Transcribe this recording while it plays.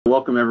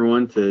Welcome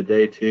everyone to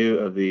day 2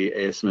 of the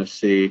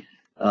ASMFC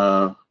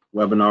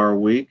webinar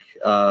week.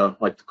 I'd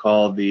like to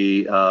call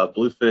the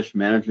Bluefish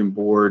Management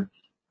Board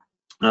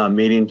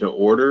meeting to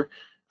order.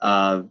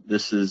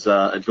 This is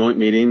a joint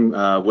meeting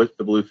with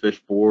the Bluefish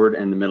Board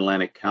and the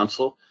Mid-Atlantic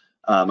Council.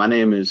 My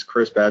name is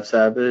Chris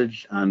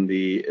Badsavage. I'm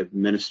the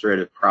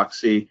administrative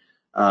proxy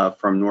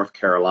from North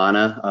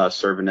Carolina,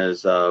 serving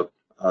as a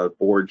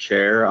board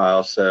chair. I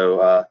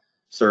also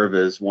serve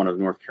as one of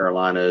North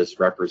Carolina's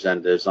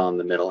representatives on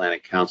the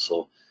Mid-Atlantic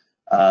Council.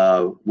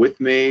 With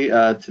me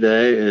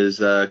today is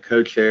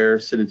co-chair,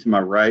 sitting to my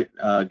right,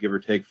 give or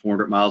take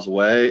 400 miles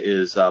away,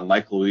 is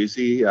Mike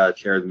Louisi,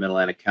 chair of the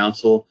Mid-Atlantic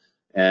Council,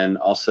 and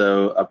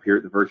also up here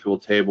at the virtual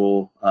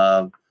table,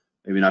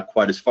 maybe not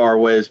quite as far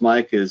away as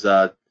Mike, is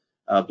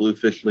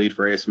Bluefish lead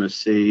for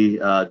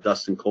ASMFC,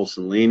 Dustin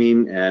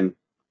Colson-Leaning, and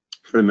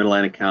for the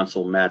Mid-Atlantic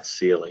Council, Matt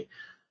Seeley.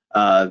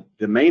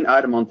 The main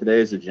item on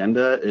today's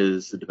agenda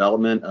is the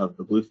development of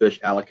the Bluefish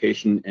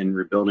Allocation and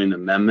Rebuilding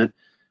Amendment.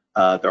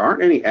 There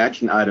aren't any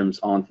action items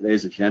on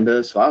today's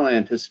agenda, so I don't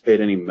anticipate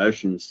any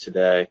motions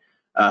today.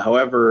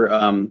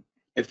 However,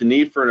 if the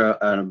need for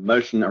a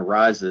motion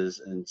arises,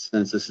 and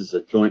since this is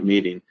a joint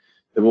meeting,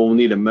 then we'll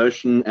need a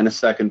motion and a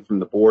second from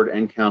the board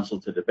and council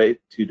to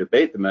debate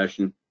the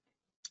motion,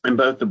 and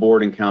both the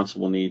board and council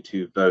will need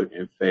to vote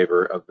in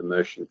favor of the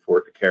motion for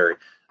it to carry.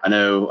 I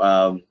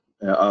know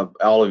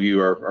all of you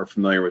are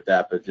familiar with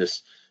that, but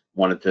just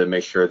wanted to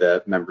make sure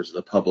that members of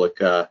the public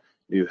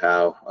knew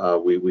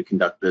how we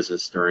conduct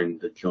business during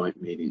the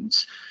joint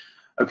meetings.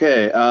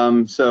 Okay,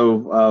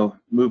 so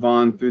move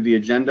on through the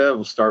agenda.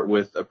 We'll start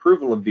with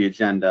approval of the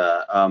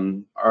agenda.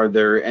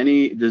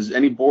 Does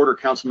any board or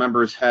council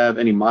members have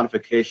any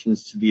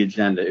modifications to the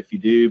agenda? If you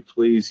do,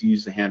 please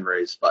use the hand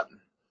raise button.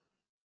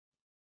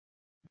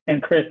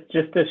 And Chris,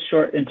 just a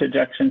short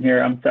interjection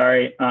here. I'm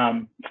sorry.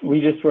 We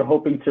just were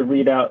hoping to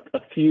read out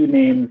a few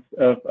names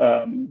of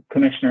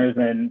commissioners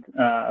and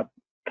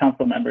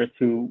council members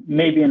who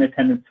may be in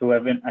attendance who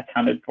haven't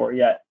accounted for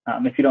yet.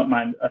 If you don't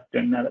mind us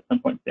doing that at some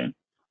point soon.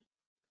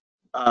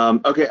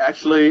 Okay,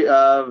 actually,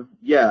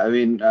 yeah. I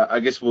mean,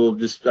 I guess we'll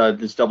just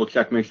double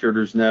check, make sure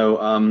there's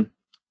no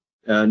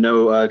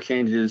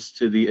changes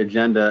to the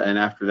agenda, and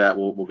after that,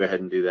 we'll go ahead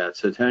and do that.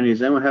 So, Tony,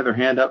 does anyone have their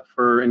hand up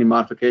for any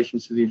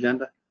modifications to the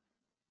agenda?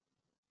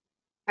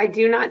 I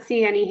do not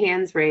see any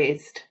hands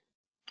raised.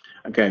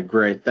 Okay,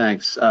 great,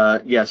 thanks.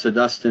 Yeah, so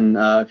Dustin,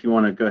 if you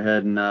want to go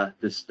ahead and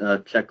just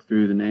check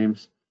through the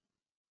names.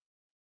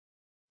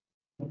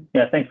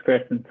 Yeah, thanks,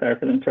 Chris, and sorry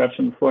for the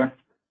interruption before.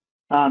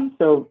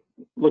 So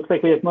looks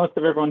like we have most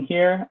of everyone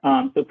here.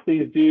 So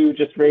please do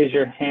just raise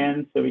your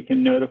hand so we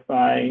can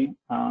notify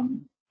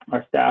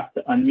our staff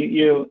to unmute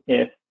you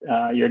if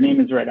your name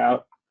is read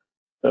out.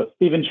 So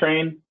Stephen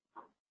Train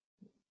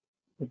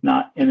is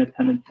not in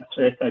attendance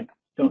yesterday, so I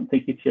don't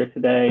think he's here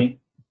today.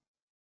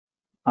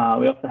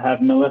 We also have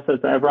Melissa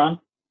Zabron.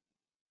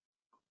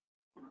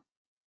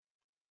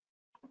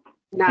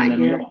 Not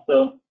here.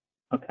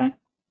 Okay.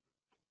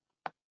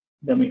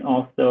 Then we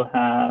also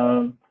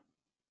have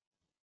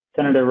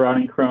Senator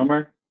Rodney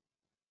Cromer.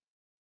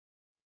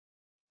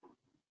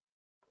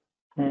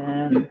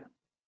 And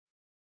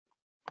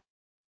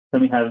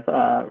then we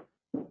have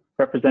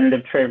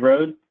Representative Trey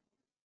Rhodes,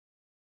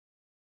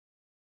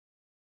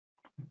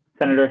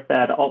 Senator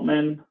Thad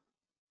Altman,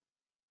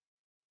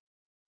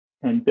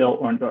 and Bill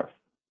Orndorff.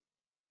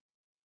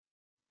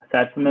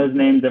 Aside from those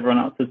names, everyone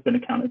else has been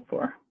accounted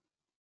for.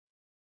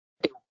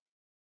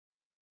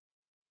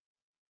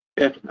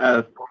 Yeah,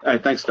 all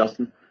right, thanks,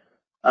 Dustin.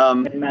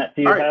 And Matt,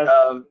 do you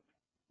have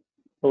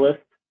the list?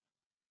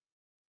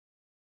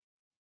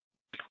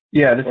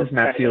 Yeah, this is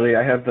Matt Seeley.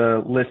 I have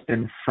the list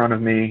in front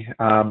of me.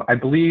 I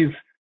believe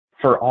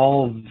for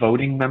all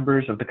voting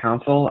members of the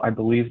council, I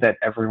believe that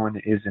everyone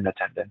is in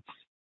attendance.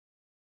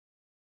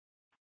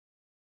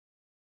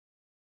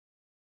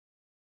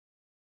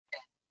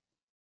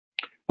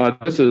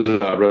 This is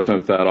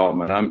Representative Thad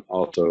Altman. I'm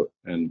also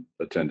in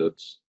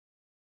attendance.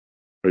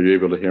 Are you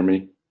able to hear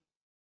me?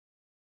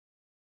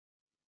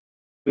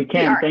 We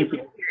can, thank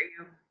you.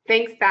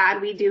 Thanks,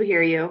 Thad. We do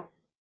hear you.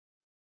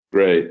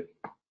 Great.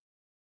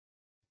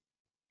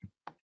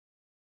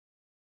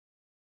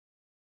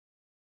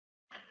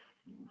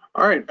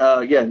 All right.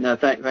 Yeah. No.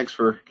 Thanks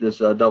for just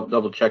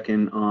double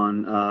checking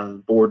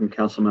on board and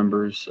council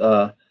members.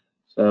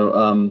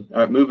 All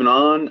right, moving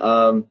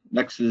on.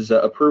 Next is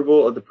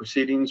approval of the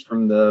proceedings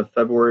from the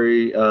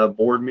February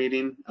board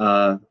meeting.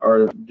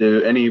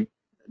 Does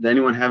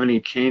anyone have any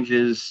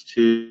changes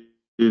to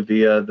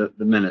the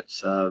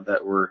minutes that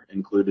were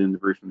included in the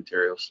briefing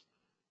materials?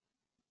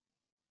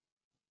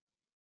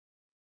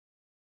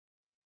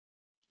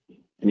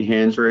 Any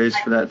hands raised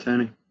for that,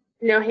 Tony?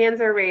 No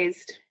hands are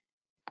raised.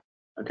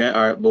 Okay.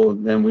 All right. Well,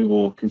 then we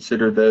will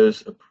consider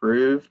those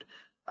approved.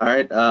 All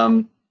right.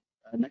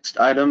 Next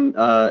item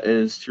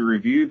is to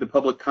review the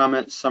public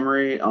comment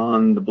summary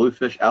on the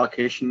Bluefish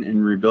Allocation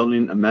and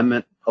Rebuilding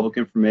Amendment, Public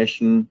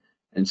Information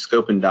and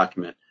Scoping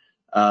Document.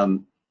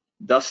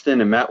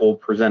 Dustin and Matt will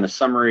present a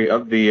summary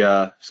of the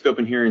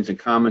scoping hearings and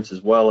comments,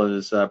 as well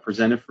as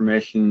present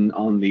information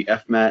on the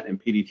FMAT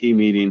and PDT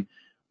meeting,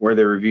 where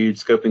they reviewed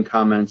scoping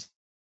comments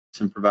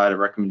and provided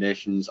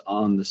recommendations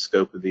on the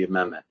scope of the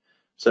amendment.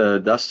 So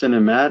Dustin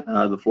and Matt,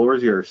 the floor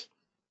is yours.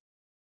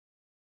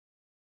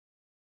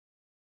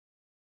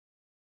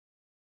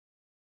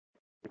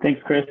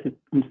 Thanks, Chris.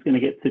 I'm just going to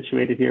get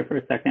situated here for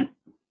a second.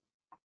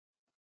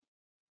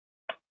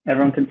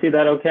 Everyone can see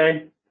that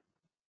okay?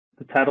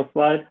 The title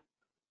slide?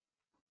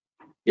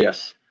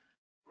 Yes.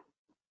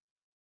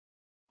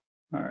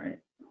 All right.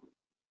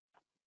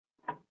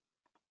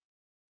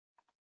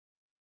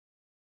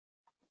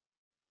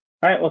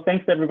 All right, well,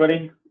 thanks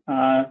everybody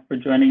for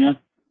joining us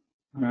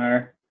on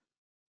our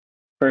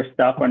first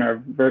stop on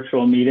our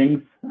virtual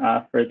meetings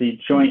for the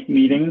joint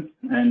meetings.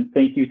 And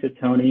thank you to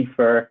Tony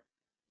for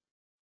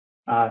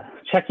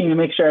checking to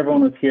make sure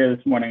everyone was here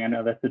this morning. I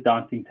know that's a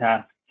daunting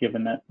task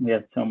given that we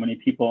have so many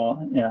people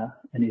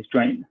in these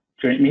joint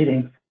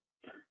meetings.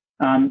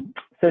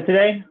 So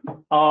today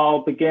I'll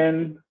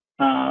begin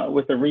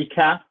with a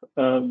recap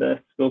of the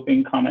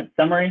scoping comment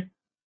summary.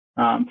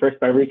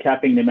 First by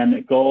recapping the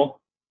amendment goal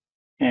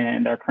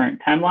and our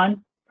current timeline,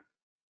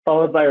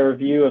 followed by a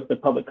review of the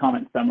public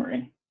comment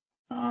summary.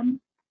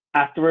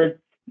 Afterwards,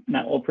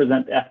 Matt will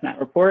present the FMAT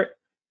report,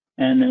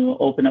 and then we'll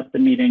open up the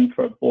meeting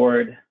for a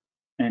board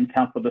and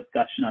council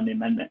discussion on the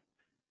amendment.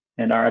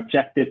 And our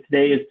objective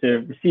today is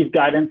to receive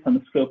guidance on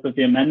the scope of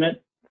the amendment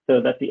so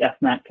that the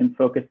FMAT can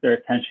focus their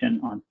attention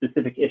on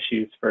specific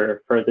issues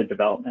for further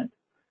development.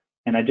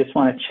 And I just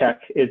want to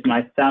check, is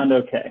my sound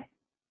okay?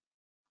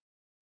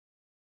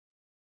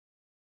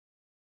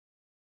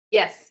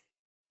 Yes.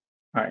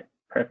 All right,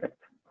 perfect.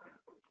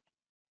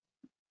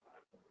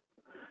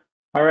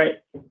 All right.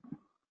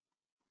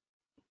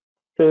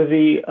 So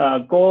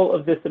the goal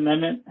of this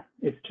amendment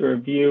is to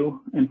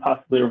review and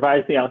possibly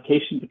revise the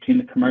allocation between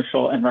the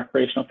commercial and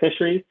recreational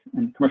fisheries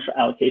and commercial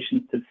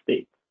allocations to the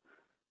states.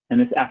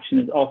 And this action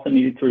is also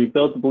needed to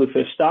rebuild the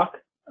bluefish stock,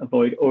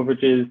 avoid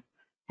overages,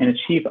 and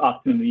achieve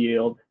optimum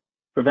yield,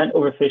 prevent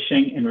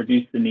overfishing, and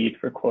reduce the need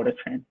for quota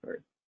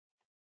transfers.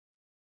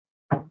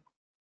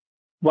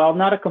 While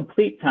not a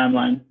complete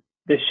timeline,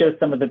 this shows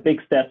some of the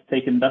big steps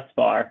taken thus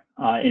far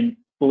in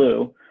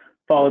blue,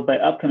 followed by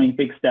upcoming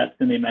big steps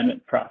in the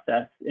amendment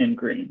process in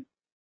green.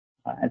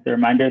 As a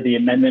reminder, the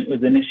amendment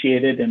was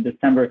initiated in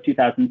December of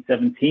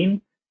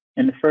 2017,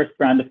 and the first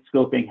round of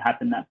scoping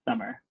happened that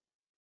summer.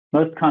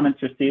 Most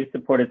comments received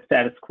supported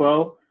status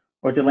quo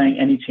or delaying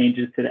any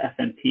changes to the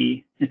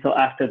FNP until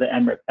after the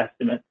MRIP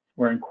estimates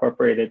were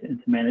incorporated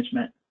into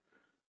management.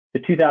 The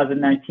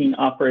 2019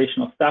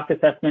 operational stock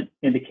assessment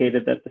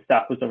indicated that the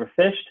stock was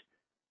overfished,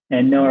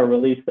 and NOAA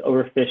released the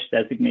overfish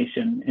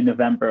designation in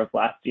November of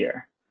last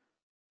year.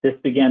 This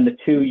began the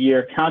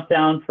 2-year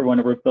countdown for when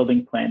a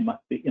rebuilding plan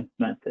must be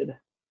implemented.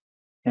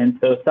 And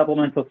so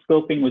supplemental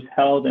scoping was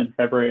held in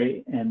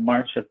February and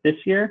March of this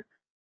year.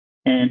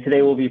 And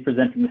today we'll be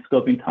presenting the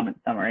scoping comment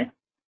summary.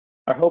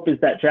 Our hope is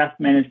that draft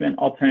management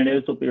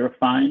alternatives will be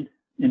refined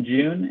in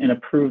June and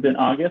approved in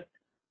August,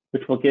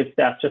 which will give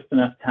staff just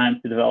enough time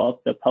to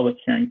develop the public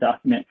hearing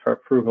document for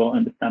approval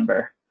in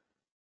December.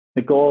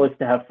 The goal is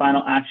to have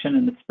final action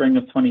in the spring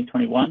of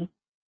 2021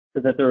 so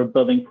that the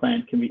rebuilding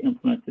plan can be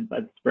implemented by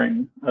the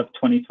spring of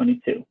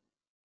 2022.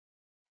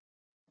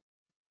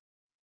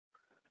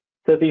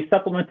 So the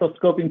supplemental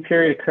scoping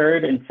period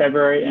occurred in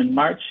February and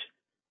March,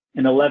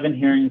 and 11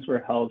 hearings were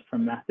held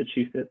from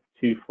Massachusetts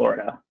to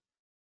Florida.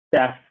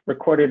 Staff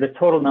recorded a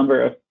total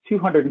number of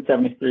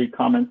 273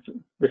 comments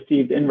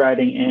received in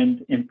writing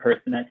and in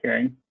person at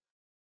hearing.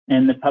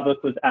 And the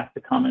public was asked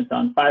to comment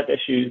on 5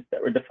 issues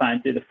that were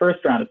defined through the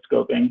first round of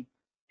scoping,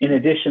 in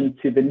addition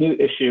to the new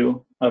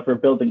issue of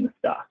rebuilding the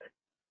stock.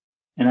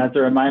 And as a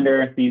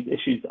reminder, these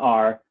issues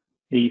are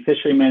the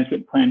fishery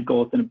management plan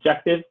goals and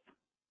objectives,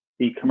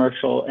 the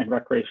commercial and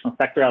recreational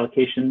sector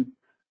allocations,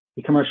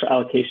 the commercial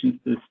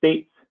allocations to the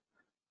states,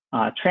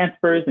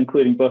 transfers,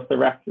 including both the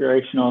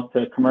recreational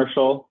to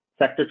commercial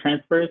sector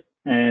transfers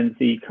and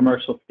the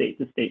commercial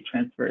state-to-state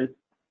transfers,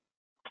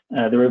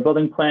 the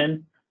rebuilding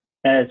plan,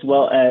 as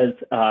well as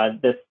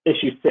this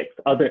issue 6,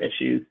 other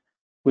issues,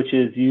 which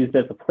is used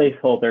as a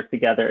placeholder to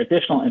gather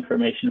additional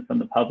information from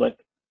the public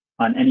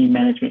on any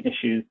management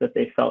issues that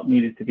they felt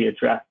needed to be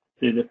addressed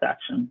through this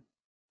action.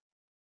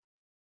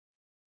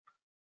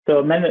 So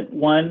Amendment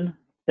 1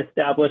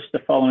 established the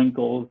following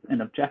goals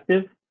and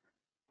objectives.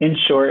 In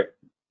short,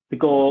 the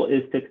goal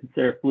is to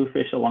conserve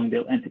bluefish along the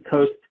Atlantic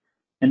coast,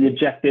 and the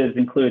objectives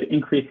include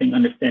increasing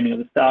understanding of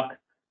the stock,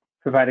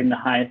 providing the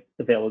highest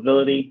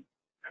availability,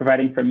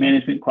 providing for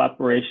management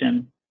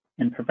cooperation,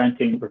 and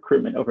preventing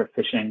recruitment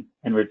overfishing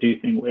and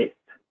reducing waste.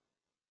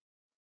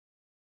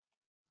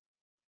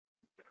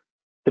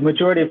 The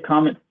majority of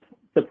comments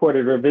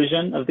supported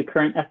revision of the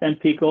current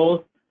FNP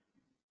goals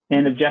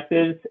and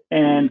objectives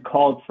and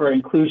called for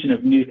inclusion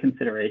of new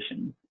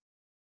considerations.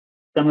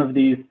 Some of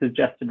these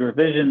suggested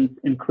revisions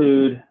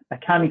include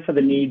accounting for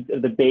the needs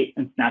of the bait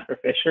and snapper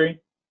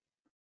fishery,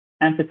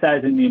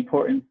 emphasizing the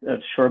importance of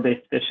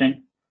shore-based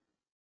fishing,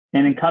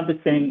 and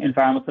encompassing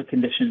environmental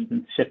conditions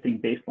and shifting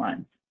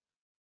baselines.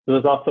 There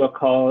was also a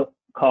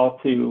call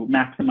to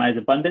maximize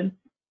abundance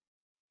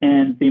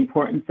and the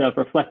importance of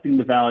reflecting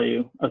the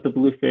value of the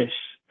bluefish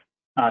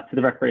to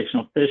the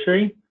recreational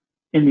fishery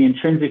in the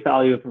intrinsic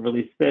value of a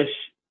released fish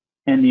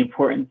and the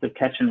importance of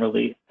catch and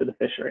release to the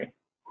fishery.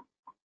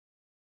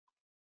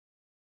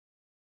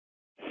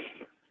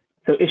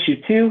 So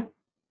issue 2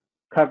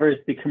 covers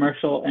the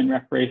commercial and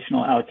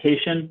recreational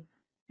allocation,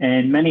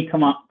 and many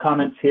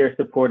comments here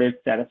supported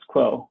status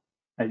quo.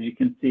 As you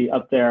can see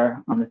up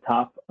there on the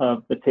top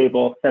of the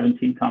table,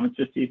 17 comments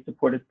received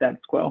supported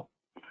status quo.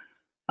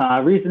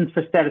 Reasons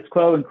for status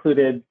quo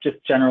included just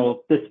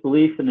general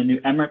disbelief in the new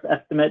MRIP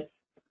estimates,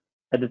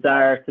 a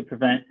desire to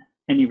prevent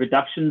any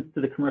reductions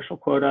to the commercial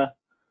quota,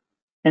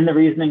 and the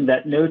reasoning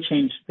that no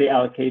change to the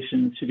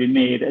allocations should be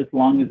made as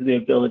long as the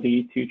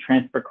ability to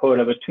transfer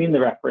quota between the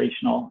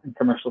recreational and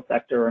commercial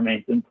sector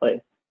remains in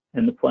place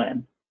in the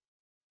plan.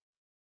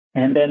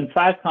 And then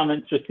 5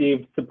 comments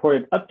received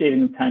supported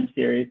updating the time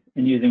series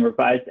and using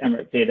revised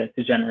MRIP data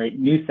to generate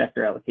new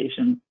sector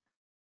allocations.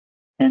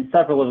 And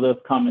several of those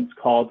comments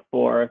called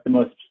for the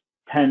most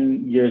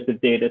 10 years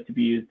of data to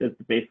be used as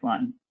the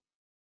baseline.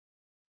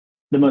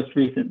 The most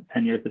recent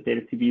 10 years of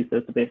data to be used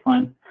as the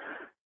baseline.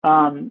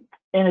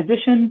 In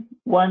addition,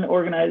 one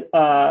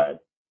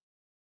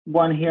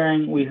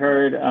hearing we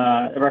heard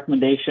a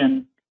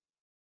recommendation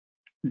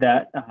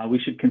that we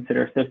should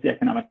consider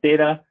socioeconomic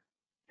data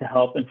to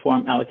help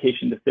inform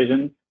allocation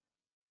decisions.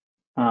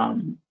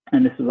 And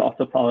this was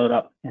also followed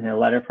up in a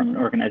letter from an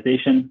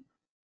organization.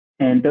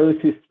 And those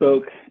who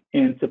spoke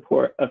in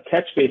support of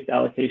catch-based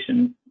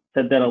allocation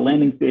said that a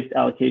landings-based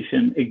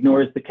allocation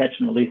ignores the catch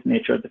and release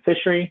nature of the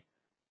fishery,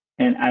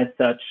 and as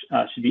such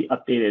should be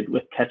updated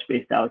with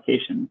catch-based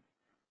allocations.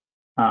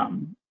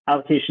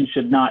 Allocation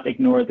should not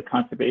ignore the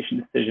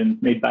conservation decisions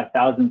made by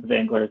thousands of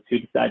anglers who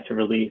decide to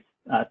release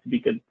to be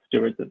good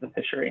stewards of the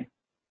fishery,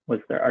 was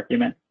their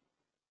argument.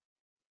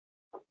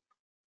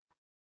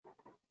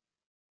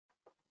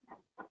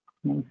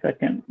 1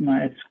 second,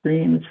 my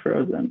screen is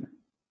frozen.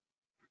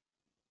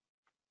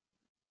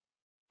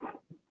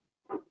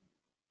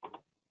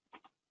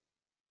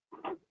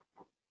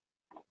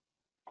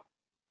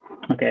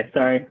 Okay,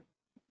 sorry.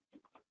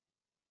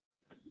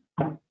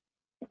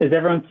 Is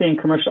everyone seeing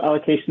commercial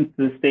allocations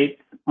to the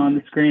states on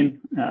the screen?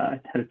 I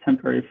had a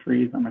temporary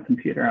freeze on my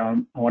computer. I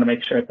want to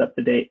make sure it's up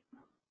to date.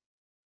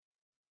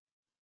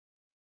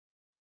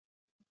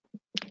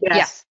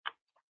 Yes.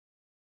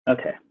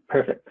 Okay,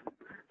 perfect.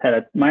 Had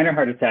a minor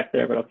heart attack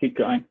there, but I'll keep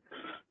going.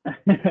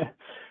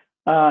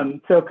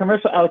 So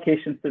commercial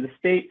allocations to the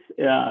states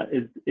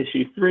is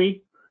issue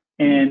 3,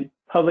 and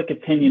public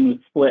opinion was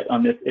split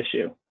on this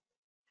issue.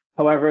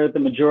 However, the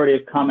majority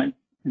of comments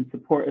in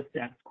support of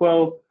status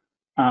quo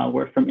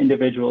were from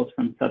individuals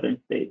from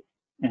southern states.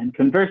 And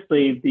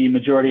conversely, the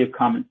majority of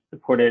comments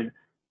supporting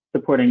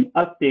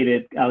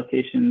updated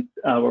allocations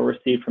were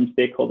received from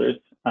stakeholders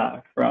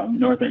from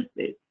northern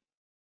states.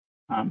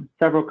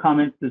 Several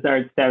comments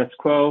desired status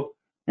quo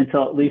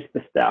until at least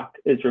the stock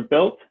is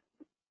rebuilt,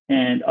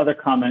 and other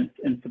comments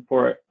in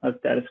support of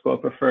status quo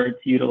preferred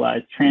to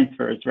utilize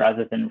transfers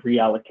rather than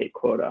reallocate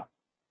quota.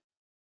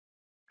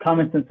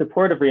 Comments in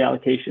support of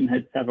reallocation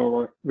had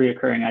several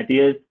reoccurring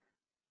ideas,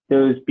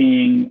 those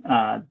being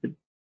the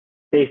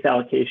base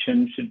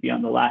allocation should be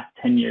on the last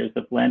 10 years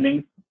of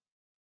landings,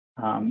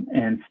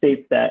 and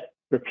states that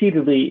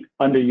repeatedly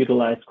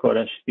underutilized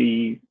quota should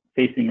be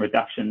facing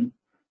reductions.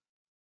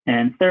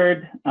 And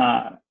third,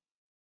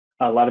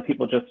 a lot of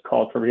people just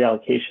called for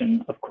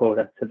reallocation of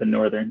quota to the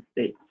northern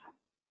states.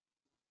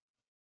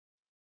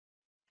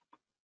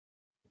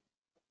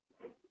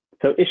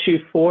 So issue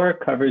 4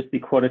 covers the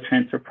quota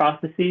transfer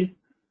processes,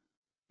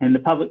 and the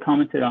public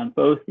commented on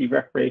both the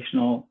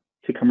recreational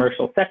to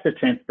commercial sector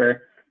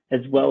transfer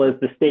as well as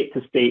the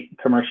state-to-state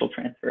commercial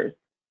transfers.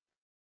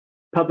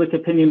 Public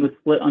opinion was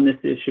split on this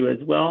issue as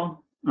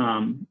well,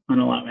 on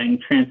allowing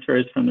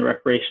transfers from the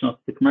recreational to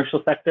the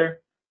commercial sector,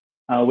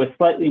 with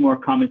slightly more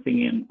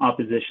commenting in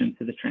opposition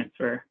to the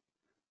transfer.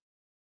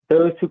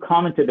 Those who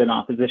commented in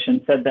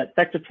opposition said that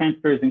sector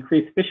transfers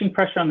increase fishing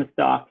pressure on the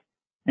stock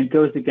and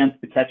goes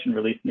against the catch and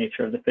release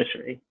nature of the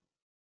fishery.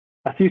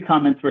 A few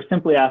comments were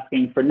simply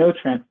asking for no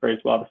transfers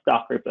while the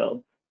stock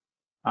rebuilds,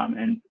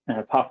 and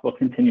a possible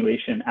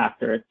continuation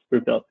after it's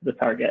rebuilt to the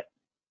target.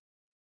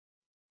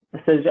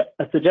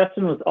 A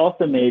suggestion was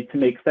also made to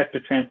make sector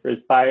transfers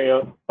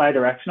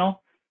bidirectional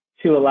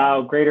to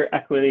allow greater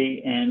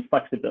equity and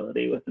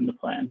flexibility within the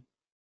plan.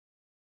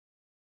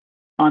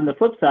 On the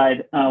flip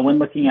side, when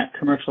looking at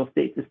commercial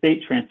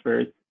state-to-state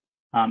transfers,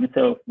 it's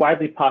a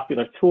widely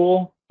popular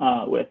tool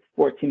with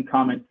 14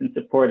 comments in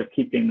support of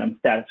keeping them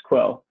status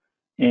quo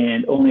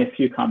and only a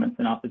few comments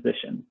in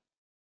opposition.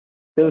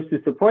 Those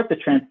who support the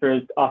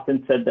transfers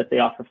often said that they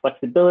offer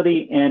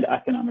flexibility and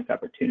economic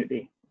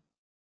opportunity.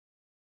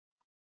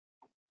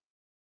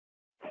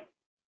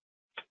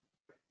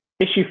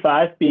 Issue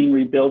 5, being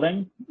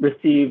rebuilding,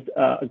 received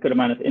a good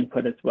amount of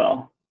input as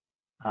well.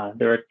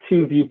 There are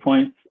 2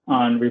 viewpoints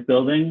on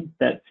rebuilding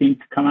that seem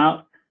to come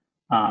out.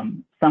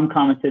 Some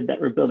commented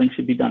that rebuilding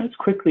should be done as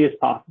quickly as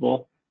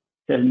possible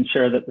to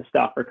ensure that the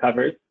stock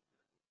recovers.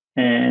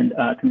 And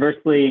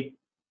conversely,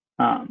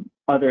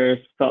 others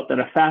felt that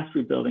a fast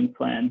rebuilding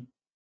plan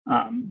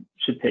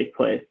should take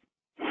place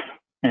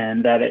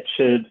and that it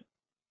should,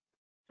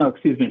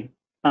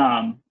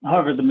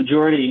 however, the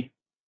majority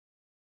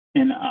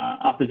in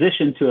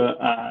opposition to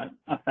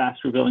a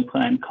fast rebuilding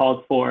plan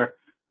called for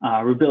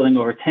rebuilding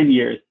over 10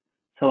 years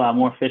to allow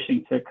more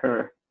fishing to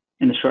occur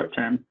in the short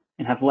term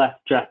and have less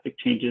drastic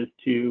changes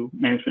to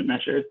management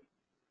measures.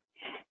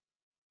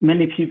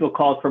 Many people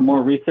called for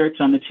more research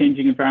on the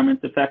changing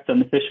environment's effects on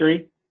the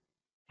fishery,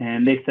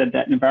 and they said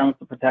that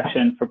environmental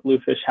protection for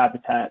bluefish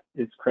habitat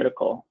is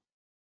critical.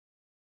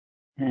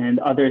 And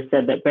others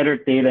said that better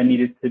data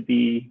needed to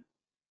be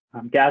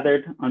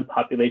gathered on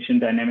population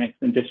dynamics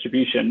and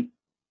distribution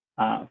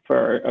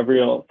for a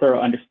real thorough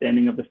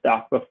understanding of the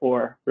stock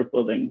before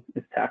rebuilding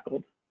is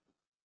tackled.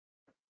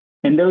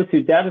 And those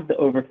who doubted the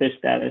overfish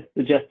status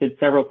suggested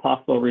several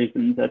possible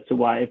reasons as to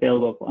why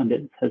available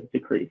abundance has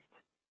decreased.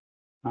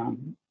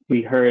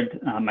 We heard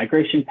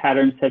migration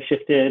patterns have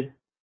shifted.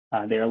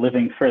 They are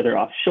living further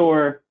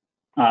offshore.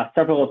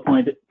 Several have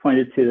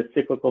pointed to the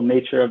cyclical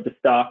nature of the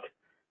stock,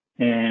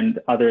 and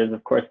others,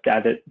 of course,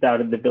 doubted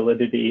the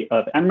validity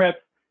of MRIP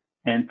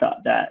and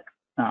thought that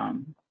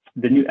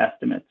the new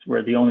estimates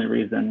were the only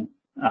reason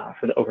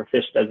for the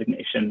overfish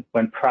designation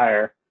when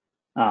prior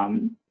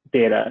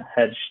data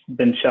had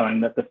been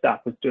showing that the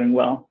stock was doing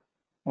well,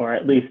 or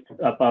at least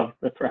above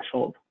the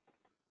threshold.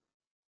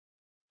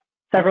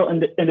 Several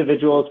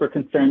individuals were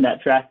concerned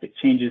that drastic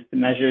changes to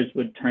measures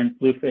would turn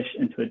bluefish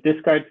into a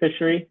discard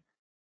fishery,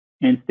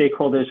 and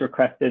stakeholders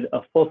requested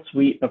a full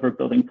suite of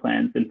rebuilding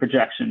plans and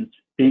projections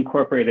be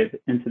incorporated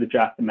into the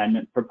draft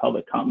amendment for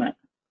public comment.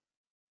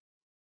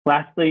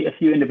 Lastly, a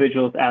few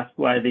individuals asked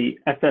why the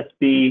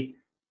SSB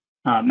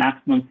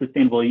maximum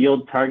sustainable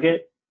yield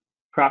target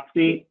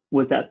proxy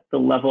was at the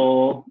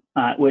level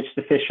at which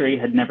the fishery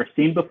had never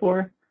seen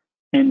before,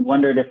 and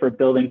wondered if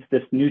rebuilding to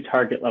this new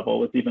target level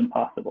was even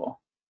possible.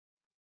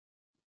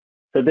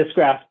 So this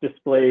graph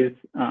displays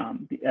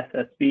the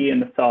SSB in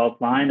the solid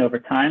line over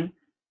time.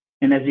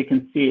 And as you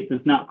can see, it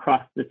does not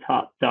cross the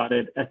top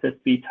dotted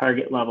SSB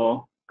target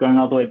level going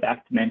all the way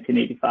back to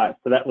 1985.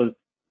 So that was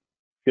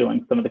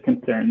fueling some of the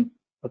concerns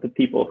of the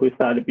people who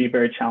thought it'd be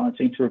very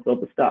challenging to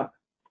rebuild the stock.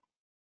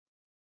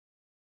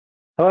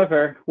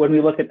 However, when we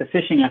look at the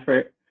fishing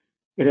effort,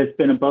 it has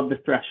been above the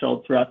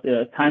threshold throughout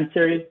the time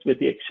series with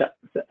the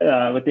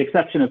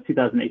exception of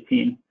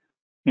 2018.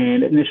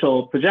 And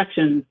initial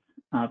projections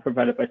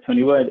provided by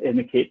Tony Wood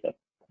indicate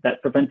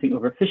that preventing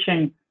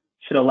overfishing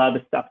should allow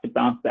the stock to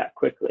bounce back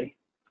quickly.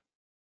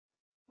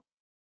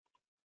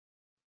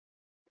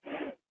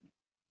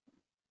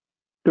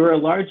 There were a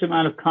large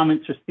amount of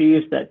comments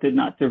received that did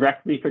not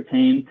directly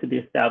pertain to the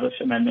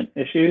established amendment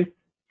issues,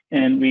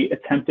 and we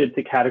attempted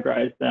to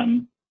categorize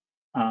them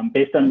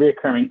based on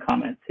recurring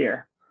comments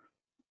here.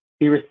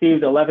 We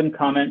received 11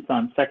 comments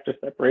on sector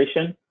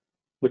separation,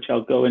 which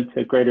I'll go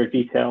into greater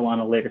detail on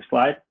a later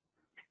slide.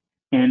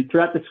 And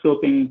throughout the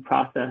scoping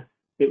process,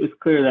 it was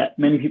clear that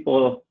many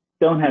people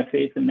don't have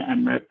faith in the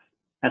MRIP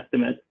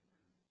estimates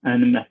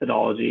and the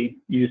methodology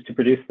used to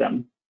produce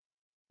them.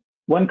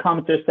 One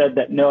commenter said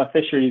that NOAA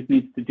Fisheries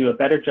needs to do a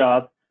better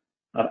job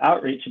of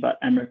outreach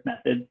about MRIP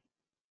methods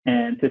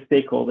and to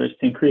stakeholders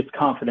to increase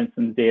confidence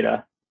in the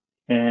data.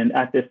 And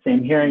at this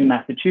same hearing in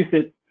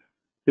Massachusetts,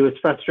 there was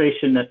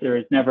frustration that there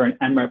is never an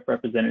MRIP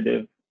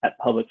representative at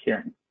public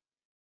hearings.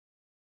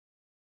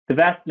 The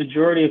vast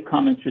majority of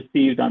comments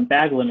received on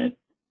bag limits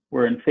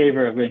were in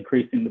favor of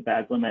increasing the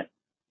bag limit,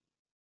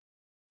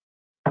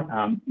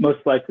 most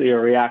likely a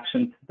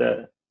reaction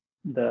to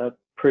the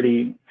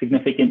pretty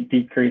significant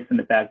decrease in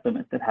the bag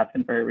limit that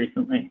happened very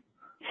recently.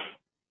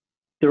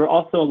 There were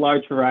also a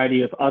large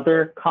variety of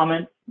other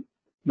comments,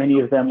 many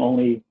of them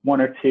only one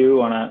or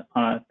two on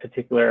a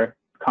particular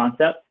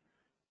concept,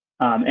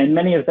 and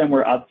many of them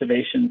were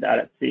observations out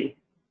at sea.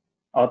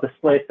 I'll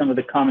display some of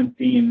the common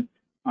themes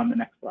on the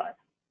next slide.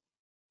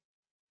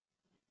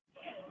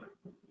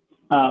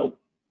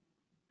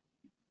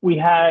 We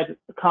had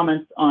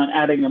comments on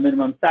adding a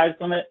minimum size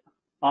limit,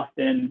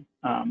 often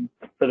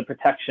for the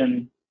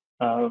protection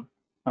of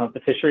the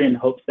fishery in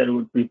hopes that it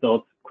would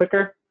rebuild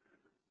quicker.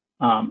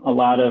 A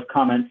lot of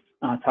comments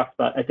talked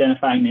about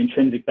identifying the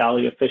intrinsic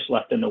value of fish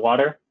left in the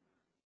water,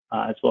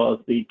 as well as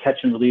the catch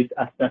and release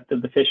aspect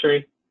of the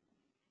fishery.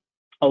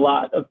 A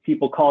lot of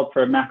people called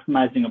for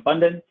maximizing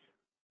abundance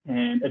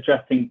and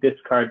addressing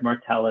discard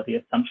mortality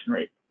assumption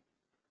rates.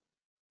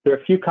 There are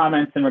a few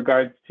comments in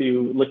regards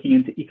to looking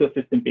into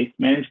ecosystem-based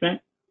management,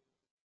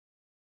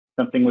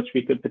 something which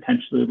we could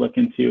potentially look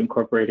into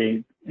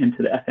incorporating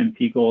into the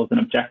FMP goals and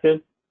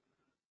objectives.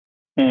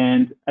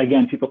 And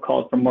again, people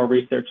called for more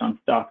research on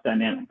stock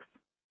dynamics.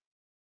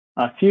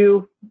 A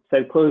few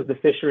said close the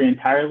fishery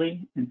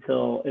entirely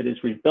until it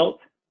is rebuilt.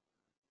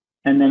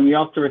 And then we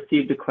also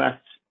received a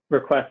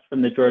request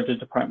from the Georgia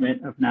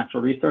Department of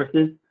Natural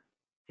Resources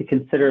to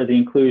consider the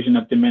inclusion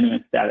of de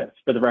minimis status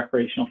for the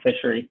recreational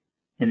fishery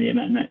in the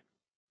amendment.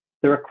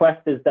 The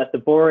request is that the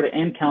board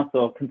and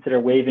council consider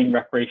waiving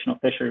recreational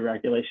fishery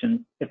regulations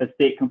if a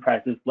state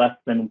comprises less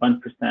than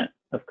 1%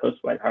 of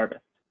coastwide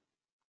harvest.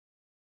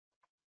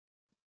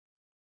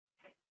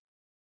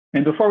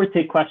 And before we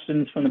take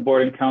questions from the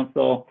board and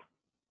council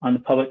on the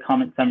public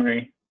comment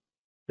summary,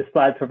 the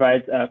slide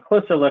provides a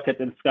closer look at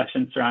the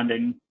discussion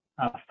surrounding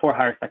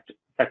for-hire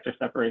sector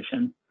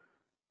separation.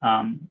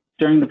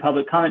 During the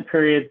public comment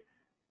period,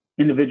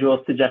 individuals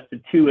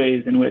suggested 2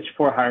 ways in which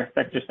for-hire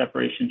sector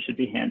separation should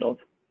be handled.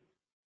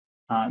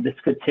 This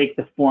could take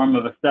the form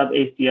of a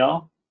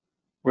sub-ACL,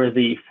 where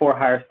the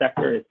for-hire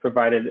sector is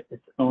provided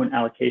its own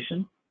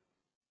allocation,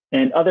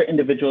 and other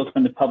individuals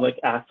from the public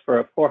asked for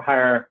a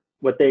for-hire,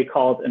 what they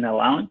called an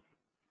allowance,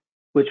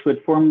 which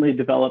would formally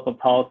develop a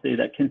policy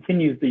that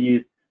continues the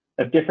use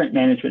of different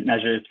management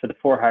measures for the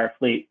for-hire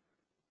fleet,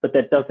 but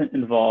that doesn't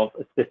involve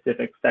a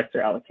specific sector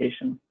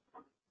allocation.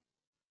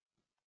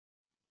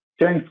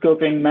 During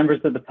scoping, members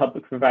of the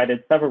public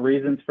provided several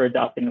reasons for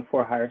adopting a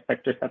for-hire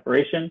sector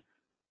separation.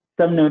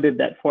 Some noted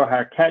that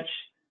for-hire catch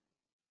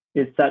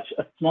is such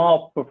a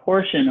small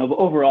proportion of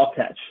overall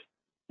catch,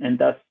 and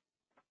thus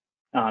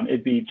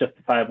it'd be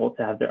justifiable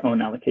to have their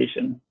own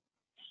allocation.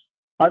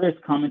 Others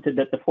commented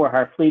that the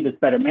for-hire fleet is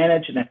better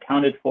managed and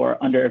accounted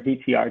for under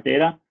VTR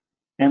data.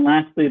 And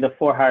lastly, the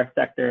for-hire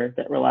sector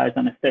that relies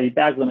on a steady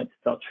bag limit to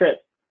sell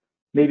trips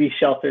may be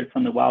sheltered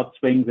from the wild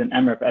swings in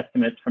MRF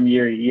estimates from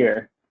year to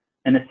year,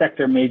 and the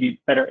sector may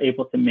be better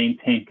able to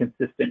maintain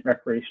consistent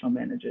recreational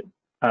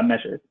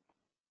measures.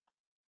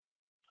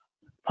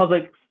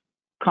 Public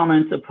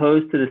comments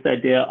opposed to this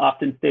idea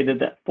often stated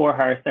that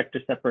for-hire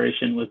sector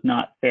separation was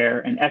not fair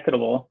and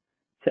equitable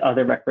to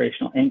other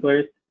recreational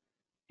anglers,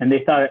 and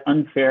they thought it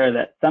unfair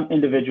that some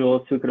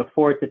individuals who could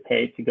afford to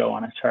pay to go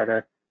on a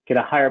charter get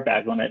a higher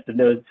bag limit than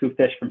those who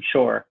fish from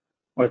shore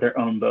or their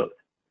own boat.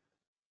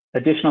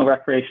 Additional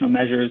recreational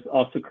measures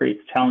also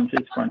creates challenges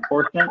for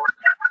enforcement,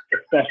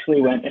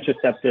 especially when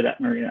intercepted at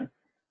marinas.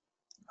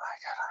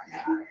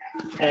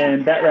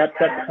 And that wraps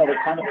up the public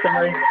comment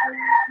summary.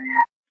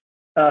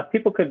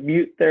 People could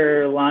mute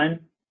their line,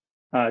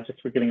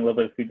 just for getting a little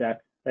bit of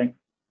feedback. Thanks.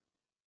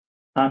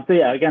 So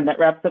yeah, again, that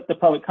wraps up the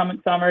public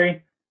comment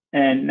summary.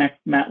 And next,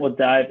 Matt will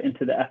dive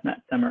into the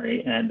FMAT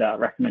summary and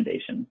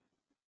recommendations.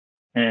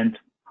 And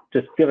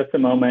just give us a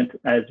moment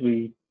as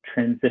we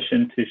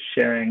transition to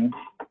sharing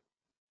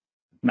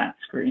Matt's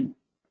screen.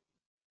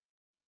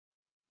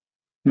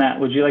 Matt,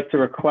 would you like to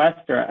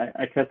request, or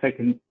I guess I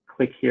can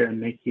click here and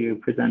make you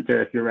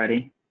presenter if you're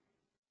ready?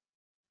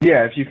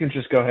 Yeah, if you can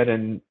just go ahead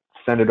and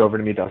send it over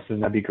to me, Dustin,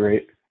 that'd be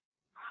great.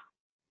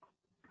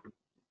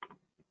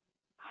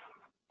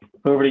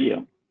 Over to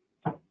you.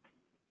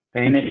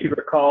 Thank and if you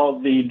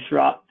recall, the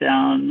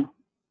drop-down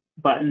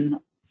button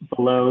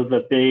below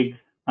the big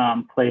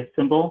play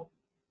symbol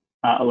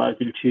allows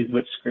you to choose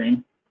which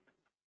screen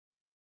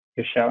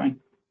you're showing.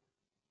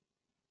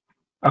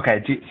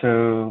 Okay,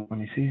 so let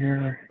me see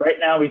here. Right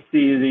now we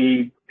see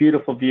the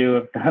beautiful view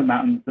of the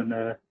mountains and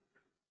the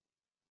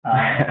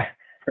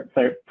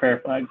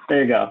prayer flags.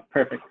 There you go,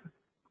 perfect.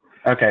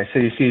 Okay, so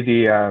you see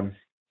the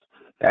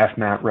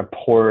FMAT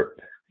report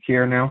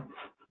here now?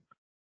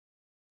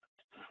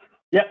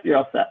 Yep, you're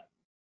all set.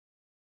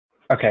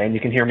 Okay, and you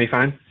can hear me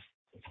fine?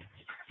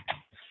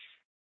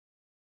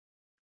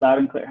 Loud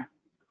and clear.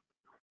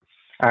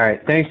 All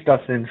right, thanks,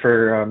 Dustin,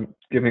 for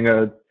giving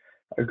a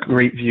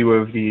great view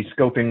of the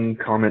scoping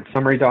comment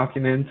summary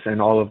documents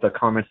and all of the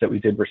comments that we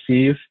did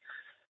receive.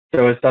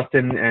 So as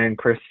Dustin and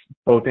Chris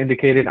both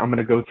indicated, I'm going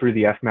to go through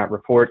the FMAT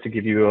report to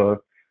give you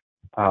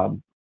a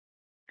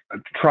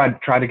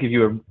try to give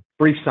you a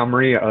brief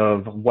summary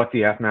of what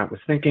the FMAT was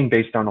thinking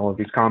based on all of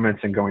these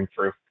comments and going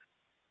through.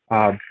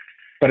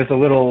 But as a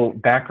little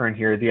background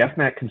here, the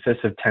FMAT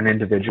consists of 10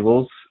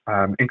 individuals,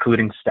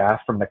 including staff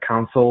from the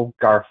Council,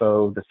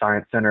 GARFO, the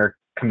Science Center,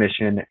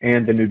 Commission,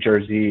 and the New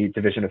Jersey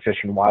Division of Fish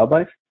and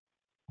Wildlife.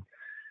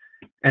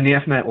 And the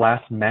FMAT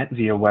last met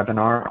via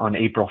webinar on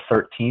April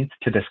 13th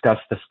to discuss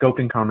the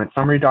scoping comment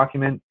summary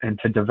document and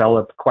to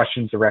develop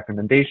questions or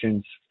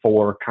recommendations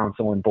for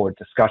council and board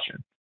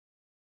discussion.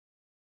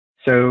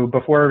 So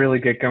before I really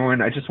get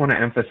going, I just want to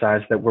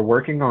emphasize that we're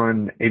working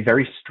on a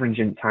very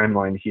stringent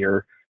timeline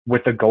here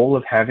with the goal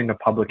of having a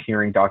public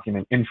hearing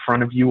document in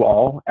front of you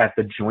all at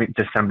the joint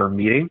December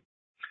meeting.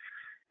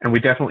 And we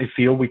definitely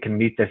feel we can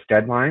meet this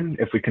deadline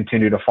if we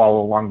continue to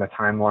follow along the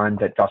timeline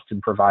that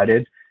Dustin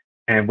provided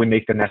and we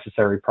make the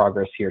necessary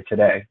progress here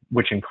today,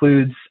 which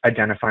includes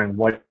identifying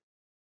what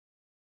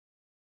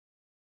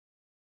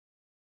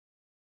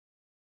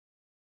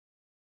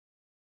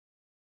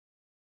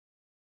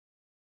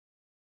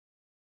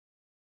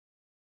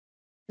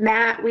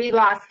Matt, we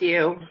lost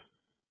you.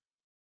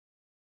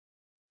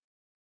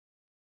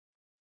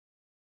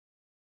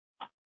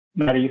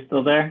 Matt, are you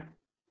still there?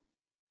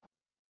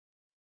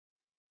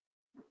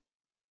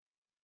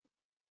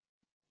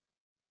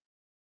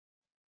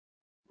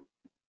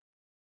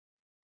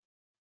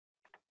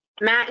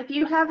 Matt, if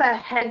you have a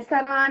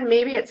headset on,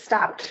 maybe it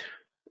stopped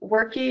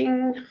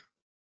working.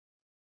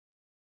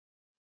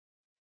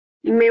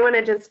 You may want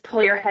to just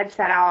pull your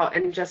headset out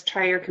and just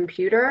try your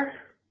computer.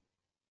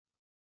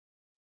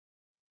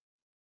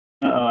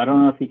 Uh-oh, I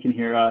don't know if he can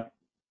hear us.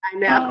 I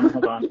know.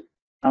 Hold on.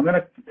 I'm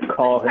going to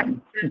call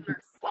him.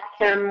 Slack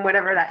him,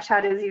 whatever that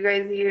chat is you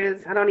guys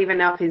use. I don't even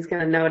know if he's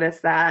going to notice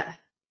that.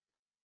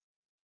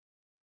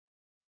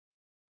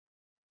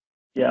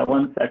 Yeah,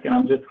 1 second.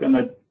 I'm just going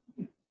to.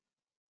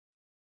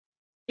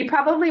 You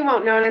probably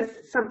won't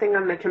notice something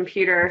on the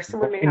computer.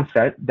 Someone may have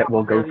Set that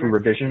will go through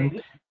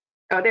revisions.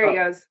 Oh, there he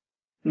goes.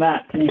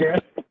 Matt, can you hear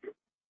us?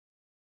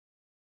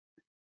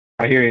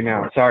 I hear you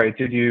now. Sorry,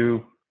 did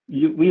you?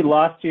 We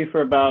lost you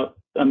for about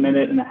a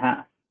minute and a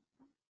half.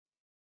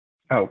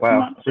 Oh,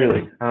 wow,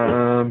 really?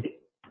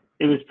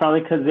 It was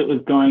probably because it was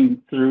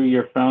going through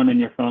your phone and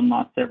your phone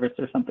lost service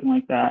or something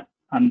like that.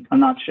 I'm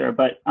not sure,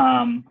 but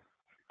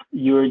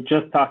you were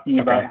just talking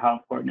about how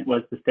important it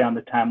was to stay on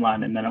the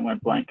timeline, and then it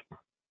went blank.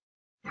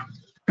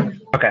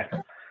 Okay.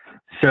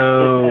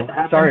 So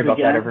sorry about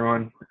that,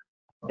 everyone.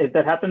 If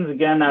that happens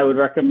again, I would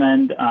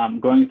recommend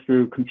going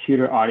through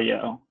computer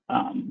audio,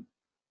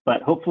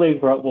 but hopefully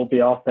we'll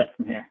be all set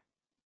from here.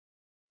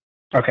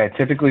 Okay,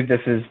 typically this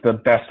is the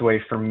best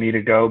way for me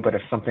to go, but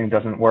if something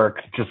doesn't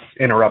work, just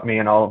interrupt me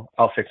and I'll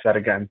fix that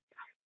again.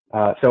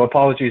 So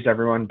apologies,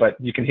 everyone, but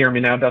you can hear me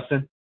now,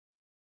 Dustin?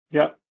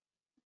 Yep.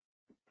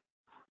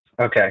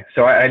 Okay,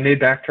 so I may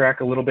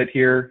backtrack a little bit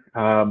here,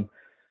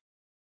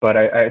 but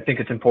I think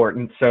it's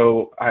important.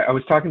 So I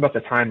was talking about the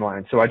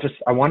timeline. So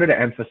I wanted to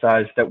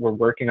emphasize that we're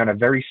working on a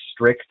very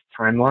strict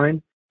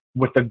timeline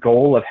with the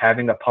goal of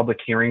having a public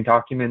hearing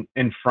document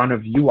in front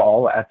of you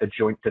all at the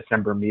joint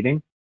December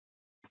meeting.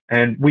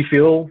 And we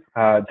feel,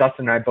 Dustin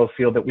and I both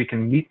feel that we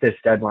can meet this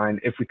deadline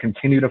if we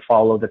continue to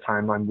follow the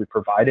timeline we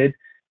provided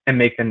and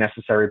make the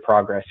necessary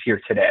progress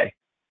here today.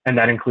 And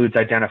that includes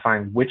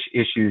identifying which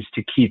issues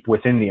to keep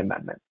within the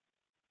amendment.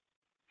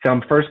 So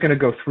I'm first going to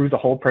go through the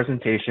whole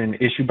presentation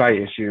issue by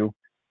issue,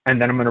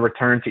 and then I'm going to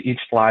return to each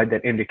slide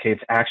that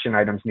indicates action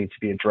items need to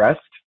be addressed.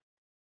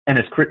 And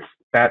as Chris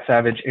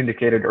Batsavage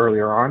indicated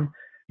earlier on,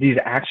 these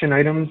action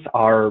items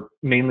are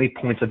mainly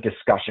points of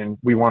discussion.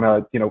 We want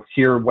to,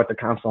 hear what the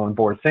council and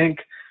board think.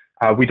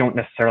 We don't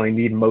necessarily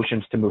need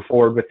motions to move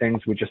forward with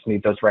things. We just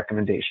need those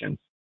recommendations.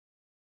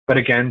 But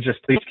again,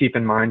 just please keep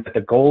in mind that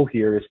the goal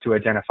here is to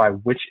identify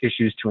which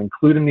issues to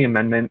include in the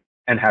amendment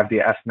and have the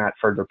FMAT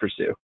further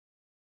pursue.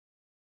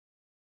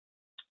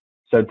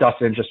 So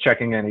Dustin, just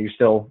checking in, are you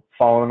still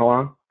following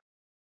along?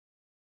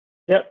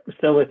 Yep, we're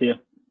still with you.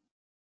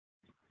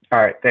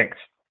 All right, thanks.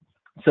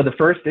 So the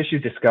first issue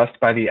discussed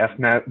by the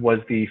FMAT was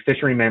the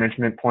Fishery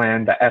Management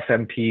Plan, the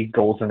FMP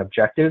goals and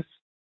objectives.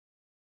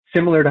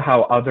 Similar to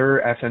how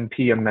other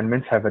FMP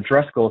amendments have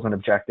addressed goals and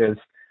objectives,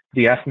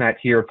 the FMAT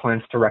here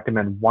plans to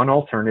recommend one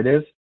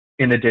alternative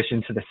in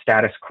addition to the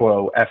status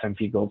quo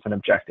FMP goals and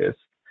objectives.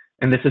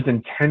 And this is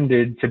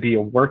intended to be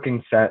a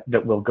working set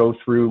that we'll go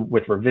through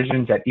with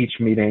revisions at each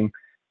meeting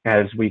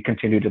as we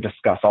continue to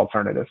discuss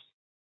alternatives.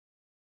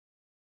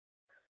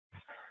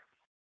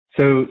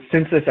 So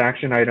since this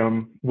action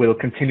item will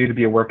continue to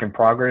be a work in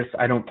progress,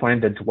 I don't plan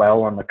to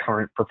dwell on the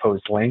current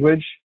proposed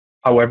language.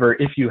 However,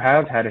 if you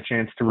have had a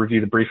chance to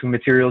review the briefing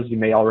materials, you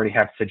may already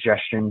have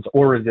suggestions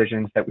or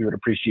revisions that we would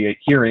appreciate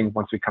hearing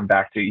once we come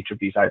back to each of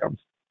these items.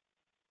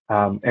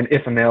 And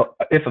if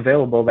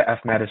available, the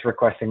FMAT is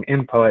requesting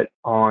input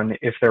on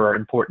if there are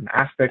important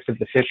aspects of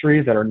the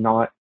fishery that are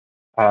not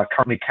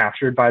currently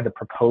captured by the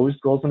proposed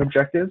goals and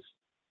objectives,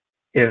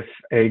 if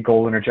a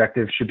goal and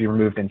objective should be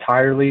removed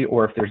entirely,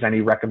 or if there's any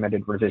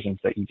recommended revisions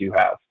that you do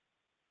have.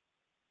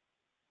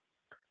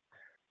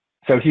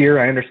 So here,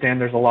 I understand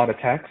there's a lot of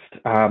text.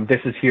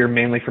 This is here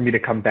mainly for me to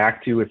come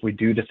back to if we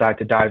do decide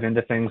to dive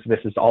into things.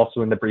 This is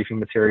also in the briefing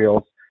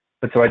materials,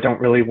 but so I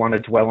don't really want to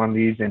dwell on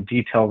these in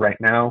detail right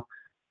now.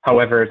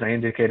 However, as I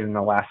indicated in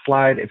the last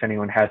slide, if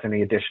anyone has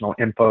any additional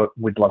input,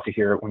 we'd love to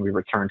hear it when we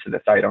return to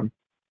this item.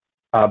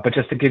 But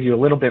just to give you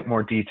a little bit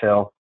more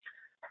detail,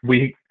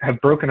 we have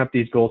broken up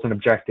these goals and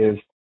objectives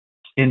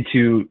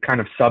into kind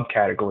of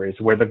subcategories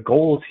where the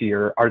goals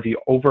here are the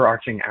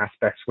overarching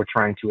aspects we're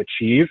trying to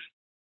achieve.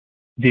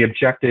 The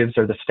objectives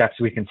are the steps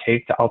we can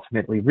take to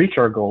ultimately reach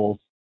our goals.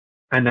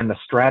 And then the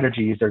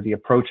strategies are the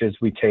approaches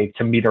we take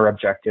to meet our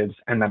objectives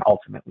and then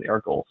ultimately our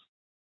goals.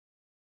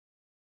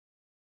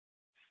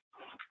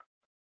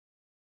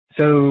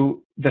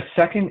 So the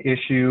second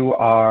issue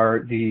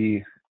are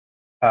the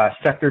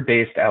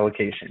sector-based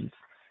allocations.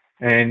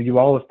 And you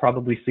all have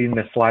probably seen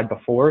this slide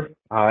before,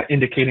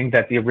 indicating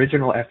that the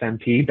original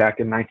FMP back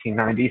in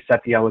 1990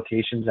 set the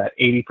allocations at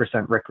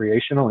 80%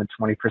 recreational and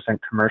 20%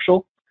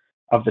 commercial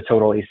of the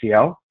total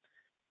ACL.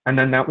 And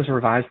then that was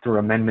revised through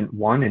Amendment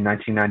 1 in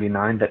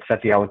 1999 that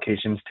set the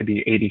allocations to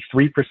be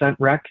 83%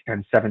 rec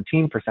and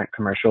 17%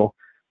 commercial,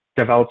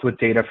 developed with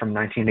data from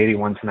 1981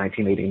 to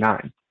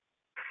 1989.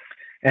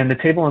 And the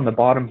table on the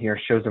bottom here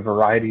shows a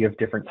variety of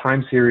different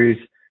time series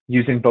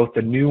using both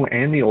the new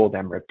and the old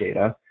MRIP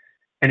data.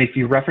 And if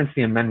you reference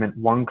the Amendment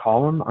 1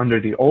 column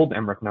under the old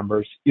MRIP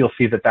numbers, you'll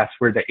see that that's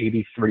where the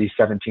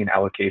 83-17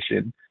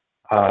 allocation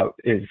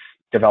is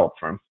developed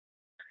from.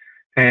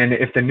 And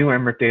if the new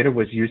MRIP data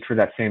was used for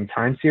that same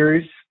time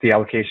series, the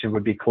allocation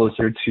would be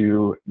closer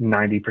to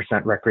 90%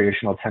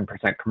 recreational, 10%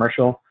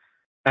 commercial.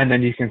 And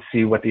then you can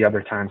see what the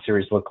other time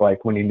series look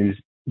like when you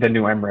use the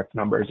new MRIP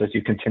numbers as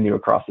you continue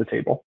across the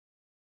table.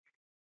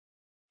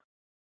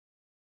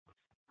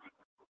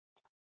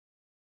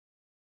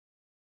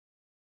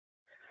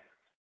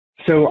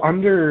 So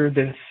under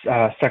this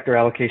sector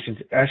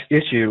allocations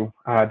issue,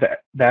 the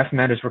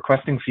FMET is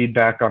requesting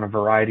feedback on a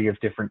variety of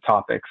different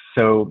topics.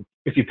 So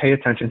if you pay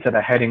attention to the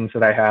headings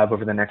that I have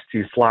over the next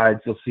 2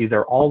 slides, you'll see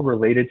they're all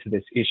related to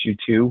this issue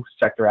 2,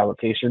 sector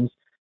allocations,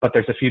 but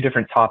there's a few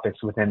different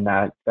topics within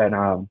that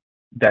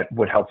that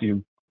would help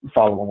you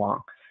follow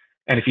along.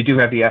 And if you do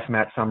have the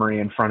FMAT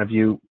summary in front of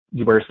you,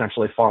 you were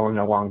essentially following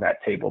along that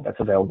table that's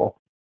available.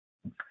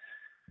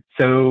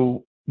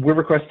 So we're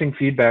requesting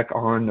feedback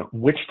on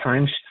which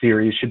time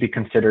series should be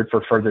considered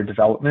for further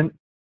development.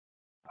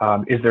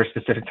 Is there a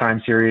specific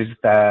time series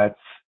that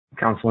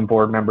council and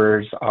board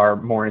members are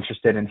more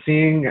interested in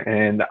seeing,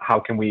 and how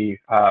can we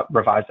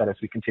revise that as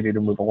we continue to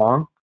move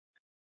along?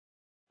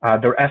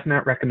 The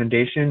FMAT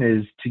recommendation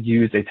is to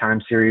use a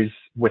time series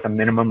with a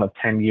minimum of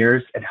 10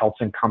 years. It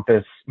helps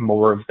encompass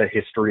more of the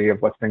history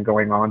of what's been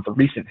going on, the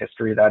recent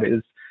history that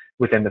is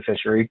within the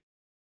fishery.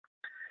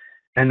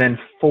 And then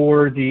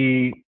for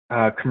the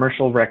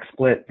commercial rec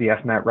split, the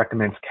FMAT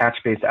recommends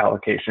catch-based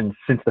allocations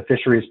since the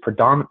fishery is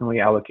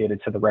predominantly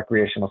allocated to the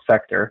recreational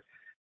sector,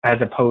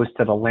 as opposed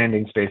to the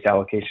landings-based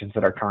allocations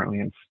that are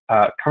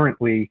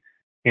currently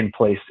in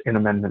place in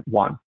Amendment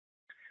 1.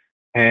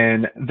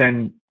 And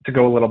then to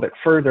go a little bit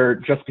further,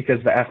 just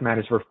because the FMAT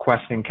is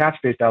requesting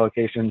catch-based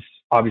allocations,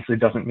 obviously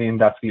doesn't mean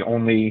that's the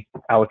only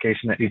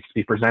allocation that needs to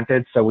be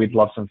presented. So we'd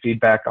love some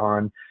feedback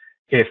on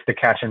if the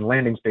catch and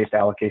landings-based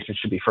allocations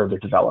should be further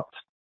developed.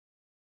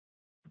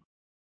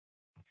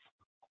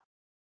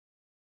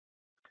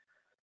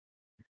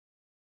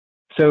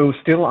 So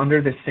still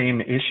under the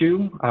same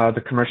issue,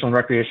 the commercial and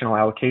recreational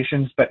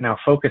allocations, but now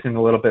focusing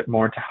a little bit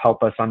more to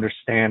help us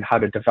understand how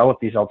to develop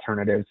these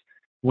alternatives,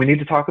 we need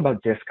to talk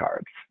about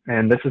discards.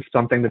 And this is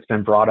something that's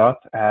been brought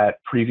up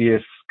at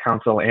previous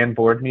council and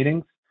board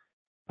meetings,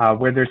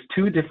 where there's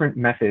 2 different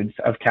methods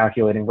of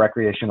calculating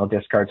recreational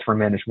discards for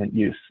management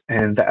use.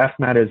 And the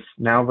FMAT is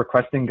now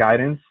requesting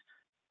guidance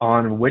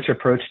on which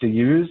approach to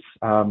use.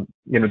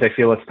 They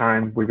feel it's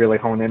time we really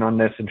hone in on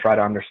this and try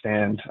to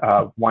understand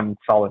one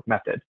solid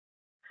method.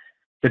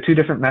 The 2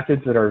 different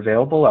methods that are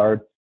available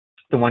are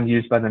the one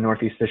used by the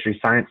Northeast Fisheries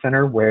Science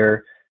Center,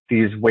 where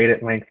these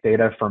weighted length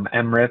data from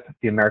MRIP,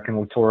 the American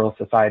Littoral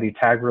Society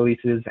tag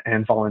releases,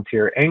 and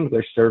volunteer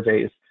angler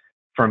surveys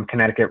from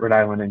Connecticut, Rhode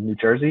Island, and New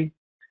Jersey.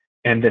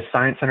 And this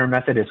Science Center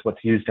method is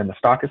what's used in the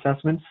stock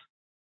assessments.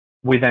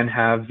 We then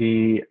have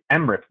the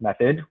MRIP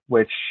method,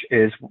 which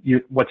is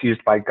what's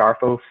used by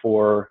GARFO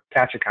for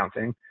catch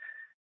accounting.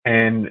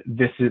 And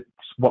this is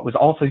what was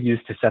also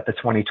used to set the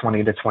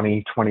 2020 to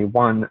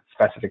 2021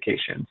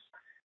 specifications.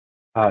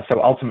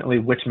 So ultimately,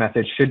 which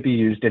method should be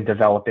used in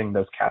developing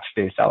those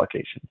catch-based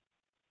allocations.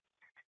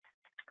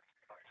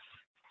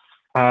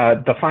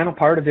 The final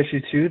part of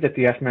issue 2 that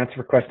the FMAT's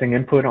requesting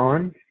input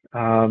on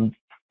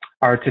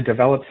are to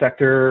develop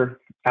sector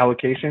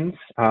allocations.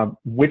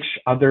 Which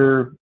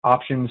other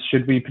options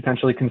should we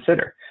potentially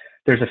consider?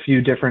 There's a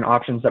few different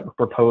options that were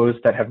proposed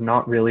that have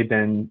not really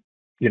been,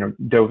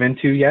 dove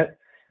into yet.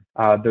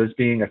 Those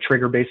being a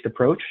trigger-based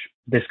approach.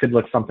 This could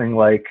look something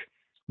like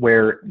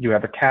where you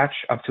have a catch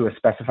up to a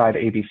specified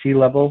ABC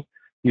level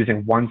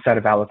using one set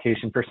of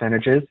allocation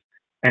percentages,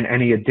 and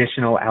any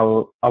additional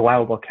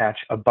allowable catch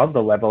above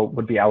the level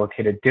would be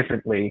allocated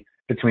differently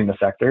between the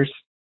sectors.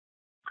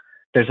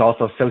 There's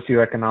also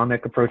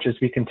socioeconomic approaches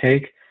we can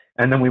take,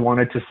 and then we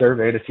wanted to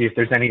survey to see if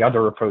there's any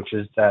other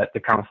approaches that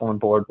the council and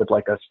board would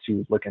like us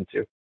to look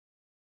into.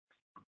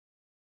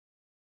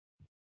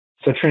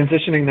 So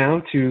transitioning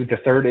now to the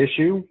 3rd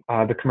issue,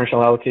 the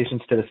commercial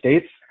allocations to the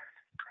states.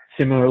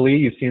 Similarly,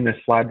 you've seen this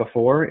slide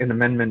before. In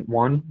Amendment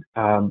 1,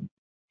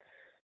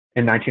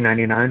 in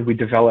 1999, we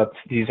developed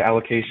these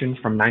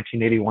allocations from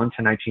 1981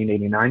 to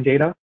 1989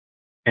 data,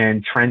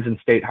 and trends in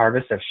state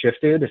harvests have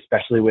shifted,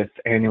 especially with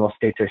annual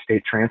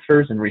state-to-state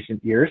transfers in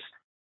recent years.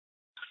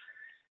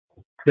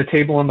 The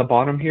table on the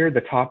bottom here,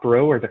 the top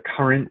row are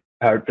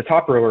the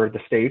top row are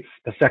the states.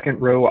 The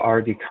second row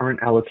are the current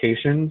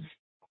allocations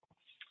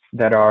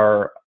that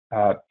are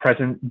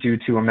present due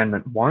to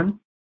Amendment 1.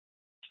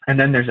 And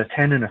then there's a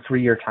 10 and a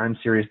 3-year time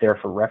series there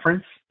for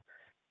reference.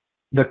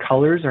 The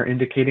colors are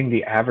indicating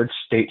the average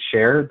state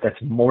share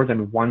that's more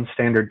than 1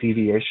 standard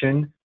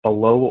deviation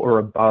below or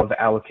above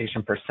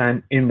allocation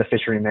percent in the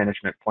fishery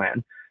management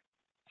plan.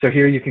 So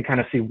here you can kind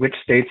of see which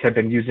states have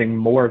been using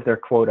more of their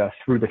quota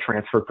through the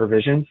transfer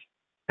provisions.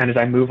 And as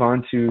I move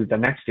on to the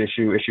next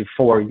issue, issue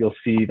 4, you'll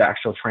see the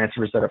actual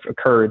transfers that have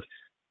occurred.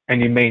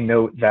 And you may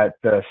note that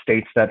the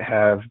states that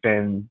have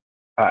been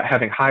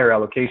having higher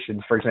allocations,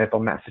 for example,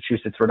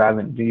 Massachusetts, Rhode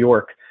Island, New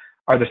York,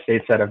 are the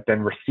states that have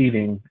been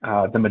receiving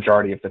the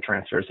majority of the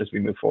transfers as we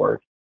move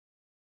forward.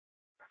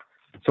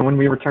 So when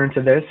we return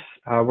to this,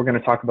 we're going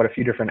to talk about a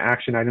few different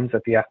action items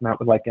that the FMAT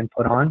would like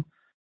input on.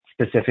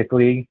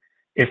 specifically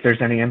if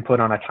there's any input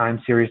on a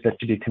time series that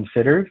should be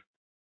considered.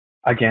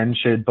 Again,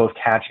 should both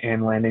catch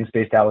and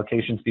landings-based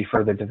allocations be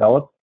further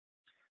developed?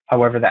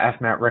 However, the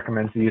FMAT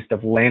recommends the use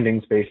of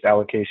landings-based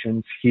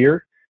allocations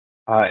here,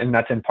 and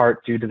that's in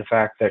part due to the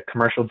fact that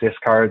commercial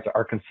discards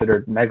are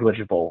considered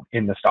negligible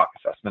in the stock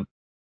assessment.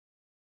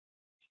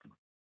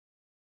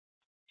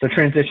 So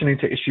transitioning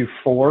to issue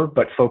 4,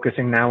 but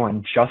focusing now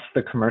on just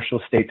the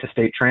commercial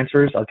state-to-state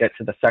transfers. I'll get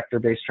to the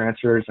sector-based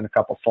transfers in a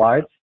couple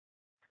slides.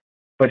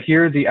 But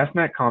here, the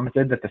FMAT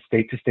commented that the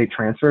state-to-state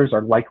transfers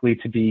are likely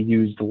to be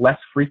used less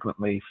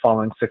frequently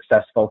following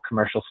successful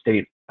commercial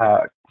state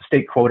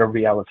quota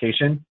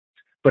reallocation,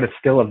 but it's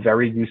still a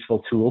very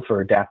useful tool for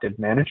adaptive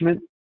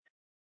management.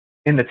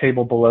 In the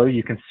table below,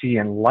 you can see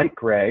in light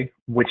gray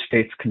which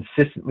states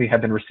consistently have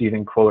been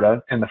receiving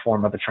quota in the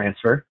form of a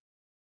transfer,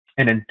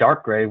 and in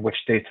dark gray which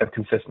states have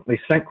consistently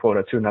sent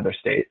quota to another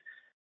state.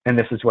 And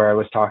this is where I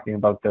was talking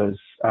about those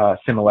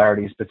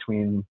similarities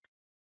between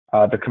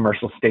the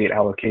commercial state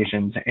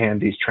allocations and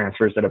these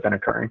transfers that have been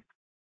occurring.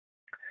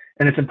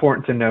 And it's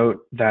important to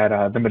note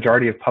that the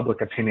majority of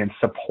public opinion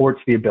supports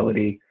the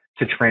ability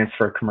to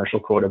transfer commercial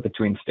quota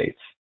between states.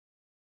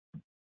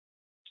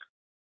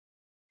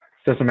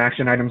 So some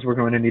action items we're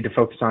going to need to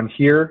focus on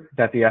here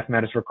that the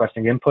FMAT is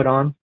requesting input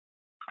on.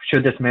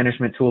 Should this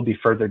management tool be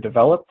further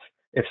developed?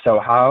 If so,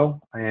 how?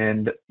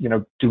 And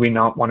do we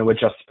not want to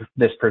adjust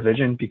this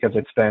provision because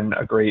it's been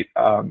a great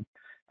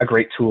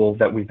tool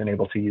that we've been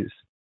able to use?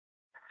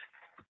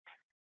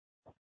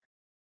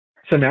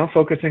 So now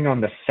focusing on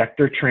the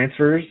sector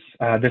transfers,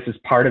 this is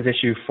part of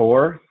issue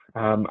 4.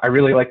 I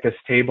really like this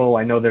table.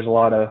 I know there's a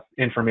lot of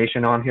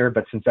information on here,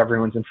 but since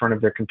everyone's in front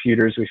of their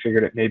computers, we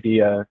figured it may be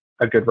a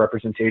good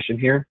representation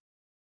here.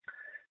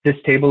 This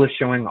table is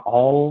showing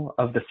all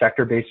of the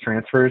sector-based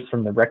transfers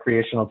from the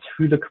recreational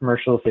to the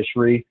commercial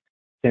fishery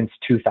since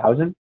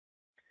 2000.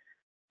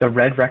 The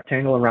red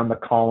rectangle around the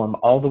column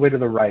all the way to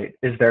the right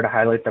is there to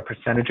highlight the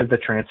percentage of the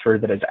transfer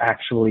that is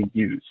actually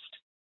used.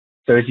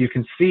 So as you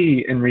can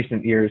see in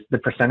recent years, the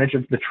percentage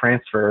of the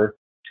transfer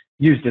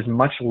used is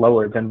much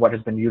lower than what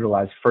has been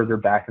utilized further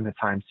back in the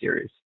time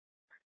series.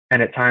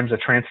 And at times a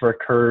transfer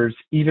occurs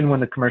even when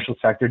the commercial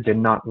sector did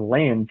not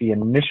land the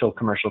initial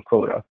commercial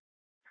quota.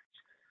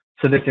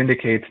 So this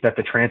indicates that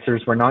the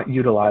transfers were not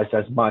utilized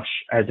as much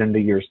as in the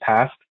years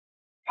past.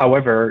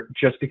 However,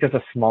 just because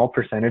a small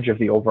percentage of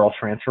the overall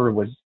transfer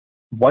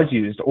was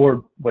used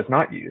or was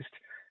not used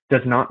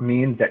does not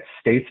mean that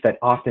states that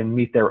often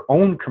meet their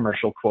own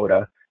commercial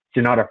quota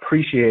do not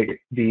appreciate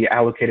the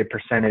allocated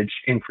percentage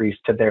increase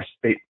to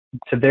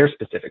their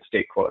specific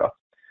state quota.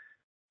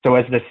 So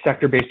as the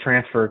sector-based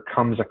transfer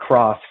comes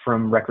across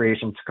from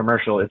recreation to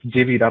commercial, it's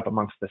divvied up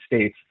amongst the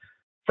states.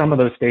 Some of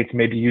those states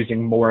may be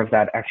using more of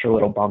that extra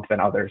little bump than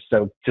others.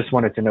 So just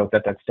wanted to note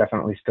that that's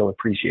definitely still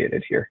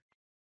appreciated here.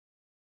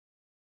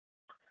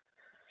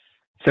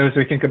 So as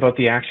we think about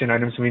the action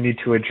items we need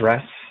to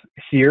address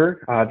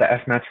here, the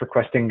FMAT's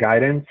requesting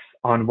guidance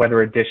on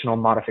whether additional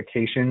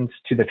modifications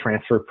to the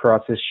transfer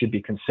process should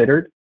be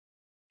considered.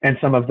 And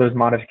some of those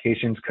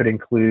modifications could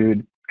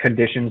include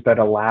conditions that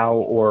allow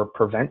or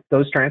prevent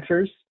those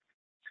transfers.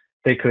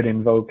 They could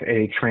invoke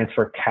a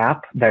transfer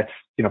cap that's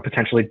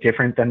potentially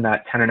different than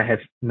that 10.5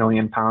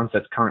 million pounds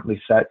that's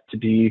currently set to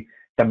be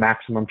the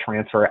maximum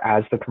transfer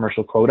as the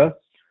commercial quota.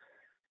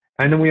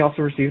 And then we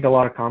also received a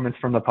lot of comments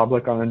from the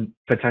public on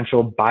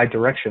potential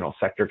bi-directional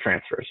sector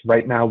transfers.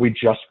 Right now, we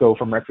just go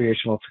from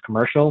recreational to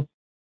commercial.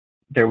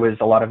 There was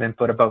a lot of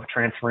input about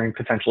transferring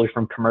potentially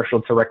from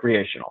commercial to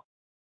recreational.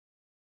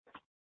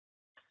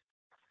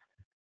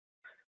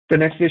 The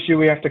next issue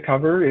we have to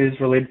cover is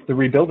related to the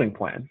rebuilding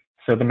plan.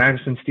 So the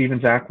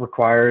Magnuson-Stevens Act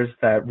requires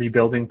that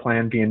rebuilding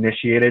plan be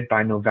initiated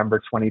by November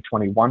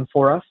 2021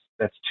 for us.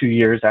 That's 2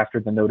 years after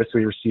the notice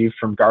we received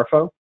from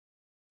GARFO.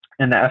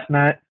 And the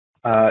FMAT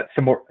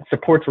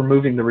supports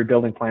removing the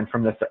rebuilding plan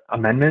from this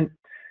amendment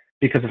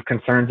because of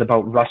concerns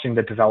about rushing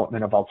the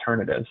development of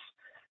alternatives.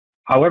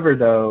 However,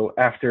 though,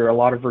 after a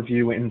lot of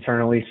review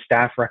internally,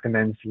 staff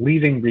recommends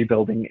leaving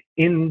rebuilding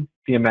in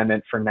the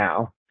amendment for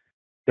now.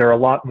 There are a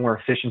lot more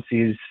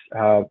efficiencies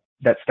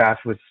that staff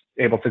was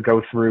able to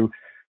go through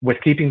with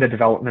keeping the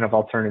development of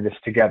alternatives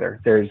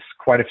together. There's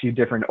quite a few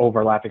different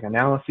overlapping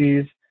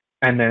analyses,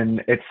 and then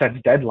it sets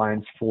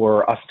deadlines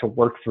for us to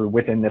work through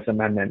within this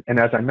amendment. And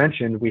as I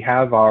mentioned, we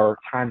have our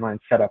timeline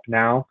set up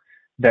now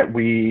that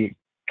we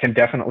can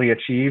definitely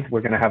achieve.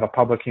 We're going to have a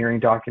public hearing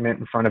document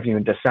in front of you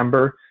in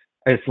December,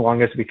 as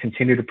long as we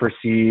continue to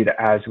proceed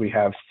as we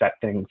have set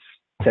things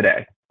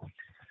today.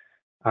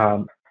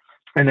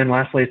 And then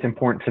lastly, it's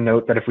important to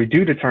note that if we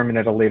do determine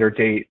at a later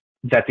date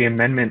that the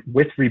amendment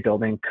with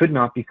rebuilding could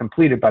not be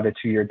completed by the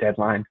 2-year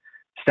deadline,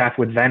 staff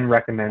would then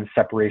recommend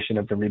separation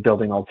of the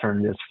rebuilding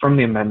alternatives from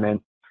the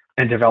amendment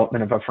and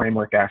development of a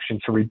framework action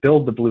to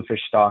rebuild the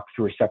bluefish stock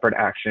through a separate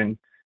action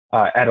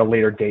at a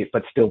later date,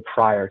 but still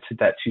prior to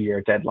that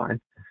 2-year deadline.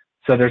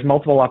 So there's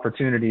multiple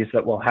opportunities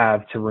that we'll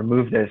have to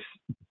remove this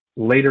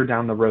later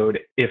down the road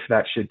if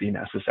that should be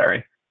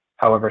necessary.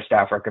 However,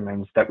 staff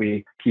recommends that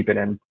we keep it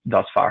in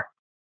thus far.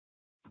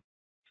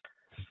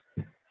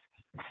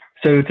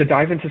 So to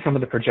dive into some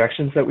of the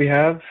projections that we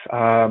have,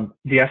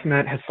 the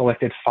FMAT has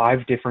selected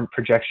 5 different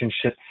projection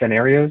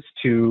scenarios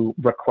to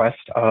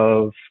request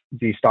of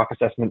the stock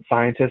assessment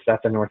scientists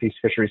at the Northeast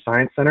Fisheries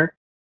Science Center.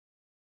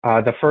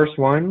 The first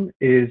one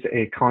is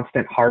a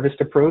constant harvest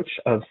approach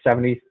of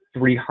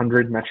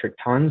 7,300 metric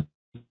tons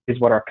is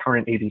what our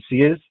current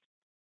ADC is.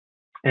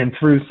 And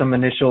through some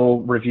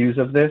initial reviews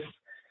of this,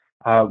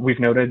 we've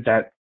noted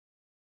that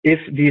if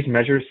these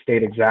measures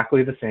stayed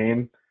exactly the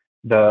same,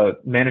 the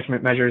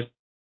management measures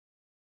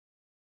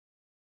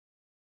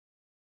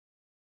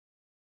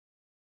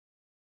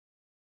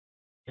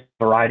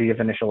variety of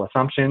initial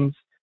assumptions,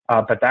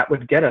 but that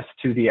would get us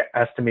to the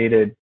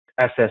estimated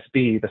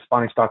SSB, the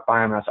spawning stock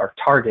biomass, our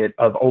target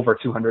of over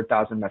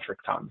 200,000 metric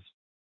tons.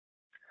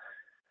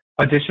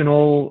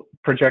 Additional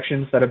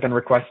projections that have been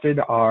requested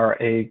are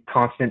a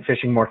constant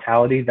fishing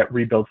mortality that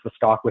rebuilds the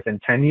stock within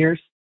 10 years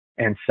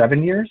and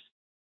 7 years,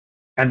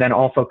 and then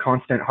also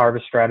constant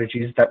harvest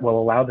strategies that will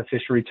allow the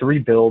fishery to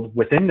rebuild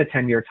within the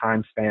 10-year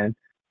time span,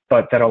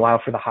 but that allow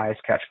for the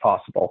highest catch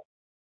possible.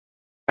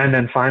 And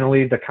then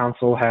finally, the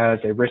council has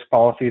a risk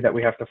policy that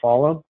we have to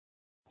follow.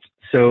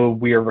 So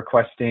we are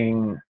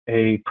requesting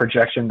a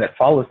projection that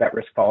follows that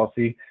risk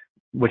policy,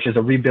 which is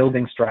a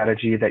rebuilding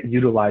strategy that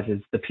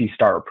utilizes the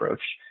P-star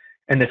approach.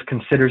 And this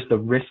considers the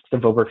risks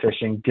of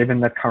overfishing given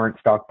the current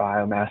stock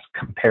biomass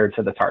compared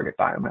to the target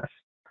biomass.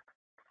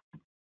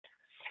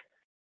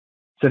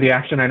 So the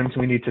action items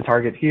we need to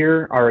target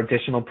here are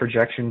additional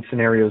projection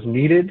scenarios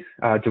needed.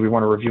 Do we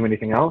want to review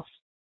anything else?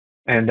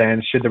 And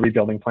then should the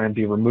rebuilding plan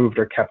be removed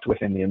or kept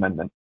within the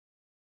amendment?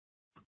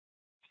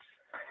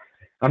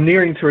 I'm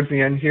nearing towards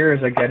the end here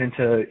as I get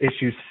into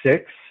issue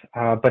 6,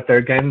 but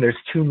there's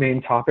 2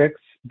 main topics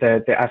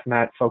that the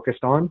FMAT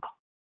focused on.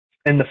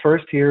 And the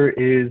first here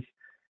is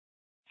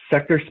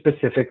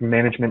sector-specific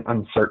management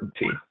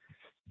uncertainty.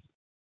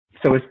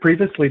 So as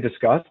previously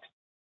discussed,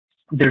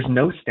 there's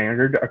no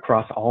standard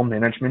across all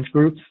management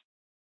groups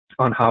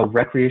on how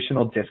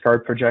recreational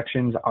discard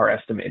projections are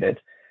estimated.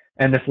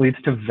 And this leads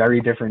to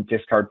very different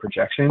discard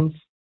projections.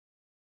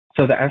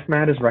 So the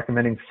FMAT is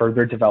recommending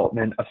further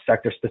development of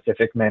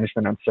sector-specific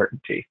management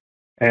uncertainty.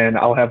 And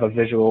I'll have a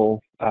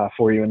visual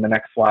for you in the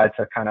next slide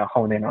to kind of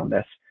hone in on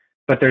this.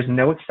 But there's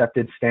no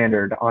accepted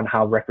standard on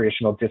how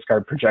recreational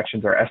discard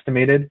projections are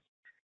estimated.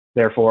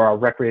 Therefore, our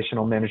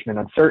recreational management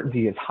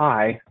uncertainty is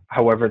high.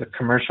 However, the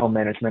commercial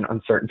management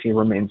uncertainty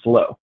remains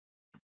low.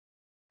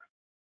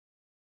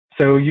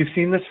 So you've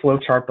seen this flow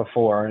chart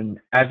before, and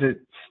as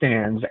it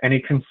stands, any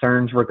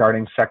concerns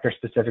regarding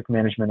sector-specific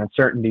management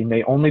uncertainty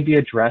may only be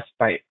addressed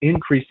by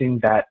increasing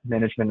that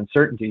management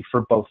uncertainty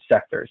for both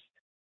sectors.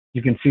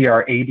 You can see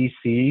our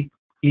ADC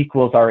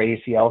equals our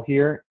ACL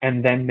here,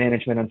 and then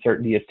management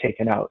uncertainty is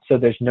taken out. So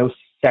there's no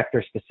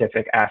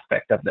sector-specific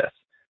aspect of this.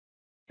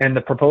 And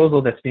the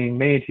proposal that's being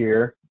made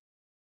here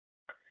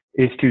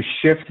is to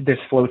shift this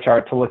flow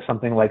chart to look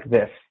something like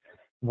this,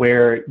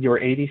 where your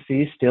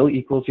ADC still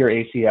equals your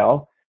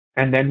ACL,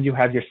 and then you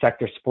have your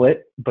sector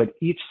split, but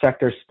each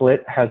sector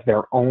split has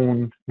their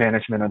own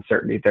management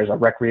uncertainty. There's a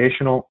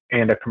recreational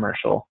and a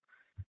commercial.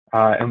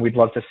 And we'd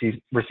love to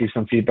receive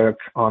some feedback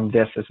on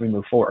this as we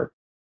move forward.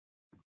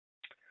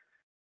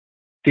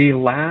 The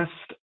last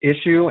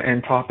issue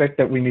and topic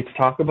that we need to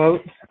talk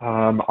about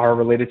are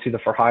related to the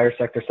for-hire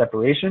sector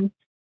separation.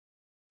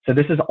 So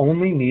this is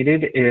only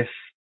needed if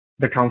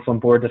the council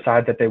and board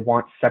decide that they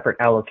want separate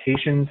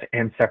allocations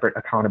and separate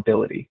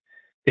accountability.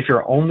 If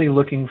you're only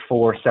looking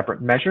for separate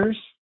measures,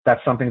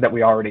 that's something that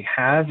we already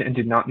have and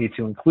did not need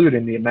to include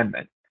in the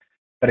amendment.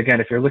 But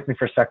again, if you're looking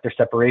for sector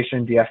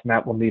separation, the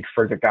FMAT will need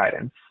further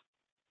guidance.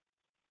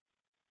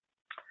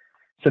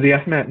 So the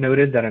FMAT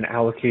noted that an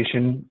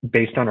allocation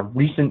based on a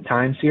recent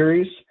time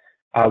series,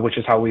 which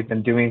is how we've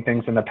been doing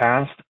things in the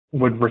past,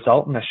 would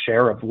result in a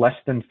share of less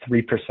than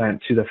 3%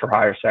 to the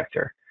for-hire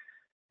sector.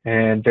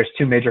 And there's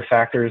 2 major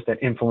factors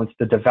that influence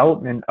the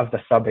development of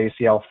the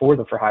sub-ACL for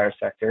the for-hire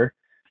sector.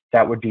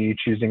 That would be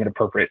choosing an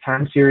appropriate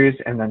time series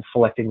and then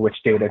selecting which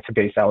data to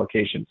base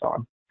allocations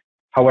on.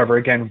 However,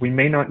 again, we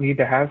may not need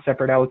to have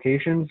separate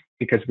allocations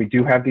because we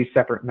do have these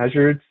separate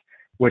measures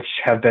which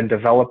have been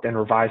developed and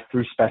revised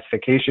through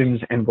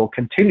specifications and will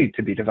continue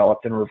to be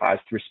developed and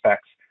revised through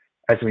specs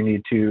as we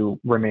need to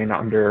remain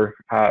under,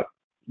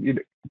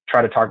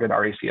 try to target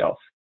our ACLs.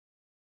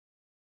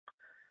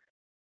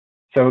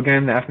 So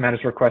again, the FMAT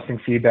is requesting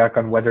feedback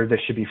on whether this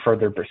should be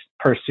further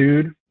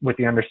pursued with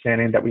the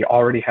understanding that we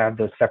already have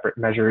those separate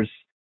measures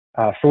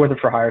for the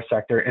for-hire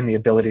sector and the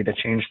ability to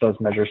change those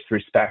measures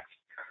through specs.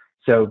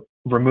 So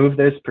remove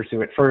this,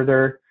 pursue it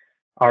further.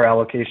 Our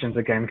allocations,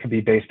 again, can be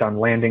based on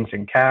landings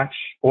and catch.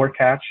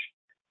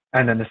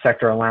 And then the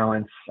sector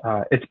allowance,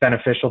 it's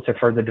beneficial to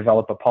further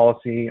develop a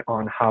policy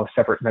on how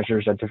separate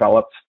measures are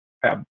developed.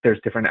 There's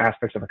different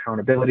aspects of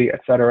accountability,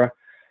 et cetera.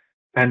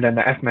 And then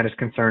the FMAT is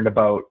concerned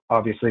about,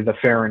 obviously, the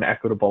fair and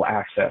equitable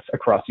access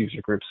across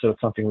user groups. So it's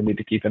something we need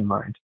to keep in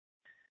mind.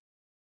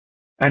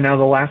 And now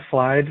the last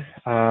slide,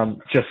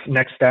 just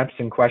next steps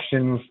and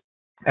questions.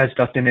 As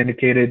Dustin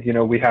indicated,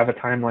 we have a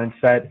timeline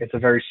set. It's a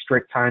very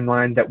strict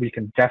timeline that we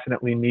can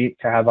definitely meet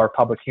to have our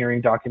public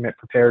hearing document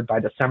prepared by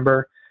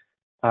December.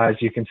 As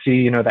you can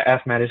see, the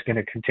FMAT is going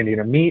to continue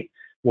to meet.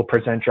 We'll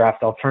present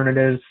draft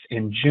alternatives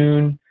in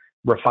June,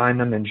 refine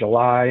them in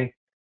July.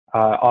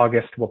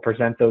 August, we'll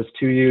present those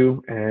to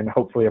you and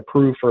hopefully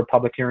approve for a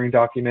public hearing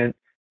document,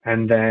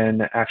 and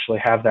then actually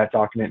have that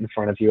document in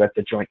front of you at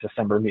the joint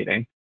December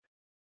meeting.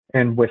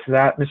 And with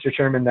that, Mr.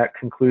 Chairman, that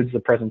concludes the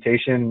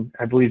presentation.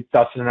 I believe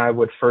Dustin and I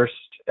would first,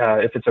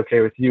 if it's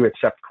okay with you,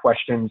 accept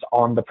questions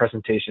on the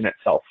presentation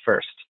itself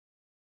first.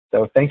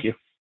 So thank you.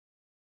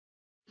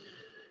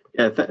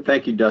 Yeah,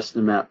 thank you, Dustin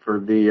and Matt, for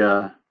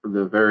the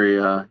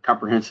very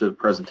comprehensive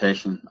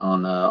presentation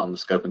on the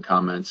scope and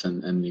comments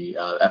and the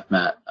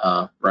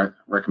FMAT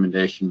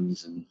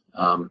recommendations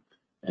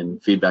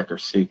and feedback they're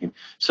seeking.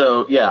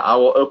 So yeah, I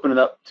will open it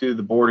up to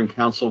the board and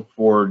council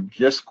for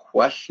just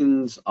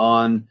questions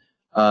on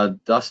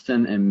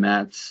Dustin and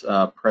Matt's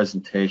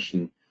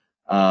presentation.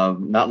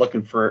 Not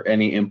looking for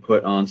any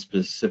input on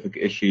specific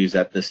issues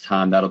at this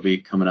time. That'll be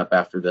coming up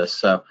after this.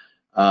 So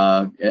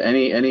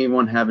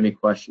anyone have any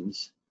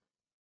questions?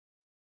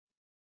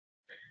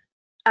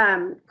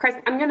 Chris,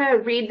 I'm going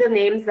to read the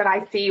names that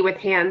I see with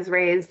hands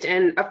raised.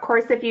 And of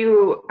course, if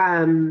you,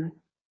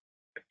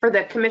 for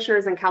the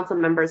commissioners and council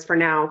members for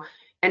now,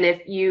 and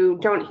if you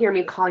don't hear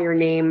me call your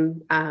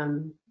name,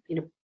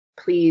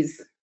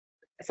 please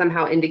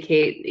somehow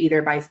indicate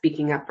either by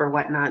speaking up or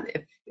whatnot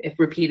if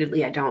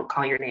repeatedly I don't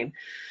call your name.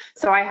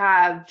 So I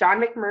have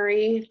John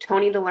McMurray,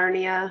 Tony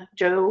DeLernia,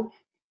 Joe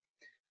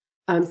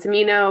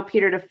Semino,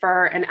 Peter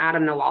Defer, and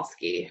Adam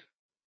Nowalski.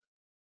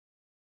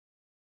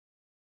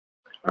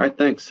 All right,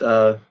 thanks.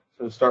 So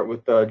we'll start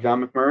with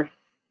John McMurray.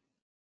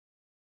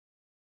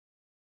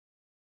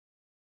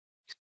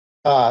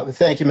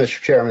 Thank you, Mr.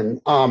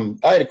 Chairman. I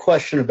had a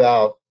question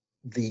about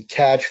the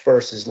catch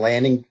versus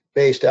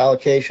landing-based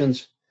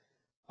allocations.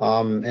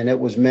 And it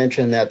was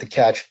mentioned that the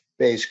catch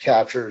base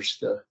captures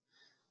the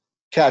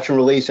catch and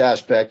release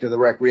aspect of the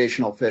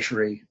recreational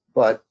fishery.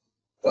 But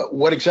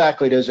what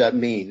exactly does that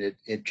mean?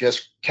 It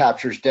just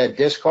captures dead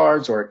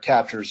discards, or it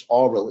captures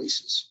all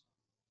releases?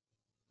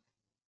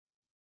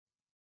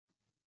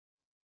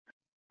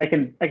 I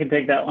can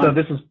take that one. So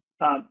this is,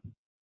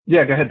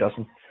 yeah, go ahead,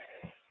 Dustin.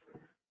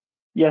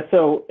 Yeah,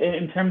 so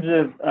in terms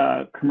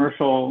of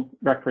commercial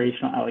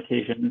recreational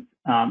allocations,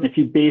 if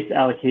you base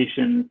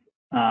allocations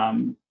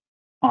on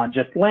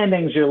just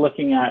landings, you're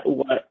looking at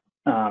what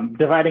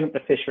dividing up the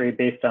fishery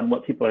based on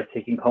what people are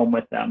taking home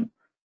with them.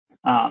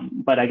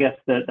 But I guess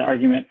the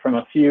argument from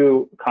a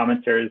few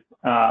commenters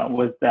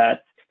was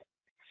that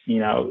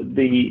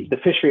the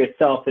fishery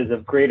itself is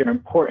of greater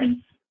importance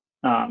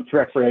to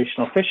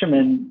recreational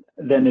fishermen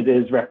than it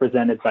is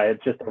represented by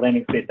just a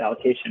landing-based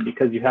allocation,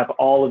 because you have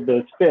all of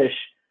those fish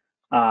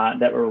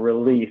that were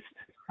released.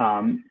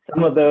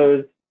 Some of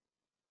those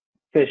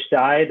fish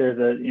die. There's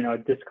a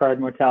discard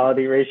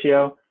mortality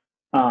ratio.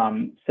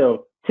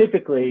 So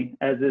typically,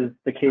 as is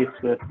the case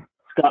with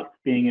scups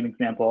being an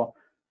example,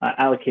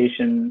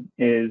 allocation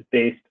is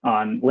based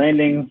on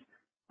landings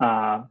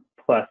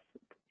plus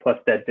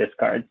dead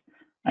discards.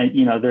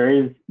 There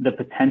is the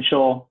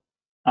potential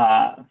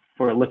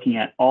for looking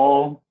at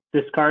all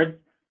discards.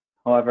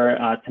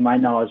 However, to my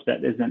knowledge,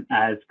 that isn't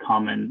as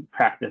common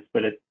practice,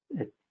 but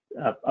it's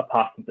a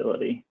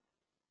possibility.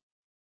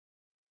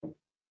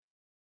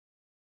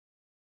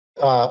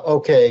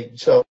 Okay,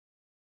 so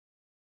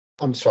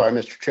I'm sorry,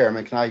 Mr.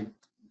 Chairman, can I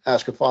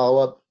ask a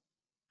follow-up?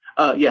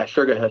 Yeah,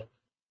 sure, go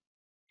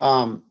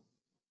ahead.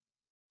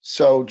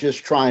 So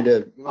just trying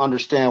to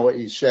understand what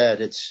you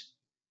said,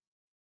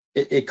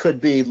 it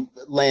could be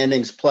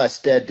landings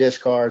plus dead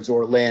discards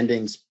or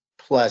landings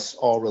plus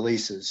all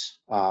releases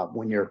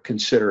when you're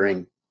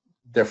considering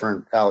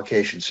different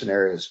allocation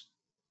scenarios.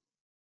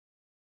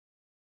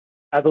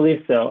 I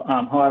believe so.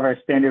 However,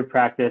 standard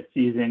practice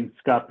using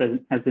SCUP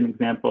as an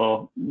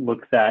example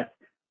looks at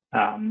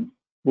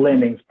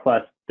landings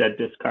plus dead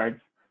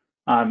discards.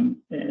 And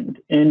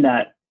in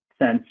that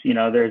sense,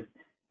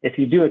 if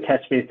you do a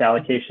catch-based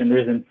allocation,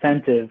 there's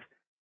incentive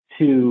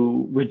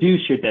to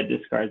reduce your dead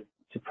discards,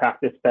 to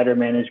practice better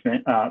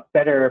management,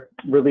 better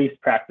release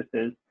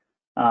practices,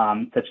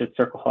 such as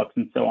circle hooks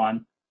and so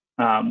on,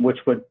 which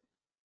would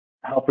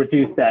help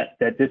reduce that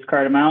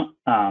discard amount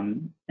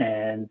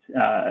and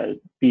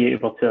be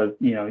able to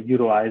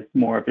utilize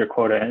more of your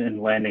quota in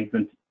landings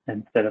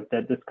instead of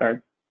dead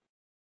discards.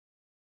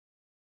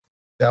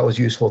 That was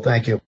useful.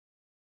 Thank you.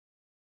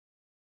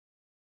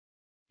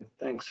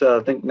 Thanks.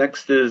 I think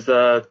next is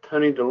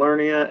Tony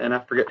DeLernia, and I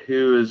forget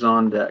who is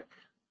on deck.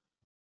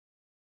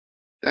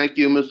 Thank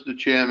you, Mr.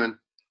 Chairman.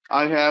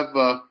 I have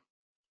a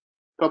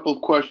couple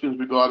of questions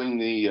regarding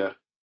the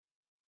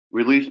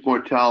release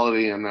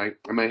mortality, and I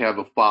may have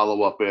a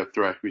follow-up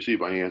after I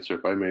receive my answer,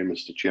 if I may,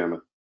 Mr.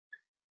 Chairman.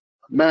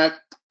 Matt,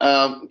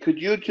 could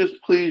you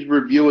just please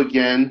review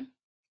again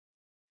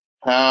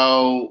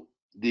how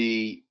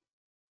the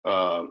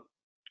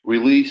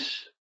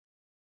release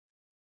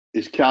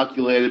is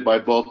calculated by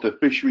both the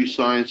Fisheries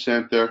Science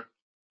Center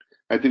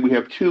I think we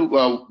have two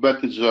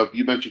methods of,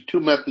 you mentioned two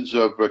methods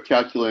of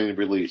calculating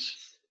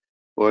release,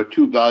 or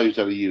two values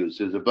that are used.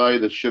 There's a value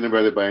that's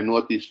generated by a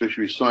Northeast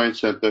Fisheries Science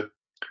Center,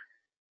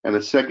 and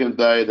a second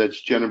value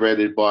that's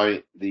generated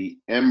by the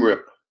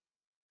MRIP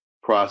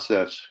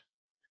process.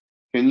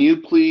 Can you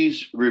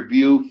please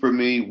review for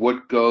me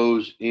what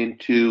goes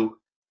into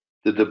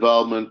the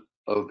development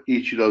of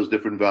each of those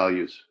different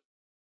values?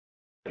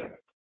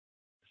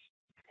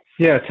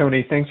 Yeah,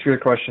 Tony, thanks for your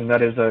question.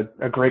 That is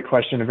a great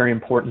question, a very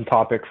important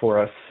topic for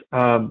us.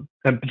 And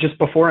just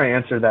before I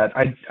answer that,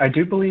 I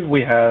do believe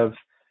we have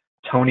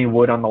Tony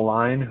Wood on the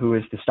line, who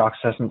is the stock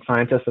assessment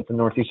scientist at the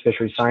Northeast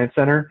Fisheries Science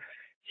Center.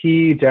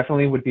 He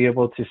definitely would be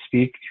able to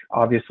speak,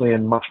 obviously,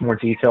 in much more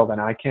detail than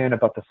I can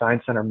about the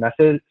Science Center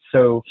method.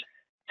 So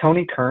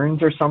Tony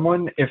Kearns or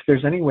someone, if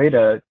there's any way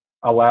to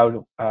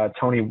allow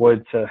Tony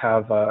Wood to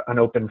have an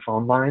open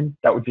phone line,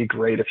 that would be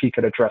great if he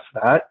could address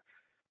that.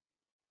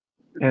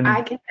 And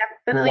I can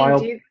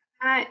definitely do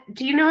that.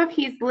 Do you know if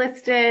he's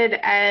listed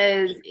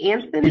as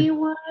Anthony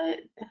Wood?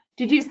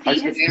 Did you see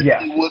his?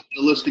 Anthony Wood,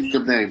 the listing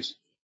of names.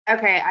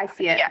 Okay, I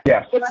see it.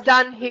 Yeah. It's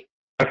done.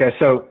 Okay,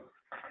 so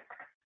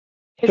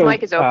His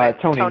mic is open.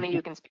 Tony,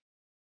 you can speak.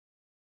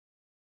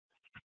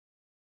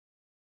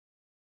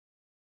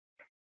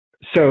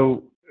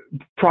 So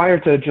prior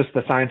to just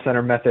the Science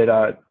Center method,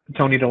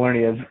 Tony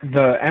Delernia,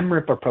 the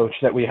MRIP approach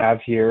that we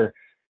have here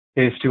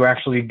is to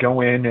actually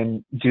go in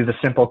and do the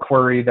simple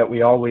query that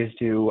we always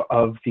do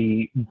of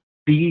the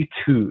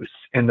B2s.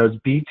 And those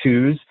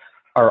B2s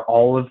are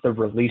all of the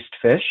released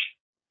fish.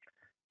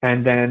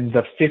 And then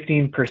the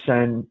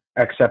 15%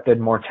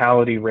 accepted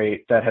mortality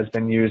rate that has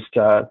been used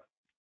in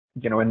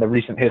the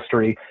recent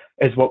history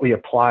is what we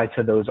apply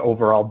to those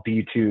overall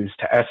B2s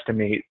to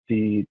estimate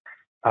the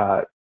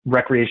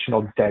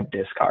recreational dead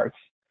discards.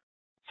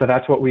 So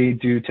that's what we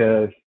do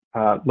to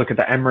look at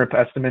the MRIP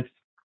estimates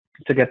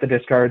to get the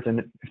discards. And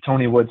if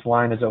Tony Wood's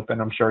line is open,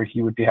 I'm sure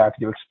he would be happy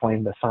to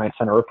explain the Science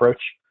Center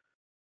approach.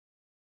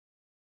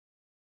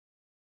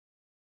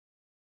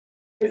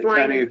 His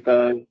line is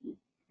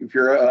If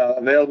you're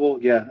available,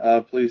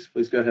 please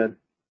go ahead.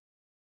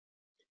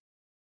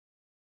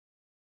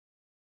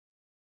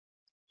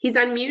 He's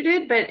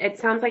unmuted, but it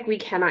sounds like we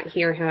cannot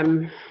hear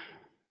him.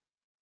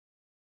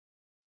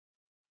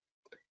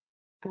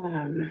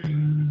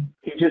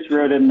 He just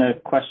wrote in the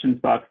questions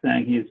box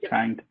saying he's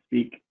trying to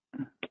speak.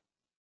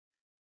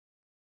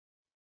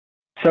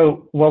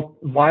 So, well,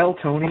 while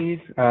Tony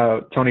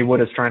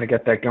Wood is trying to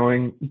get that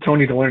going,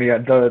 Tony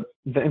Delernia,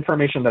 the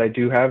information that I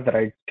do have that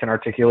I can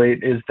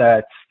articulate is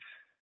that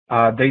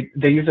they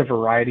use a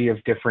variety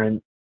of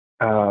different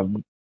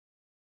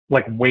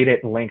like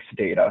weighted lengths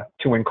data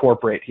to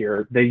incorporate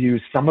here. They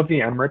use some of the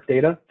MRIP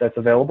data that's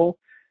available,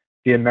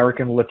 the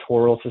American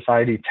Littoral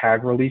Society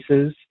tag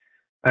releases,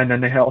 and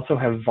then they also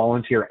have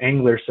volunteer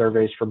angler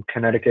surveys from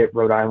Connecticut,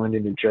 Rhode Island,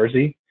 and New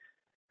Jersey.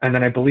 And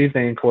then I believe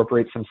they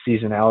incorporate some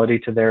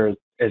seasonality to there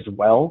as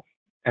well.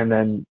 And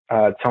then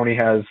Tony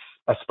has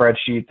a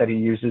spreadsheet that he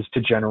uses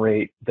to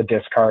generate the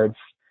discards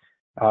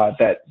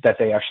that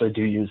they actually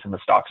do use in the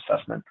stock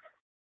assessment.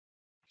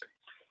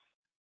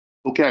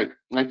 Okay,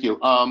 thank you.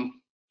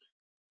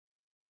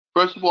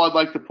 First of all, I'd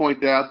like to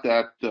point out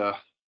that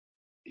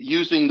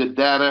using the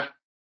data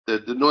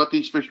that the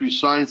Northeast Fisheries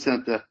Science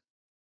Center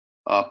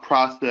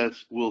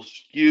process will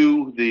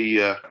skew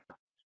the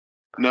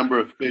number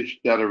of fish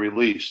that are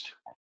released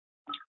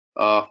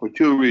for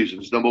two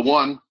reasons. Number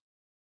one,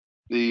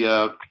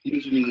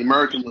 using the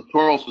American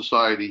Littoral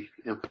Society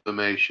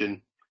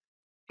information,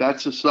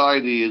 that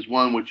society is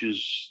one which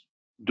is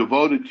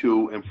devoted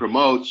to and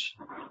promotes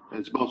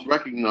and is most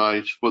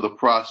recognized for the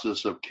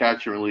process of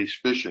catch and release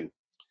fishing.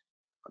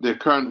 Their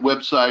current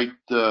website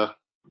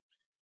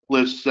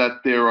lists that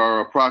there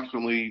are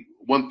approximately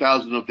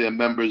 1,000 of their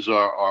members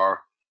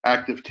are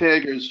active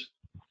taggers,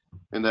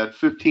 and that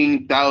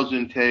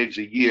 15,000 tags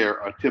a year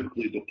are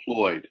typically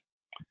deployed.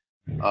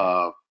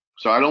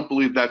 So I don't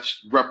believe that's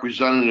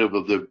representative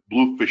of the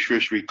bluefish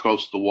fishery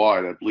coastal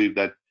wide. I believe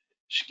that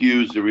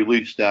skews the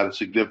release data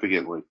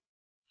significantly.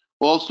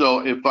 Also,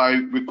 if I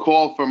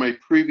recall from a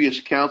previous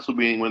council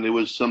meeting when there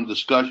was some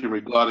discussion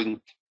regarding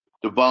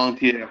the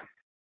volunteer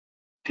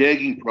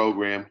tagging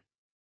program,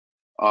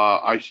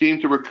 I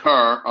seem to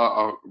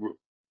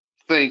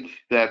think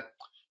that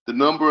the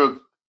number of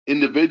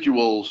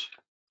individuals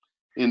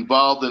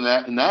involved in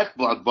that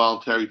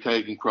voluntary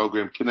tagging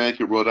program,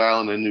 Connecticut, Rhode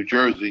Island, and New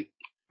Jersey,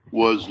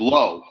 was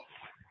low.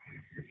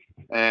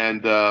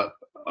 And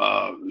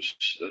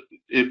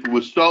if it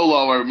was so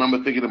low, I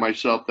remember thinking to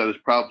myself that it's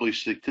probably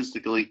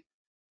statistically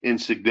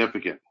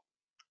insignificant.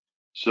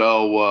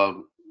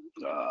 So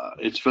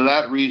it's for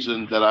that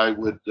reason that I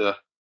would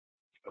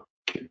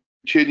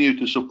continue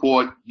to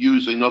support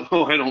using,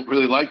 although I don't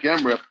really like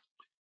MRIP,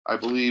 I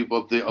believe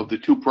of the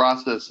two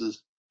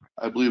processes,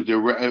 I believe the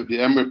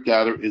MRIP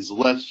data is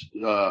less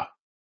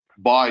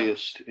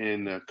biased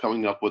in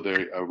coming up with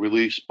a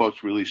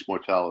post-release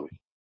mortality.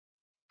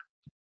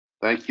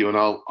 Thank you, and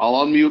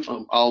I'll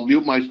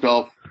mute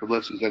myself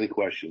unless there's any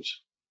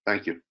questions.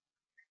 Thank you.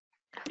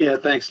 Yeah,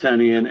 thanks,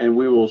 Tony, and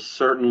we will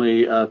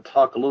certainly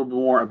talk a little bit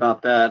more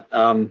about that,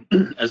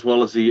 as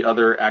well as the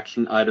other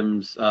action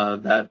items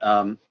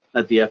that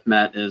the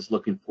FMAT is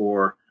looking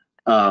for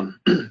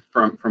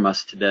from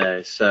us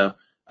today. So,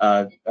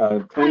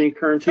 Tony,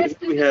 Kearns, who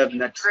do we have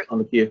next on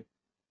the queue?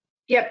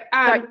 Yep,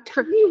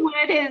 Tony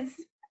Wood is.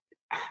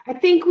 I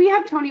think we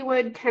have Tony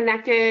Wood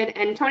connected,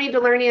 and Tony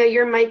Delernia,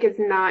 your mic is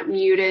not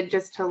muted.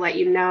 Just to let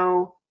you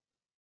know.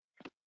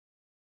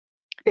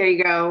 There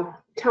you go,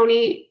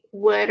 Tony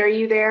Wood, are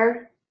you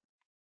there?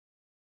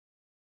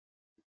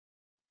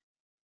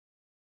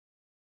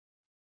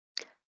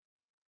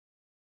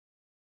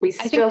 We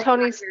still I think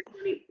Tony's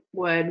Tony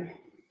Wood.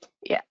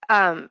 Yeah.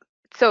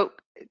 So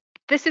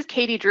this is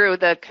Katie Drew,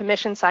 the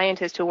commission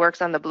scientist who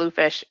works on the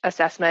Bluefish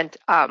assessment.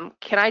 Can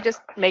I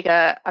just make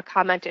a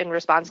comment in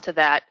response to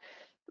that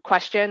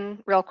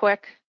question real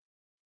quick?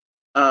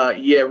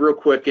 Yeah, real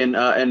quick, and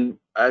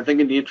I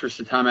think in the interest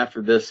of time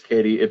after this,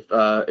 Katie,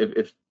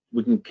 if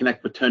we can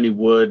connect with Tony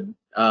Wood,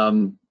 he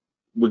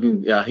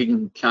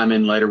can chime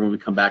in later when we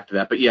come back to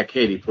that. But yeah,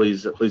 Katie,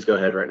 please go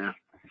ahead right now.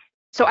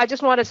 So I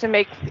just wanted to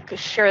make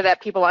sure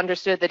that people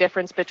understood the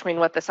difference between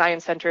what the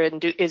Science Center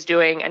is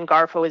doing and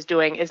GARFO is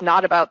doing is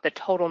not about the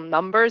total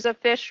numbers of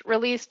fish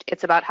released.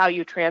 It's about how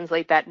you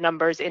translate that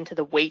numbers into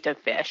the weight of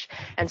fish.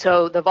 And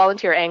so the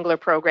volunteer angler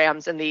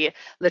programs and the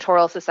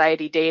Littoral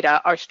Society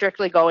data are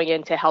strictly going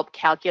in to help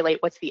calculate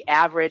what's the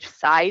average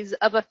size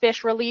of a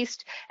fish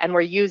released. And we're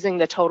using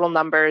the total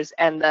numbers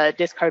and the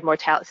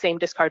same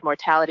discard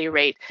mortality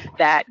rate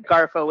that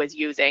GARFO is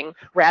using,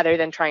 rather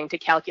than trying to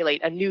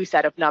calculate a new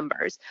set of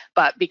numbers.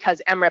 But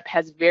because MREP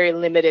has very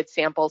limited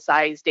sample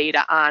size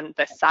data on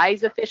the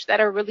size of fish that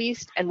are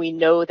released, and we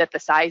know that the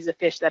size of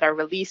fish that are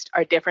released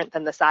are different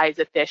than the size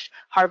of fish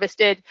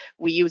harvested,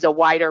 we use a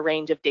wider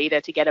range of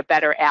data to get a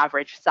better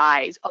average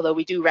size. Although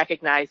we do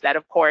recognize that,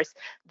 of course,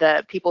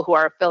 the people who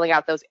are filling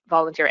out those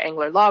volunteer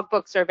angler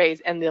logbook surveys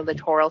and the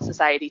Littoral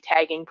Society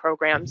tagging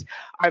programs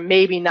are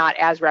maybe not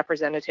as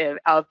representative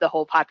of the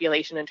whole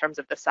population in terms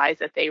of the size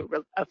that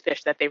of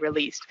fish that they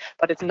released.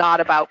 But it's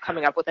not about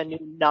coming up with a new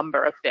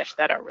number of fish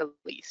that are released.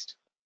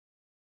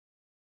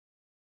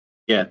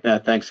 Yeah,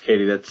 thanks,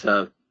 Katie. That's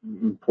an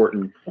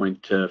important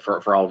point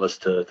for all of us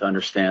to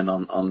understand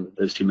on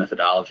those two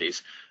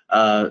methodologies.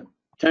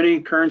 Tony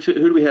Kearns, who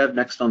do we have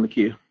next on the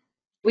queue?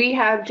 We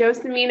have Joe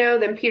Cimino,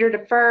 then Peter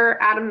Defer,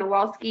 Adam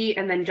Nowalski,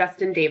 and then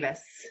Justin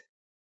Davis.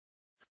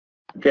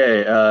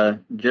 Okay,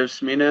 Joe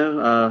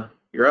Cimino,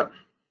 you're up.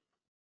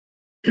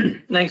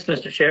 Thanks,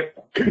 Mr. Chair,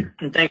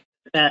 and thanks,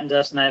 Matt and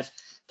Dustin. I have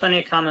plenty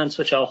of comments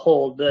which I'll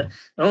hold. The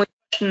only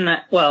question,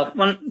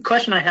 one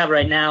question I have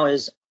right now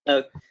is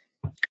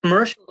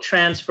commercial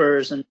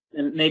transfers, and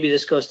maybe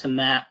this goes to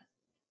Matt.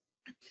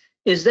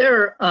 Is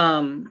there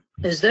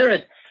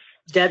a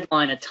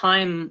deadline, a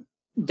time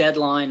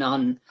deadline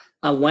on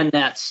when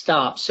that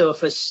stops? So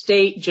if a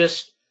state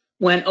just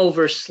went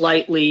over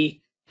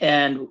slightly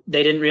and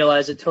they didn't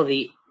realize it till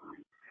the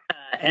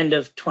end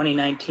of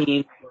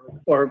 2019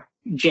 or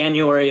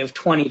January of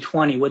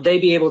 2020, would they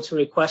be able to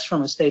request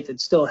from a state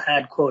that still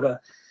had quota,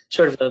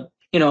 sort of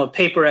a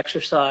paper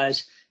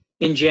exercise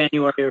in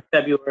January or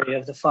February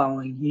of the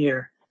following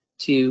year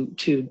to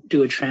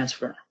do a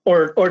transfer,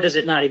 or does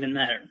it not even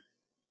matter?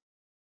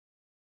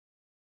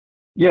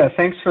 Yeah,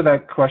 thanks for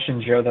that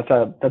question, Joe.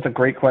 That's a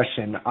great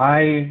question.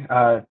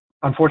 I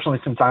unfortunately,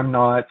 since I'm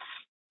not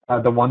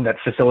the one that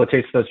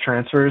facilitates those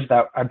transfers,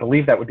 that I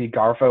believe that would be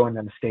GARFO and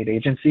then the state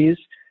agencies,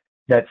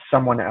 that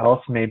someone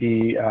else may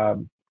be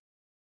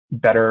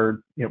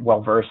better,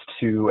 well-versed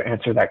to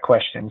answer that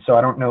question. So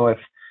I don't know if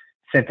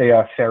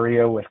Cynthia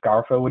Ferrio with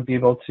GARFO would be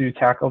able to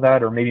tackle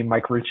that, or maybe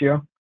Mike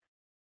Ruccio.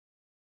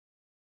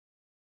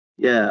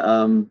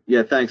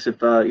 Yeah, thanks. If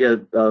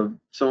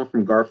someone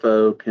from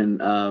GARFO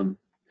can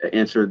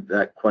answer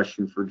that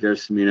question for Joe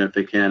Cimino if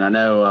they can. I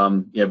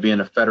know, being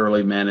a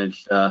federally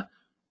managed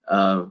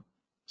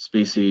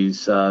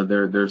species,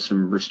 there's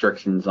some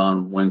restrictions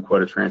on when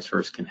quota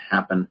transfers can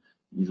happen.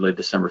 Usually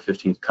December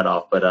 15th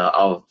cutoff, but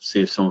I'll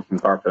see if someone from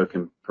GARFO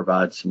can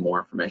provide some more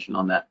information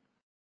on that.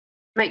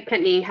 Mike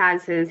Pitney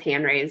has his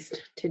hand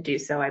raised to do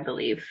so, I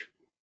believe.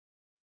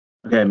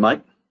 Okay,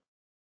 Mike.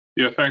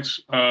 Yeah, thanks,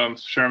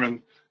 Mr.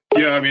 Chairman.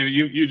 Yeah, I mean,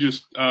 you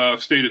just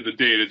stated the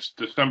date. It's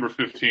December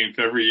 15th.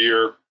 Every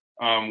year,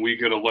 we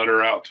get a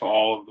letter out to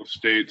all of the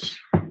states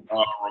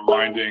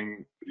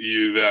reminding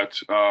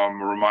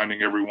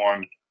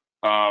everyone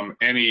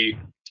any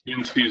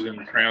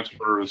in-season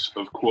transfers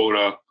of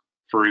quota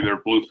for either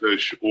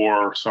bluefish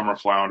or summer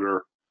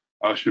flounder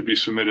should be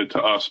submitted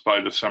to us by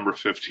December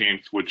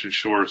 15th, which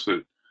ensures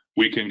that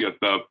we can get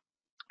the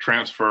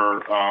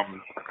transfer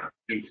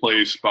in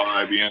place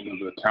by the end of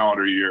the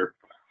calendar year.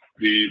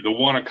 The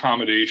one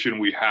accommodation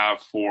we have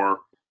for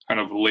kind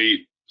of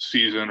late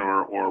season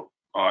or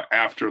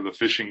after the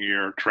fishing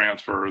year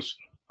transfers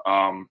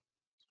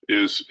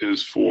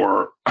is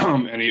for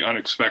any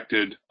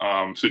unexpected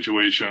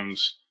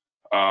situations,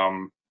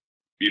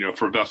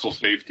 for vessel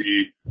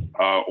safety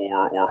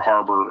or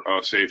harbor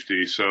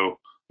safety. So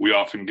we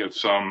often get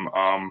some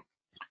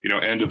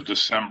end of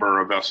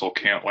December, a vessel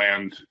can't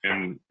land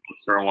in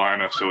North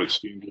Carolina, so it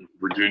steams into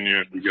Virginia,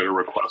 and we get a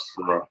request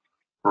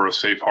for a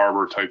safe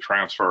harbor type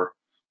transfer.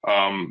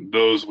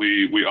 Those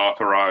we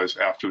authorize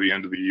after the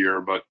end of the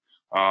year, but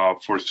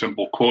for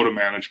simple quota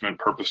management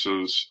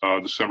purposes,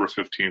 December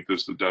 15th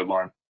is the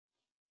deadline.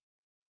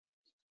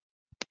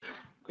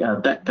 Yeah,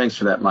 thanks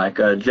for that, Mike.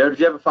 Joe, did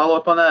you have a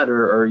follow-up on that,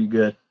 or are you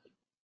good?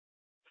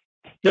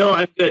 No,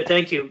 I'm good.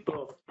 Thank you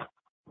both.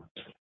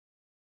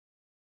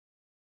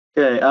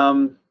 Okay.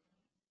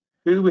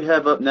 Who do we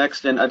have up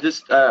next? And I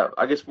guess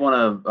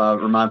want to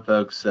remind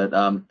folks that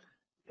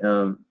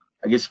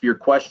I guess if your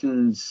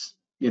questions,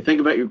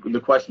 think about the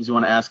questions you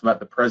want to ask about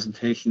the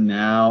presentation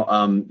now,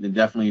 then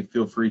definitely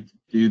feel free to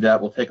do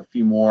that. We'll take a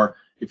few more.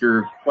 If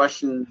your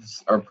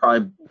questions are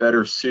probably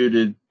better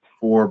suited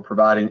for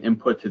providing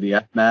input to the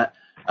FMAT,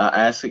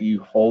 I ask that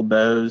you hold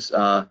those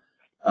so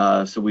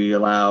we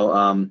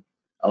allow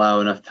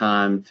enough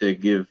time to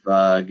give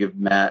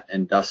Matt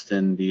and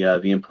Dustin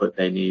the input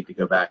they need to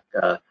go back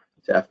to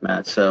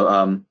FMAT.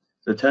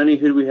 So Tony,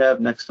 who do we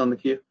have next on the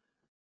queue?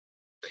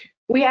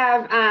 We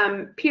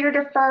have Peter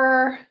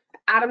Defer,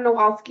 Adam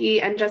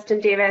Nowalski, and Justin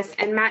Davis.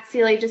 And Matt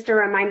Seeley, just a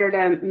reminder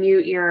to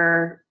mute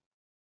your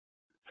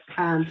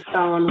phone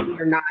when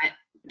you're not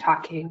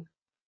talking.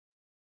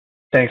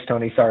 Thanks,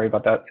 Tony. Sorry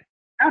about that.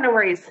 Oh, no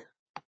worries.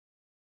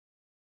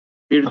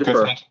 Peter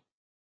Defer.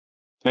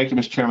 Thank you,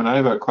 Mr. Chairman. I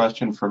have a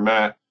question for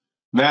Matt.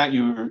 Matt,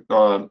 you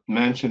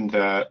mentioned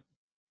that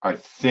I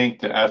think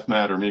the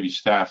FMAT or maybe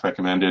staff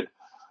recommended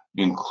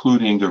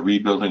including the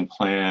rebuilding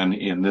plan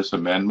in this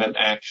amendment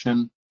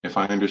action, if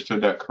I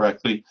understood that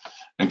correctly.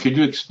 And could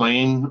you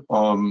explain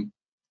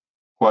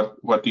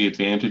what the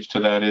advantage to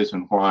that is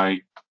and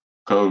why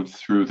go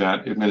through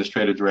that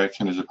administrative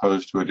direction as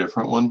opposed to a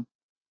different one?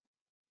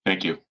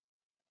 Thank you.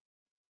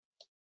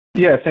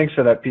 Yeah, thanks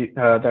for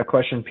that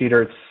question,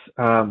 Peter. It's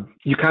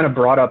you kind of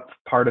brought up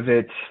part of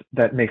it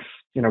that makes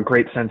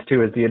great sense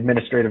too, is the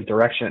administrative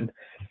direction.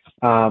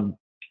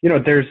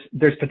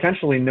 There's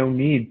potentially no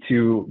need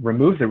to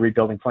remove the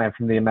rebuilding plan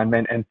from the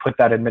amendment and put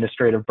that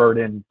administrative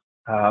burden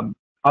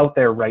out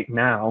there right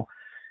now,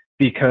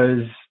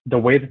 because the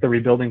way that the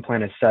rebuilding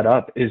plan is set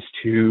up is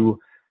to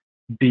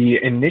be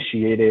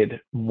initiated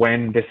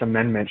when this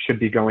amendment should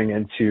be going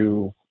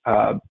into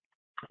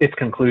its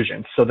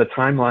conclusion. So the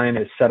timeline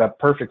is set up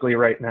perfectly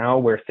right now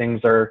where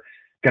things are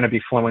going to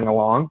be flowing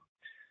along.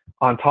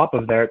 On top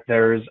of that,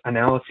 there's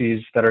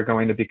analyses that are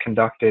going to be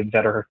conducted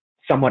that are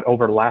somewhat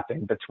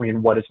overlapping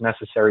between what is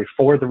necessary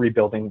for the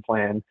rebuilding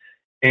plan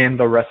and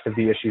the rest of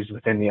the issues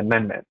within the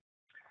amendment.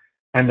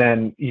 And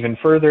then even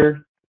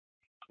further,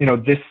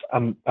 this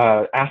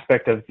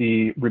aspect of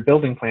the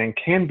rebuilding plan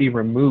can be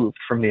removed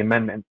from the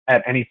amendment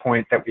at any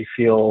point that we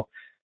feel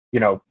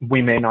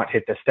we may not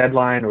hit this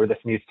deadline, or this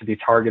needs to be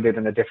targeted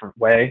in a different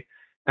way.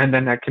 And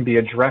then that can be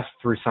addressed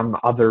through some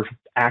other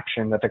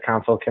action that the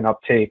council can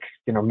uptake,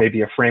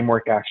 maybe a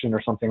framework action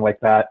or something like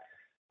that,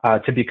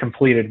 to be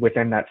completed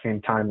within that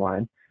same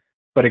timeline.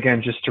 But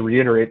again, just to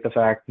reiterate the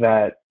fact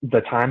that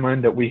the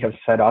timeline that we have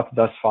set up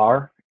thus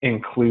far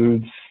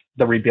includes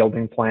the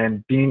rebuilding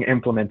plan being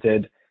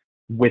implemented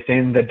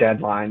within the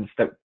deadlines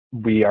that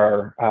we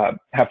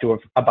have to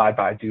abide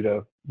by due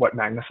to what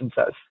Magnuson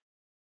says.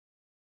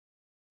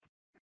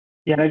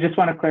 Yeah, and I just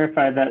want to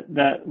clarify that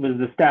was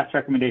the staff's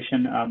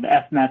recommendation. The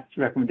FMAT's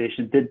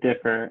recommendation did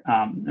differ,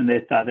 and they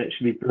thought that it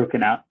should be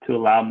broken out to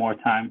allow more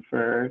time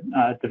for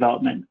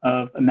development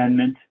of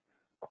amendment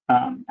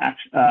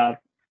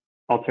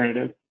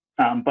alternatives.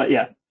 But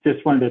yeah,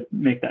 just wanted to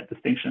make that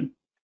distinction.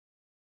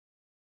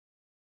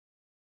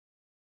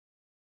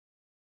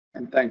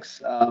 And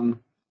thanks.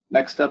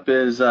 Next up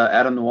is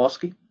Adam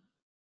Nowalski.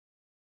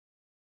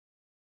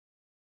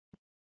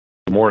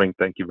 Good morning.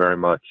 Thank you very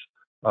much.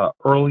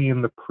 Early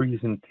in the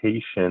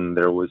presentation,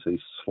 there was a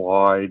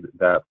slide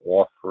that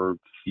offered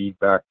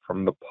feedback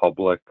from the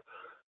public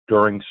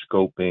during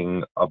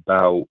scoping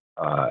about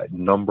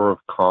number of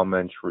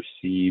comments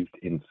received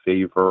in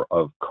favor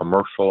of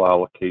commercial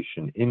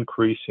allocation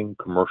increasing,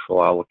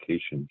 commercial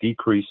allocation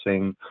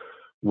decreasing,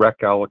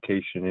 rec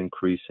allocation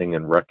increasing,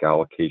 and rec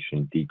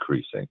allocation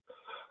decreasing.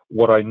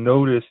 What I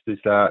noticed is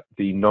that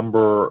the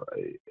number,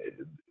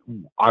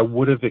 I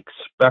would have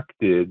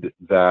expected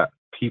that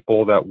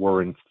people that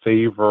were in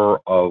favor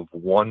of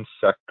one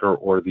sector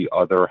or the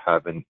other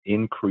have an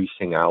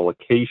increasing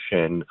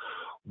allocation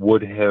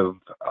would have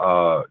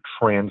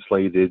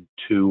translated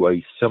to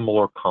a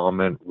similar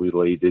comment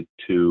related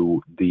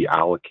to the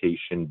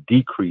allocation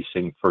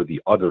decreasing for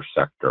the other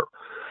sector.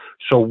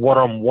 So what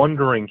I'm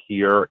wondering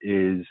here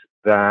is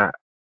that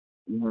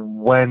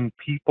when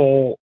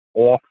people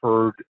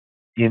offered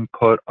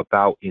input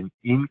about an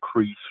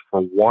increase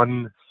for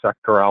one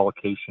sector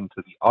allocation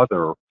to the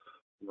other,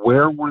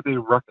 where were they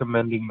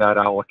recommending that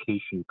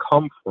allocation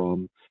come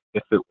from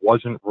if it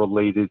wasn't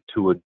related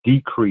to a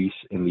decrease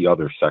in the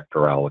other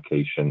sector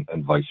allocation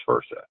and vice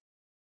versa?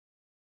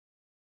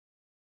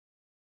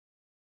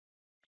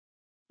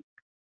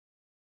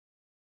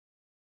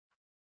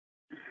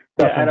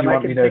 Yeah, Adam, do you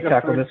want me to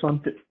tackle this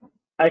one?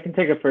 I can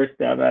take a first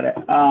stab at it.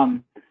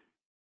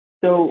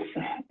 So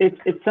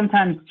it's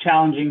sometimes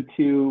challenging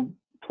to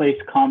place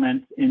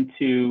comments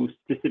into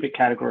specific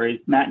categories.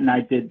 Matt and I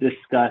did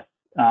discuss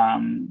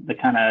the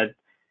kind of,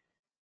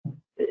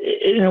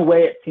 in a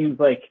way, it seems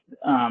like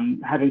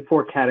having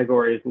 4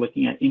 categories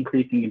looking at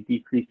increasing and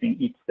decreasing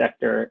each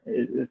sector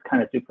is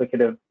kind of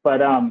duplicative.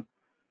 But a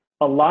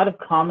lot of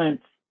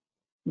comments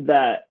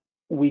that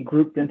we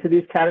grouped into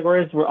these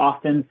categories were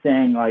often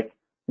saying like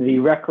the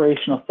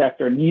recreational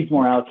sector needs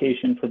more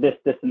allocation for this,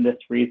 this, and this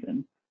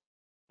reason.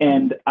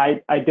 And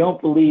I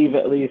don't believe,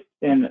 at least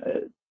in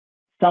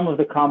some of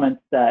the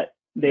comments, that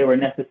they were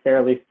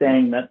necessarily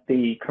saying that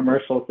the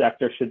commercial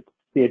sector should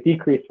see a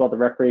decrease while the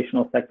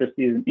recreational sector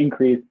sees an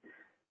increase.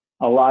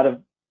 A lot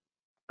of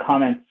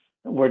comments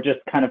were just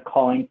kind of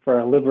calling for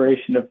a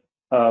liberation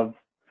of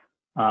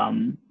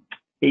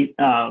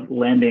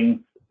landings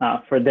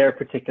for their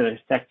particular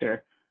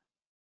sector.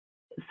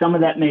 Some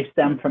of that may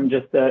stem from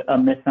just a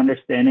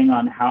misunderstanding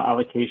on how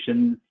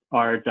allocations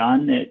are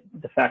done.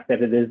 The fact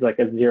that it is like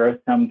a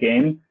zero-sum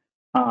game.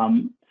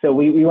 So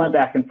we went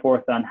back and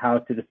forth on how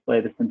to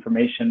display this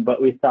information,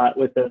 but we thought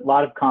with a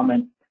lot of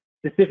comments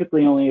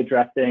specifically only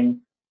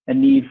addressing a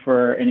need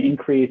for an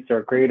increase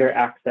or greater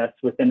access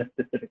within a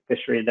specific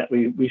fishery, that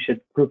we should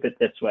group it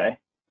this way.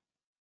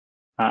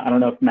 I don't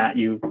know if, Matt,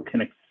 you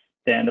can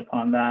expand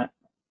upon that.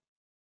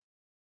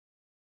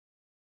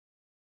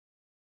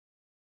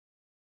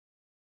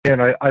 And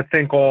I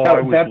think all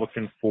I was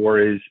looking for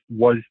is,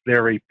 was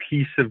there a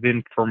piece of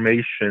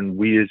information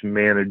we as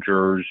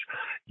managers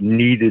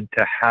needed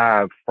to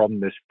have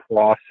from this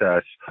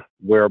process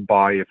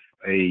whereby if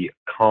a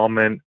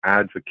comment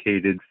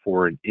advocated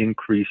for an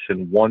increase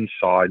in one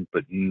side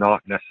but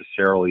not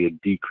necessarily a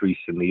decrease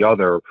in the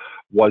other,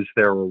 was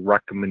there a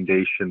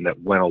recommendation that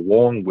went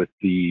along with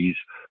these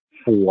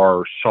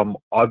for some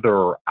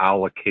other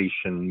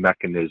allocation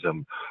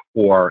mechanism,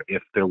 or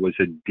if there was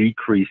a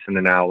decrease in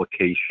an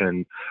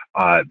allocation,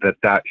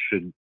 that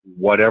should,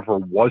 whatever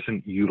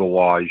wasn't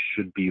utilized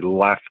should be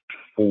left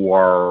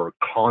for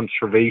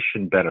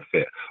conservation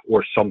benefit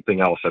or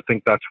something else? I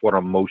think that's what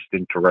I'm most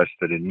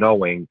interested in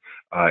knowing,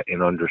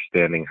 in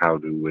understanding how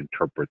to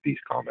interpret these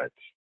comments.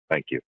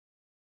 Thank you.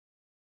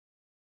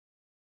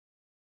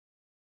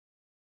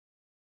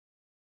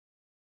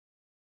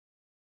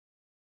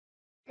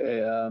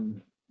 Okay, I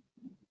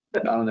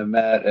don't know,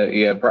 Matt.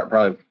 Yeah,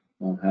 probably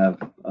won't have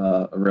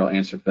a real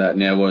answer for that. And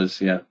yeah, it was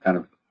kind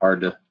of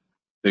hard to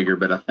figure,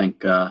 but I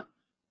think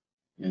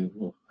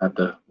we'll have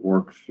to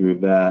work through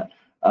that.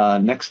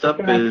 Next up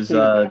is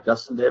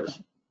Justin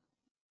Davis.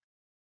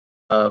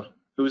 Who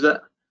was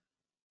that?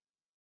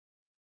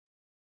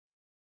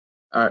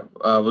 All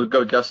right, we'll go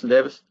with Justin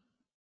Davis.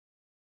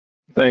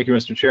 Thank you,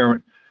 Mr.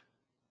 Chairman.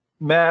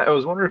 Matt, I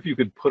was wondering if you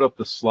could put up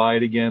the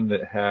slide again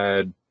that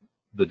had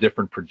the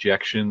different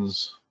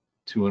projections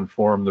to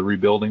inform the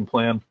rebuilding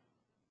plan.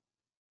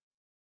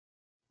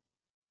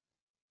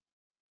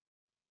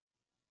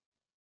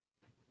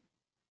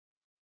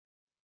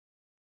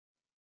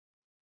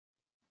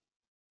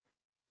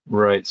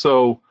 Right.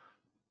 So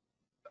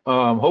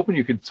I'm hoping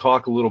you could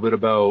talk a little bit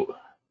about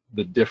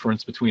the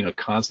difference between a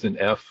constant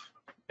F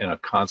and a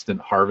constant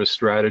harvest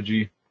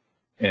strategy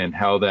and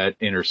how that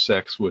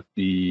intersects with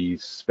the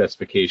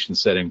specification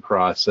setting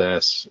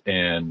process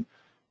and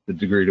the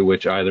degree to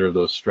which either of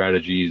those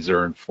strategies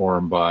are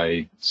informed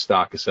by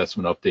stock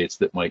assessment updates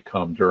that might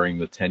come during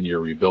the 10-year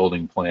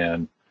rebuilding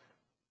plan.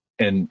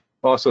 And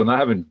also, not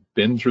having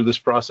been through this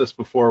process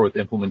before with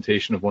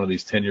implementation of one of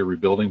these 10-year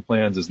rebuilding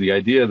plans, is the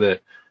idea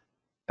that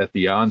at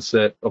the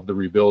onset of the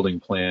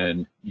rebuilding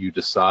plan, you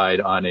decide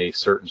on a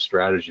certain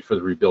strategy for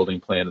the rebuilding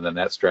plan, and then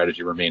that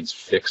strategy remains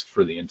fixed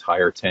for the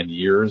entire 10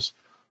 years?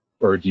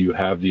 Or do you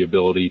have the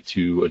ability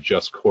to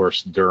adjust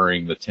course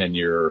during the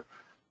 10-year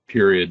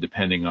period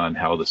depending on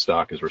how the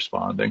stock is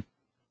responding?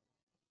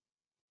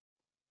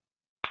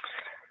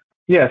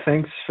 Yeah,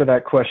 thanks for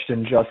that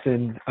question,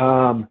 Justin.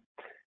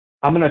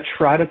 I'm going to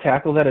try to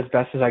tackle that as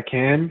best as I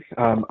can.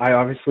 I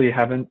obviously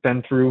haven't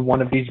been through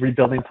one of these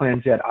rebuilding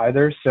plans yet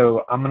either,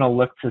 so I'm going to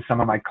look to some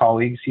of my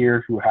colleagues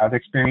here who have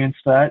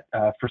experienced that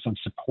for some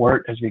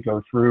support as we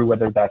go through,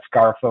 whether that's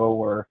GARFO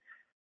or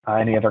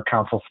any other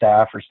council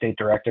staff or state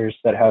directors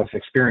that have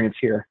experience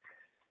here.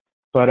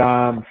 But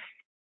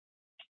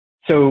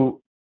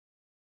so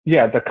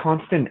yeah, the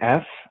constant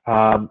F,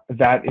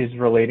 that is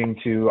relating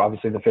to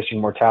obviously the fishing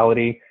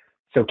mortality.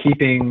 So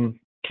keeping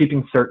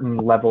certain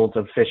levels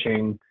of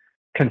fishing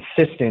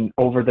consistent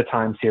over the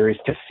time series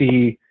to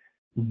see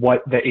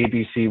what the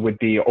ABC would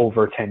be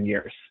over 10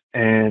 years.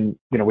 And,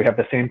 we have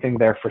the same thing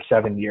there for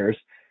 7 years.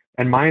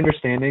 And my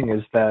understanding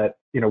is that,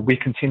 we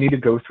continue to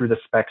go through the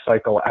spec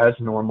cycle as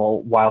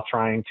normal while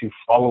trying to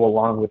follow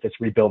along with this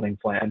rebuilding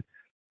plan.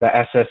 The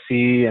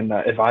SSC and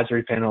the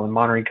advisory panel and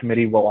monitoring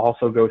committee will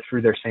also go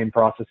through their same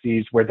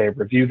processes where they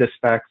review the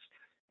specs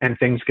and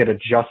things get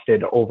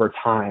adjusted over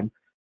time.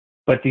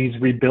 But these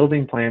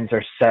rebuilding plans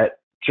are set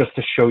just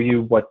to show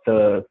you what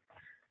the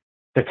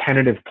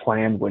tentative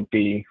plan would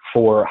be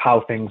for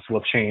how things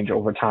will change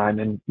over time.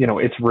 And,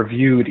 it's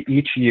reviewed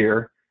each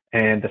year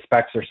and the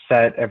specs are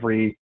set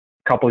every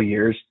couple of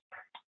years.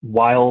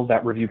 while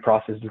that review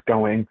process is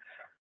going.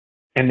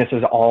 And this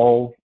is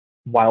all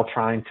while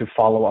trying to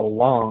follow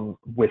along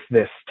with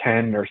this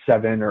 10 or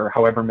 7 or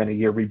however many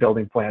year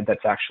rebuilding plan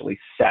that's actually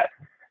set.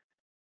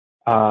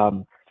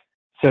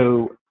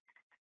 So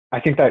I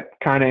think that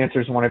kind of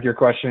answers one of your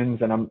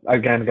questions. And I'm,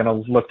 again, going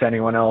to look to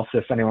anyone else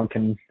if anyone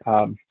can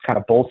kind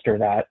of bolster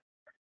that.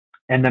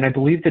 And then I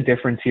believe the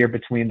difference here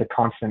between the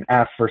constant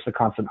F versus the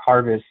constant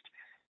harvest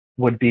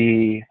would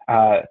be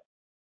the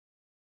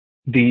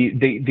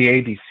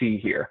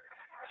ABC here.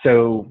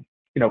 So,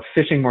 you know,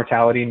 fishing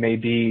mortality may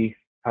be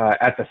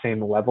at the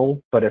same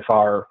level, but if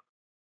our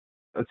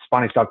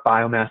spawning stock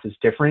biomass is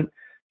different,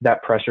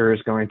 that pressure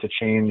is going to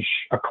change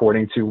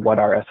according to what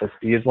our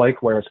SSB is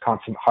like, whereas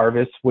constant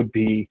harvest would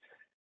be,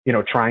 you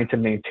know, trying to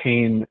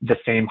maintain the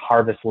same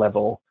harvest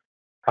level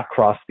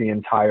across the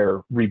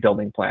entire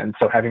rebuilding plan.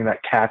 So having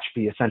that catch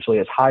be essentially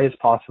as high as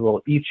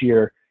possible each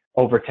year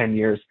over 10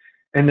 years.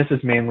 And this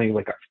is mainly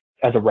like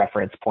as a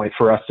reference point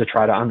for us to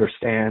try to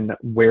understand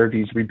where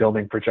these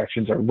rebuilding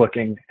projections are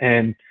looking.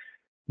 And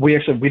we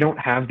don't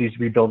have these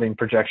rebuilding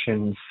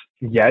projections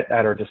yet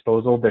at our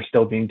disposal. They're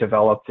still being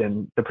developed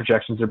and the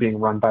projections are being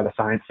run by the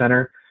Science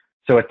Center.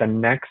 So at the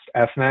next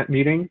FMAT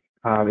meeting,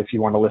 if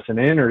you want to listen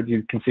in or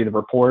you can see the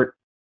report,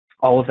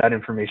 all of that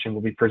information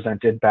will be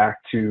presented back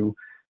to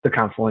the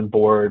council and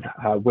board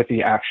with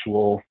the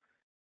actual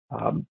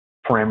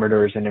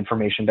parameters and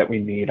information that we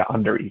need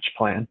under each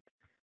plan.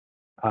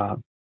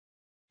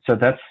 So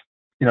that's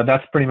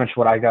pretty much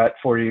what I got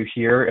for you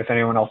here. If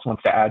anyone else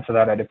wants to add to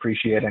that, I'd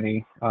appreciate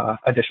any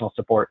additional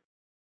support.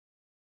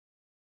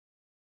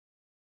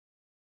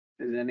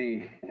 Does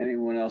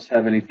anyone else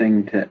have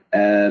anything to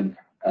add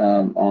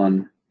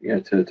on, you know,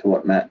 to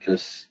what Matt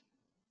just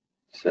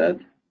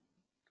said?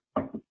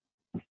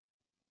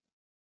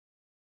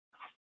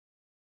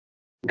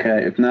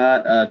 Okay, if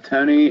not,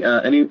 Tony,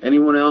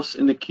 anyone else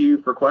in the queue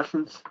for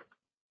questions?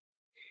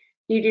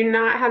 You do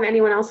not have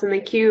anyone else in the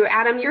queue.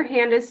 Adam, your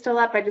hand is still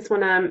up. I just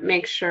want to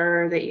make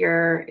sure that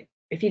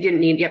if you didn't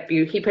need, yep,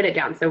 he put it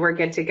down. So we're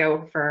good to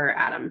go for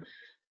Adam.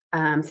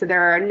 So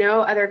there are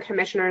no other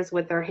commissioners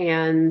with their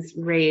hands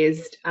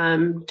raised.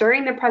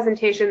 During the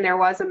presentation, there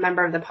was a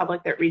member of the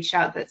public that reached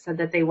out that said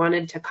that they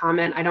wanted to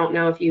comment. I don't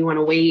know if you want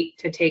to wait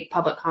to take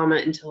public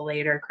comment until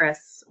later,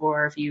 Chris,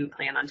 or if you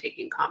plan on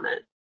taking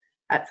comment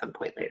at some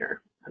point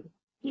later.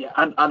 Yeah,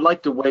 I'd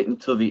like to wait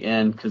until the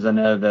end because I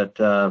know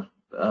that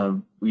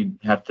we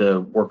have to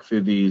work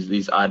through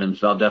these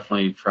items. I'll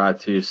definitely try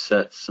to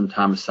set some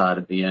time aside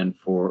at the end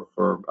for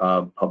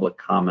public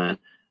comment.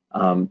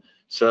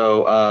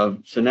 So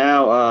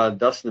now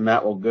Dustin and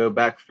Matt will go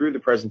back through the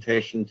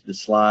presentation to the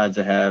slides.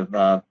 I have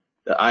the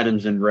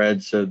items in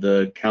red so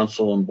the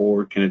council and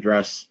board can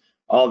address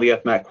all the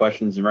FMAT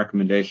questions and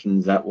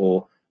recommendations that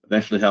will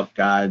eventually help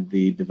guide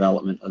the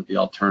development of the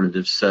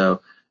alternatives.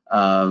 So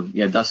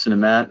yeah, Dustin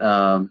and Matt,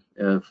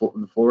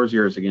 the floor is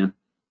yours again.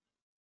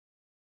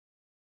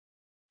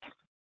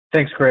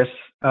 Thanks, Chris.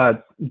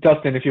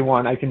 Dustin, if you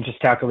want, I can just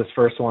tackle this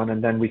first one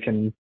and then we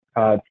can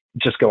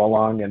just go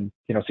along and,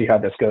 you know, see how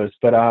this goes.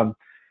 But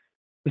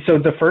so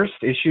the first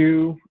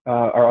issue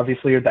are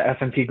obviously the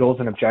FMP goals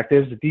and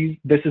objectives.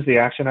 This is the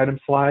action item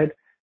slide.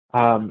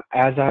 As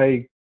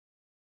I,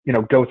 you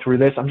know, go through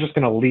this, I'm just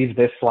going to leave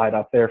this slide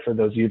up there for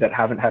those of you that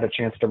haven't had a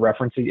chance to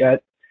reference it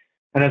yet.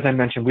 And as I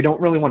mentioned, we don't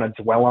really want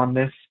to dwell on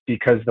this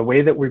because the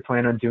way that we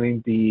plan on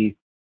doing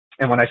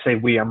and when I say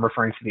we, I'm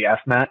referring to the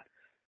FMAT,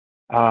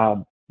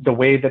 the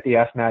way that the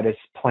FMAT is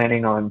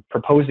planning on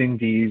proposing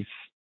these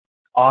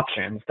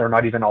options, they're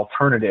not even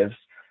alternatives,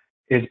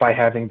 is by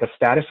having the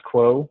status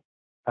quo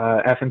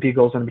FMP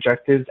goals and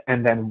objectives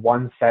and then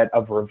one set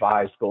of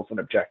revised goals and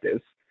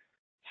objectives.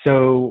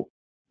 So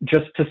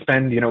just to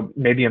spend, you know,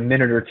 maybe a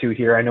minute or two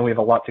here, I know we have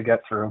a lot to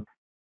get through.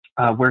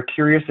 We're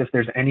curious if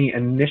there's any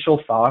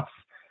initial thoughts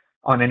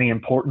on any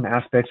important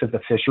aspects of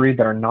the fishery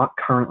that are not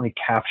currently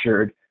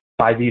captured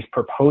by these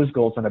proposed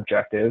goals and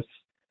objectives.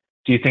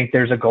 Do you think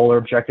there's a goal or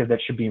objective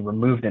that should be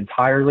removed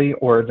entirely,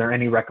 or are there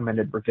any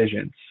recommended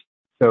revisions?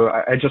 So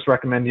I just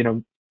recommend, you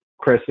know,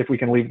 Chris, if we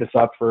can leave this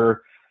up for a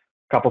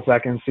couple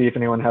seconds, see if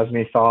anyone has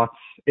any thoughts.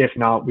 If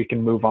not, we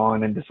can move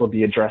on and this will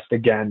be addressed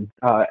again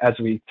as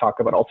we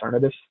talk about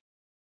alternatives.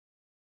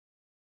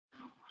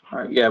 All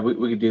right, yeah, we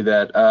could do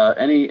that.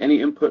 Any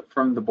input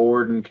from the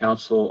board and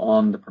council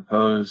on the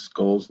proposed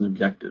goals and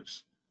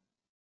objectives?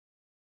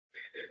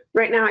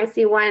 Right now I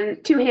see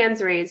two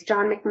hands raised,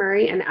 John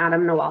McMurray and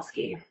Adam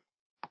Nowalski.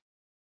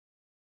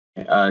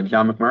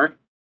 John McMurray.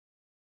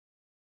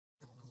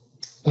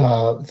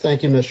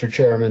 Thank you, Mr.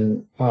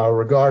 Chairman.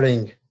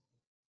 Regarding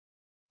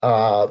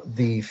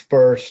the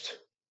first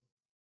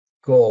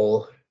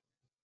goal,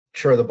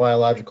 ensure the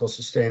biological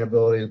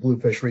sustainability of the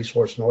bluefish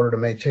resource in order to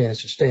maintain a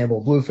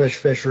sustainable bluefish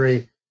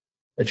fishery,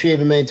 achieve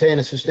and maintain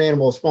a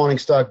sustainable spawning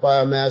stock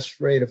biomass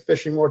rate of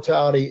fishing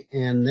mortality,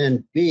 and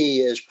then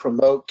B is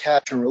promote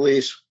catch and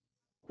release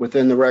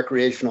within the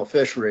recreational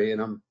fishery.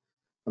 And I'm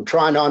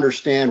trying to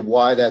understand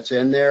why that's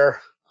in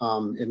there. I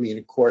mean,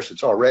 of course,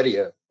 it's already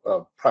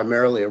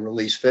primarily a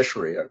release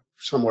fishery,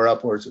 somewhere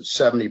upwards of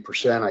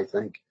 70%, I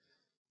think.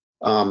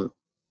 And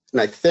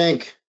I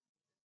think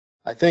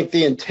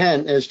the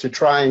intent is to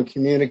try and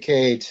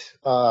communicate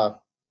the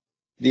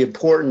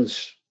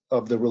importance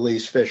of the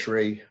release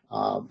fishery,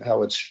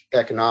 how it's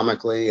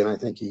economically, and I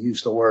think you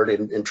used the word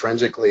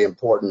intrinsically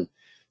important,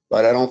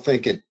 but I don't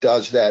think it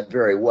does that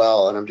very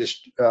well. And I'm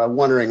just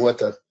wondering what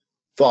the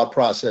thought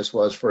process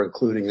was for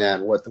including that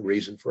and what the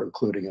reason for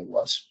including it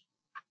was.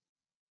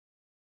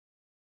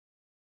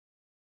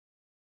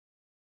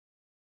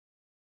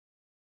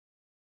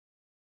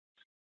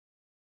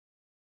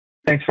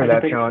 Thanks for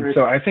that, John.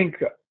 So I think,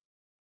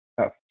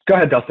 go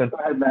ahead, Dustin. Go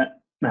ahead,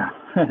 Matt. No.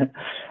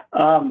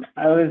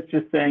 I was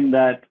just saying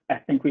that I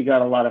think we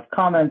got a lot of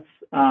comments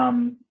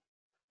from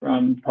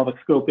public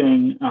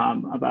scoping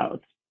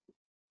about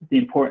the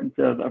importance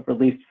of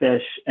released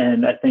fish,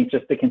 and I think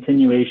just the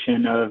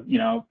continuation of, you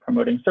know,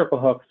 promoting circle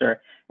hooks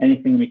or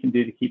anything we can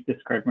do to keep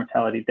discard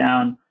mortality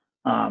down,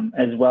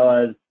 as well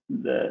as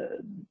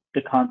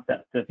the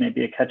concept of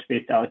maybe a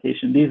catch-based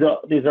allocation. These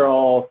are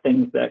all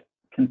things that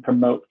can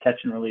promote catch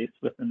and release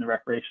within the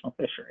recreational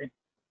fishery.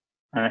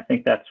 And I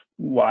think that's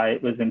why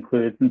it was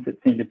included, since it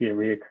seemed to be a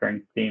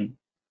reoccurring theme.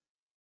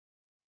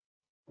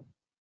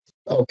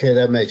 Okay,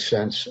 that makes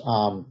sense.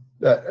 I'm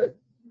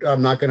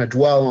not going to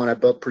dwell on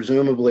it, but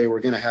presumably we're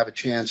going to have a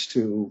chance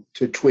to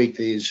tweak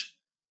these.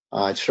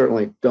 I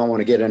certainly don't want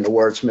to get into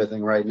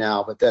wordsmithing right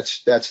now, but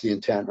that's the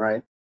intent,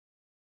 right?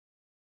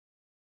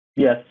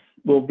 Yes,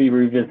 we'll be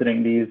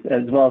revisiting these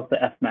as well as the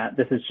FMAT.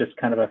 This is just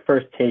kind of a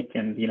first take,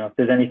 and you know, if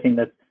there's anything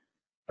that's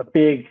a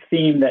big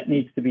theme that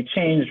needs to be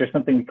changed or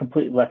something we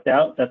completely left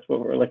out, that's what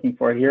we're looking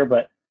for here.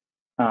 But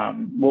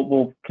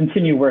we'll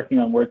continue working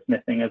on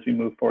wordsmithing as we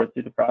move forward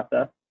through the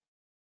process.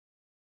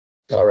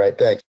 All right,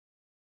 thanks.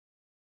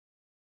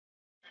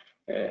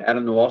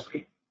 Adam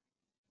Nowalski.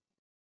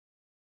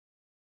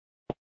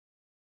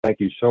 Thank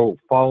you. So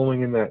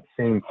following in that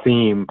same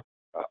theme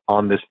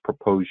on this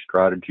proposed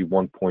strategy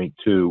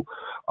 1.2,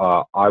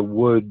 I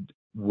would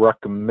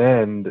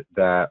recommend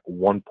that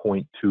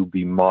 1.2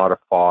 be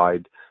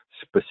modified,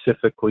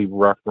 specifically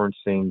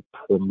referencing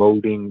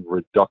promoting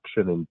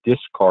reduction in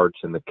discards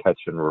in the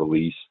catch and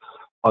release,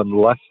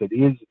 unless it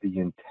is the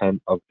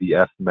intent of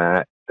the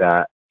FMAT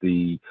that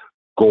the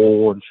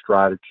goal and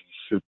strategy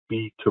should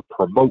be to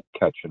promote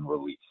catch and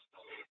release.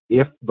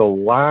 If the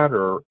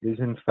latter is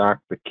in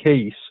fact the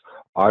case,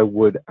 I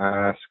would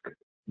ask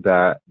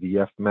that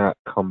the FMAT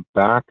come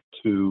back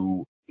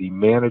to the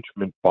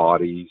management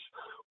bodies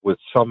with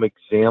some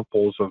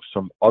examples of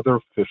some other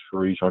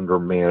fisheries under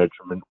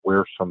management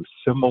where some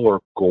similar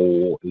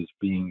goal is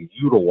being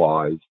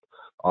utilized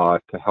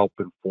to help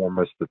inform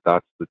us that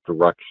that's the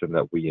direction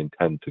that we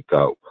intend to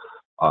go.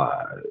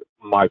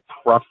 My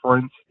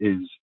preference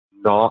is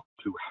not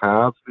to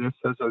have this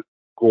as a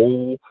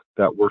goal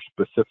that we're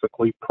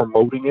specifically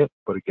promoting it,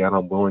 but again,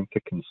 I'm willing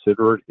to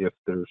consider it if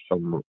there's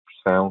some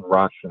sound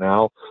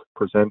rationale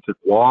presented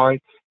why.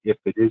 If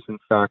it is in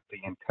fact the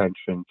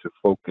intention to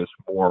focus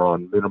more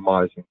on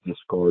minimizing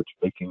discards,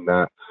 making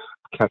that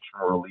catch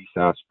and release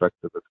aspect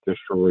of the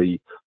fishery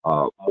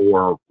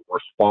more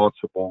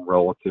responsible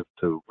relative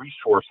to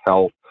resource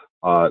health,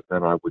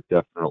 then I would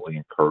definitely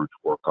encourage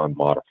work on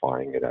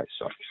modifying it as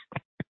such.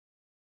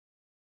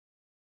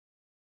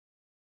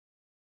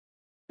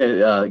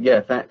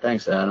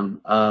 Thanks,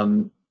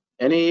 Adam.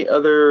 Any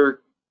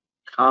other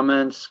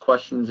comments,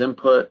 questions,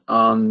 input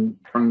from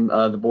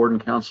the board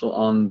and council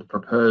on the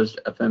proposed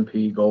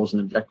FMP goals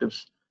and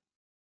objectives?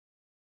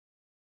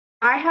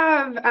 I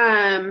have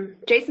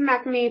Jason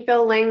McNamee,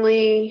 Phil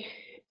Langley,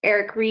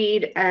 Eric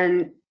Reed,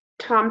 and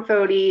Tom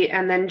Fody,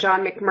 and then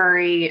John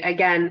McMurray.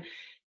 Again,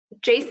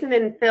 Jason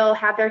and Phil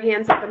had their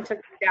hands up and took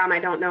them down. I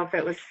don't know if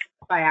it was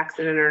by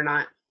accident or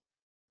not.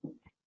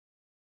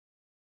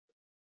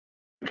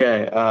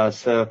 Okay,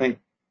 so I think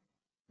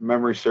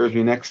memory serves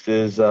me, next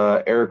is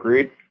Eric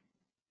Reed.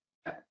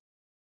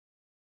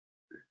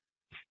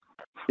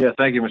 Yeah,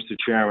 thank you, Mr.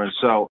 Chairman.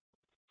 So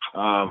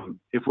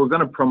if we're going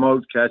to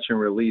promote catch and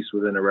release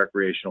within a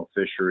recreational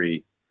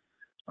fishery,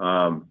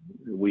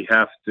 we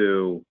have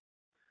to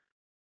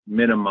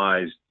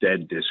minimize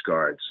dead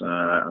discards.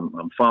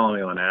 I'm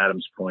following on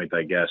Adam's point,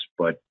 I guess,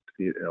 but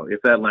you know, if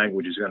that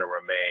language is going to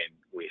remain,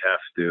 we have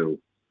to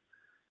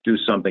do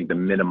something to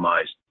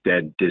minimize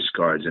dead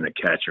discards in a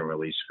catch and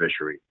release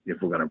fishery if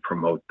we're going to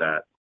promote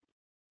that.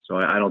 So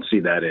I don't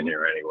see that in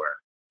here anywhere.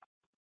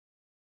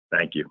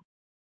 Thank you.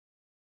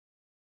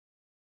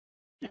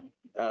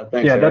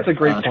 Thanks, yeah, Eric. that's a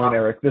great point,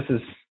 Eric. This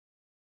is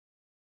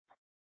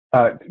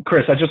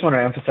Chris. I just want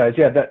to emphasize,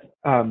 yeah, that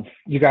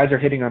you guys are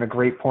hitting on a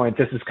great point.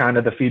 This is kind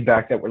of the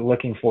feedback that we're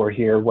looking for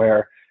here,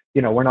 where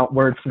you know we're not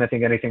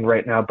wordsmithing anything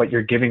right now, but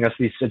you're giving us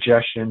these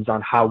suggestions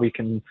on how we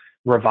can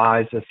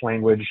revise this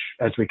language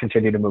as we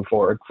continue to move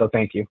forward. So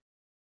thank you.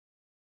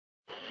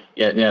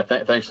 Yeah.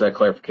 Thanks for that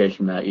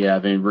clarification, Matt. Yeah, I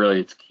mean, really,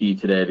 it's key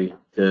today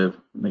to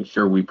make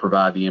sure we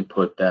provide the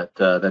input that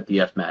the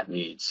FMAT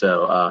needs.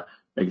 So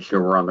making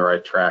sure we're on the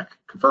right track,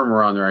 confirm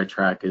we're on the right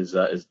track is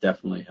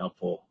definitely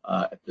helpful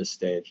at this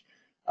stage.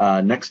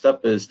 Next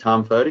up is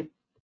Tom Fody.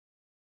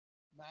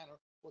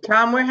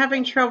 Tom, we're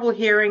having trouble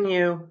hearing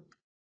you.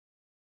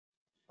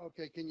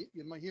 Okay,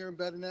 am I hearing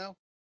better now?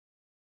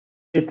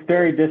 It's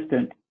very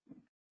distant.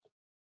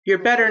 You're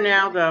better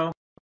now, though.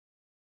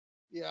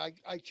 Yeah,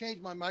 I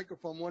changed my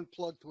microphone one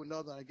plug to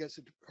another. I guess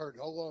it hurt.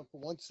 Hold on for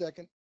 1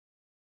 second.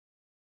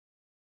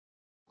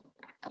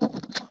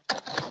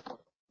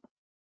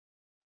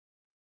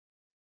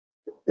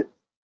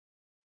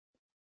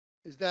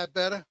 Is that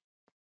better?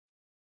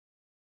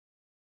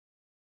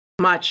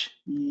 Much.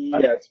 Yeah,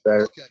 it's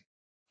better. Okay.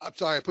 I'm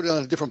sorry, I put it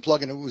on a different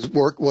plug and it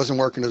wasn't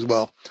working as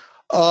well.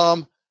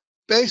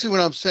 Basically what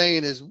I'm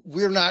saying is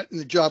we're not in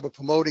the job of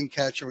promoting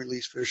catch and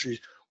release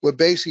fisheries. We're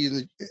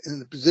basically in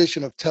the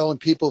position of telling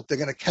people if they're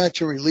going to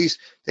catch and release,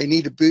 they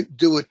need to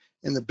do it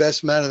in the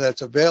best manner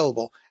that's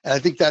available. And I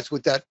think that's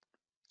what that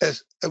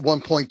as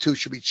 1.2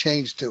 should be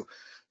changed to,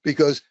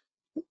 because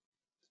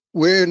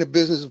we're in the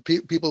business of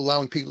people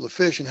allowing people to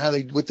fish,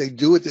 and what they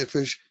do with their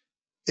fish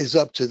is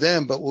up to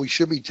them. But we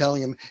should be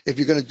telling them, if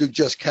you're going to do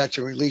just catch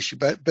and release, you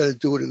better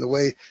do it in the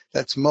way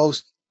that's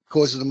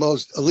causes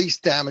the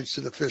least damage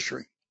to the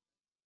fishery.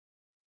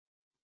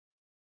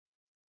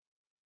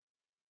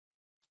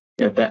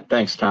 Yeah,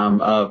 thanks, Tom.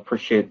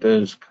 Appreciate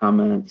those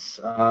comments.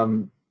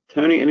 Tony,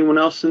 anyone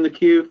else in the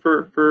queue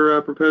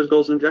for proposed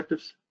goals and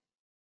objectives?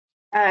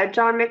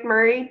 John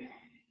McMurray.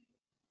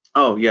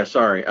 Oh, yeah,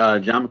 sorry.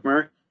 John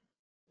McMurray?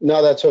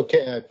 No, that's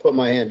okay. I put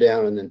my hand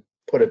down and then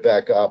put it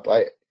back up.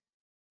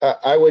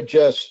 I would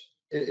just,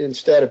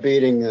 instead of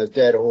beating a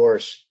dead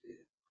horse,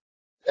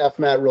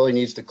 FMAT really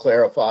needs to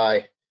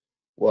clarify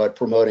what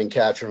promoting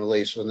catch and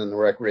release within the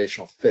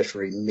recreational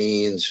fishery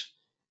means.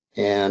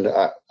 And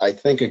I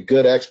think a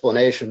good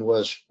explanation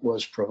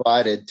was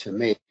provided to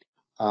me.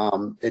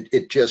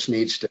 It just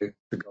needs to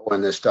go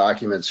in this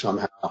document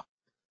somehow.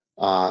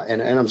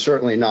 And I'm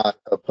certainly not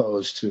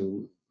opposed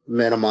to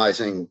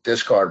minimizing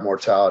discard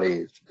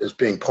mortality as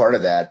being part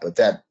of that, but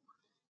that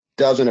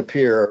doesn't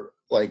appear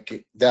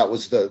like that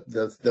was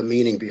the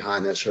meaning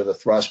behind this or the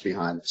thrust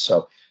behind this.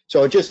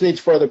 So it just needs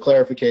further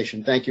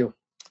clarification. Thank you.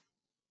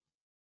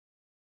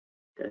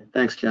 Okay,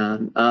 thanks,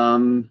 John.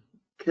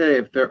 Okay,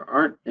 if there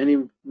aren't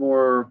any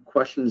more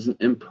questions and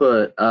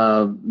input,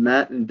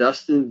 Matt and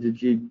Dustin,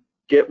 did you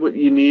get what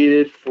you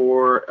needed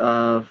for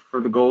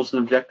the goals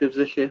and objectives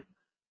issue?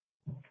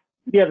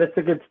 Yeah, that's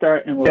a good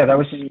start, and we'll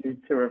continue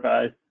to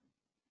revise.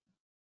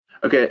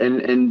 Okay,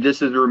 and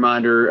just as a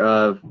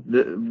reminder,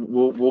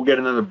 we'll get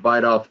another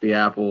bite off the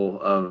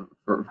apple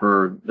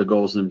for the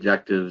goals and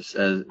objectives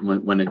as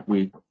when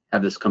we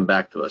have this come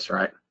back to us,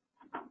 right?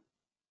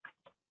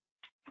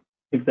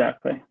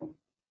 Exactly.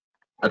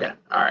 Okay.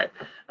 All right.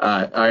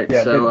 All right.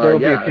 Yeah, so there will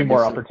be a few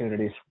more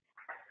opportunities.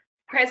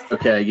 Chris.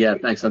 Okay. Yeah.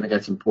 Thanks. I think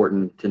that's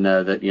important to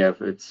know that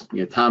it's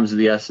time's of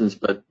the essence,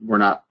 but we're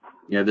not.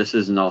 This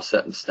isn't all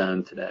set in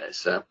stone today.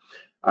 So,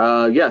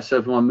 so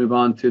if we want to move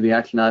on to the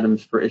action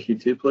items for issue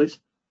 2, please.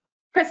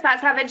 Chris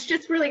Savage,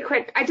 just really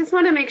quick. I just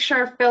want to make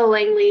sure Phil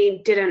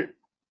Langley didn't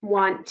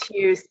want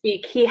to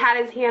speak. He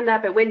had his hand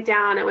up. It went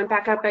down. It went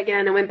back up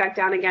again. It went back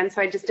down again.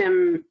 So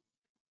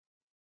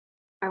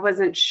I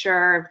wasn't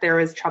sure if there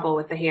was trouble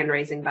with the hand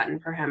raising button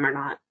for him or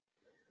not.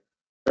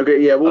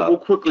 Okay, yeah, we'll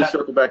quickly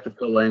circle back to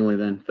Phil Langley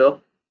then.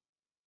 Phil?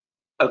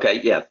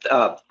 Okay, yeah.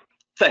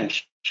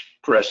 Thanks,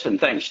 Chris, and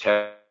thanks,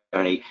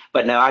 Tony.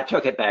 But now I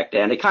took it back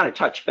down. It kind of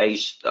touched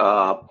base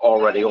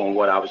already on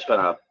what I was going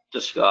to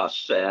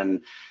discuss,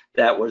 and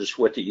that was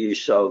with the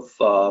use of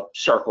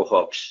circle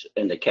hooks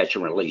in the catch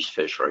and release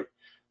fishery.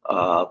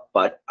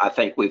 But I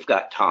think we've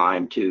got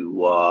time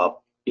to,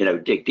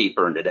 dig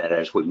deeper into that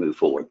as we move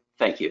forward.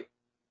 Thank you.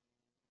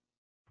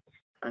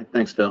 All right,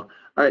 thanks, Phil.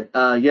 All right,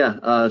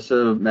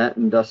 so Matt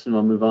and Dustin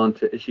will move on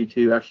to issue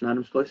 2 action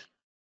items, please.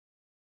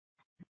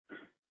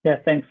 Yeah,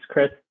 thanks,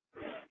 Chris.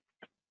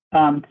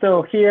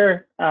 So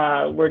here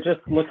we're just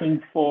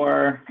looking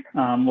for,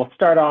 we'll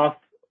start off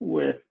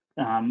with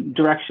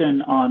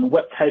direction on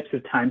what types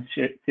of time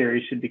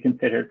series should be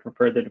considered for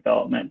further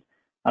development.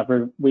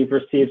 We've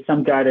received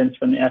some guidance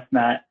from the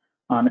FMAT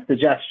on a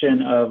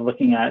suggestion of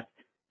looking at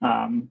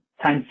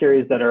time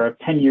series that are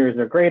 10 years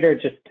or greater,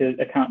 just to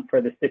account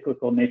for the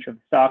cyclical nature of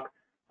the stock.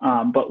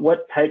 But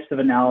what types of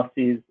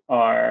analyses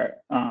are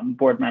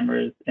board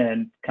members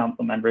and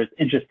council members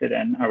interested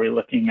in? Are we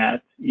looking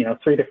at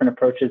 3 different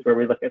approaches where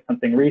we look at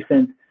something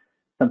recent,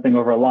 something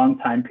over a long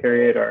time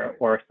period,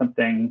 or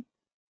something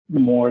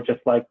more just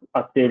like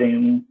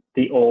updating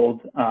the old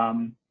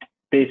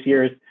base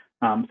years?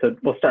 So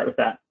we'll start with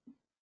that.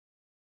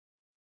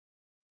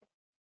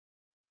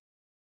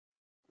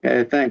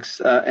 Okay, thanks.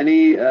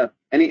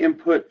 Any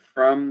input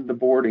from the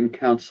board and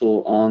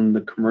council on the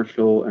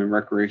commercial and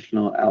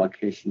recreational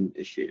allocation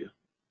issue?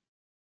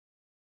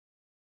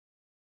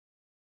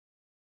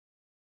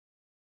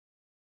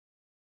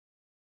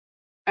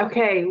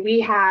 Okay, we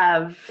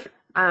have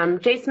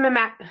Jason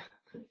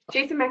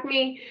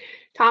McMee,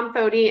 Tom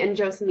Fody, and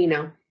Joe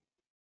Semino.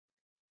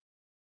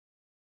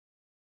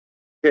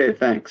 Okay,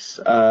 thanks.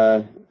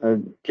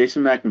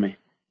 Jason McNamee.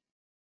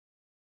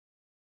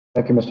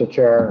 Thank you, Mr.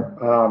 Chair.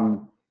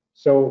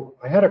 So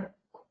I had a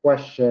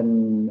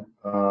question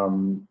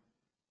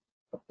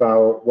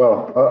about,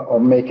 well, I'll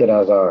make it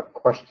as a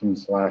question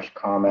 /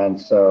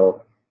 comment.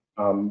 So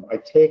I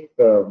take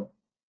the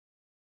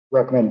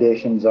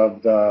recommendations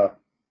of the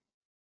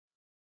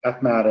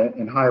FMAT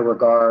in high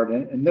regard.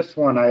 And this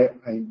one,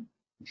 I'm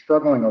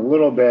struggling a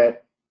little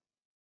bit.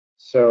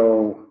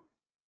 So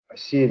I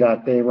see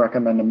that they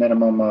recommend a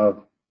minimum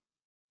of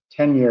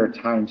 10-year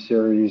time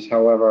series.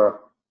 However,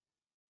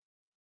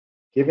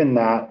 given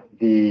that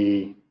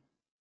the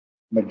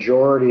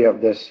majority of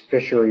this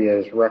fishery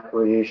is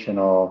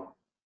recreational,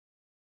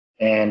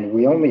 and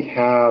we only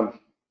have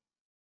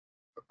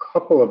a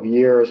couple of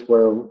years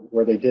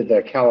where they did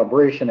the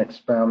calibration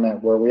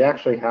experiment, where we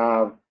actually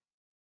have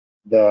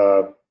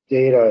the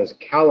data is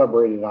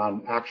calibrated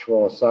on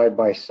actual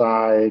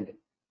side-by-side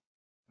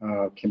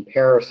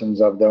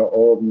comparisons of the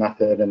old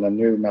method and the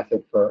new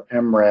method for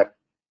MRIP.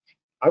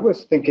 I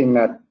was thinking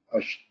that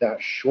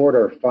that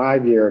shorter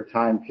 5-year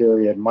time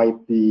period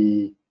might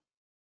be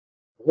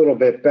a little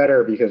bit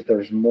better because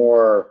there's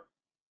more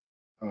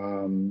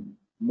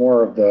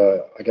of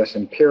the, I guess,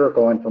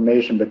 empirical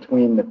information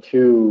between the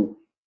two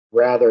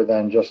rather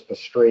than just the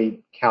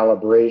straight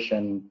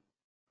calibration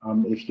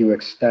if you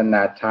extend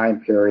that time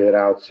period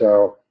out.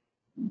 So,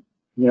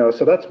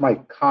 so that's my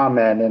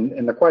comment.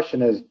 And the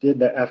question is, did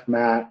the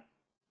FMAT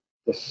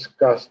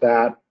discuss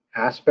that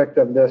aspect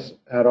of this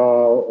at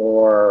all,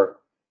 or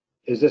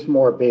is this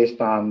more based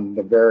on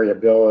the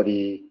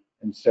variability?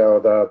 And so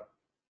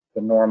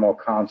the normal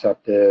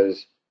concept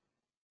is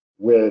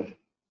with,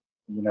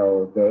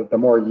 the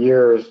more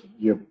years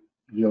you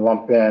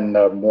lump in,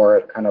 the more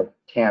it kind of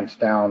tamps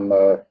down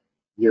the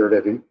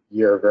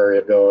year-to-year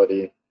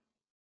variability.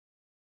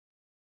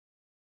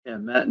 Yeah,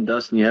 Matt and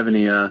Dustin, you have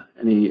any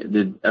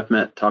did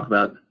FMAT talk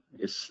about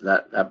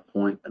that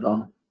point at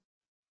all?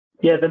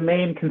 Yeah, the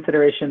main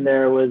consideration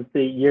there was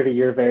the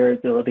year-to-year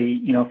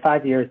variability.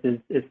 5 years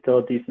is still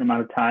a decent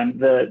amount of time.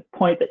 The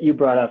point that you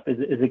brought up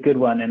is a good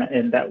one,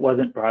 and that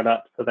wasn't brought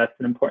up, so that's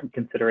an important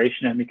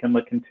consideration, and we can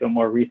look into a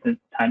more recent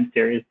time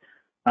series.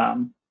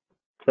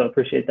 So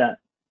appreciate that.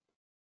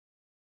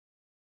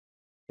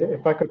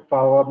 If I could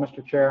follow up,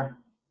 Mr. Chair.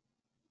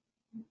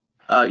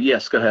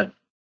 Yes, go ahead.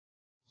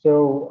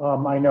 So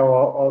I know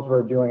all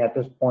we're doing at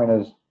this point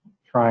is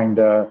trying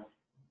to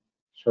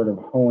sort of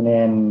hone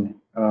in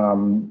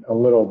a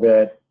little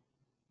bit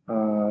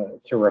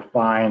to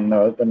refine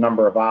the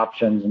number of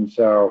options. And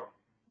so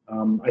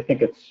I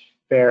think it's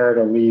fair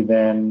to leave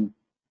in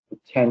the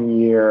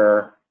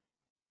 10-year,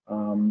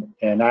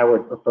 and I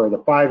would prefer the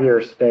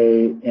 5-year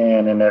stay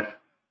in. And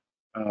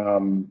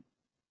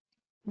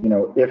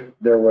if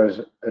there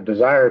was a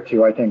desire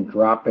to, I think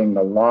dropping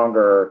the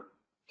longer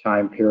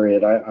time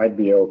period, I'd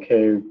be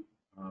okay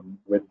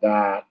with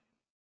that.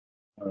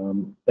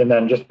 And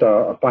then just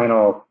a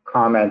final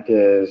comment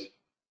is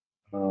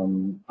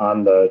on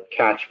the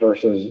catch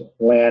versus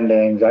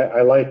landings.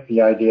 I like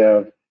the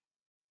idea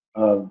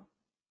of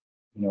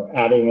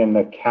adding in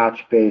the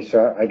catch base.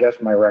 I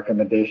guess my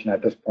recommendation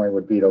at this point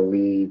would be to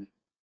leave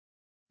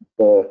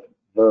both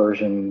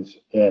versions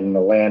in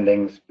the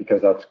landings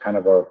because that's kind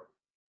of a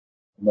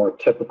more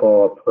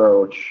typical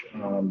approach.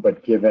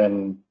 But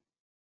given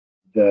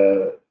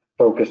the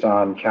focus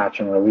on catch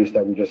and release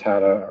that we just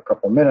had a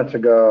couple minutes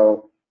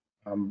ago,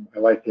 I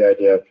like the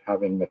idea of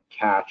having the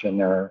catch in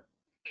there,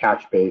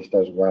 catch based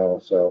as well.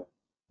 So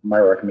my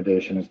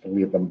recommendation is to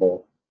leave them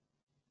both.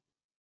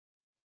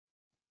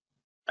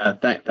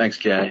 Thanks,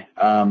 Jay.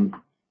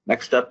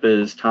 Next up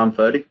is Tom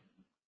Fody.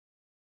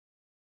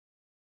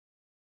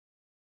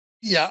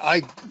 Yeah,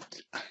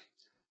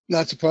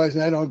 not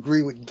surprising. I don't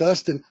agree with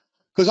Dustin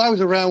because I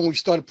was around when we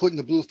started putting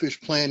the Bluefish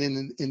plan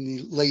in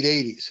the late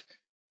 80s.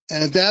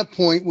 And at that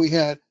point, we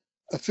had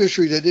a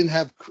fishery that didn't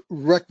have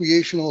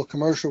recreational or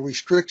commercial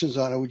restrictions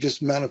on it. We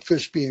just amount of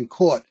fish being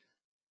caught.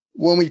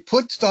 When we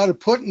started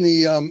putting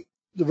the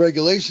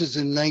regulations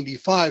in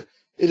 '95,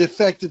 it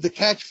affected the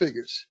catch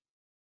figures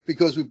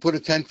because we put a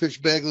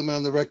 10-fish bag limit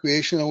on the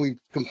recreational. We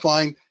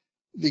confined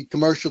the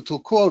commercial to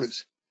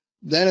quotas.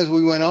 Then, as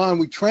we went on,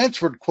 we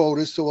transferred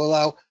quotas to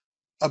allow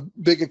a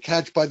bigger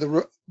catch by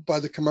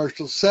the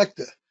commercial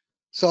sector.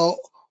 So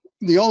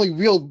the only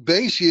real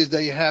base years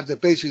that you have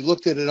that basically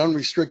looked at an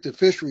unrestricted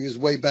fishery is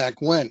way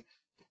back when.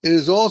 It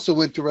is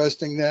also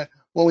interesting that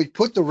when we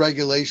put the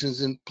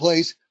regulations in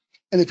place,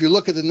 and if you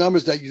look at the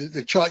numbers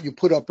the chart you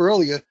put up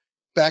earlier,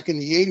 back in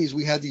the 80s,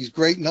 we had these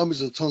great numbers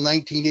until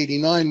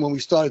 1989 when we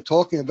started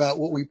talking about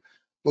what we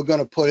were going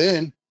to put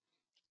in.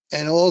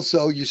 And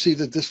also you see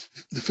that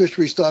the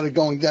fishery started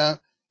going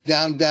down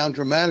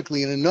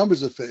dramatically in the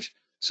numbers of fish.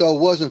 So it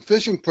wasn't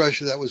fishing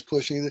pressure that was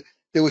pushing it.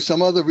 There was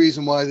some other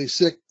reason why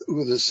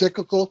whether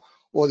cyclical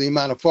or the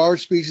amount of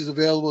forage species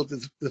available,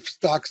 the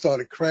stock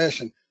started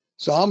crashing.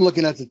 So I'm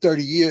looking at the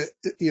 30-year,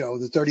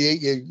 the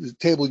 38-year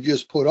table you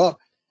just put up,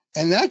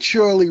 and that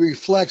surely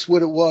reflects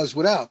what it was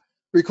without.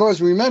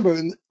 Because remember,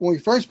 when we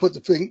first put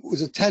the thing, it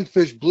was a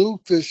 10-fish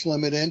bluefish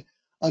limit in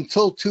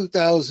until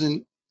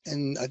 2000,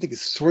 and I think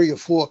it's 3 or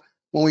 4,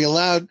 when we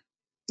allowed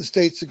the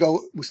states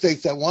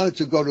that wanted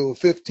to go to a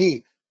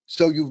 15.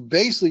 So you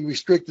basically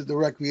restricted the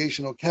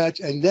recreational catch,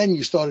 and then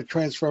you started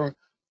transferring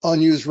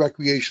unused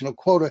recreational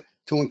quota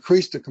to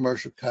increase the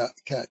commercial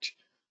catch.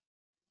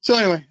 So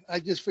anyway, I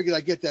just figured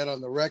I'd get that on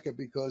the record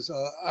because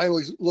I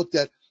always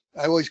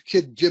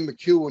kid Jim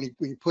McHugh when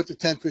he put the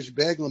 10 fish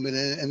bag limit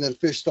in and then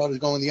fish started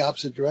going the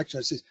opposite direction.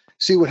 I said,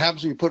 see what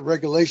happens when you put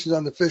regulations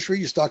on the fishery,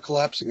 you start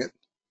collapsing it.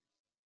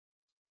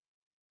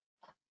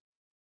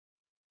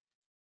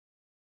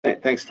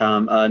 Thanks,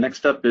 Tom.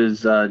 Next up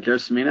is Joe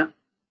Semina.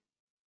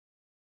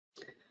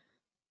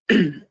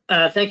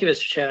 Thank you,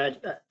 Mr. Chair.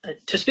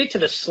 To speak to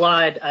the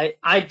slide,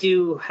 I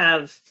do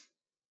have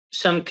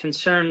some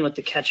concern with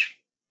the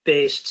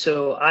catch-based,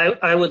 so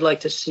I would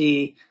like to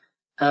see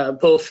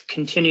both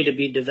continue to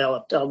be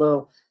developed,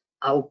 although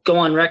I'll go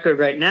on record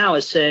right now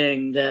as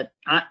saying that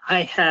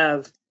I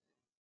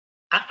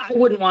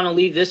wouldn't want to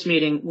leave this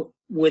meeting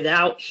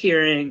without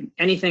hearing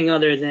anything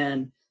other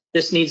than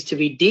this needs to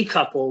be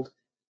decoupled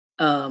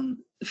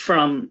from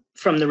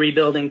the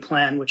rebuilding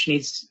plan, which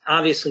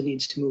obviously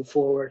needs to move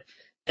forward,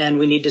 and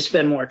we need to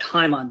spend more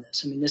time on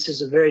this. I mean, this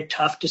is a very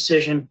tough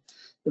decision.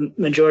 The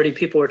majority of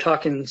people are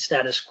talking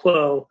status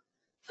quo.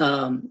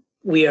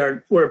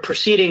 We're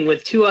proceeding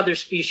with 2 other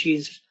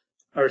species,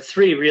 or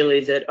 3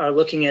 really, that are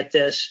looking at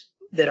this,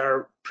 that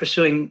are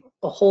pursuing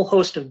a whole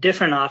host of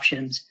different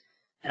options.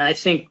 And I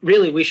think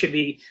really we should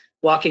be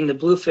walking the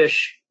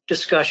bluefish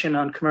discussion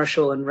on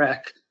commercial and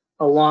rec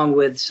along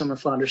with summer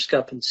flounder,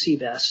 scup, and sea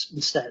bass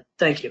instead.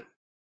 Thank you.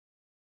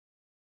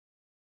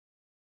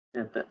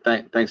 Yeah,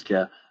 thanks,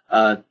 Jeff.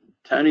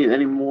 Tony,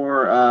 any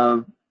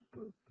more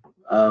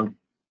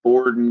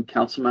board and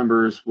council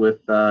members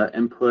with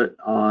input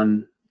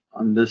on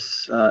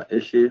this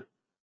issue?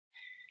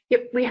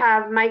 Yep, we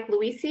have Mike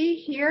Luisi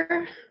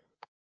here.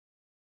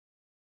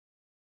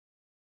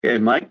 Okay,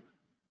 Mike.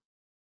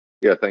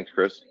 Yeah, thanks,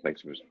 Chris.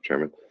 Thanks, Mr.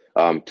 Chairman.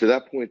 To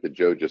that point that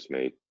Joe just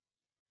made,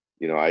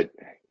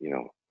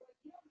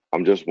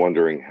 I'm just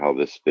wondering how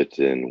this fits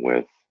in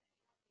with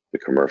the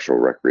commercial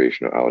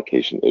recreational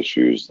allocation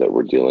issues that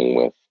we're dealing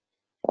with,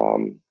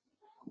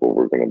 what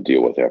we're going to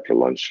deal with after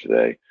lunch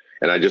today.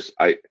 And I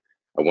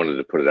wanted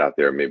to put it out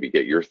there, maybe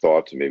get your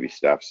thoughts and maybe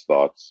staff's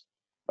thoughts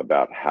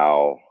about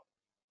how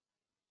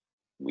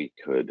we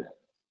could,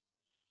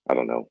 I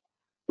don't know,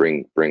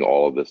 bring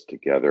all of this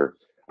together.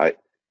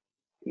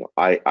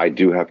 I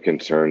do have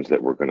concerns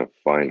that we're going to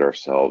find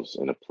ourselves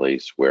in a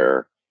place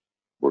where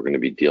we're going to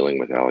be dealing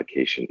with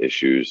allocation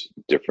issues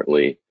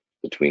differently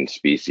between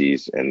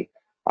species, and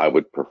I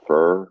would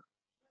prefer,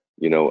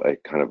 a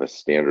kind of a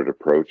standard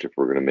approach if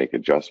we're going to make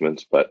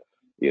adjustments. But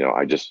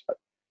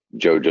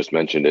Joe just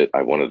mentioned it.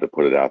 I wanted to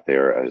put it out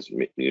there as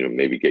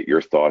maybe get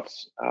your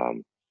thoughts.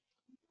 I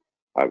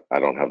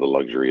don't have the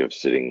luxury of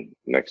sitting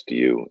next to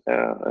you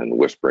and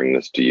whispering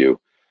this to you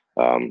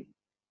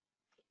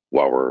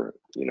while we're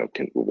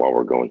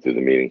going through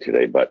the meeting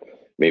today. But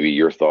maybe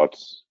your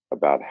thoughts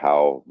about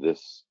how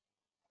this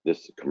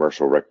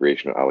commercial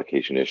recreational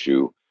allocation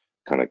issue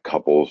kind of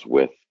couples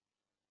with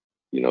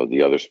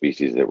the other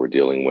species that we're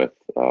dealing with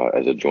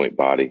as a joint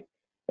body,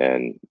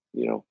 and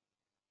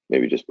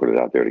maybe just put it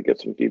out there to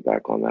get some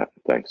feedback on that.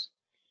 Thanks.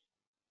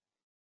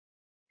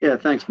 Yeah,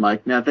 thanks,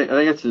 Mike. Now, I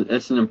think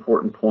it's an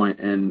important point,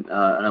 and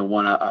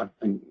one I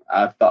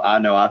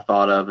know I've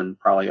thought of, and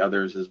probably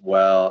others as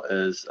well,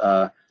 is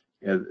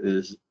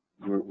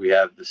we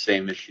have the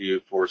same issue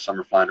for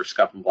summer flounder,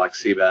 scup, and black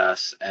sea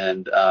bass,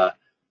 and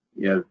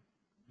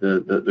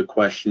the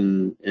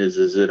question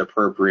is it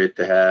appropriate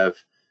to have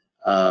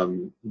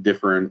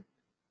different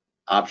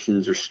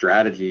options or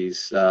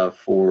strategies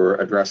for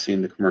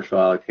addressing the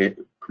commercial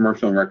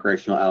and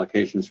recreational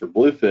allocations for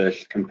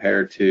bluefish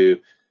compared to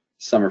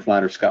summer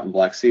flounder, scup, and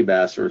black sea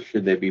bass, or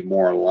should they be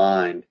more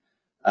aligned?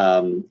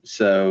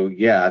 So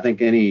yeah, I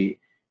think any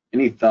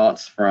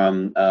thoughts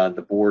from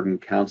the board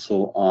and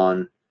council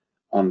on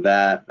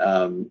that,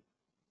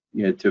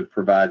 to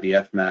provide the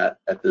FMAT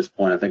at this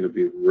point, I think would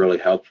be really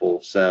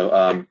helpful.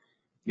 So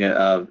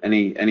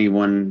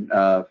anyone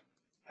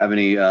have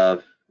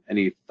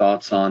any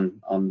thoughts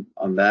on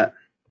that?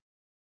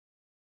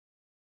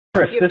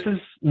 Chris, this is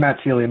Matt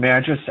Seeley. May I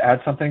just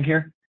add something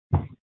here?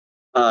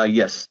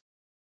 Yes.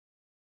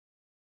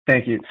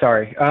 Thank you.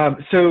 Sorry.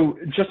 So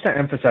just to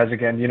emphasize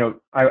again,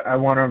 I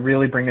want to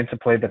really bring into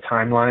play the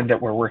timeline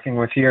that we're working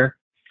with here.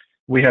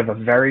 We have a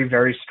very,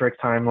 very strict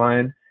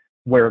timeline.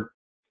 We're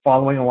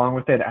following along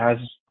with it as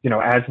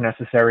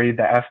necessary.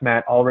 The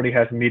FMAT already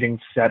has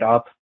meetings set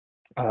up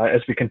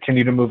as we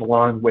continue to move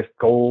along with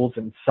goals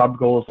and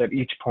sub-goals at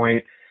each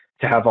point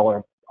to have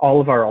all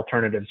of our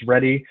alternatives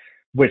ready,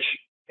 which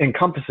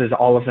encompasses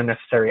all of the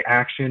necessary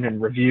action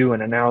and review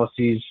and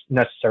analyses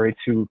necessary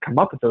to come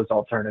up with those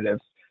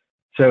alternatives.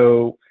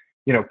 So,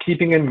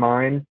 keeping in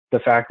mind the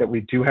fact that we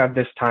do have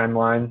this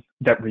timeline,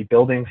 that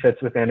rebuilding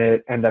fits within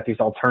it, and that these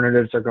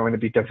alternatives are going to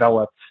be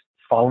developed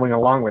following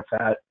along with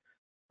that,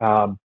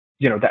 the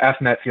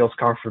FMAT feels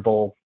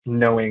comfortable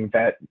knowing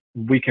that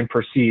we can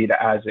proceed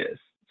as is.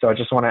 So I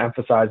just want to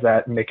emphasize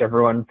that and make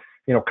everyone,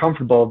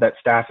 comfortable that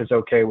staff is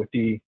okay with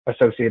the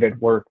associated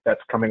work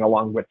that's coming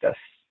along with this.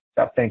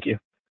 So thank you.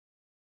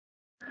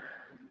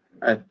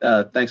 All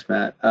right, thanks,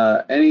 Matt.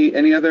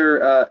 Any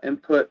other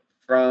input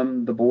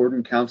from the board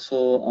and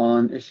council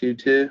on issue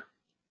 2?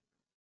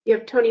 You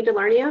have Tony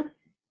Delarnia.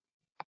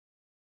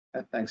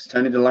 Thanks.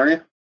 Tony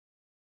Delarnia?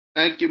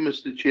 Thank you,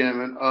 Mr.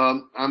 Chairman.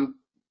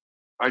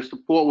 I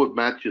support what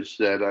Matt just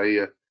said.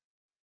 I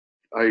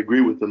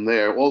agree with him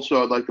there.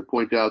 Also, I'd like to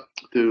point out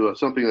to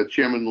something that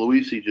Chairman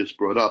Luisi just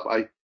brought up.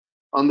 I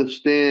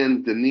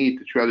understand the need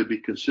to try to be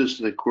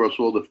consistent across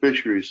all the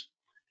fisheries,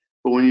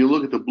 but when you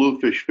look at the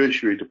bluefish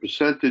fishery, the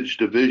percentage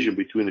division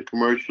between the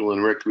commercial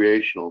and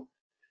recreational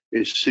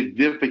is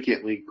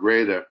significantly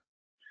greater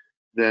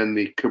than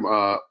the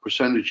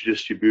percentage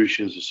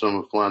distributions of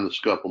summer flounder,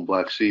 scup, and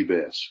black sea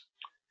bass.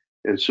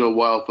 And so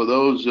while for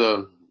those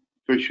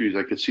fisheries,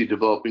 I could see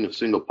developing a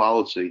single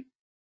policy,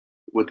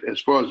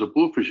 as far as the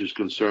bluefish is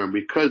concerned,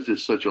 because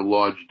there's such a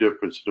large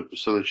difference in the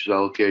percentage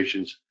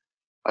allocations,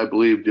 I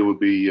believe it would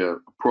be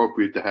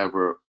appropriate to have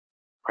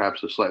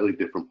perhaps a slightly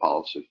different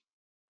policy.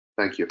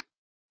 Thank you.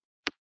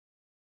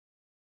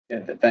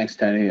 Yeah, thanks,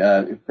 Tony.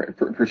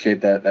 Appreciate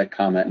that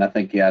comment. And I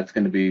think, yeah, it's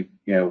going to be,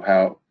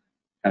 how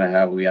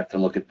we have to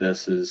look at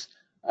this is,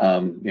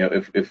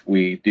 if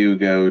we do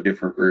go a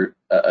different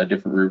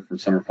route from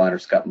summer flounder,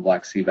 scup, and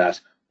black sea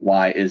bass,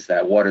 why is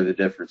that? What are the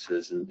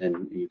differences?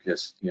 And you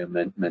just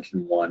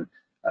mentioned one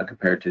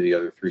compared to the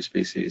other 3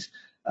 species.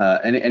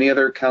 Any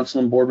other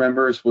council and board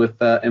members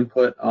with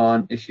input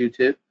on issue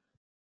 2?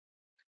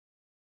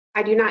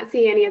 I do not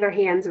see any other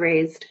hands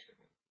raised.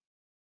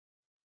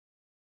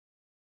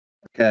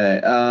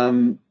 Okay.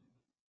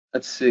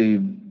 Let's see.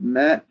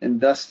 Matt and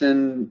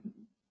Dustin.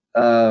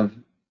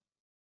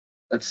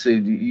 Let's see.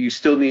 You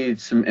still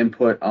need some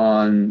input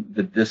on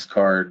the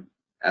discard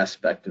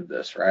aspect of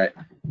this, right?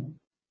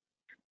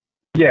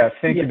 Yeah,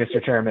 thank you,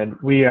 Mr. Chairman.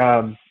 We,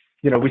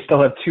 we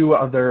still have 2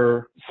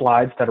 other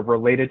slides that are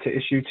related to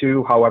issue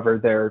 2. However,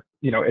 they're,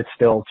 it's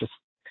still just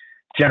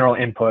general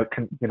input,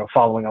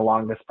 following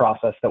along this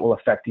process that will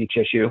affect each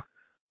issue.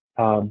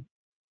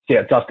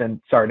 Yeah,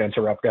 Dustin, sorry to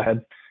interrupt. Go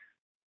ahead.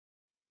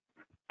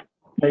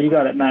 No, you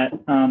got it, Matt.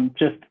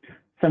 Just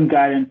some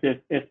guidance,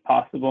 if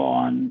possible,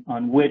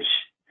 on which,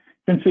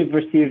 since we've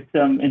received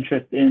some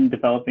interest in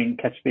developing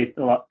catch-based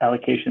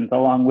allocations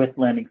along with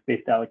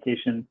landing-based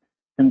allocations,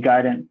 some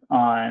guidance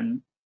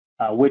on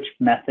which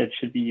method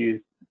should be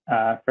used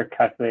for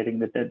calculating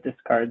the dead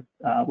discards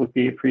would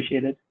be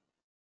appreciated.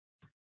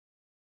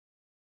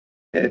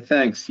 Okay,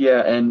 thanks.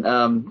 Yeah, and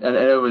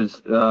it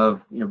was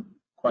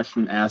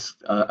question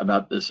asked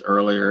about this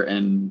earlier,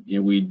 and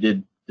we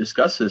did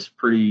discuss this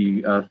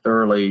pretty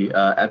thoroughly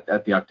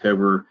at the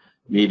October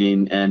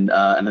meeting, and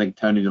I think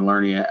Tony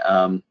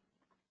Delarnia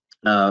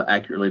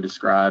accurately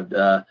described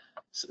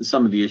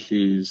some of the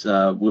issues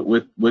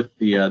with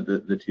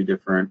the 2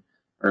 different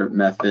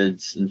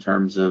methods in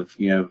terms of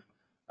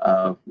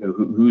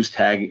who's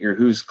tagging or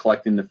who's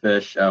collecting the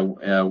fish,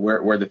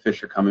 where the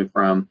fish are coming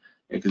from.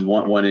 Because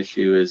one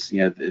issue is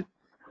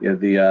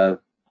the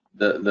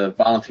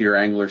volunteer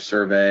angler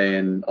survey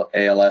and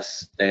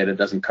ALS data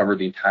doesn't cover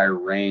the entire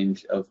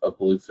range of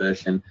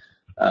bluefish, and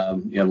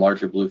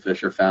larger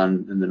bluefish are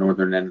found in the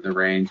northern end of the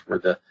range where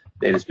the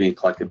data is being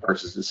collected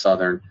versus the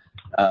southern.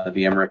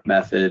 The MRIP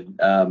method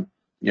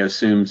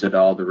assumes that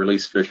all the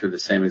release fish are the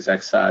same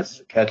exact size as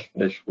the catch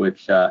fish,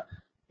 which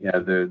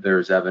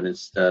there's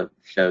evidence to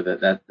show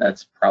that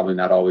that's probably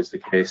not always the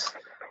case.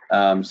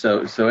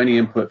 So any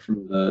input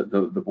from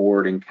the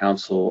board and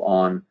council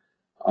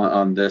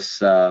on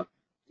this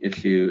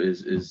issue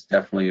is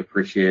definitely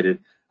appreciated.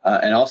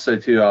 And also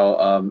too,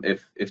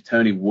 if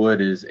Tony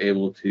Wood is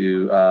able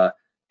to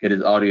get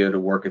his audio to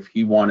work, if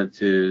he wanted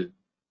to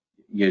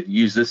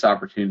use this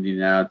opportunity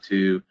now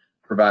to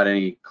provide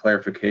any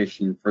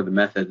clarification for the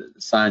method that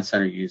the Science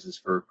Center uses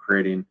for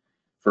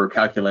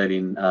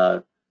calculating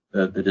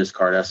the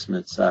discard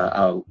estimates,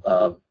 I'll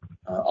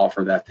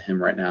offer that to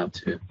him right now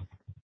too.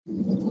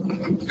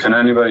 Can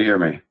anybody hear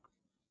me?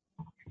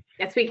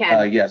 Yes, we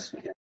can. Yes.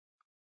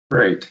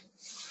 Great.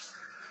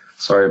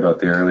 Sorry about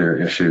the earlier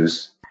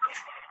issues.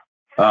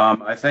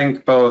 I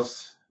think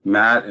both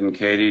Matt and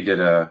Katie did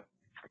a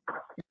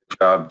good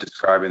job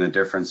describing the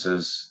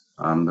differences.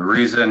 The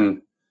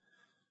reason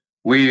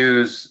we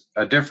use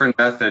a different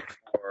method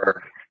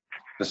for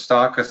the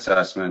stock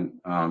assessment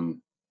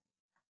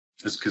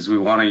is because we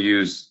want to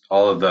use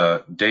all of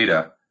the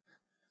data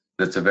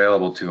that's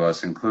available to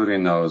us,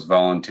 including those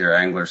volunteer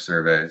angler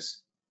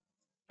surveys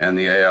and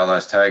the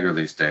ALS tag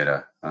release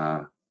data.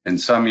 In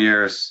some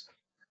years,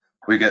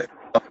 we get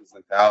thousands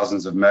and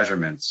thousands of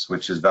measurements,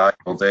 which is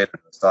valuable data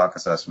for the stock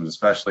assessment,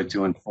 especially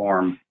to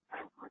inform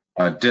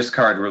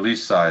discard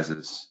release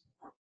sizes.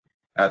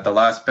 At the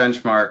last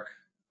benchmark,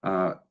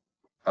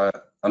 an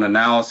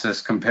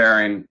analysis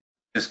comparing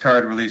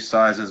discard release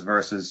sizes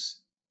versus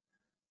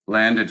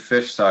landed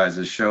fish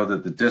sizes showed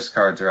that the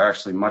discards are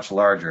actually much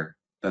larger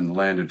than the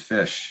landed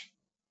fish,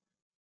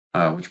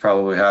 which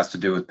probably has to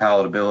do with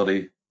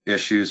palatability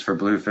issues for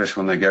bluefish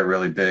when they get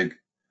really big.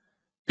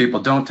 People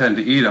don't tend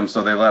to eat them,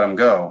 so they let them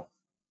go.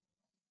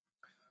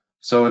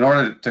 So in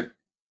order to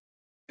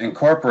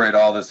incorporate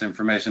all this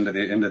information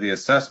into the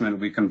assessment,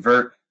 we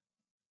convert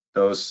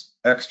those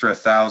extra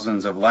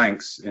thousands of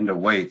lengths into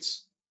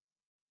weights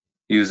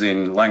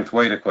using length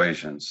weight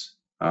equations.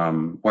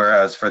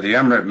 Whereas for the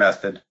MRIP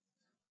method,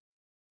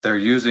 they're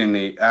using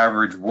the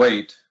average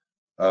weight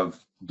of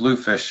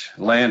bluefish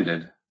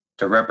landed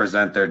to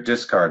represent their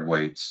discard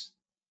weights.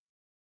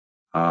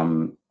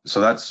 So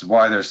that's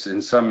why there's,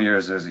 in some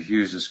years, there's a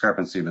huge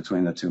discrepancy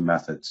between the two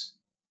methods.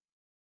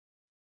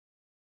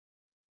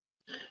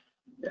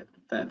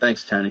 Yeah,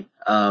 thanks, Tony.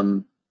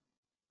 So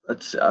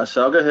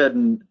I'll go ahead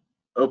and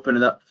open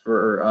it up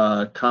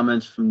for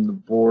comments from the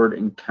board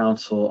and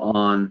council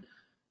on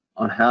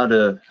how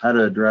to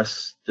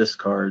address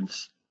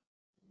discards.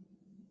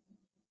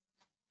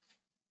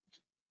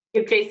 We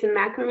have Jason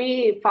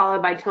McNamee,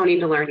 followed by Tony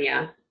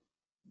Delernia,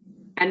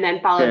 and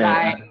then followed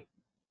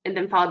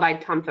by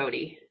Tom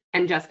Fody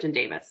and Justin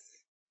Davis.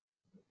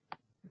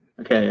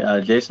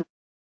 Okay, Jason.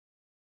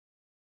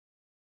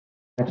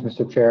 Thanks,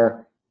 Mr.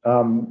 Chair.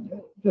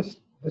 This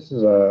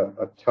is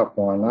a tough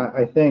one.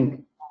 I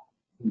think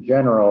in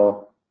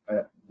general,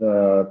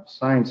 the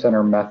Science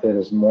Center method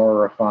is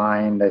more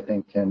refined. I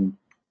think can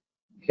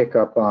pick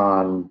up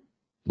on,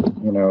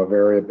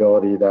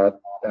 variability that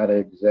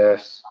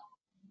exists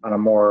on a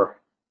more,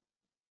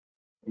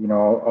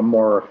 a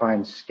more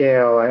refined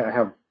scale. I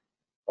have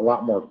a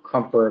lot more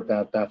comfort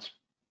that that's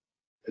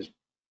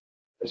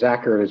as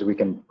accurate as we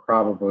can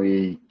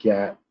probably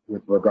get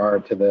with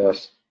regard to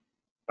this.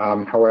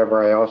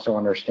 However, I also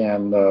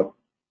understand the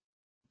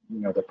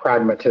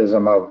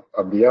pragmatism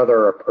of the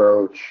other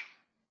approach.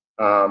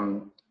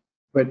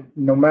 But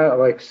no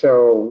matter,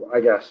 so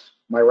I guess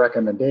my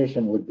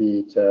recommendation would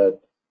be to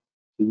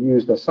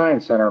use the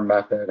Science Center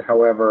method.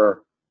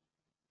 However,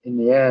 in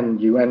the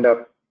end, you end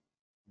up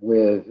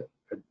with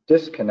a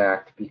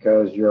disconnect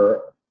because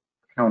your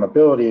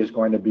accountability is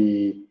going to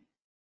be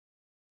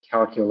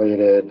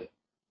calculated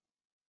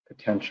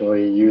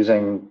potentially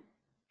using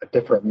a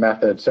different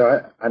method.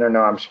 So I don't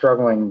know, I'm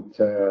struggling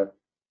to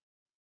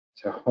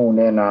hone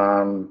in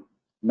on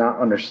not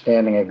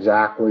understanding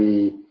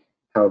exactly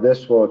how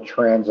this will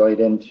translate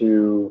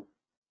into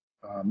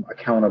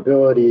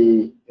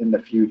accountability in the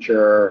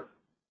future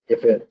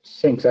if it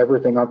syncs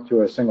everything up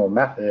to a single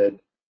method,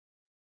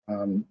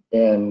 and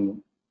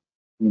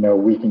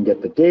we can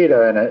get the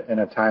data in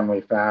a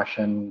timely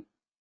fashion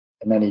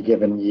in any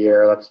given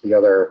year. That's the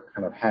other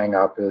kind of hang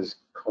up, is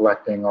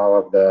collecting all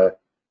of the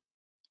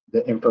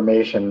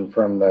information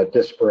from the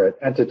disparate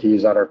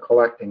entities that are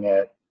collecting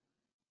it.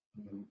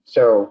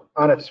 So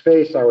on its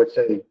face, I would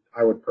say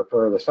I would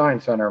prefer the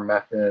Science Center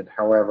method.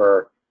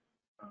 However,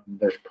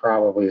 there's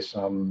probably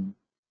some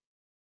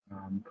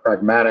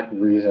pragmatic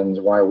reasons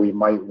why we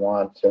might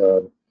want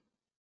to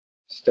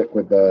stick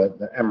with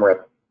the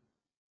MRIP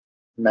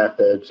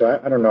method. So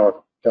I don't know if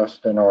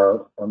Justin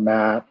or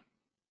Matt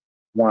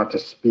want to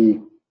speak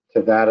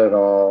to that at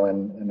all.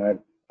 And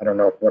I don't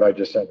know if what I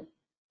just said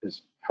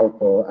is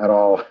helpful at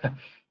all,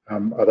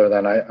 other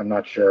than I'm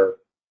not sure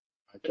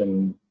I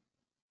can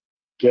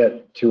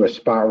get to a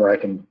spot where I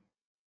can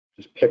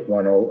just pick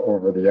one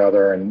over the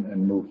other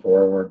and move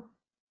forward.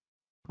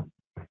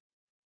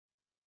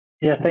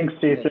 Yeah, thanks,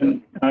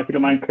 Jason. If you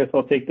don't mind, Chris,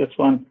 I'll take this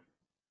one.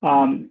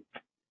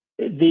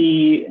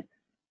 The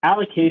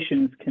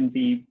allocations can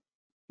be,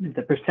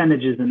 the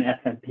percentages in the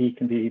FMP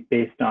can be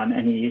based on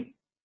any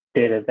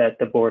data that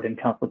the board and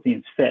council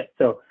deems fit.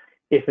 So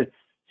if it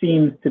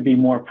seems to be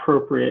more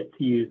appropriate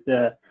to use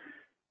the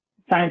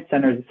Science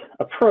Center's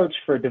approach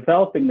for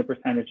developing the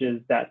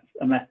percentages, that's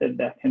a method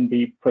that can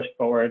be pushed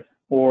forward,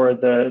 or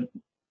the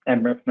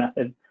MRIP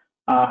method.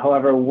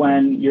 However,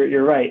 when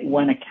you're right,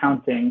 when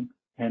accounting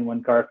and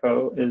when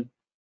GARFO is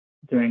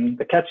doing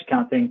the catch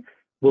accounting,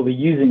 we'll be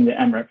using the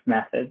MRIP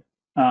method.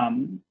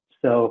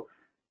 So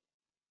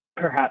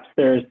perhaps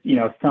there's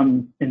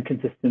some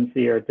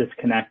inconsistency or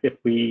disconnect if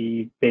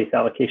we base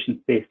allocations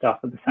based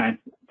off of the Science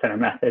Center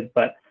method,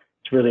 but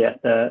it's really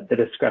at the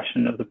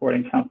discretion of the board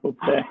and council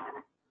today.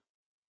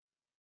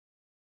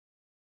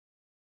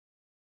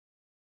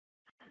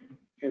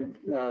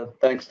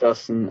 Thanks,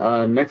 Dustin.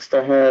 Next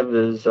I have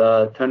is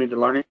Tony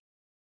Delarney.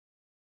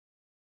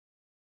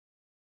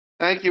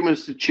 Thank you,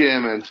 Mr.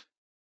 Chairman.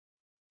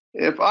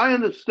 If I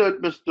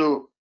understood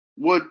Mr.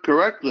 Wood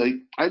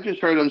correctly, I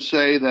just heard him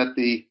say that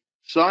the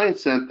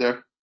Science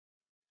Center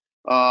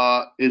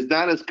is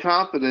not as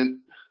confident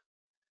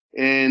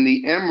in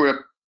the MRIP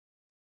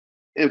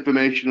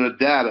information or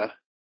data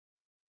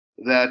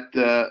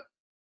that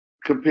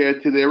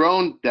compared to their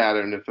own data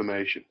and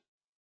information.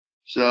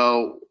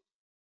 So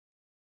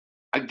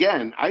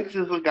again, I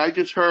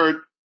just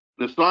heard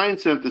the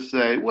Science Center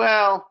say,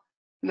 well,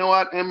 you know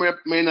what, MRIP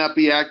may not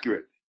be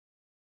accurate.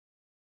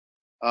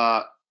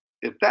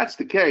 If that's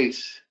the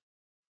case,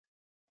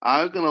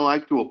 I'm going to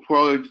like to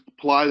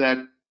apply that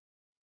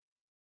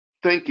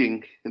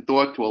thinking and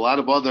thought to a lot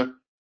of other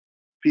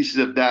pieces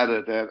of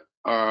data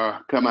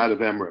that come out of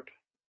MRIP.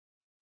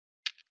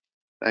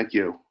 Thank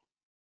you.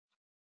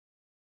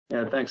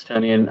 Yeah, thanks,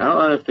 Tony. And I don't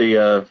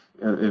know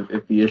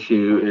if the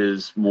issue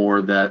is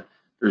more that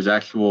there's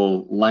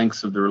actual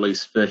lengths of the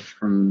released fish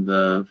from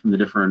the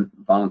different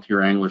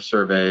volunteer angler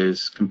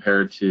surveys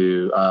compared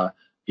to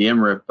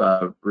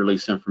MRIP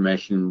release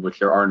information, which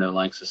there are no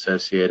links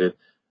associated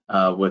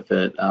with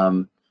it.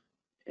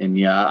 And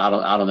yeah, I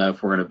don't know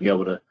if we're going to be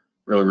able to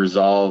really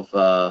resolve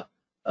the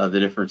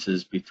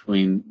differences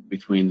between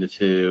the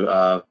two.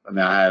 I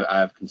mean, I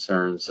have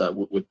concerns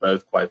with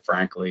both, quite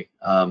frankly.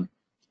 And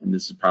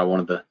this is probably one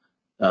of the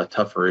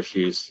tougher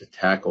issues to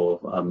tackle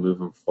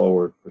moving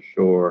forward for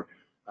sure.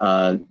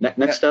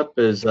 Next up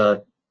is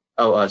so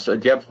do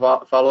you have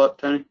a follow up,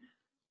 Tony?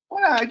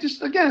 Well, I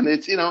just, again,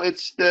 it's,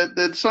 it's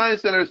the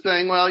Science Center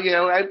saying, well,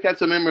 yeah, I've got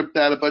some MRIP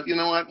data, but you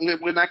know what,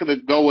 we're not going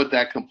to go with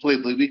that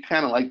completely. We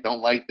kind of don't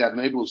like that.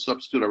 Maybe we'll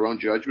substitute our own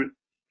judgment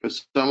for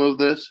some of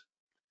this.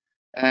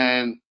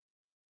 And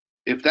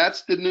if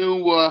that's the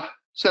new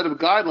set of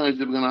guidelines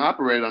that we're going to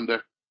operate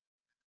under,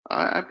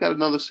 I've got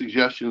another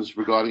suggestions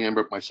regarding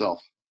MRIP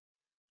myself.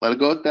 Let it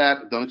go at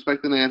that. Don't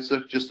expect an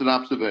answer, just an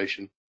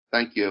observation.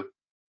 Thank you.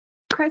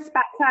 Chris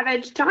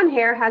Savage, John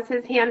Hare has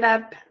his hand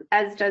up,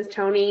 as does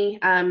Tony.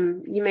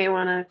 You may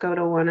want to go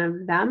to one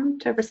of them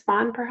to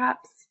respond,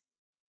 perhaps.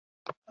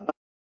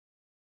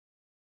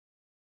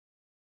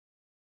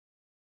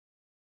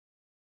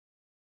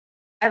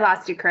 I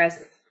lost you,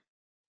 Chris.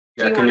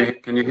 Yeah, can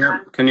you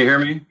hear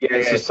me?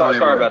 Yeah, sorry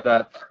about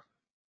that.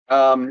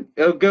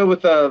 It'll go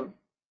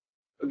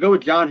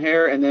with John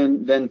Hare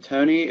and then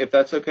Tony, if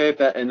that's okay, if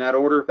that in that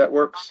order, if that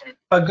works.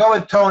 But go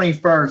with Tony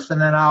first,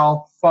 and then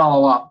I'll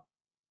follow up.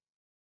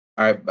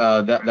 All right,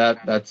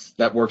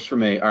 that works for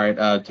me. All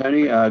right,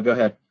 Tony, go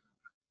ahead.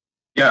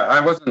 Yeah,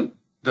 I wasn't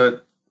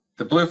the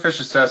Bluefish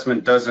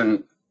assessment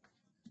doesn't.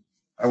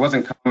 I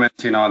wasn't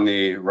commenting on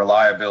the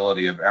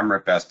reliability of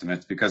MRIP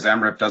estimates because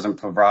MRIP doesn't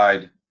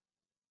provide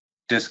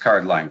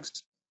discard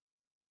lengths.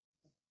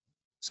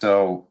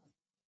 So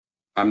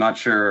I'm not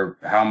sure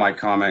how my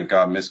comment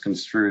got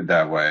misconstrued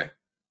that way.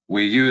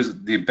 We use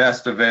the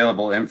best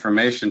available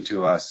information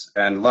to us,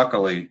 and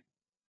luckily,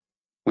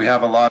 we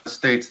have a lot of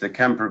states that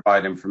can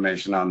provide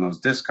information on those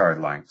discard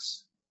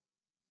lengths.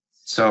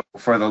 So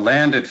for the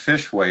landed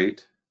fish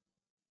weight,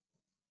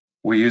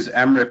 we use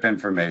MRIP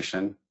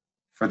information.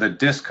 For the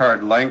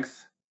discard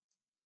length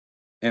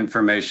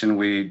information,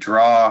 we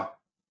draw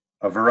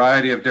a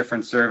variety of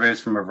different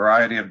surveys from a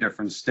variety of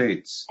different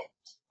states.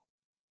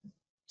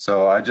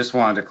 So I just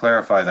wanted to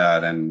clarify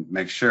that and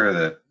make sure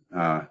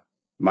that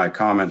my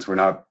comments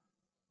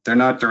they're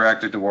not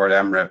directed toward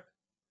MRIP.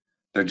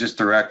 They're just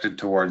directed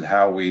toward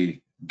how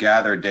we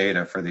gather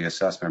data for the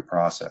assessment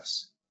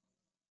process.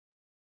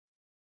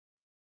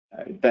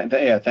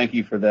 Yeah, thank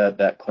you for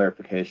that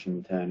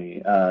clarification,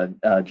 Tony.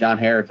 John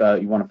Hare,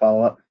 if you want to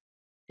follow up.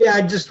 Yeah,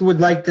 I just would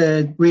like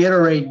to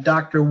reiterate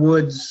Dr.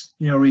 Wood's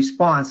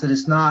response that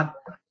it's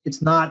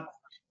not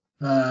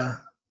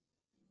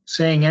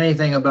saying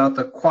anything about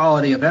the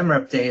quality of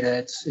MRIP data.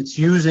 It's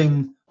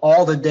using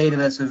all the data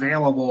that's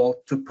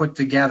available to put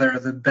together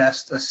the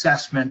best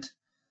assessment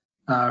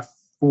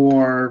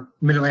for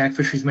Mid-Atlantic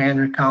Fisheries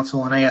Management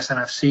Council and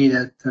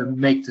ASNFC to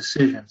make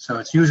decisions. So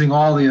it's using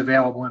all the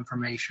available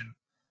information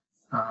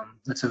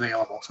that's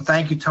available. So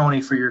thank you,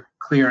 Tony, for your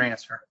clear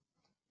answer.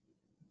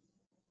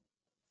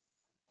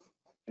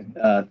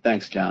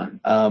 Thanks, John.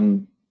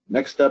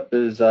 Next up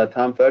is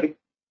Tom Fody.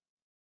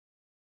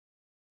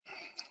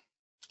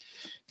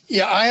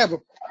 Yeah,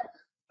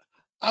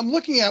 I'm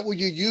looking at what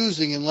you're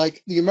using in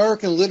like the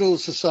American Little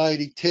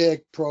Society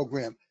TAG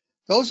program.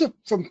 Those are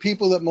from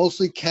people that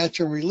mostly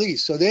catch and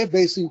release. So they're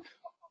basically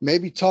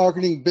maybe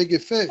targeting bigger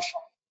fish.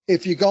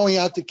 If you're going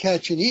out to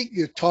catch and eat,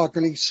 you're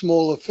targeting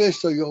smaller fish,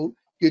 so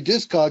your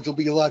discards will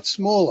be a lot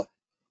smaller.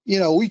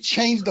 We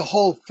changed the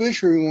whole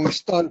fishery when we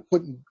started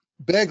putting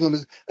bag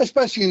limits,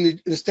 especially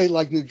in a state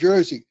like New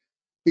Jersey,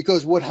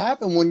 because what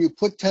happened when you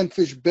put 10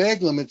 fish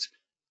bag limits,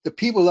 the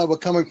people that were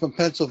coming from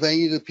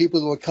Pennsylvania, the people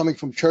that were coming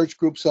from church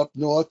groups up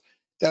north,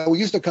 that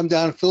used to come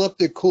down and fill up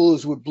their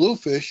coolers with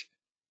bluefish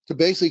to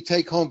basically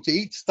take home to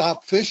eat,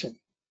 stop fishing.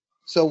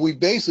 So we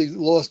basically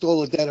lost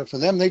all the data for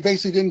them. They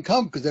basically didn't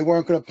come because they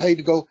weren't going to pay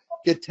to go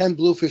get 10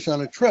 bluefish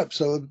on a trip.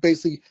 So it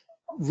basically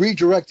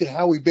redirected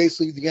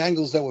the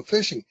angles that were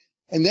fishing.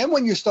 And then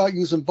when you start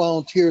using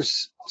volunteer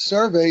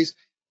surveys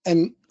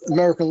and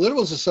American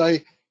Little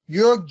Society,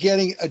 you're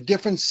getting a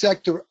different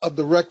sector of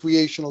the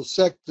recreational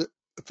sector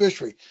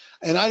fishery.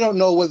 And I don't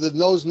know whether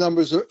those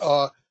numbers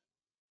are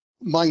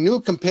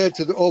minute compared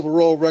to the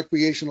overall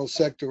recreational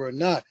sector or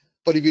not.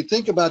 But if you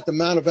think about the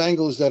amount of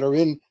anglers that are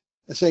in,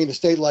 say, in a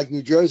state like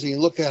New Jersey,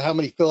 and look at how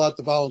many fill out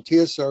the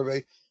volunteer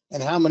survey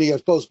and how many are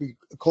supposed to be,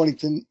 according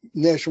to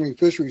National Marine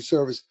Fisheries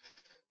Service,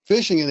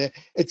 fishing in there,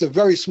 it's a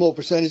very small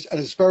percentage, and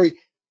it's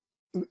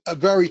a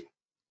very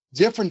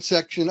different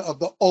section of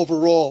the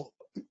overall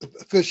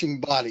fishing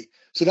body.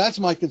 So that's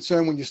my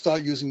concern when you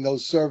start using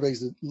those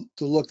surveys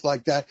to look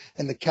like that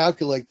and to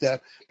calculate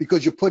that,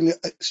 because you're putting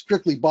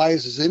strictly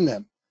biases in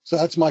them. So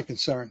that's my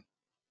concern.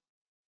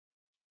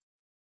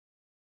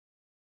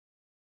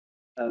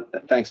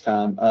 Thanks,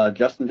 Tom.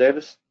 Justin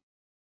Davis.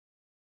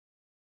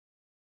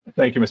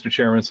 Thank you, Mr.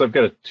 Chairman. So I've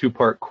got a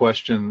two-part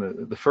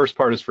question. The first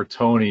part is for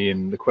Tony,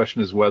 and the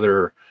question is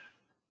whether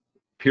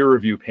peer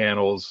review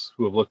panels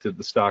who have looked at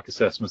the stock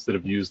assessments that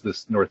have used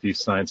this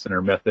Northeast Science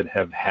Center method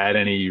have had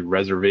any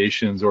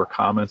reservations or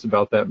comments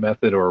about that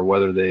method, or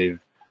whether they've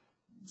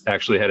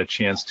actually had a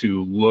chance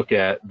to look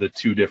at the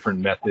two different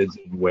methods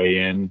and weigh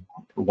in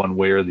one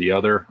way or the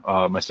other.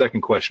 My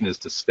second question is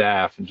to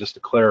staff, and just to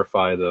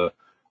clarify, the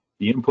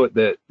input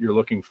that you're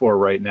looking for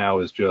right now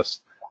is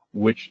just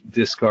which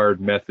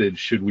discard method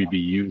should we be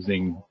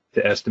using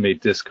to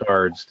estimate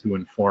discards to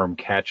inform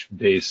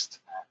catch-based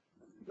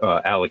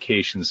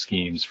allocation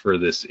schemes for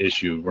this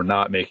issue. We're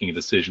not making a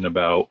decision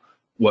about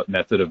what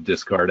method of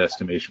discard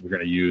estimation we're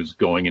going to use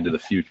going into the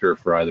future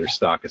for either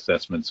stock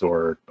assessments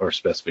or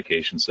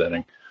specification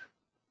setting.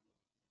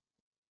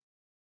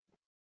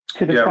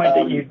 To the point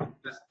that you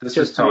this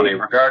is Tony.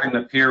 Regarding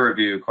the peer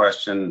review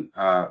question,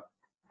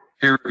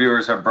 peer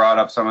reviewers have brought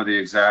up some of the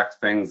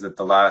exact things that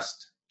the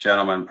last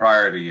gentleman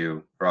prior to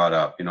you brought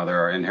up. You know,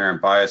 there are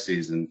inherent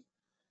biases in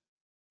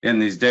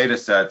these data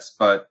sets,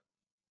 but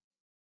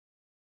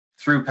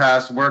through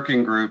past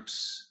working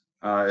groups,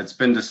 it's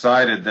been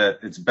decided that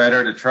it's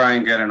better to try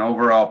and get an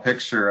overall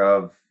picture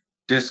of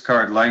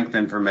discard length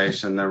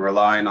information than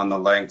relying on the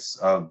lengths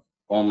of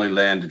only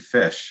landed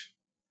fish,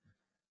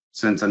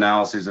 since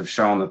analyses have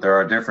shown that there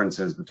are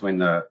differences between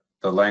the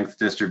length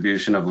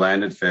distribution of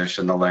landed fish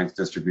and the length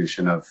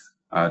distribution of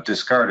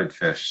discarded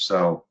fish.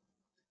 So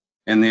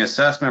in the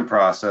assessment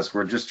process,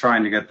 we're just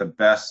trying to get the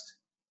best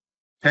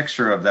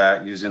picture of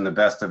that using the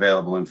best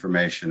available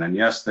information. And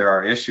yes, there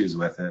are issues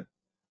with it,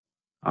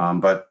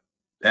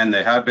 and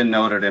they have been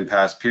noted in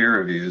past peer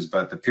reviews,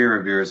 but the peer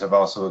reviewers have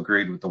also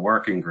agreed with the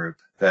working group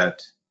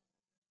that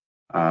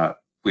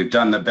we've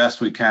done the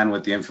best we can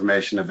with the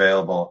information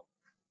available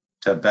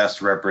to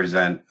best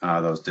represent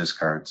those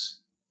discards.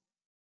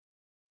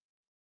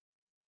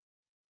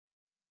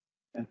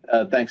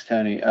 Thanks,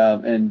 Tony.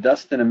 And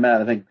Dustin and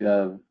Matt, I think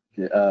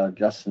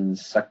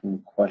Justin's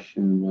second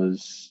question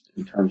was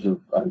in terms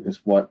of, I guess,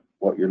 what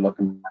you're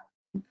looking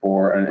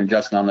for. And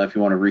Justin, I don't know if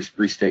you want to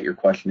restate your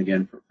question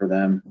again for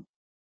them.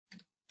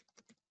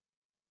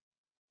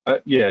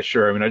 Yeah,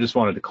 sure. I mean, I just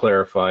wanted to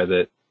clarify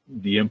that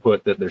the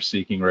input that they're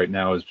seeking right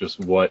now is just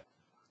what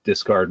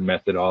discard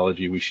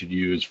methodology we should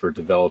use for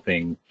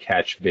developing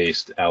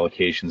catch-based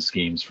allocation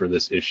schemes for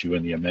this issue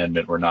in the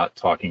amendment. We're not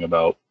talking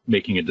about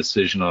making a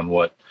decision on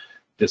what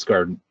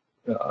discard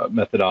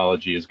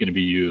methodology is going to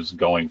be used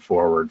going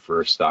forward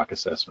for stock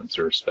assessments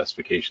or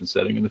specification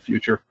setting in the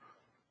future.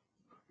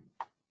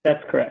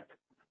 That's correct.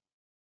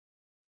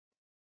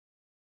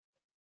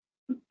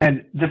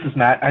 And this is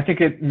Matt. I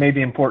think it may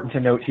be important to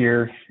note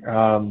here,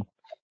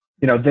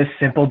 you know, this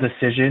simple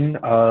decision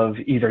of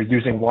either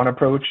using one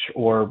approach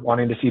or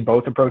wanting to see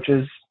both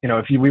approaches. You know,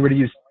 if we were to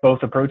use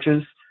both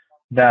approaches,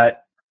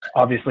 that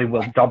obviously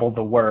will double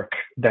the work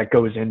that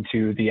goes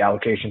into the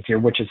allocations here,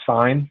 which is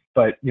fine.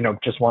 But, you know,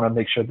 just want to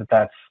make sure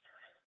that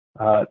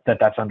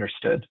that's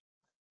understood.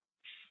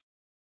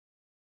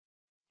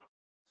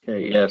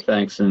 Okay, yeah,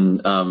 thanks.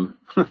 And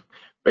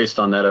based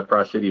on that, I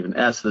probably should even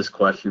ask this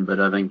question, but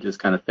I think just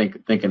kind of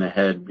thinking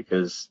ahead,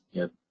 because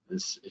you know,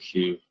 this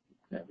issue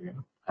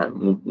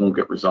won't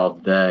get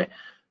resolved today.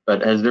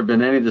 But has there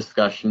been any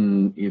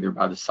discussion either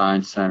by the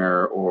Science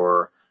Center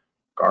or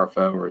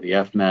GARFO or the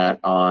FMAT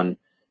on,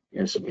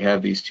 you know, so we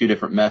have these two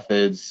different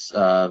methods, you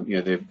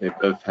know, they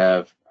both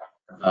have,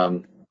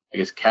 I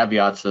guess,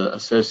 caveats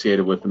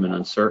associated with them and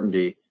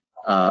uncertainty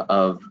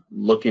of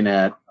looking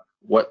at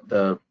what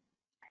the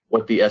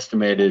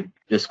estimated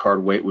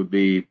discard weight would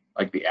be,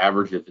 like the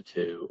average of the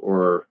two,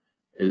 or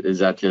is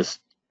that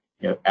just,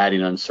 you know,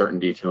 adding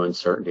uncertainty to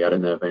uncertainty? I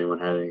don't know if anyone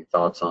had any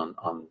thoughts on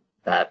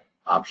that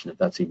option, if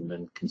that's even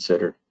been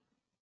considered.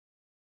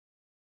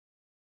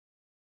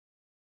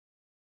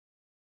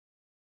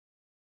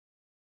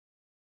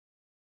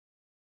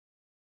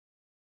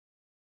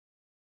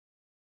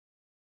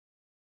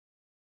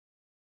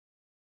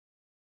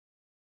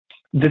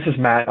 This is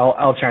Matt.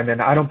 I'll chime in.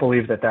 I don't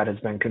believe that has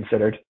been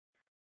considered.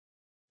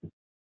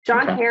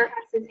 John Hare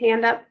has his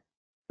hand up,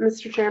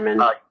 Mr. Chairman.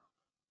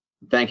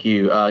 Thank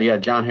you. Yeah,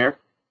 John Hare.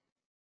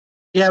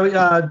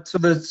 Yeah, so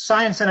the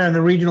Science Center and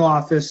the regional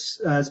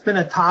office, it's been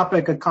a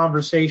topic of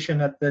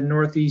conversation at the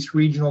Northeast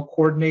Regional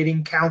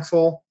Coordinating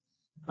Council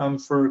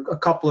for a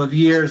couple of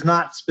years,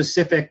 not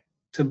specific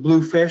to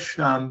Bluefish,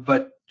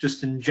 but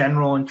just in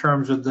general in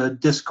terms of the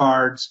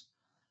discards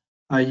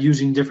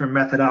using different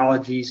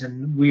methodologies.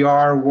 And we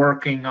are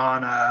working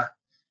on a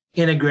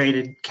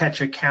integrated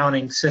catch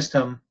accounting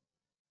system.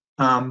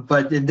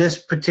 But in this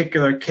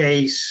particular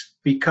case,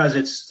 because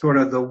it's sort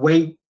of the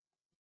weight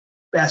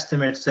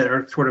estimates that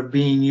are sort of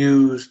being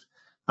used,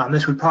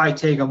 this would probably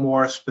take a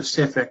more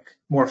specific,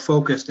 more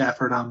focused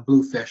effort on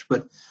Bluefish.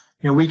 But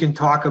you know, we can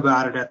talk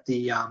about it at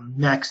the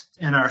next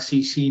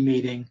NRCC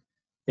meeting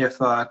if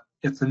the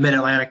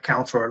Mid-Atlantic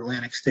Council or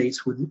Atlantic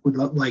States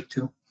would like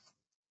to.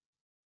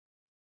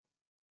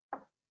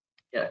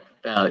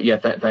 Yeah,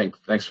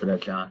 thanks for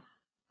that, John.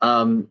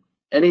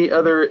 Any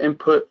other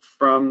input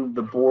from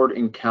the board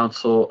and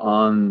council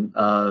on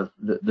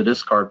the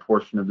discard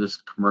portion of this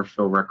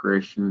commercial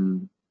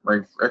recreational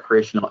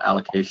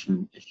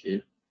allocation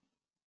issue?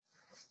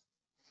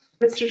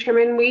 Mr.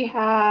 Chairman, we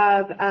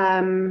have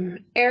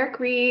Eric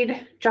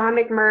Reed, John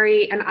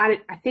McMurray, and I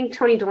think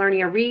Tony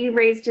Delarnia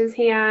re-raised his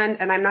hand,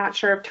 and I'm not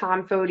sure if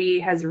Tom Fody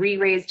has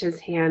re-raised his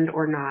hand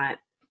or not.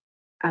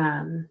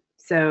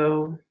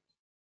 So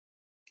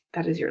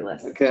that is your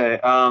list. Okay.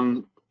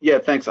 Yeah,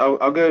 thanks.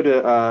 I'll go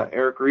to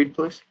Eric Reed,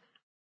 please.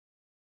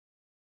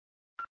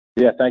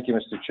 Yeah, thank you,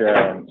 Mr.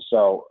 Chair.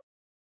 So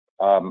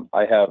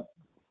I have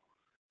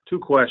two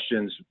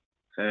questions,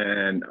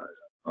 and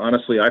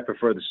honestly, I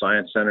prefer the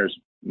Science Center's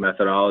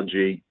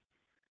methodology.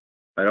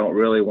 I don't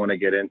really want to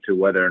get into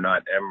whether or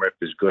not MRIP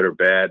is good or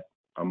bad.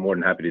 I'm more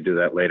than happy to do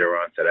that later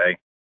on today.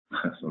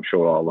 I'm sure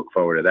we'll all look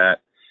forward to that.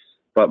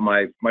 But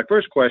my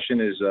first question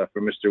is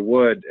for Mr.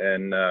 Wood,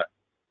 and I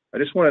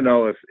just want to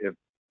know if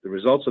the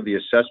results of the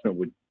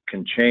assessment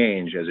can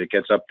change as it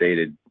gets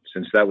updated,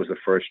 since that was the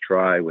first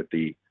try with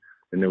the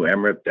new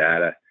MRIP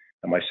data.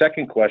 And my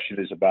second question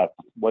is about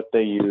what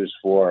they use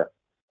for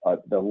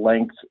the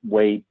length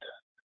weight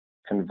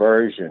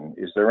conversion.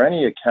 Is there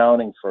any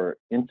accounting for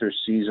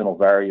interseasonal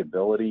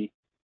variability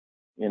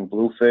in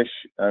bluefish?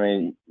 I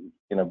mean,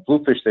 you know,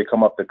 bluefish, they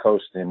come up the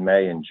coast in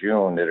May and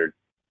June that are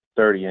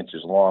 30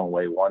 inches long,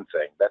 weigh one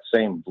thing. That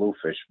same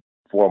bluefish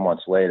 4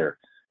 months later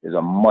is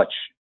a much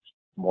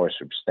more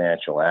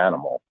substantial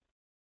animal.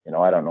 You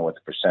know, I don't know what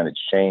the percentage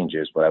change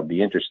is, but I'd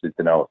be interested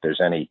to know if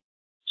there's any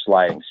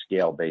sliding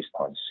scale based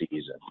on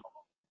season.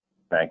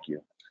 Thank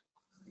you.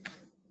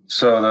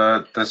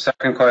 So the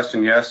second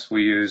question, yes,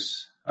 we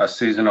use a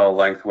seasonal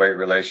length weight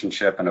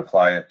relationship and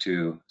apply it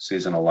to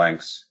seasonal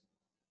lengths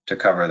to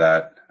cover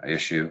that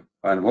issue.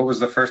 And what was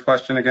the first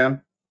question again?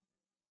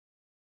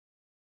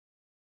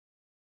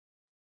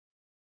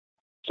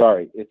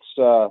 Sorry, it's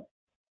do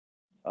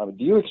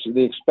you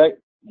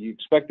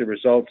expect the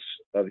results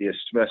of the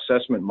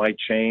assessment might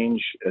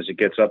change as it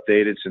gets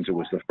updated, since it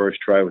was the first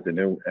try with the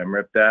new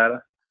MRIP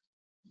data?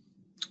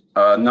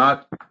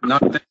 Not this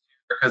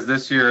year, because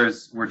this year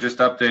we're just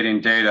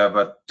updating data,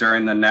 but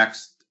during the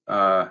next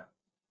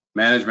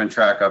management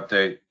track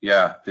update,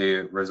 yeah,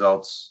 the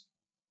results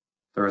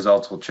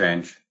will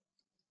change.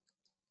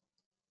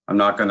 I'm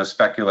not going to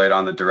speculate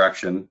on the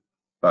direction,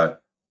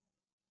 but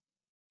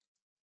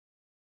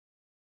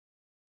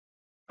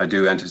I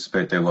do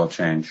anticipate they will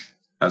change,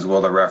 as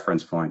will the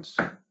reference points.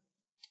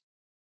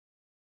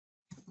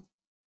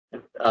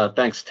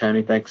 Thanks,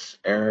 Tony. Thanks,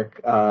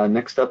 Eric.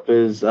 Next up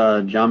is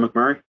John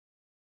McMurray.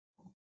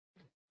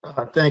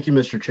 Thank you,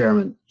 Mr.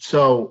 Chairman.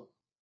 So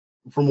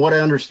from what I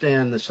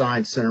understand, the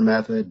Science Center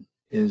method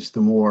is the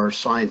more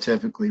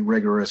scientifically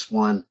rigorous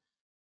one,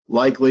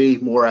 likely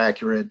more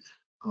accurate.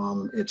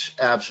 It's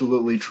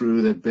absolutely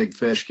true that big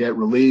fish get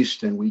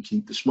released and we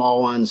keep the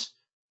small ones.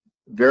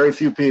 Very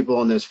few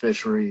people in this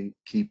fishery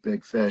keep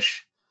big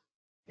fish.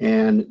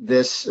 And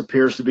this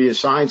appears to be a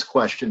science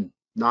question,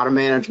 not a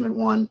management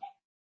one.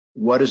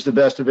 What is the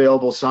best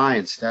available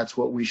science? That's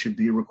what we should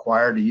be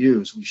required to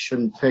use. We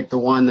shouldn't pick the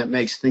one that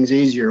makes things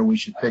easier. We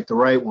should pick the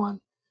right one.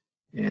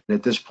 And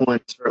at this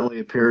point, it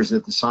certainly appears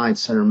that the Science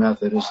Center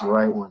method is the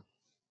right one.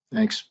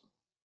 Thanks.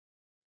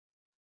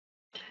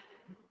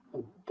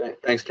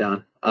 Thanks,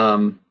 John.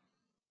 And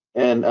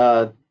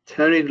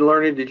Tony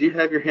Delarney, did you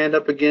have your hand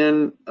up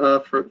again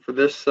for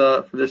this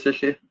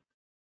issue?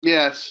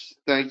 Yes,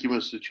 thank you,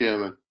 Mr.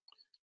 Chairman.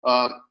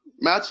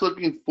 Matt's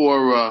looking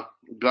for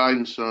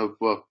guidance of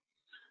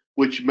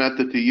which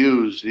method to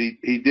use.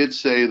 He did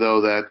say, though,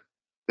 that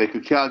they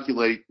could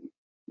calculate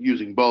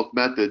using both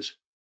methods,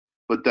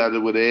 but that it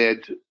would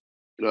add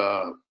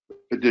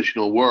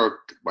additional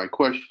work. My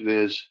question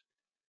is,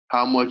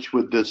 how much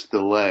would this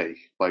delay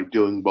by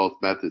doing both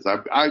methods?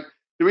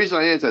 The reason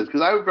I answer that is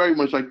because I would very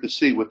much like to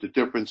see what the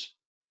difference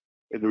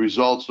in the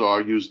results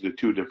are using the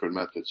two different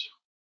methods.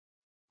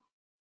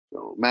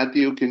 So,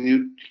 Matthew, can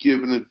you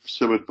give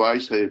some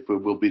advice if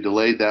it will be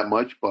delayed that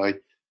much by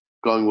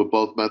going with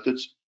both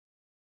methods?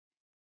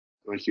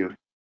 Thank you.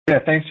 Yeah,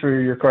 thanks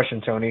for your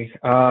question, Tony.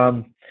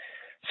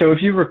 So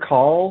if you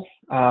recall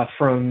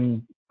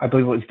from, I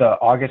believe it was the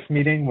August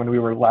meeting when we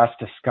were last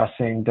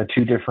discussing the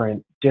two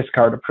different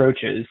discard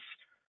approaches,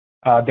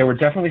 there were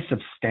definitely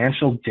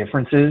substantial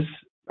differences.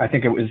 I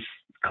think it was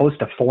close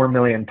to 4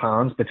 million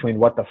pounds between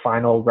what the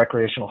final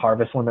recreational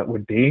harvest limit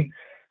would be.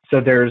 So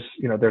there's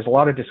a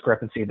lot of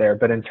discrepancy there.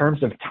 But in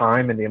terms of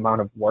time and the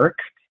amount of work,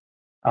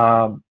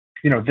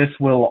 this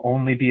will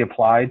only be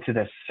applied to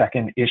the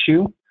second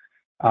issue,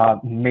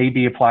 may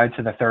be applied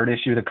to the third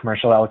issue, the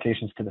commercial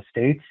allocations to the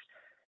states.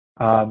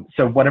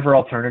 So whatever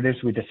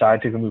alternatives we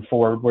decide to move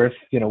forward with,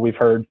 we've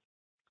heard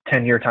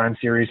 10-year time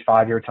series,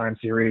 5-year time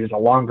series, a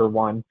longer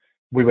one,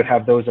 we would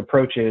have those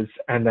approaches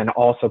and then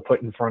also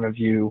put in front of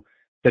you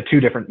the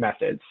two different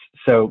methods.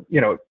 So,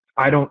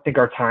 I don't think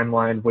our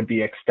timeline would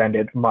be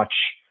extended much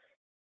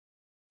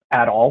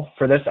at all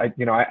for this.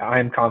 I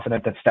am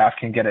confident that staff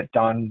can get it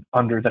done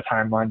under the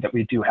timeline that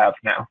we do have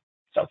now.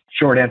 So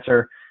short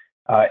answer,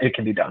 it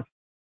can be done.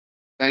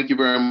 Thank you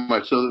very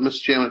much. So,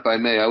 Mr. Chairman, if I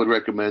may, I would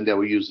recommend that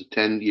we use the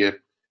 10-year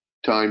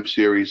time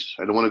series.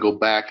 I don't want to go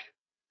back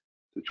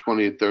to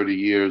 20 and 30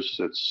 years.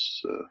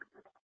 That's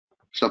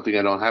something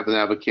I haven't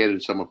advocated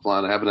in summer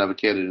flounder, I haven't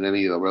advocated in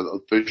any of the other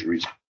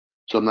fisheries,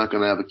 so I'm not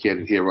going to advocate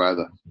it here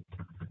either.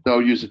 So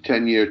I'll use a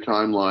 10-year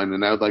timeline,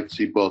 and I would like to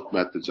see both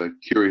methods. I'm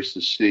curious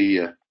to see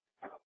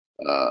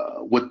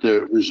what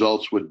the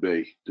results would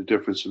be, the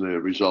difference in the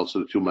results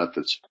of the two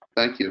methods.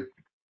 Thank you.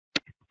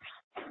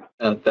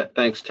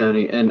 Thanks,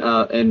 Tony.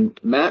 And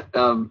Matt,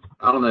 I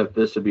don't know if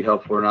this would be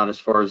helpful or not as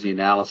far as the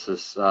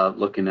analysis,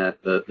 looking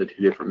at the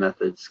two different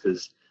methods,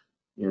 because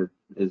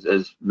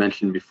as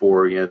mentioned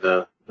before,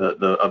 the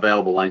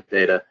available length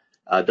data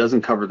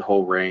doesn't cover the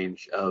whole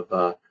range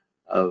of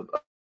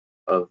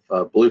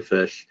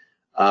bluefish.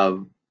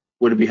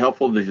 Would it be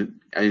helpful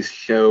to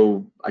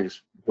show,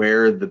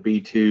 where the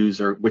B2s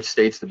or which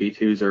states the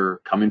B2s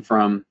are coming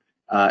from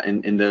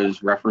in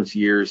those reference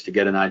years, to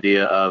get an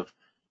idea of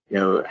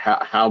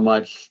how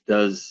much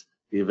does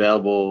the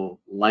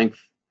available length,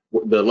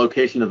 the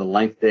location of the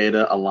length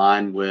data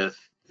align with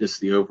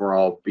just the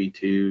overall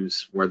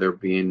B2s where they're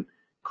being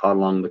caught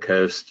along the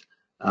coast,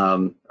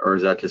 or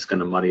is that just going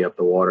to muddy up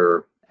the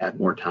water, add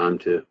more time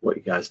to what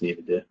you guys need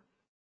to do?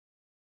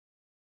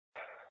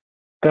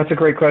 That's a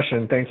great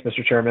question. Thanks,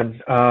 Mr.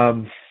 Chairman.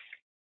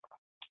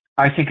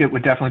 I think it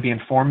would definitely be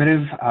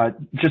informative.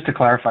 Just to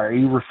clarify, are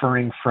you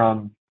referring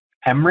from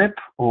MRIP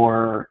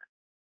or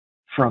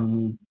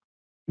from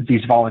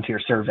these volunteer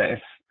surveys?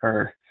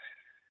 Or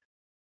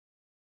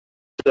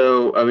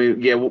so, I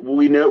mean, yeah,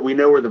 we know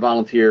where the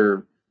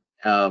volunteer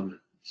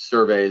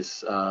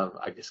surveys,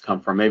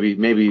 come from.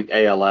 Maybe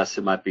ALS.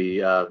 It might be,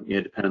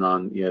 depending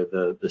on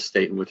the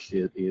state in which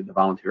the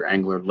volunteer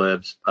angler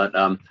lives.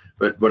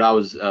 But what I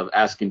was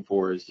asking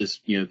for is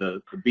just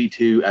the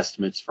B2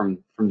 estimates from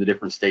the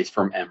different states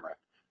from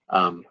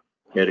MRIP,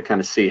 to kind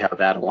of see how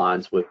that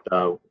aligns with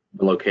the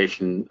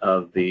location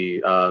of the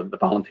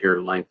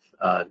volunteer length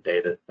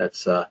data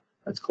that's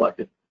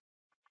collected.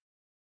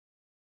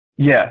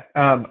 yeah,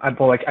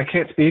 I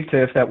can't speak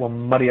to if that will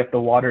muddy up the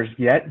waters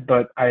yet,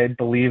 but I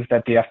believe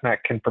that the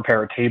FMAC can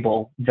prepare a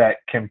table that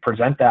can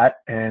present that,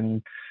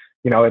 and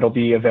it'll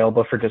be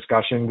available for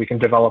discussion. We can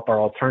develop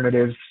our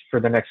alternatives for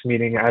the next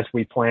meeting as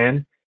we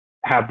plan,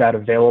 have that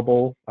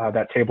available,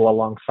 that table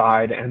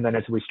alongside, and then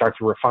as we start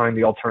to refine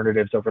the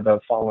alternatives over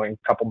the following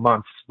couple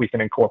months, we can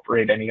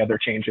incorporate any other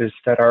changes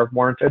that are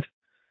warranted.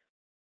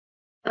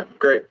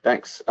 Great,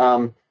 thanks.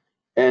 And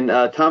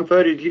Tom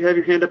Fo, did you have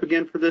your hand up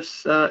again for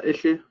this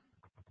issue?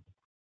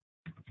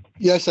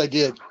 Yes, I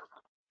did.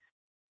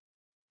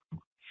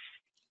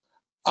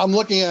 I'm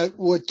looking at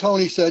what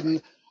Tony said,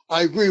 and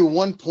I agree with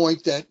one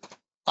point that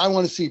I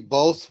want to see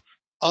both.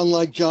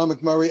 Unlike John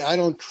McMurray, I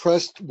don't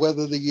trust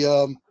whether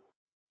the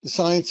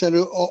Science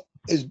Center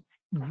is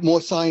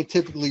more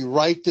scientifically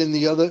right than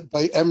the other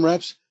by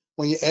MREPs.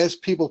 When you ask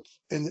people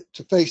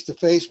to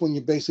face-to-face, when you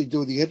basically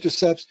do the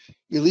intercepts,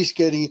 you're at least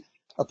getting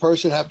a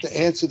person have to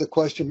answer the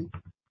question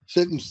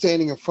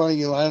standing in front of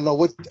you. I don't know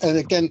what, and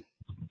again,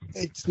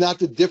 it's not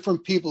the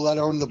different people that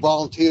are in the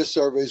volunteer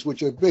surveys,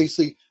 which are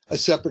basically a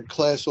separate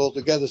class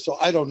altogether. So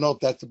I don't know if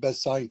that's the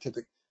best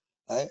scientific.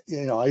 I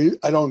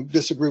don't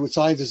disagree with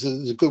scientists.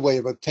 It's a good way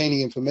of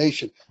obtaining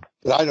information,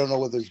 but I don't know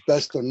whether it's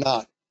best or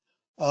not.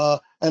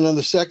 And then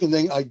the second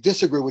thing, I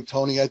disagree with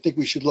Tony. I think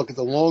we should look at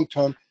the long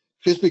term,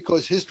 just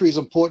because history is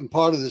an important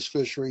part of this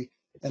fishery,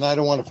 and I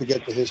don't want to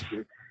forget the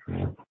history.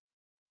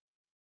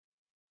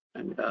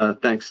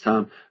 Thanks,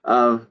 Tom.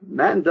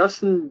 Matt and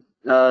Dustin,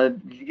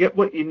 did you get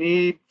what you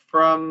need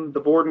from the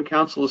board and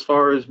council as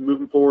far as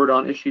moving forward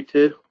on issue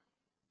 2?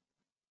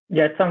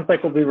 Yeah, it sounds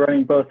like we'll be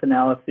running both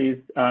analyses.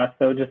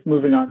 So just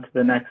moving on to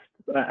the next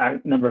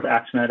number of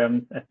action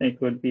items, I think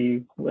would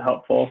be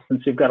helpful,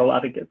 since we've got a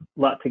lot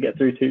to get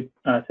through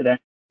today.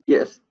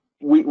 Yes,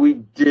 we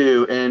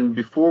do. And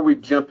before we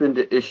jump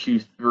into issue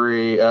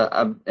 3, and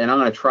I'm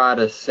going to try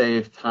to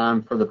save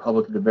time for the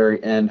public at the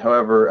very end.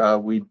 However,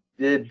 we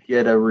did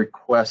get a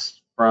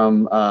request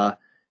from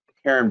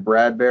Karen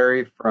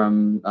Bradbury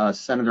from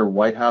Senator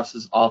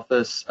Whitehouse's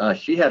office.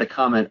 She had a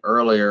comment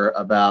earlier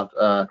about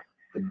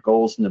the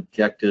goals and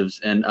objectives,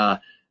 and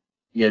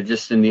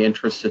just in the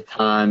interest of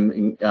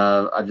time,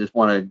 I just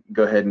want to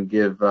go ahead and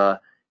give her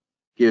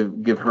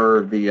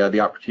the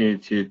opportunity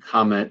to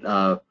comment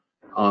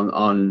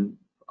on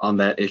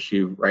that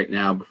issue right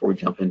now before we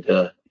jump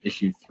into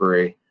issue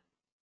 3.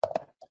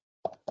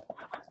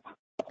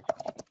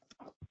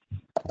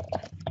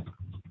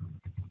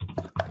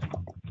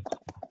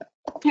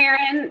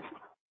 Karen,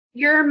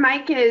 your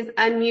mic is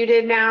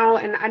unmuted now,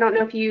 and I don't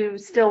know if you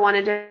still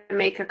wanted to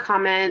make a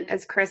comment,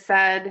 as Chris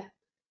said.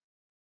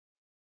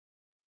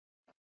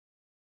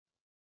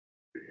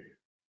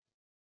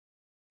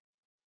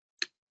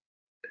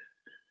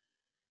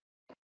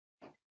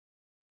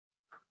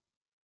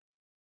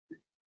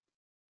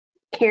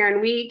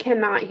 Karen, we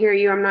cannot hear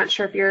you. I'm not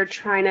sure if you're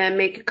trying to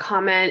make a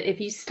comment. If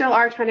you still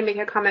are trying to make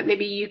a comment,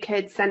 maybe you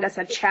could send us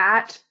a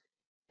chat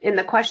in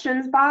the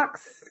questions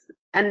box,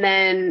 and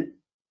then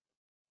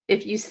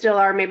if you still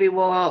are, maybe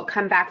we'll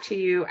come back to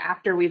you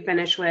after we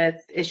finish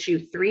with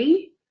issue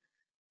 3,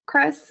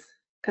 Chris,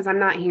 because I'm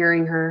not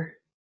hearing her.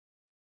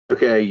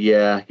 Okay,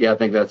 yeah, I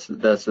think that's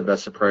the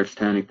best approach,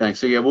 Tony. Thanks.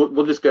 So yeah,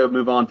 we'll just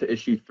move on to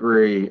issue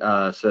 3.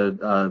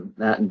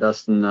 Matt and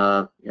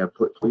Dustin,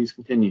 please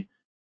continue.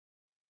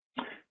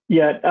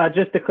 Yeah,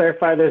 just to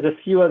clarify, there's a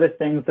few other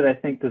things that I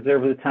think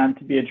deserve the time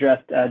to be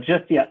addressed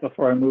just yet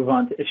before I move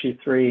on to issue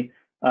 3.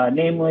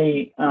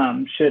 Namely,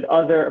 should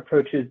other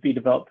approaches be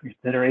developed for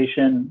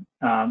consideration?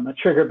 A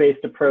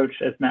trigger-based approach,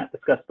 as Matt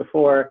discussed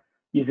before,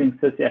 using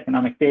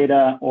socioeconomic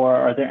data, or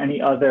are there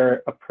any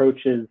other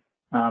approaches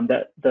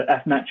that the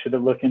FMAT should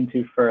look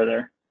into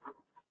further?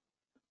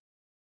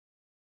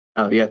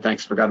 Oh yeah,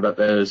 thanks. Forgot about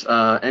those.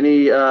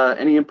 Any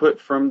input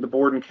from the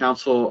board and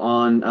council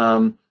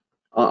on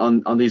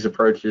these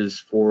approaches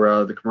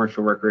for the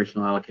commercial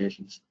recreational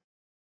allocations?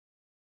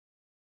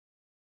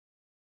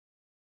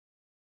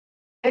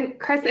 And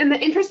Chris, in the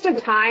interest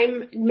of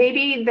time,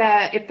 maybe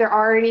if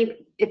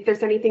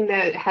there's anything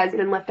that has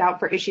been left out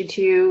for issue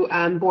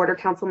 2, board or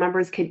council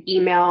members could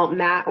email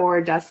Matt or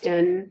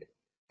Dustin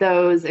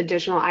those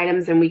additional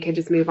items, and we could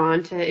just move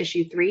on to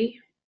issue 3.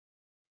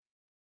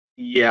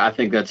 Yeah, I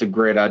think that's a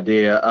great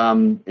idea.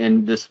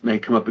 And this may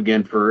come up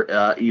again for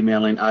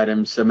emailing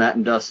items. So Matt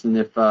and Dustin,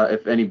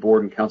 if any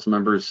board and council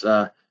members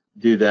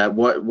do that,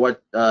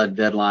 what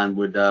deadline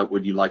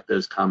would you like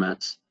those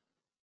comments?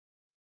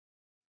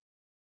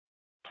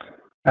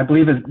 I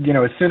believe as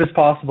soon as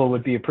possible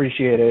would be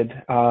appreciated.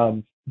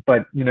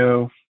 But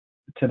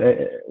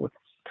today,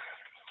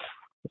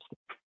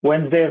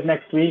 Wednesday of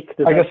next week.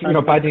 I guess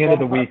by the end of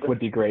the week would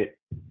be great.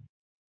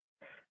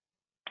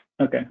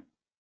 Okay.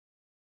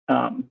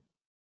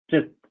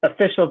 Just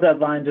official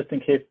deadline, just in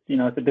case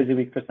it's a busy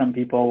week for some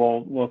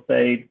people. We'll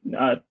say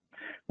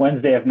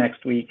Wednesday of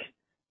next week.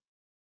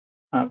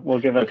 We'll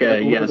give us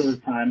a little bit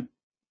of time.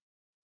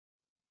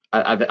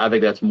 I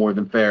think that's more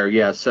than fair.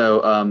 Yeah.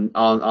 So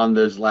on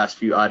those last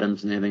few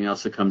items and anything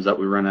else that comes up,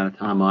 we run out of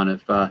time on.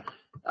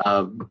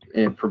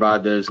 And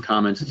provide those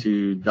comments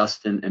to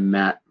Dustin and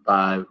Matt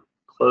by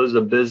close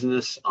of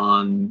business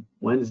on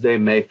Wednesday,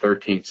 May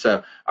 13th.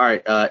 So all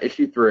right,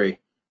 issue 3.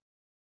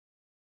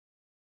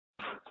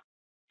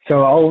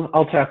 So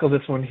I'll tackle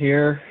this one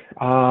here.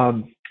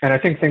 And I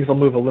think things will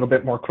move a little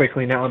bit more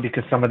quickly now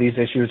because some of these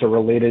issues are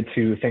related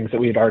to things that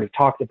we had already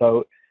talked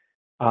about.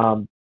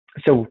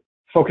 So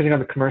focusing on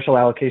the commercial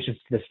allocations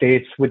to the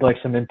states, we'd like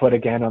some input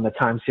again on the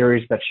time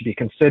series that should be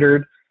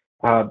considered.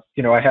 I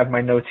have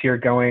my notes here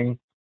going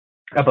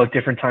about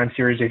different time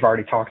series we've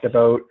already talked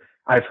about.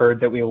 I've heard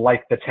that we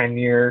like the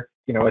 10-year,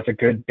 as a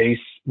good base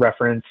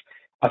reference.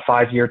 A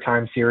 5-year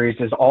time series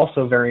is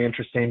also very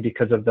interesting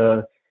because of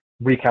the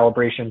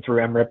recalibration through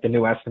MRIP, the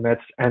new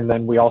estimates, and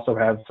then we also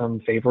have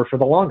some favor for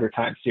the longer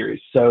time series.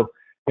 So,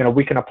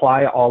 we can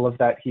apply all of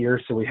that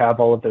here, so we have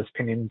all of those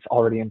opinions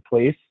already in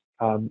place.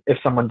 If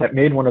someone that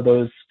made one of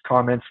those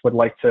comments would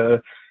like to,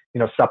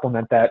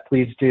 supplement that,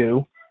 please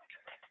do.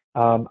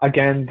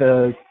 Again,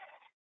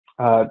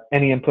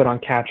 any input on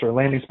catch or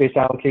landing space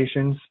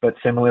allocations, but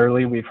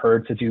similarly, we've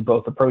heard to do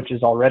both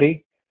approaches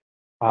already.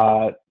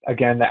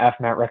 Again, the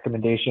FMAT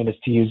recommendation is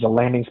to use a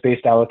landing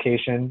space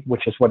allocation,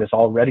 which is what is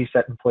already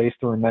set in place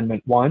through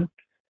Amendment 1.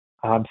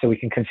 So we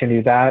can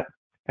continue that.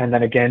 And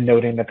then again,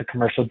 noting that the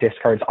commercial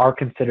discards are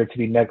considered to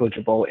be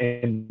negligible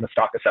in the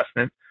stock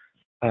assessment.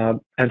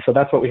 And so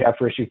that's what we have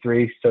for issue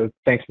 3. So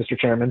thanks, Mr.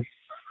 Chairman.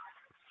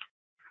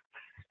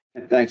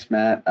 Thanks,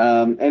 Matt.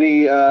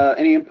 Any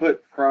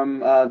input from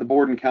the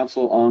board and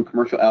council on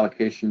commercial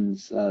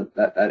allocations,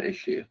 that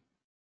issue?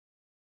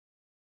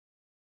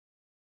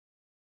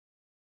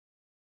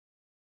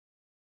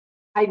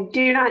 I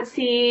do not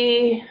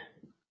see.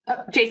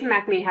 Jason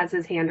McNamee has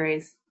his hand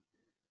raised.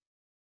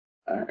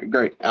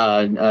 Great.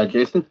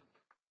 Jason?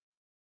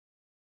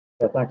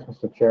 Yeah, thanks,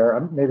 Mr.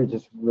 Chair. Maybe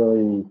just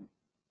really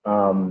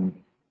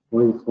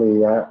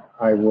briefly,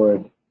 I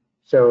would,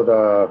 so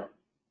the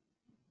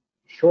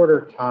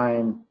shorter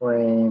time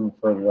frame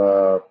for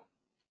the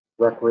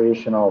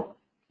recreational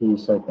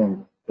piece, I think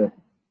that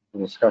the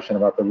discussion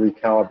about the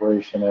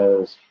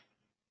recalibration is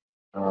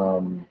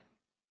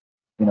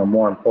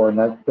more important.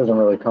 That doesn't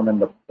really come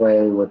into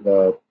play with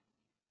the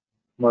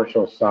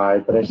commercial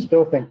side, but I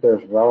still think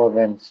there's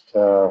relevance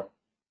to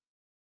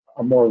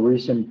a more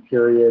recent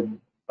period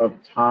of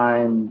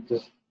time,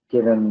 just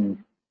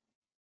given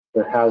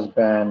there has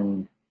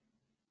been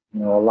a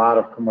lot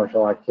of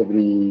commercial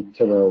activity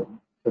to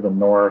the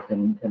north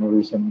in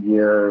recent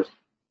years,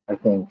 I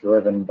think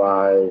driven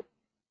by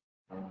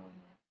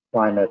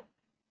climate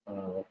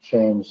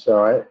change.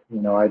 So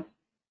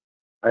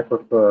I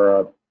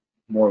prefer a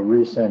more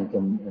recent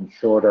and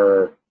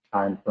shorter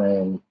time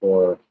frame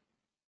for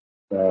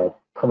the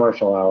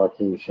commercial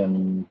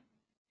allocation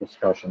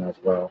discussion as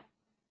well.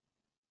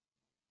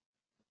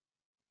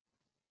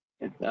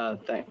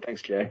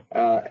 Thanks, Jay.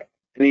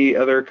 Any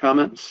other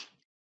comments?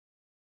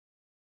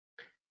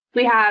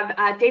 We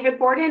have David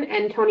Borden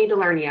and Tony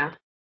Delernia.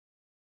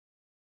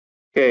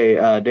 Okay,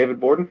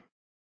 David Borden.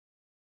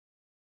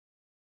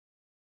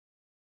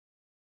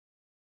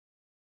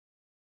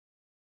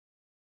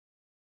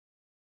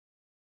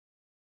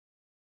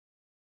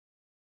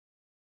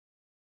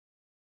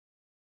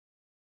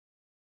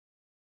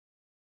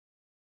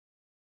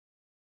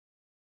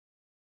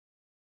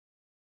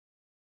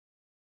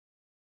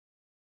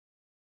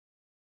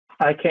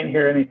 I can't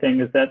hear anything.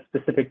 Is that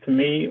specific to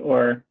me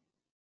or?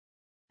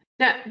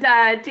 No,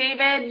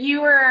 David,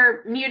 you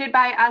were muted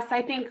by us.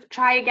 I think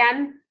try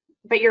again,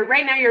 but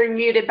right now you're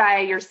muted by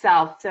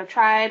yourself. So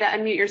try to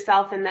unmute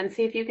yourself and then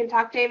see if you can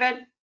talk,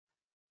 David.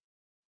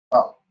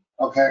 Oh,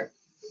 okay.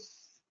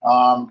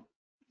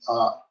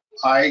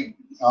 I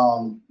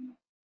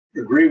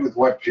agree with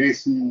what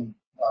Jason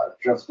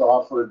just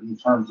offered in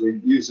terms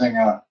of using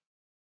a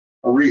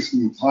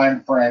recent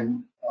time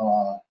frame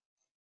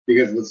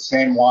because with the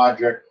same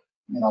logic,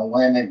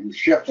 landing is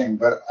shifting.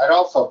 But I'd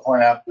also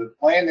point out that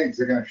landings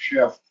are going to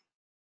shift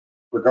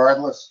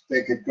regardless.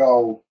 They could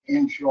go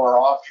inshore,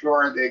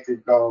 offshore. They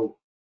could go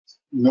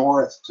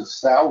north to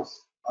south.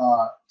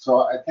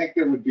 So I think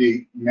there would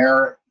be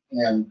merit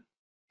in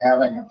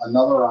having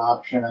another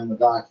option in the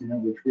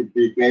document, which would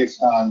be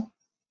based on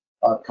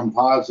a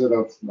composite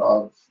of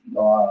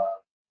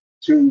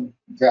two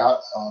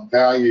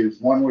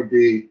values. One would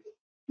be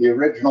the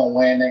original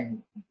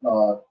landing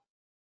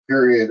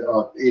period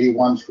of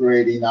 81 through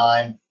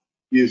 89,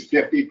 use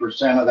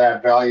 50% of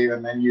that value,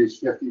 and then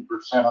use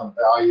 50% of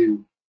the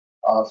value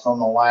from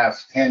the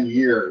last 10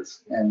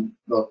 years. And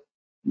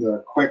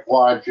the quick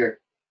logic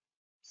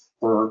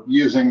for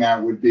using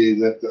that would be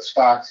that the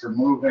stocks are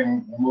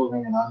moving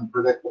in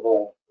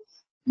unpredictable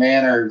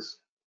manners,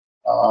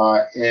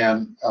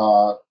 and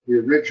the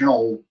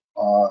original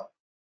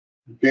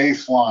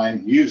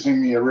baseline,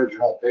 using the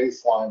original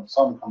baseline,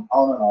 some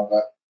component of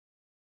it,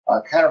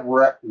 kind of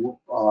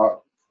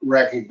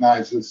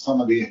recognizes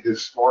some of the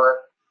historic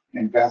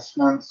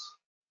investments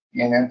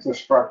in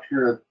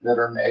infrastructure that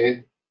are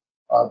made,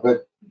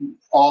 but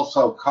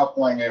also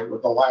coupling it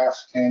with the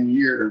last 10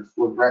 years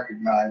would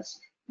recognize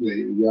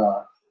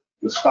the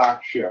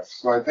stock shift.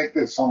 So I think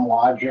there's some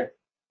logic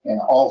in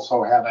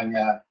also having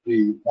that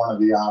be one of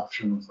the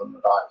options in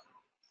the document.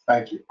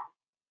 Thank you.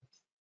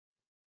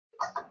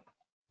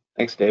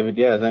 Thanks, David.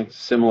 Yeah, I think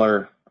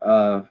similar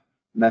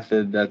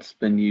method that's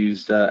been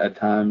used at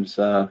times,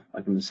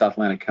 like in the South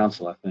Atlantic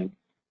Council, I think.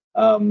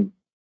 Tony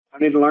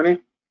Delarney?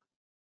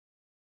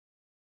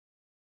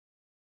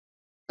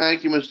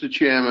 Thank you, Mr.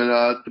 Chairman.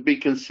 To be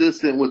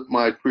consistent with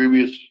my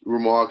previous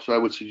remarks, I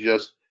would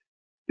suggest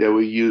that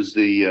we use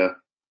the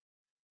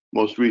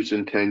most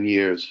recent 10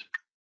 years.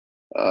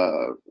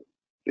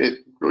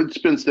 It's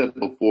been said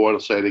before, I'll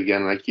say it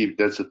again, and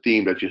that's a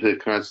theme that you hear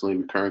constantly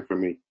recurring for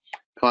me.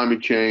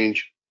 Climate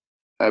change,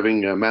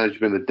 having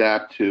management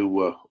adapt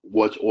to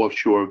what's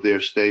offshore of their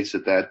states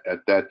at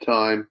that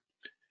time.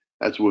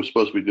 That's what we're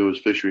supposed to be doing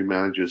as fishery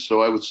managers.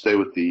 So I would stay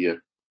with the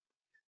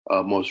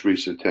most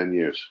recent 10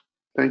 years.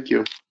 Thank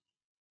you.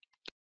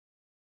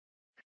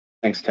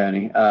 Thanks,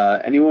 Tony.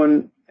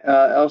 Anyone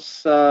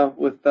else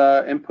with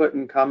input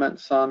and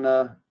comments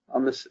on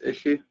this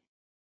issue?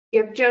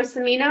 You have Joe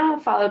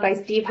Cimino, followed by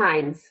Steve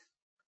Hines.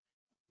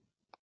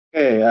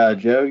 Okay,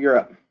 Joe, you're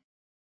up.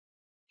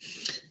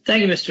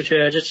 Thank you, Mr.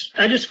 Chair.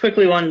 I just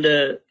quickly wanted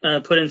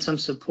to put in some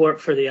support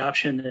for the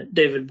option that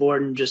David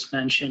Borden just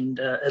mentioned,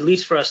 at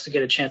least for us to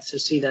get a chance to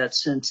see that,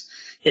 since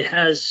it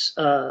has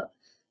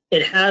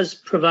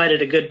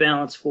provided a good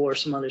balance for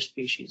some other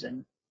species,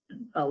 and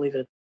I'll leave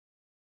it.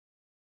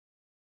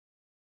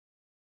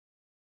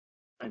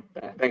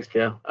 Thanks,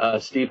 Joe.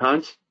 Steve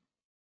Hines?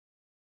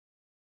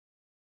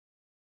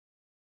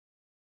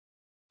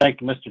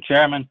 Thank you, Mr.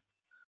 Chairman.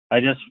 I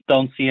just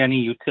don't see any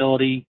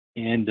utility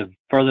in the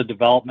further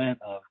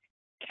development of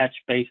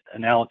catch-based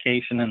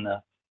allocation in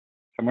the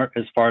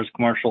as far as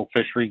commercial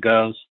fishery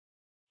goes.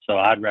 So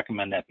I'd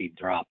recommend that be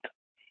dropped.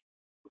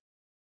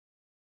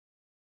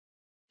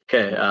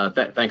 Okay,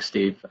 thanks,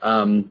 Steve.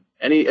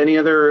 Any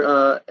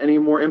other any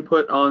more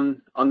input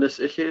on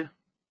this issue?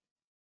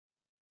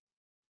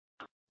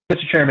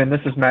 Mr. Chairman,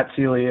 this is Matt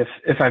Seeley,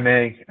 if I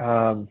may.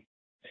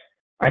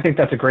 I think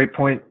that's a great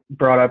point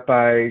brought up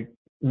by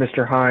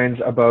Mr. Hines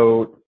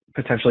about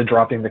potentially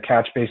dropping the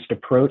catch-based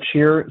approach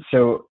here.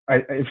 So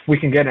if we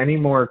can get any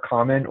more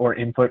comment or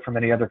input from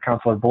any other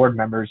council or board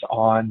members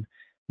on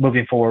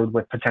moving forward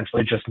with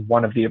potentially just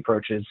one of the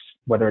approaches,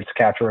 whether it's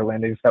catch or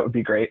landings, that would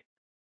be great.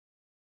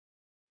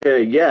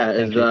 Okay, yeah.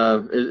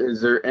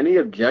 Is there any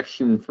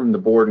objection from the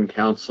board and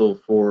council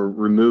for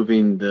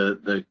removing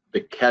the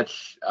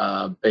catch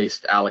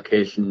based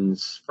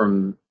allocations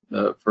from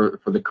for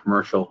the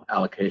commercial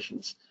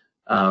allocations?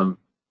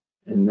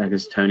 And I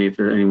guess, Tony, if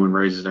anyone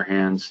raises their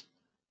hands.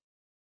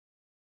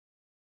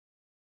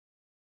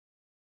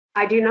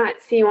 I do not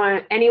see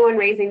anyone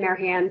raising their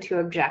hand to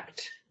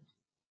object.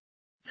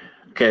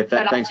 Okay,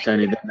 thanks,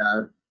 Tony.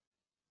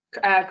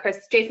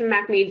 Chris, Jason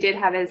McNamee did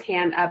have his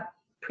hand up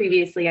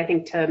previously, I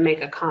think, to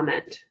make a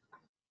comment.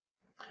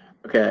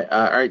 Okay,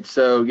 all right.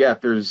 So yeah,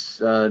 if there's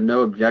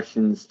no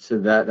objections to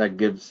that, that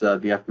gives the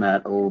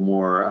FMAT a little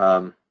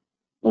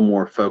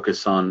more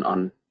focus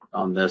on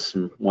this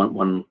and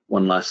one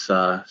less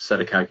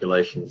set of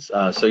calculations.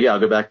 So yeah, I'll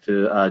go back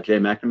to Jay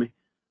McNamee.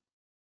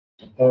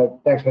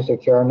 Thanks, Mr.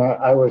 Chairman.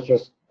 I was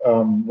just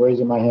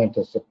raising my hand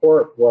to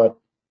support what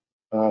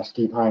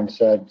Steve Hines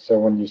said. So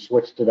when you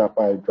switched it up,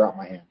 I dropped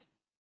my hand.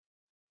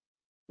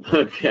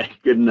 Okay,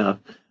 good enough.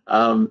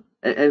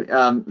 And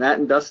Matt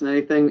and Dustin,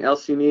 anything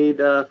else you need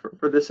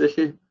for this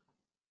issue?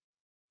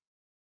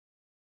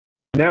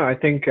 No, I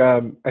think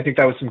that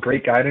was some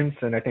great guidance,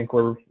 and I think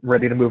we're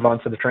ready to move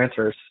on to the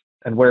transfers.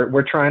 And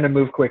we're trying to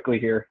move quickly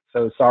here.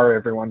 So sorry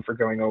everyone for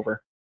going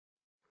over.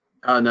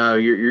 No,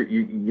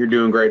 you're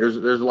doing great. There's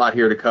a lot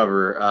here to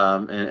cover,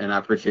 and I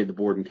appreciate the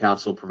board and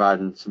council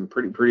providing some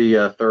pretty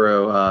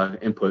thorough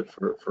input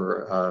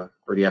for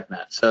the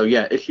FMAT. So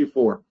yeah, issue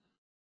 4.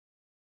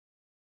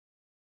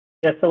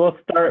 Yeah, so we'll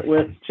start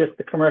with just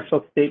the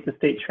commercial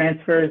state-to-state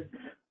transfers.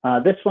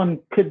 This one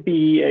could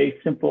be a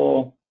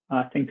simple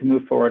thing to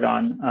move forward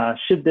on.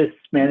 Should this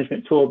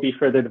management tool be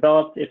further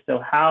developed? If so,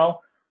 how?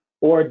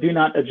 Or do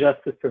not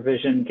adjust this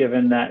provision,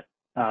 given that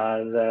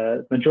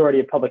the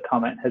majority of public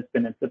comment has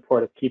been in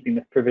support of keeping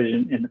this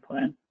provision in the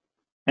plan.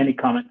 Any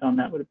comments on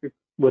that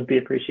would be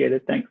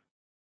appreciated. Thanks.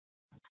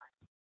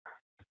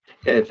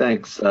 Okay,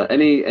 thanks.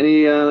 Any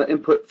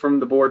input from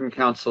the board and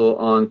council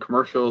on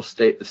commercial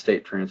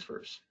state-to-state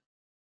transfers?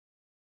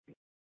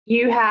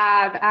 You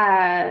have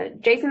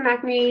Jason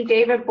McNee,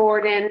 David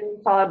Borden,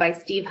 followed by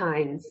Steve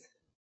Hines.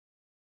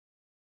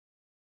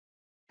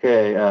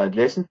 Okay,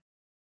 Jason?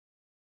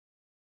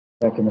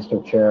 Thank you,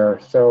 Mr. Chair.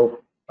 So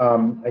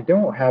I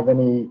don't have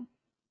any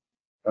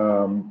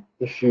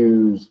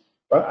issues,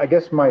 but I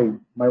guess my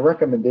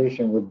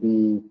recommendation would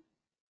be,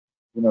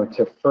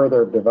 to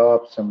further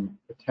develop some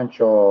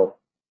potential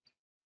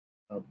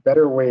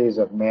better ways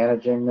of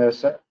managing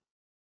this.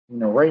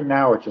 Right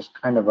now it's just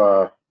kind of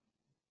a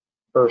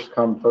first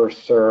come,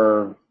 first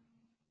serve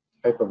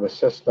type of a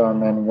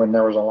system. And when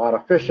there was a lot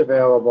of fish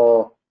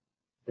available,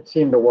 it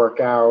seemed to work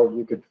out.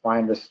 You could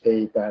find a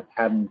state that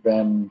hadn't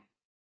been,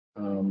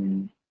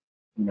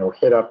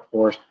 hit up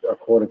for a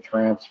quota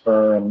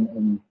transfer.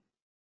 And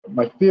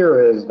my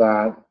fear is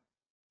that,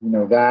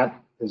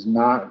 that is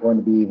not going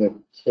to be the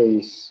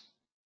case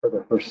for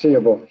the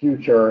foreseeable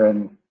future.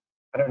 And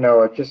I don't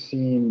know, it just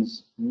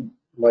seems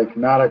like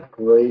not a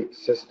great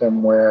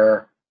system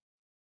where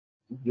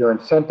you're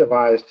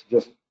incentivized to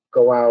just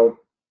go out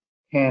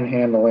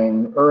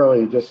panhandling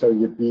early just so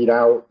you beat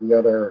out the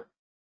other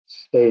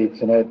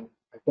states. And I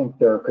think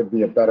there could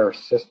be a better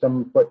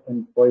system put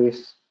in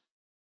place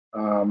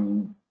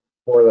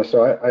for this.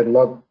 So I'd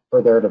love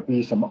for there to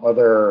be some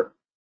other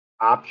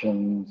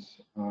options.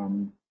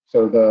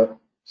 So the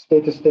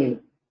state-to-state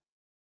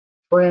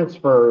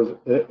transfers,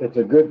 it's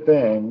a good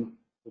thing.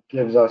 It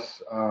gives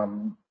us a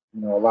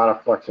lot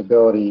of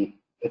flexibility.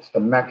 It's the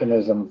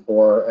mechanism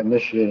for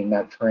initiating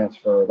that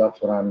transfer.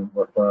 That's what I'm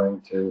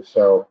referring to.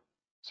 So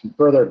some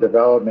further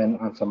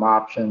development on some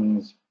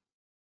options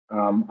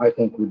I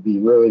think would be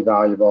really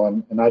valuable.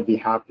 And I'd be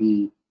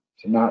happy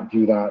to not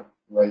do that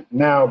right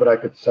now, but I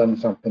could send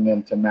something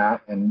in to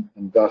Matt and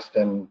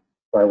Dustin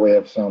by way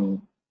of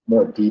some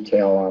more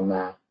detail on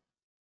that.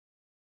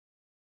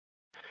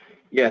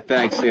 Yeah,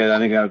 thanks. Yeah, I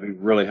think that would be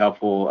really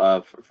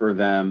helpful for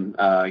them.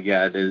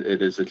 Yeah,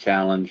 it is a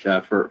challenge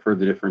for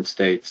the different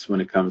states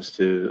when it comes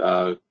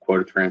to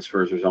quota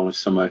transfers. There's only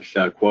so much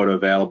quota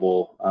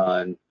available,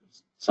 and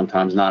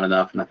sometimes not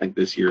enough. And I think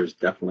this year is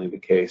definitely the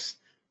case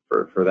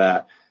for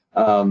that.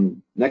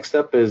 Next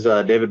up is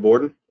David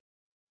Borden.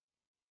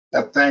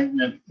 Thank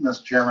you,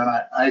 Mr. Chairman.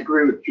 I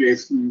agree with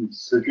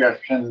Jason's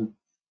suggestion,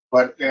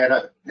 but at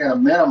a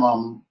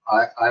minimum,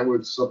 I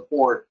would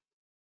support.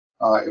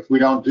 If we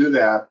don't do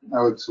that,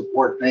 I would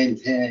support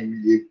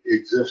maintaining the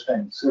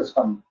existing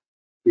system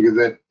because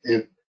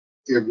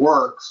it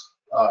works.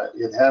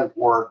 It has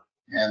worked,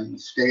 and the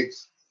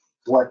states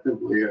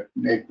collectively have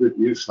made good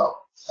use of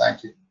it.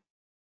 Thank you.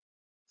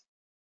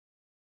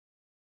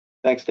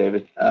 Thanks,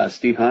 David.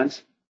 Steve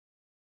Hines.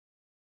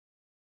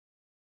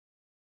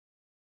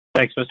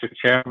 Thanks, Mr.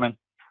 Chairman.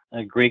 I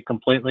agree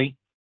completely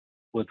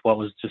with what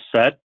was just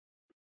said.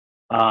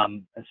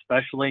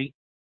 Especially,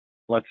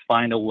 let's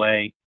find a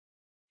way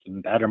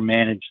to better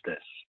manage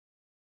this.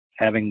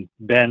 Having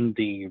been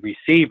the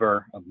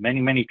receiver of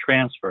many, many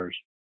transfers,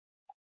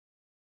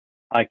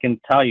 I can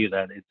tell you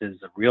that it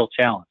is a real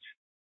challenge.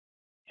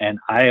 And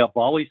I have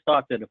always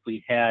thought that if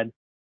we had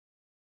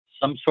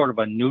some sort of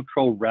a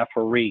neutral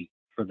referee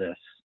for this,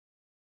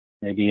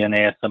 maybe an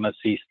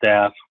ASMFC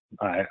staff,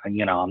 I'm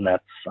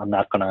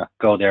not going to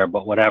go there,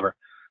 but whatever,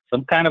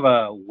 some kind of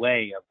a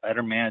way of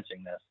better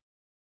managing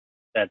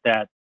this,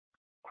 that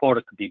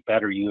quota could be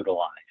better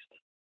utilized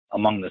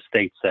among the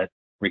states that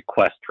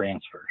request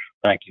transfers.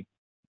 Thank you.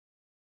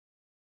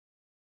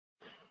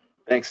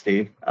 Thanks,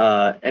 Steve.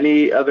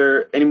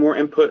 Any more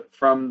input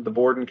from the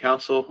board and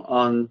council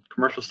on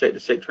commercial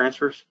state-to-state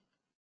transfers?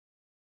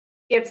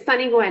 You have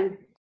Sunny Gwynn.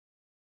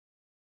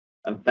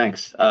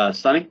 Thanks.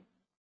 Sunny?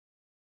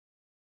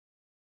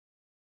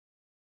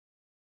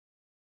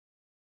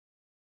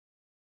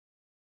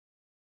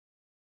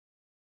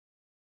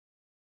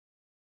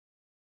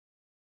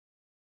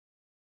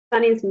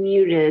 Sunny's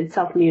muted,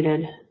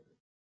 self-muted.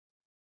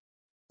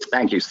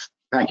 Thank you.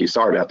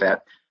 Sorry about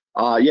that.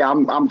 Yeah,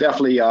 I'm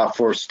definitely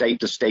for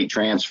state-to-state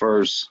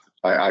transfers.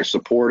 I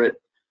support it.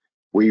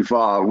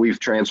 We've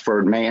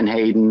transferred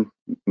Manhattan.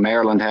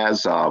 Maryland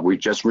has. We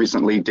just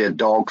recently did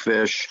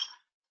Dogfish.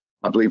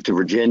 I believe to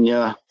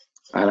Virginia,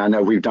 and I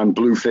know we've done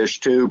Bluefish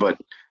too, but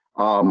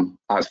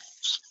I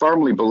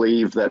firmly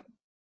believe that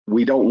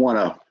we don't want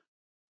to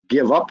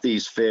give up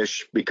these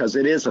fish because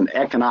it is an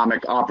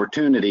economic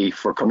opportunity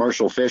for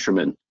commercial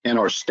fishermen in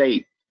our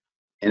state.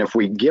 And if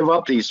we give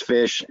up these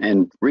fish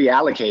and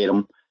reallocate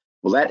them,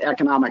 well, that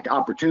economic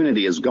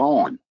opportunity is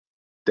gone.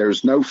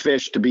 There's no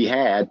fish to be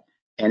had,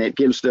 and it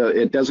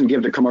doesn't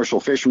give the commercial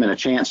fishermen a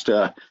chance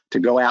to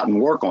go out and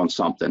work on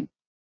something.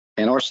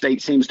 And our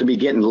state seems to be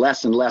getting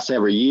less and less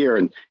every year,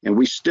 and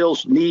we still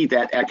need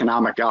that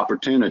economic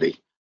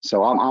opportunity.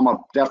 So I'm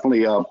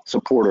definitely a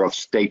supporter of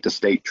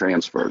state-to-state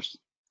transfers.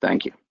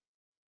 Thank you.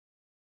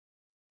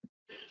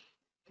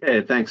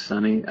 Okay, thanks,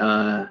 Sonny.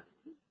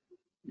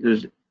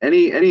 There's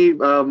any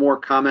more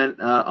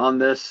comment on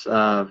this?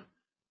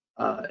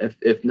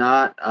 If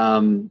not,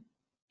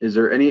 is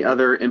there any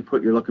other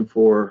input you're looking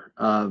for,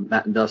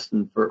 Matt and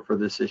Dustin, for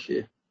this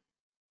issue?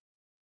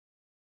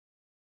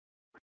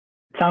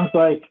 Sounds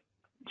like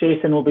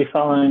Jason will be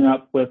following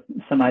up with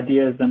some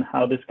ideas on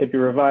how this could be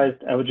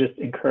revised. I would just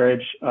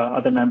encourage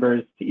other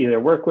members to either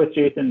work with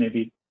Jason,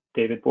 maybe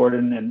David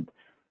Borden, and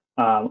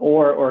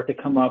or to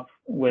come up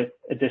with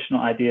additional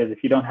ideas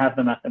if you don't have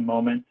them at the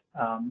moment,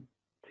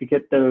 to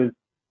get those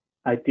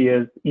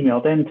ideas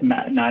emailed in to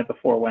Matt and I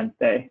before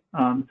Wednesday.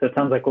 So it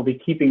sounds like we'll be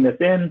keeping this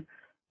in,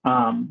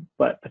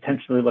 but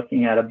potentially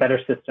looking at a better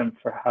system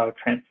for how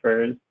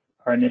transfers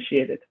are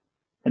initiated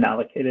and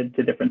allocated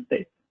to different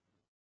states.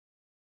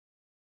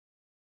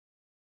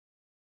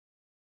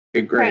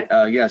 Okay, great.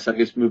 Yes, I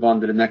guess move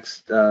on to the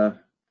next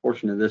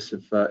portion of this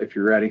if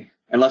you're ready.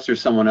 Unless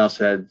there's someone else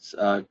that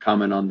had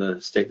comment on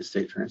the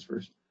state-to-state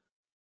transfers.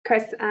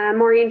 Chris,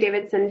 Maureen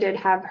Davidson did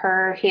have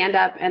her hand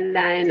up, and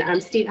then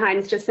Steve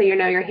Hines, just so you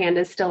know, your hand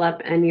is still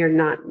up and you're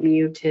not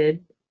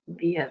muted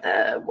via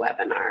the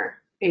webinar.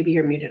 Maybe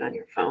you're muted on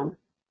your phone.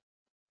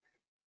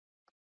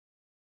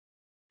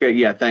 Okay,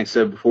 yeah, thanks.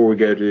 So before we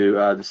go to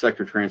the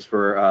sector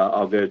transfer,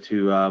 I'll go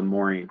to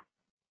Maureen.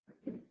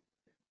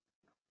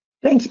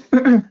 Thank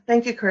you.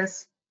 Thank you,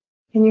 Chris.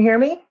 Can you hear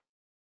me?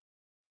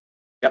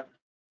 Yep.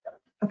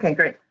 Okay,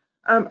 great.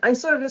 I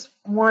sort of just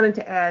wanted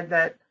to add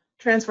that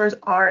transfers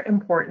are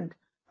important.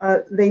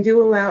 They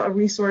do allow a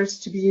resource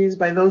to be used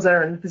by those that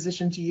are in the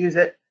position to use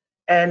it,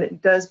 and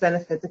it does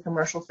benefit the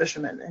commercial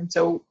fishermen. And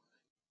so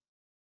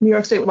New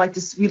York State we'd like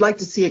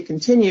to see it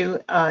continue.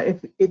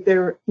 If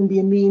there can be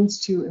a means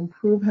to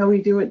improve how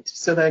we do it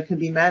so that it can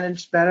be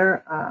managed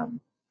better,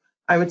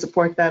 I would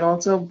support that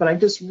also. But I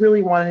just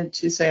really wanted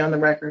to say on the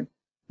record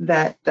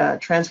that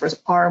transfers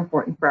are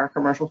important for our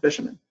commercial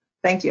fishermen.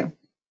 Thank you.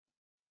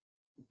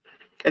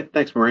 Okay,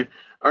 thanks, Maureen.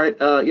 All right,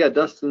 yeah,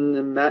 Dustin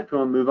and Matt,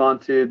 go and move on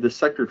to the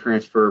sector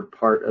transfer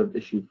part of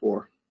issue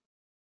 4.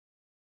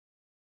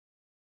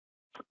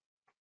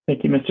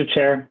 Thank you, Mr.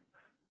 Chair.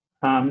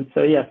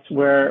 So yes,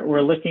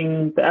 we're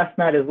looking, the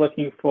FMAT is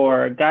looking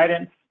for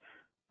guidance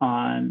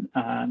on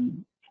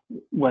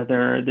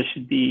whether this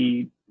should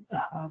be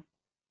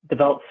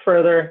developed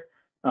further.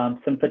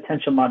 Some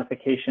potential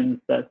modifications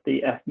that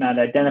the FMAT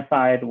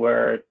identified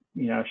were,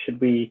 should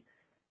we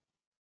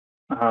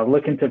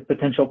look into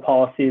potential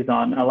policies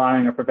on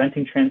allowing or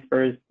preventing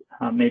transfers?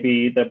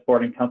 Maybe the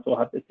board and council will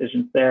have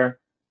decisions there.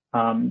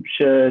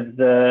 Should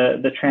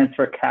the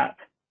transfer cap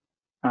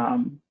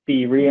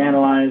be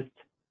reanalyzed?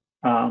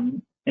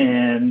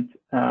 And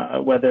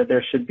whether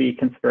there should be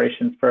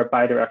considerations for a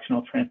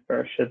bidirectional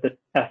transfer, should the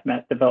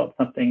FMAT develop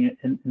something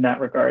in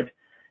that regard?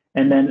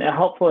 And then a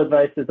helpful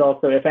advice is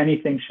also, if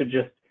anything, should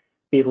just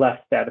be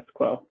left status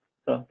quo.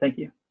 So thank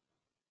you.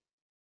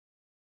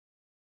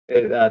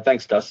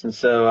 Thanks, Dustin.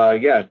 So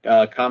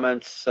yeah,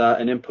 comments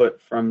and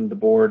input from the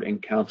board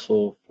and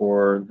council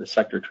for the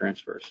sector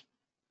transfers.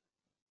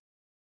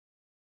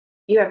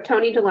 You have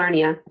Tony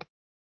Delarnia.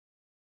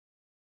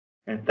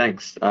 Okay,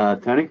 thanks.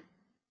 Tony?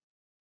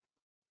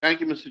 Thank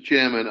you, Mr.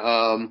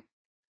 Chairman.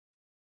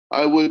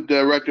 I would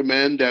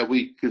recommend that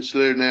we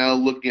consider now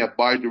looking at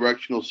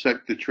bidirectional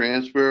sector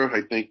transfer.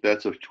 I think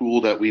that's a tool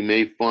that we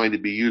may find to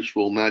be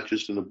useful, not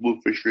just in the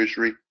bluefish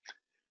fishery,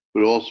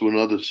 but also in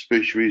other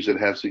fisheries that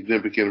have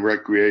significant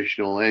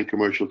recreational and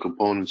commercial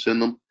components in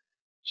them.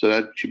 So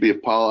that should be a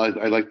policy.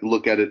 I'd like to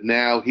look at it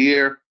now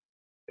here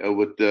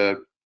with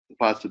the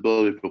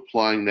possibility of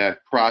applying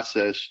that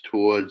process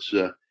towards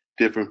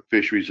different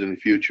fisheries in the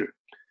future.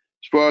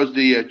 As far as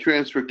the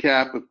transfer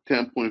cap of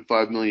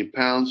 10.5 million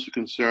pounds is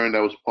concerned, that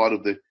was part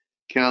of the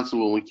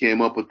council when we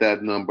came up with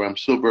that number. I'm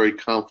still very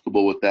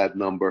comfortable with that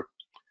number.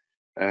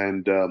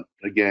 And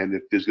again,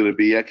 if there's going to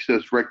be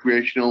excess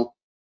recreational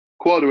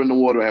quota in the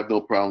water, I have no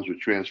problems with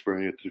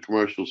transferring it to the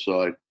commercial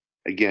side.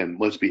 Again,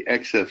 must be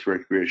excess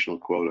recreational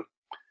quota.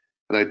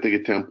 And I think a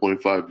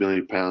 10.5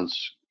 million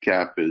pounds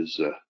cap is,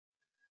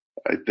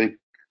 I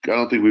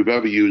don't think we've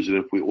ever used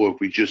it if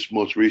we just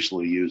most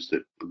recently used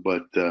it.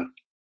 But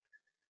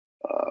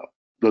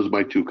those are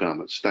my 2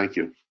 comments. Thank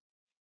you.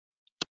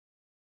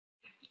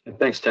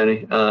 Thanks,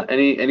 Tony.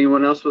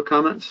 Anyone else with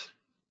comments?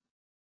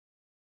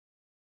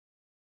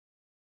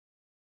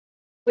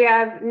 We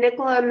have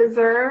Nicola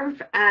Meserve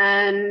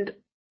and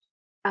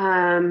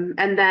and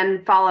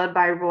then followed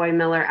by Roy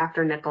Miller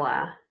after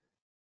Nicola.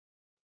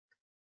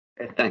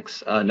 Okay,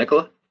 thanks.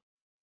 Nicola?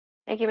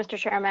 Thank you, Mr.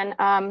 Chairman.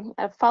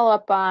 A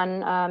follow-up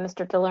on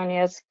Mr.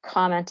 Delernia's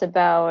comment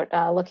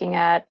about looking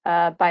at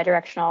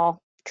bidirectional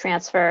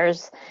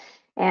transfers.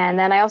 And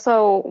then I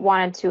also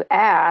wanted to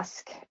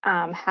ask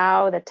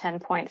how the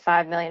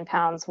 10.5 million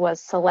pounds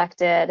was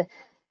selected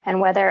and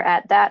whether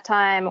at that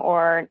time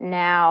or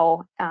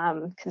now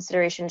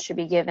consideration should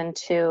be given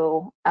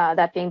to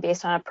that being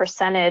based on a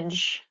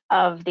percentage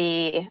of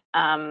the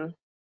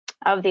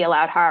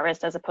allowed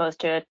harvest as opposed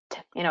to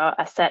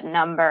a set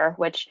number,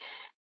 which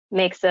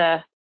makes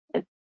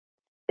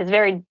is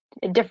very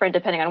different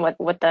depending on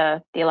what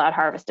the allowed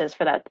harvest is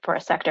for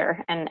a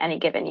sector in any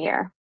given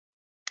year.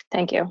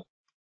 Thank you.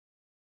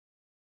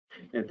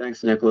 Yeah,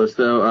 thanks, Nicholas.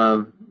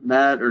 So,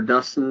 Matt or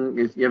Dustin,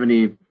 if you have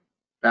any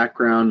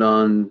background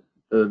on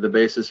the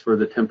basis for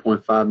the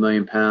 10.5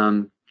 million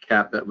pound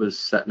cap that was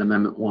set in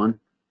Amendment 1?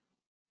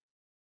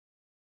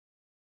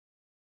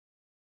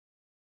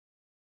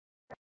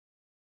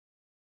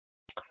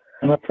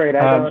 I'm afraid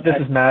I don't. This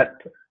is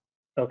Matt.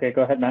 Okay,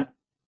 go ahead, Matt.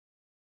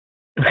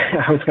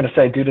 I was going to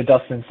say, due to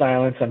Dustin's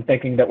silence, I'm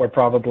thinking that we're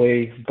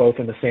probably both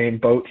in the same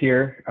boat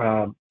here.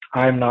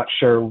 I'm not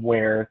sure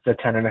where the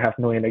 10.5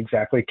 million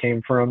exactly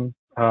came from.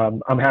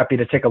 I'm happy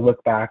to take a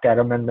look back at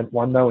Amendment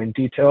 1, though, in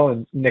detail,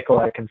 and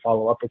Nicola can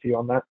follow up with you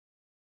on that.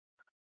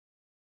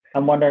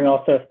 I'm wondering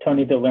also if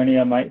Tony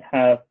Delernia might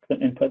have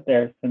some input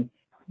there, since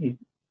he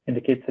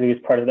indicates that he was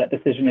part of that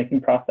decision-making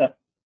process.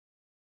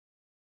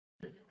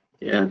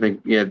 Yeah, I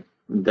think, yeah,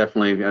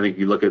 definitely. I think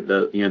you look at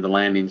the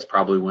landings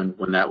probably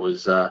when that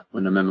was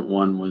when Amendment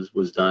 1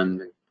 was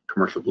done.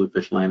 Commercial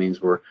bluefish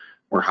landings were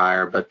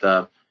higher, but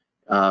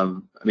I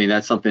mean,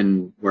 that's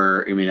something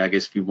where, I mean, I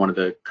guess if you wanted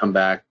to come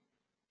back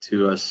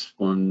to us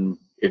when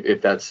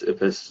if this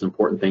is an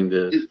important thing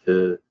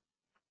to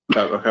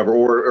cover,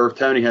 or if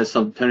Tony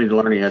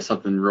Delerny has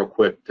something real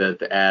quick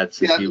to add,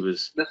 since he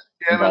was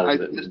involved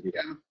with it.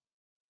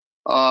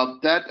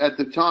 That at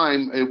the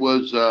time it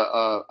was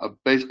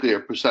basically a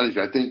percentage.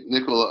 I think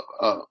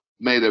Nicola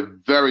made a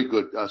very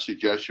good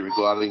suggestion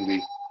regarding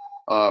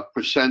the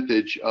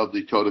percentage of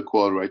the total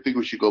quota. I think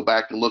we should go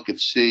back and look and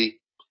see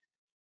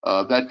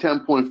that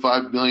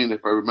 10.5 million,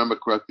 if I remember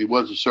correctly,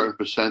 was a certain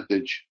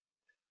percentage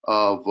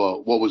of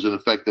what was in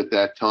effect at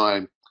that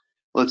time.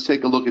 Let's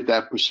take a look at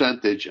that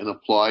percentage and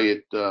apply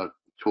it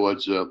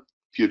towards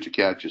future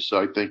catches.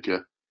 So I think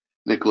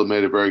Nicola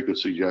made a very good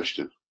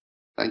suggestion.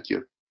 Thank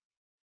you.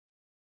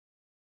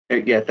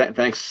 Yeah,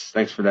 thanks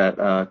for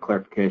that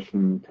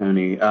clarification,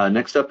 Tony.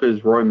 Next up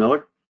is Roy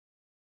Miller.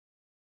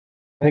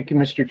 Thank you,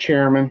 Mr.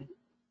 Chairman.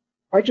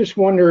 I just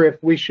wonder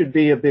if we should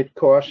be a bit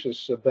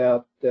cautious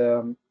about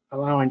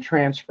allowing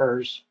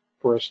transfers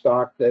for a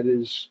stock that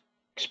is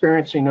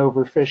experiencing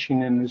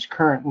overfishing and is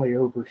currently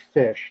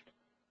overfished.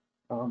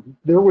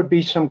 There would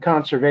be some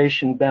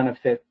conservation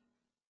benefit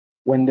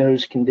when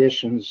those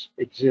conditions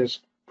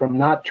exist from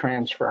not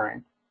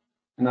transferring.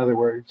 In other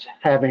words,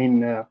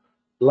 having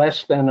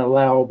less than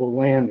allowable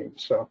landing.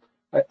 So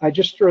I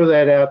just throw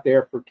that out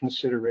there for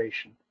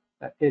consideration.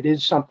 It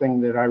is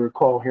something that I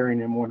recall hearing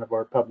in one of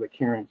our public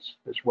hearings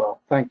as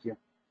well. Thank you.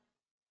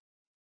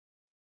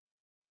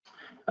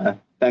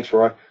 Thanks,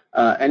 Roy.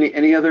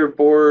 Any other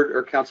board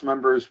or council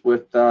members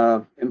with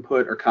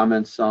input or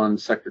comments on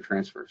sector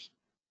transfers?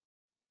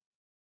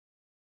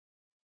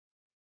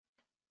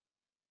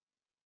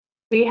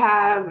 We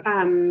have,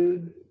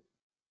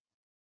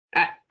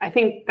 I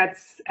think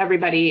that's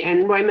everybody.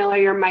 And Roy Miller,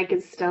 your mic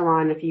is still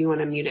on if you want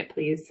to mute it,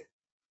 please.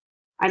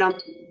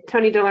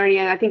 Tony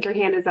Delernia, I think your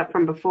hand is up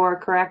from before,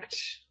 correct?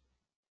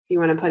 If you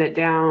want to put it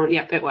down.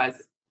 Yep, it was.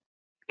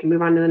 We can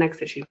move on to the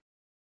next issue.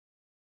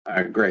 All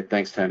right, great.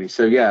 Thanks, Tony.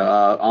 So yeah,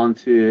 on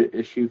to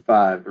issue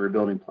 5, the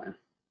rebuilding plan.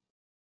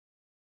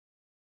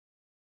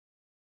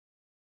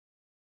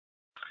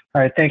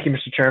 All right, thank you,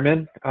 Mr.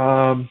 Chairman.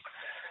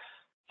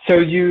 So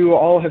you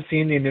all have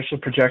seen the initial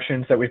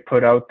projections that we've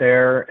put out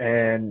there,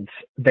 and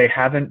they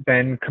haven't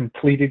been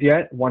completed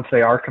yet. Once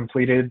they are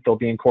completed, they'll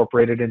be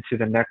incorporated into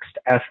the next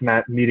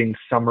FMAT meeting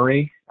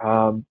summary.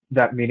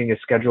 That meeting is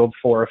scheduled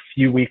for a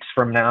few weeks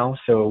from now,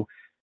 so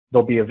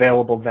they'll be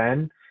available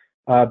then.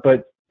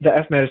 But the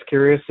FMAT is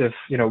curious if,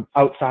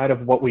 outside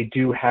of what we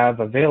do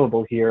have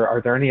available here, are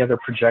there any other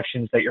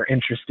projections that you're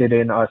interested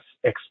in us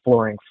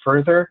exploring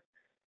further?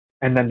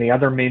 And then the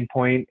other main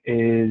point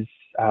is,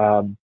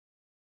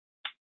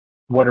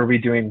 what are we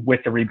doing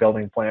with the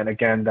rebuilding plan?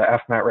 Again, the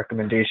FMAT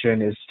recommendation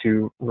is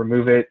to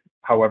remove it.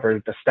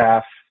 However, the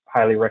staff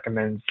highly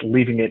recommends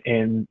leaving it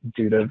in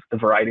due to the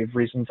variety of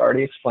reasons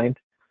already explained.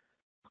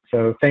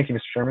 So thank you,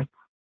 Mr. Chairman.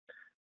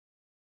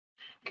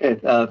 Okay,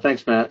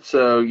 thanks, Matt.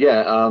 So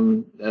yeah,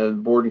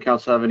 board and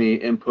council have any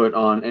input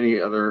on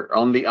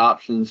on the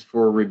options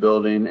for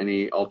rebuilding,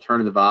 any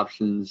alternative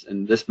options?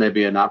 And this may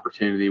be an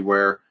opportunity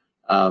where,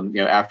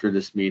 after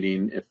this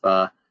meeting,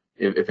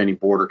 if any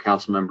board or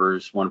council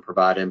members want to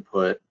provide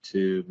input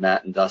to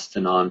Matt and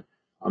Dustin on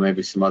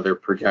maybe some other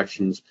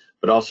projections,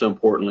 but also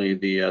importantly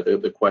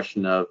the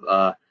question of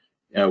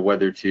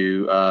whether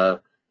to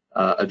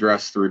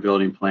address the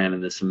rebuilding plan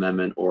in this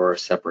amendment or a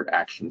separate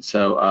action.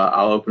 So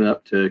I'll open it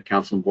up to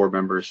council and board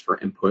members for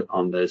input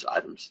on those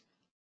items.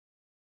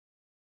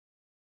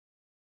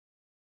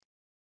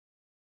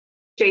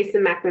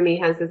 Jason McNamee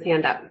has his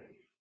hand up.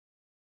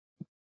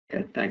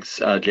 Okay, thanks.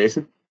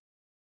 Jason?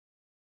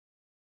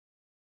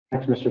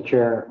 Thanks, Mr.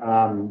 Chair.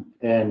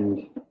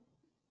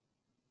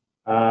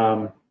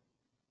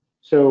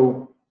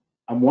 So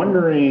I'm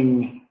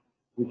wondering,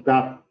 we've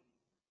got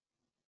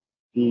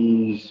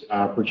these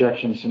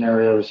projection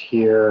scenarios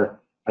here.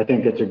 I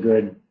think it's a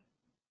good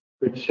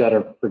set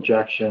of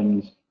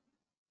projections.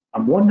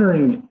 I'm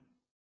wondering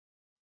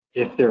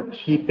if there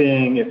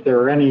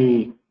are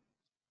any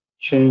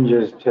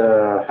changes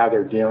to how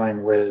they're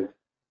dealing with,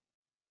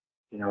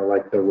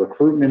 like the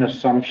recruitment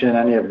assumption,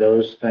 any of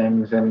those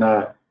things in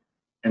the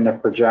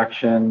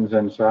projections.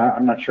 And so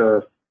I'm not sure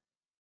if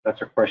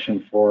that's a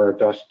question for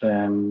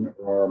Dustin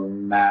or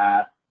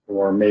Matt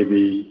or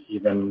maybe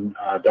even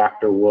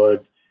Dr.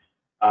 Wood.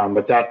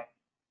 But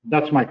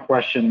that's my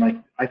question. Like,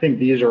 I think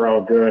these are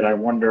all good. I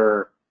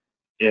wonder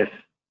if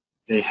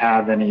they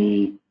have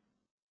any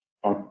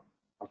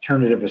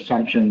alternative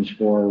assumptions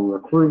for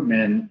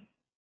recruitment.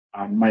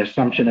 My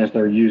assumption is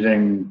they're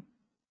using,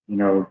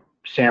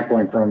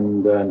 sampling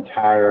from the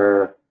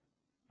entire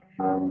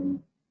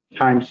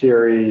time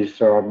series.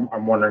 So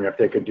I'm wondering if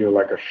they could do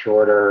like a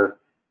shorter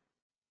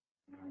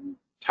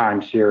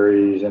time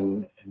series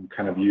and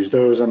kind of use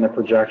those on the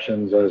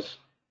projections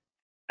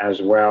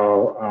as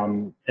well.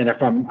 And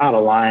if I'm out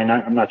of line,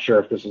 I'm not sure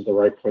if this is the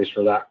right place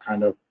for that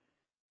kind of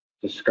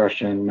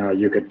discussion.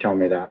 You could tell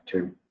me that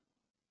too.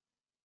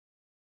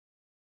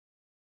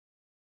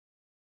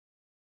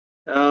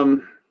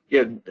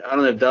 Yeah, I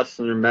don't know if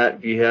Dustin or Matt,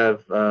 if you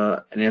have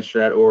an answer to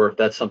that, or if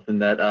that's something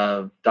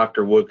that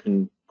Dr. Wood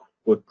can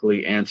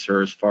quickly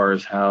answer as far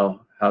as how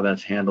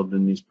that's handled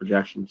in these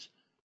projections.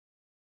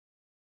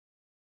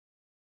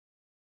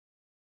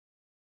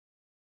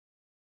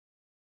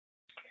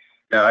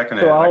 Yeah, I can.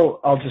 So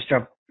I'll just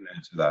jump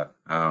into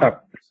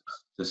that.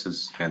 This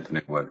is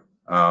Anthony Wood.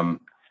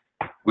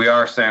 We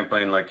are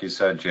sampling, like you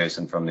said,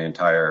 Jason, from the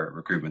entire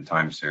recruitment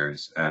time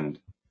series, and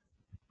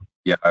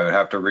yeah, I would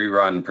have to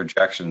rerun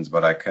projections,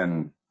 but I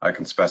can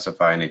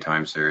specify any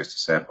time series to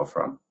sample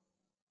from.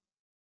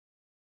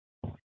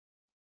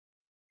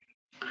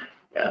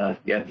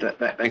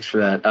 Thanks for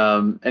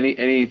that.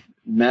 Any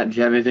Matt, do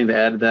you have anything to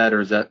add to that, or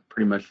does that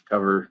pretty much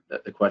cover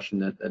the question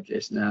that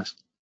Jason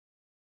asked?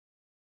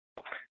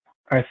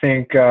 I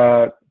think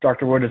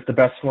Dr. Wood is the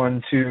best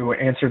one to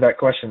answer that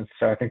question.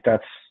 So I think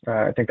that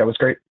was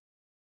great.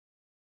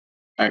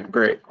 All right,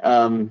 great.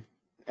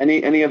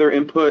 Any other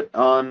input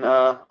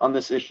on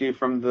this issue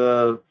from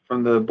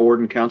the board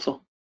and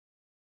council?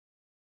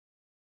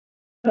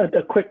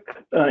 A quick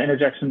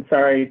interjection.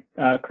 Sorry,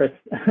 Chris.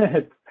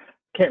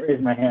 Can't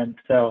raise my hand,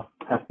 so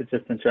have to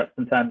just interrupt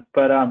sometimes.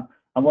 But I'm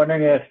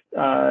wondering if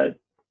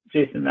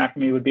Jason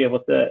McNamee would be able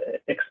to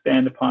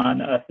expand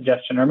upon a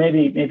suggestion, or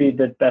maybe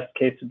the best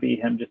case would be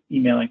him just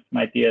emailing some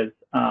ideas.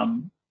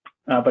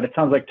 But it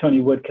sounds like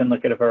Tony Wood can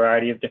look at a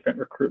variety of different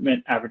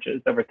recruitment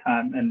averages over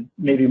time, and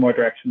maybe more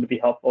direction would be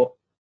helpful.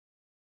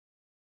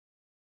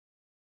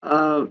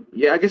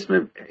 Yeah, I guess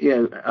maybe,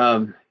 yeah.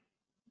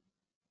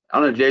 I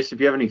don't know, Jason, if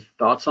you have any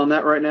thoughts on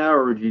that right now,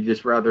 or would you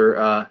just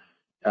rather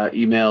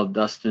email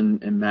Dustin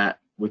and Matt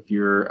with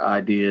your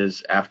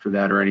ideas after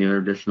that, or any other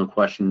additional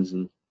questions?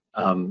 And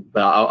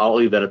but I'll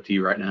leave that up to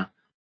you right now.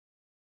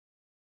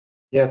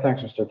 Yeah,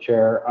 thanks, Mr.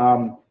 Chair.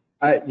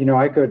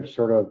 I could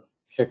sort of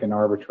pick an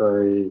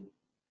arbitrary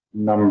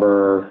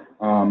number.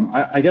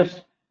 I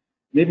guess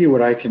maybe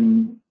what I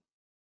don't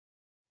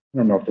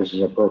know if this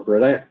is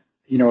appropriate.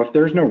 If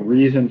there's no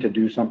reason to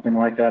do something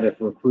like that, if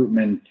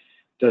recruitment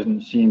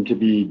doesn't seem to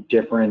be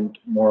different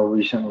more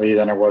recently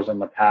than it was in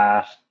the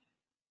past,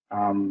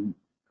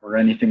 or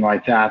anything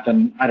like that,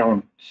 then I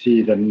don't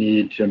see the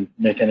need to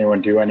make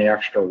anyone do any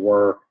extra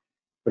work.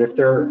 But if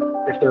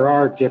there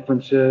are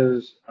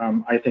differences,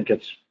 I think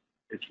it's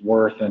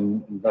worth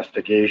an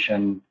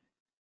investigation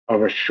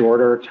of a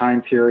shorter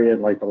time period,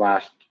 like the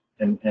last.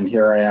 And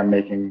here I am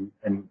making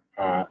an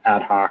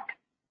ad hoc,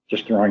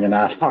 just throwing an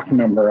ad hoc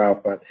number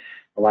out, but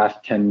the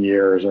last 10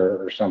 years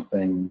or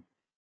something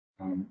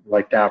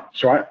like that.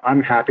 So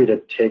I'm happy to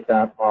take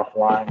that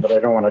offline, but I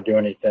don't want to do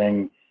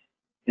anything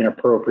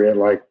inappropriate,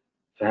 like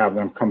to have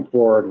them come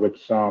forward with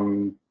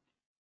some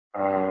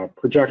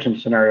projection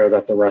scenario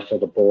that the rest of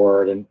the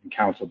board and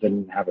council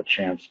didn't have a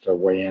chance to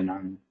weigh in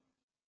on.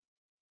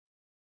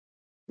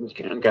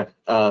 Okay.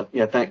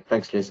 Yeah.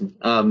 Thanks, Jason.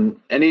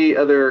 Any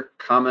other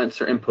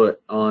comments or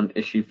input on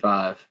issue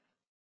 5?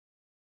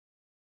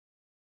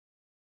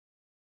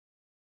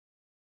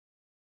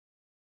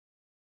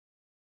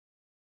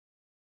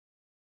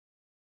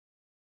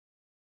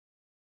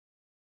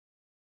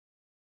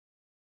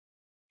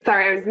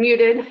 Sorry, I was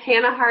muted.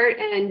 Hannah Hart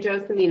and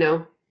Joe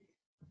Samino.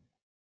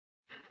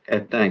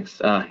 Okay,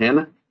 thanks.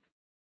 Hannah?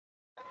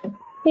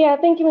 Yeah,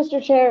 thank you,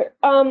 Mr. Chair.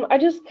 I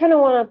just kind of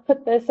want to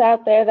put this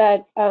out there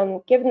that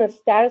given the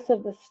status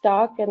of the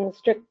stock and the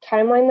strict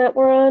timeline that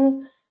we're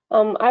on,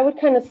 I would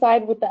kind of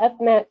side with the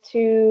FMAT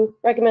to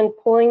recommend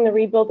pulling the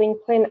rebuilding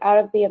plan out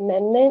of the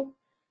amendment.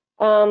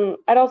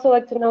 I'd also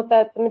like to note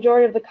that the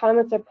majority of the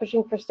comments are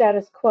pushing for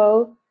status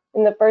quo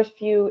in the first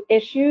few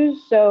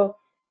issues. So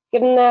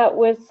given that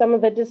with some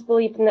of the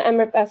disbelief in the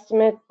MRIP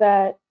estimates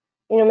that,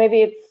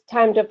 maybe it's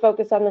time to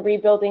focus on the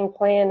rebuilding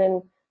plan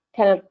and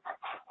kind of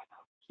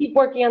keep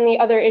working on the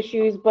other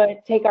issues,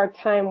 but take our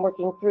time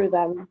working through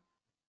them.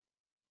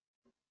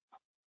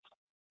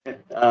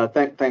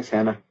 Thanks,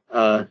 Hannah.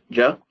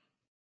 Joe?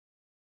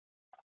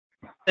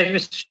 Thank you,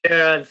 Mr.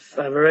 Chair. I've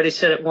already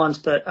said it once,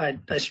 but I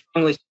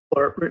strongly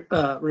support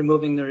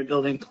removing the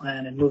rebuilding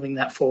plan and moving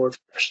that forward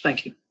first.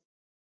 Thank you.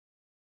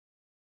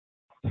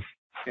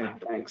 Okay,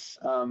 thanks.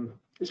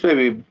 This may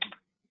be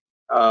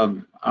I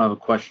have a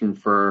question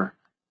for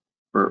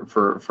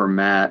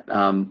Matt,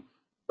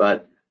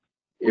 but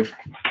if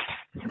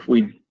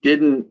we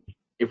didn't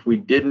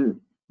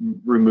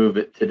remove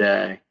it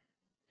today,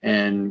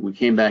 and we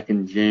came back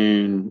in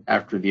June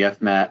after the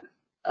FMAT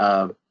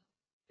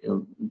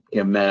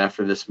met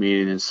after this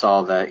meeting and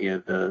saw that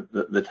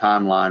the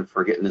timeline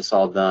for getting this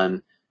all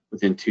done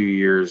within 2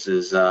 years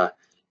is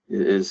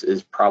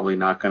probably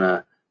not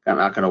gonna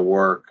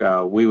work.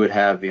 We would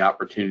have the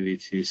opportunity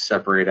to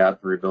separate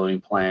out the rebuilding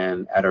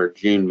plan at our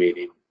June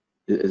meeting.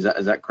 Is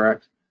that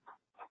correct?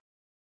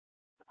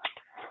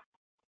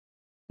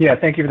 Yeah,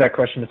 thank you for that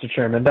question, Mr.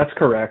 Chairman. That's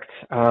correct.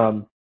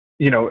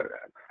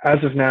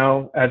 As of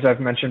now, as I've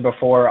mentioned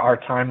before, our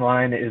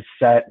timeline is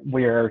set.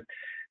 We're,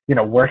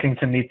 working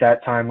to meet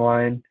that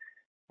timeline.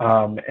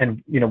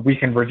 And, we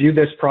can review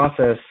this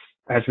process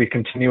as we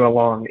continue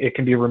along. It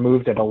can be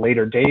removed at a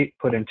later date,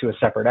 put into a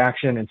separate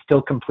action, and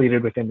still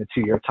completed within the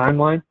 2-year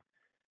timeline.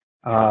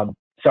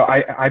 So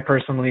I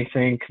personally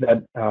think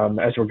that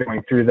as we're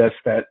going through this,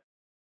 that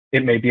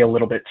it may be a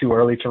little bit too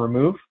early to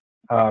remove.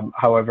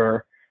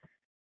 However,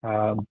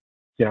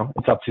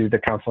 it's up to the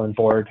council and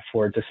board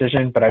for a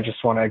decision, but I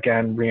just want to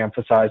again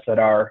reemphasize that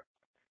our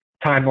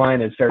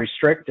timeline is very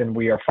strict and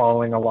we are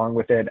following along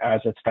with it as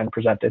it's been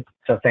presented.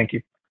 So thank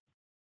you.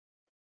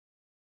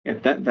 Yeah,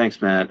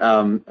 thanks, Matt.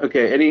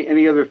 Okay,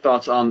 any other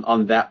thoughts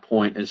on that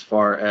point as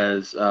far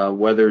as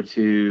whether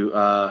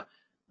to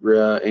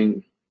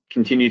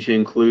continue to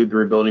include the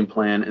rebuilding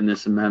plan in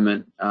this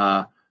amendment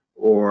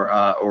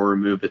or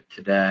remove it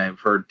today? I've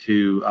heard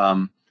two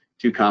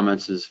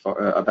comments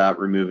about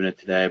removing it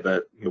today,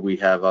 but we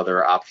have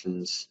other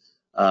options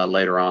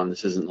later on.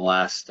 This isn't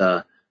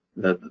the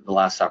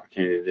last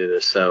opportunity to do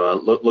this. So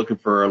looking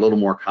for a little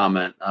more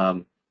comment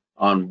on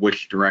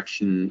which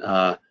direction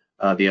the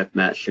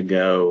FMAT should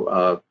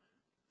go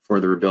for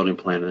the rebuilding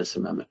plan in this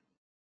amendment.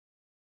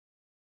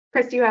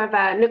 Chris, you have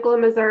Nicola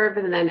Meserve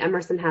and then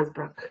Emerson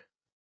Hasbrook.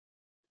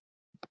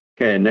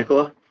 Okay,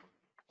 Nicola.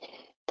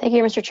 Thank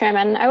you, Mr.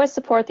 Chairman. I would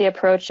support the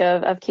approach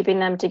of keeping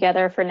them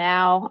together for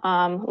now.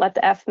 Let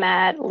the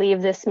FMAT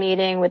leave this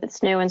meeting with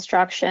its new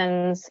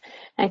instructions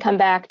and come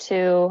back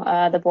to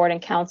the board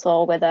and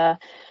council with their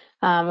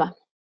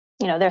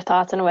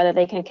thoughts on whether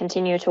they can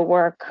continue to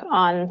work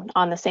on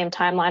the same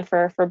timeline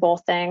for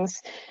both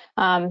things.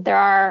 There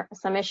are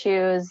some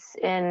issues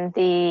in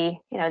the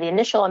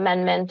initial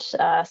amendment,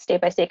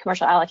 state-by-state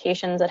commercial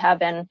allocations that have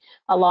been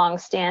a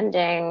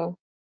long-standing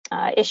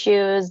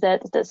issues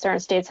that certain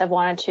states have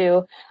wanted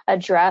to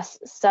address.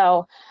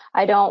 So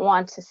I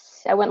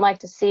wouldn't like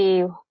to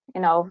see,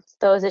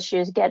 those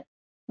issues get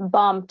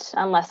bumped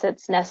unless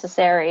it's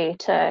necessary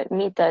to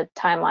meet the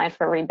timeline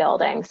for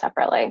rebuilding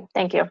separately.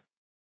 Thank you.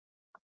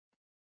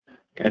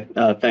 Okay,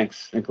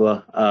 thanks,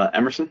 Nicola.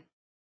 Emerson?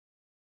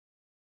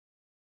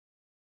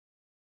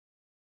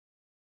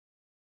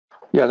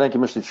 Yeah, thank you,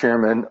 Mr.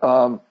 Chairman.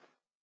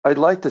 I'd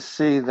like to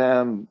see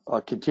them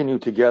continue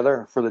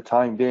together for the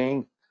time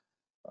being.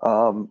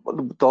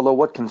 Although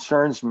what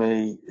concerns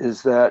me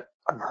is that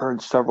I've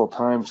heard several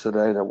times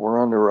today that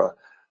we're under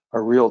a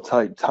real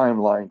tight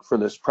timeline for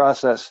this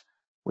process,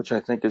 which I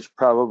think is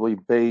probably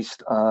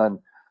based on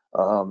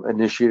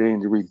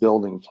initiating the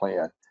rebuilding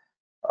plan.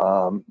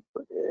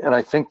 And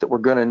I think that we're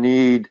going to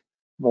need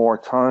more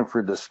time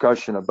for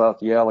discussion about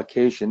the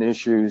allocation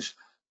issues.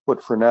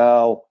 But for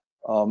now,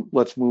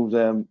 let's move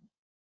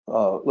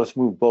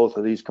both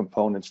of these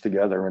components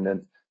together and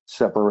then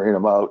separate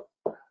them out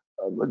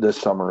this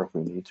summer if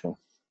we need to.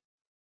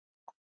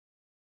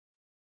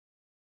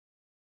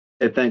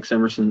 Hey, thanks,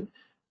 Emerson.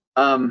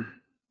 I've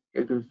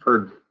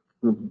heard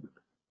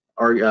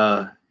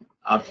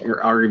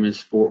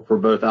arguments for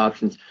both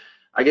options.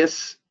 I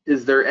guess,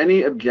 is there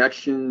any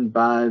objection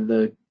by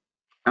the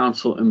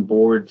council and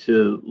board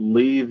to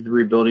leave the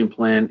rebuilding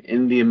plan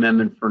in the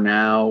amendment for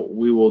now?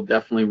 We will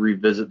definitely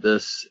revisit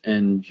this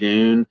in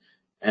June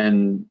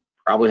and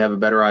probably have a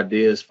better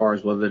idea as far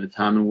as whether the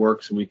timing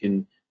works, and we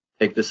can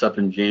take this up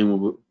in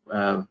June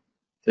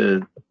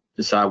to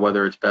decide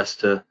whether it's best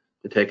to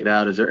take it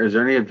out. Is there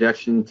any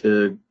objection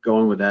to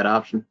going with that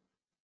option?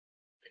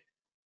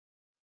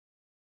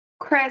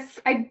 Chris,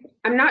 I'm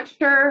not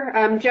sure.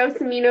 Joe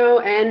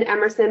Cimino and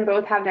Emerson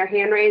both have their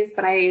hand raised,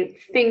 but I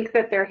think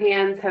that their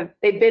hands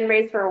they've been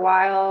raised for a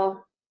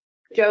while.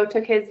 Joe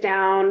took his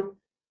down.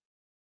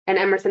 And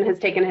Emerson has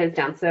taken his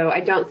down, so I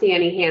don't see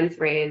any hands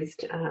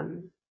raised.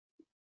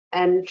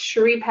 And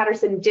Cherie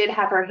Patterson did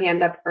have her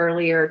hand up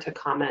earlier to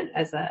comment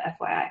as a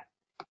FYI.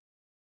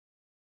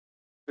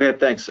 Yeah,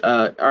 thanks.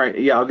 All right,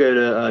 yeah, I'll go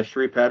to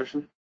Cherie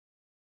Patterson.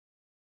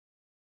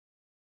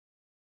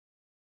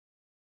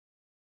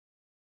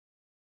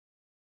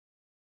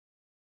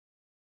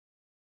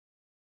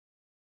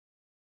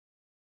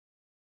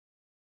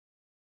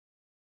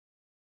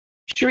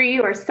 Cherie,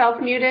 you are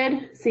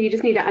self-muted, so you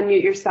just need to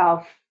unmute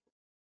yourself.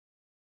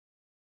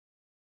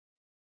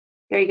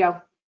 There you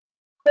go.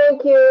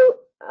 Thank you.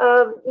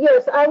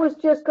 Yes, I was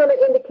just going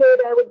to indicate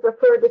I would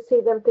prefer to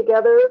see them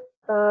together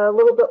a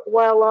little bit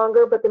while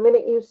longer, but the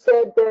minute you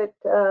said that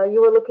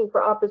you were looking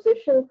for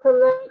opposition from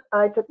that,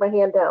 I took my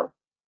hand down.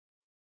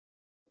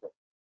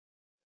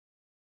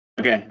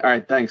 Okay, all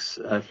right, thanks,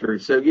 Cherie.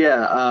 So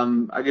yeah,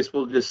 I guess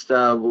we'll just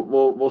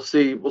we'll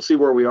see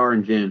where we are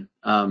in June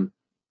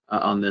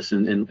on this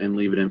and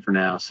leave it in for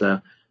now.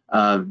 So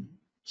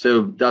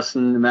so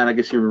Dustin and Matt, I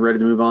guess you're ready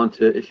to move on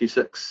to issue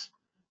 6.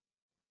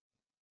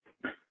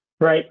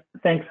 Right.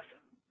 Thanks,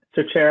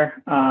 Mr.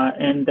 Chair.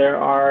 And there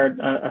are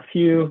a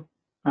few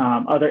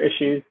other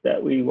issues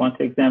that we want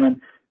to examine.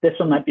 This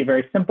one might be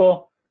very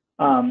simple.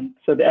 So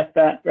the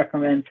FBAT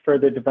recommends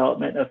further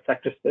development of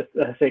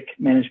sector-specific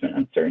management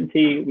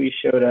uncertainty. We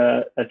showed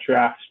a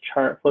draft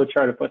flow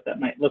chart of what that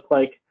might look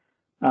like.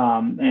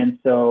 And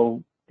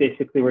so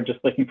basically, we're just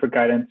looking for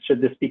guidance.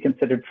 Should this be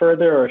considered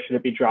further, or should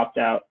it be dropped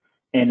out?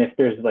 And if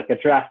there's like a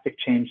drastic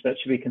change that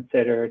should be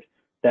considered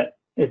that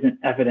isn't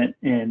evident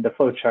in the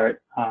flow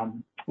chart,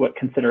 what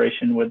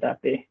consideration would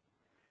that be?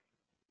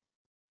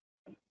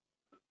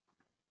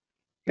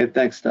 Okay,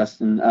 thanks,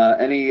 Dustin.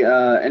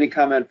 Any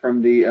comment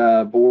from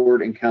the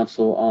board and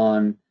council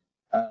on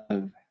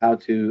how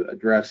to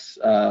address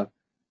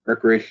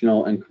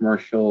recreational and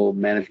commercial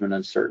management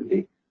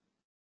uncertainty?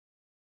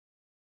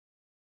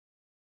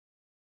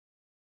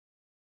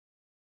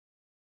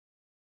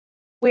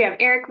 We have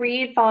Eric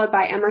Reed, followed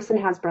by Emerson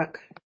Hasbrook.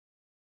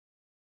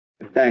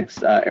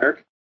 Thanks,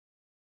 Eric.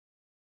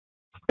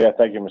 Yeah,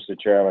 thank you, Mr.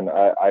 Chairman.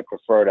 I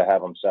prefer to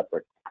have them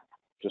separate.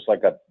 Just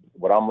like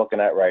what I'm looking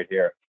at right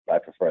here, I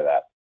prefer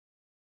that.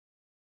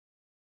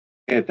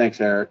 Okay, thanks,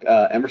 Eric.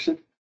 Emerson?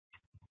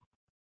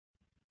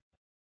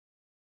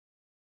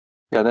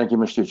 Yeah, thank you,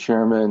 Mr.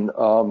 Chairman.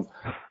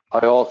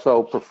 I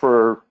also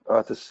prefer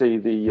to see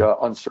the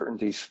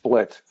uncertainty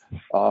split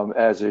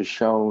as is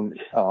shown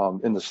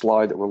in the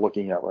slide that we're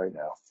looking at right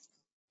now.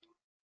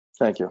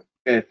 Thank you.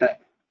 Okay,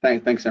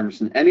 thanks,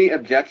 Emerson. Any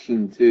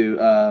objection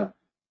to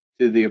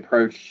the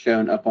approach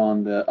shown up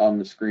on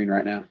the screen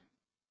right now?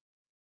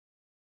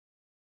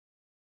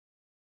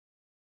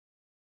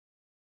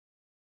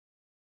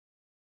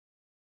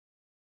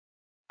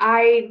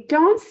 I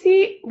don't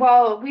see,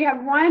 well, we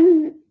have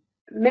one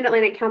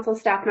Mid-Atlantic Council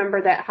staff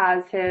member that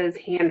has his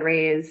hand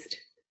raised.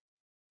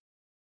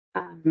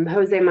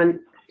 Jose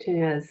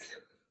Martinez.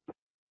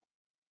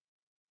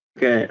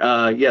 Okay,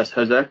 yes,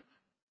 Jose?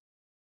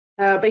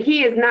 But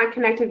he is not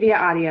connected via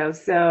audio,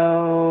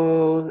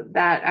 so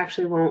that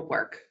actually won't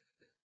work.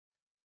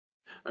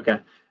 Okay.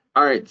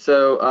 All right.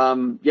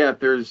 So, yeah, if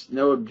there's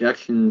no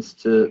objections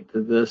to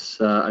this,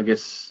 I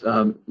guess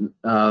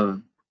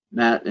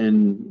Matt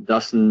and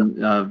Dustin,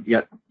 you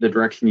got the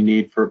direction you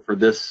need for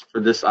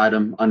this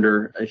item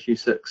under issue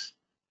 6.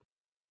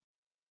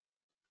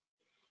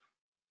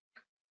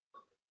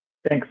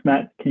 Thanks,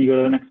 Matt. Can you go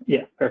to the next?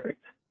 Yeah,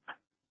 perfect.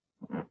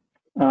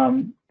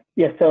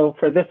 Yeah, so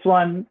for this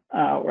one,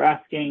 we're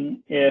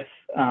asking if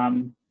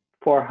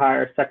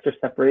for-hire sector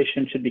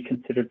separation should be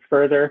considered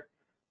further.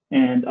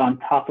 And on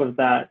top of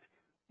that,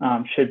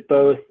 should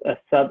both a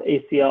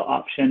sub-ACL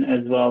option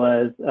as well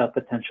as a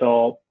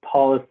potential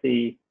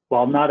policy,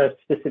 while not a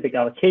specific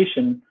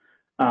allocation,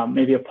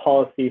 maybe a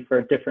policy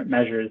for different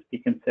measures be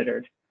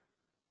considered?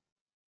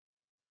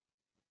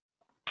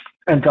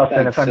 And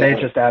Dustin, Thanks, if I may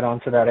just add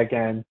on to that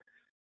again,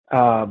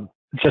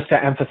 just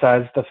to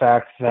emphasize the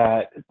fact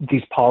that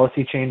these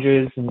policy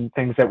changes and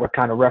things that we're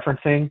kind of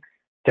referencing,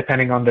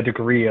 depending on the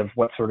degree of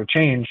what sort of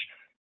change,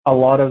 a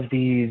lot of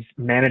these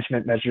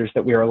management measures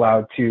that we are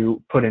allowed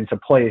to put into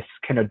place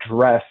can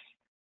address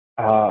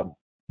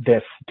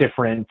this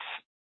different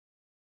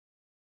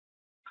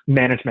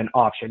management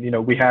option. You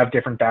know, we have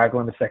different bag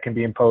limits that can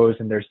be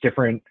imposed, and there's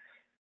different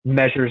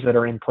measures that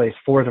are in place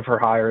for the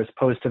for-hire as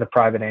opposed to the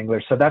private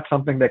anglers. So that's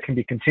something that can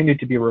be continued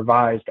to be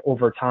revised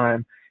over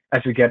time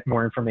as we get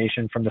more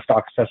information from the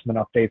stock assessment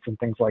updates and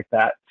things like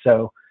that.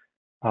 So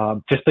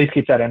just please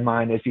keep that in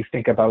mind as you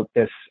think about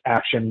this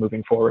action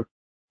moving forward.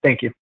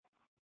 Thank you.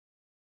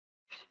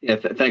 Yeah,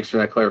 thanks for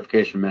that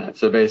clarification, Matt.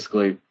 So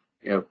basically,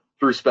 you know,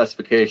 through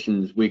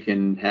specifications, we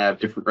can have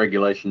different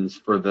regulations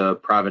for the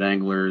private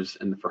anglers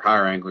and the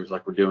for-hire anglers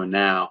like we're doing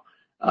now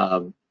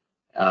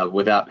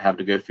without having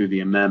to go through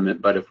the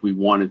amendment. But if we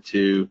wanted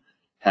to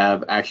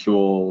have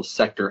actual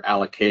sector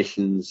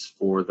allocations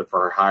for the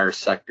for-hire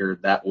sector,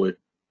 that would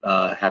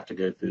have to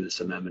go through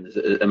this amendment.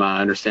 Am I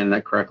understanding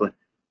that correctly?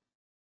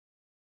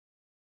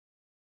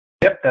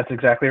 Yep, that's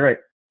exactly right.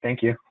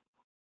 Thank you.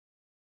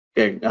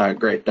 Okay,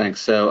 great,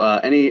 thanks. So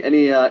any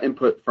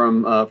input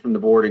from the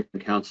board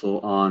and council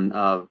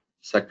on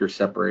sector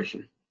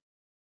separation?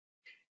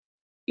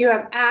 You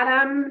have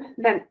Adam,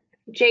 then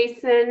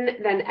Jason,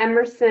 then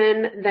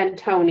Emerson, then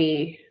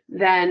Tony,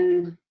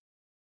 then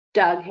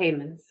Doug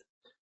Haymans.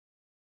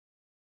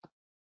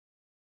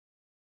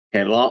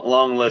 Okay,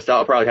 long list.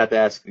 I'll probably have to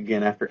ask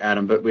again after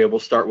Adam, but we'll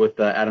start with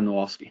Adam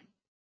Nowalski.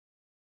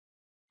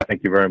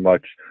 Thank you very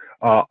much.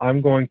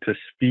 I'm going to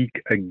speak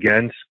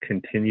against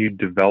continued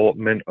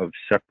development of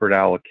separate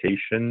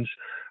allocations.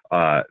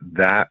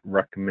 That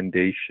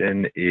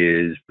recommendation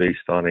is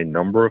based on a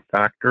number of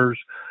factors.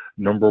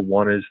 Number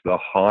one is the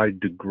high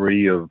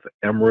degree of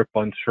MRIP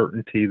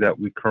uncertainty that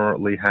we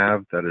currently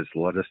have that has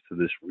led us to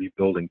this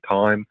rebuilding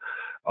time.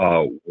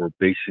 We're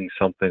basing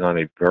something on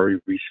a very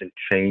recent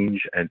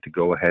change, and to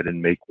go ahead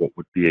and make what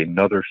would be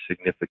another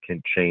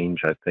significant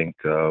change, I think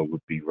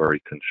would be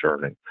very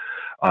concerning.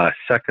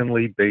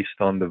 Secondly, based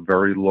on the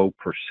very low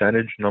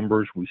percentage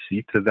numbers we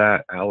see to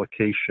that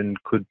allocation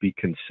could be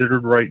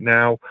considered right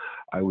now,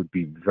 I would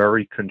be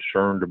very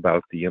concerned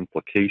about the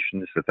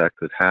implications that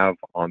could have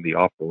on the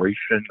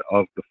operation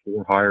of the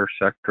for-hire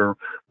sector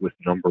with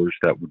numbers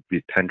that would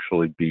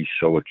potentially be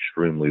so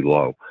extremely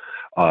low.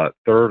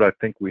 Third, I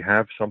think we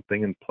have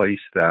something in place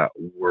that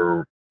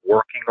we're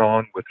working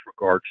on with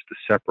regards to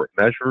separate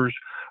measures.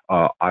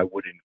 I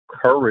would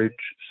encourage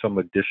some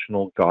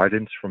additional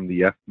guidance from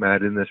the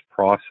FMAT in this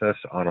process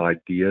on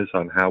ideas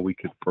on how we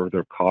could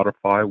further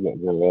codify what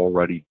we're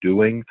already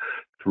doing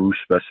through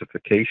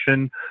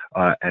specification,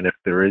 and if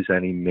there is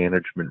any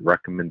management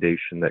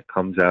recommendation that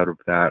comes out of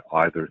that,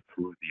 either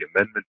through the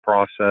amendment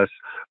process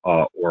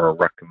or a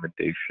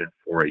recommendation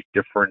for a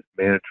different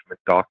management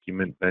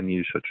document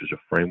venue, such as a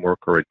framework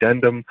or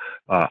addendum,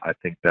 I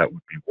think that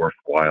would be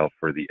worthwhile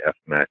for the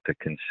FMAT to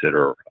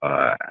consider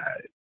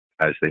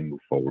as they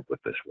move forward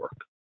with this work.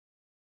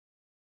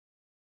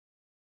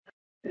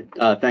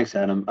 Thanks,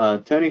 Adam.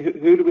 Tony,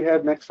 who do we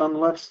have next on the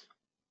list?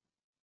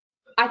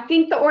 I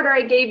think the order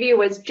I gave you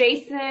was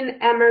Jason,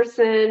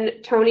 Emerson,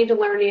 Tony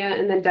DeLernia,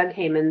 and then Doug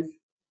Haymans.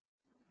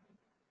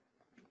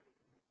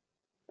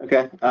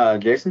 Okay,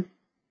 Jason?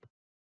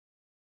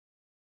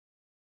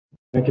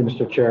 Thank you,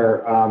 Mr.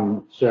 Chair.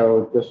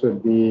 So this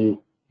would be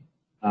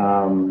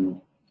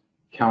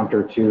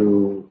counter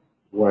to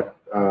what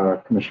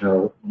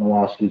Commissioner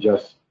Nowalski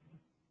just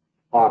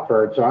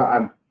offered. So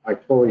I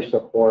fully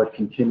support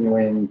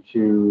continuing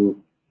to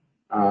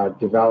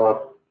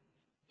develop,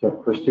 to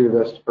pursue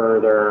this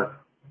further.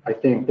 I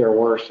think there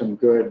were some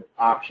good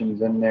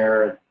options in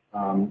there.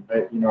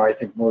 I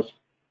think most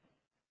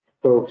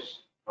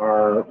folks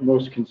are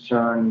most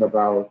concerned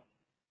about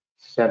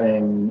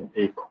setting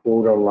a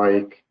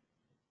quota-like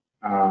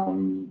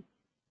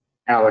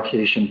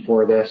allocation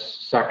for this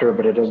sector,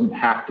 but it doesn't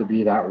have to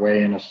be that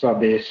way. And a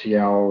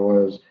sub-ACL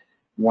was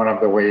one of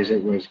the ways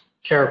it was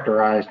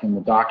characterized in the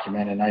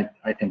document, and I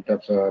think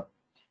that's a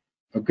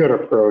good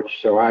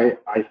approach. So I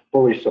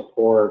fully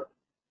support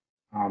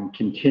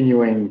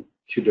continuing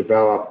to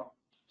develop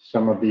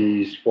some of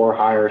these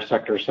for-hire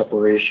sector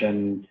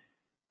separation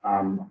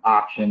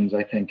options.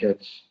 I think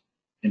it's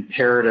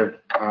imperative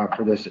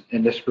for this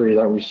industry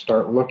that we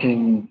start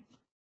looking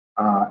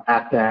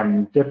at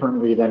them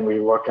differently than we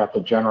look at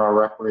the general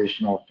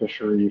recreational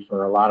fishery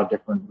for a lot of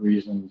different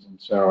reasons. And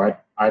so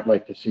I'd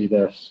like to see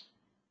this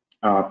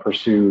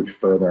pursued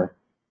further.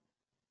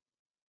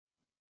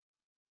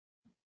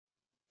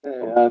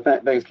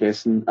 Thanks,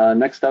 Jason.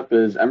 Next up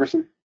is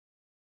Emerson.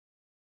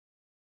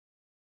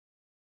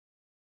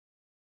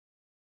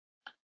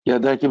 Yeah,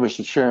 thank you,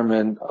 Mr.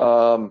 Chairman.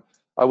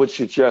 I would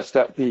suggest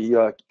that we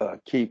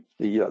keep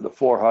the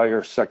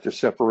for-hire sector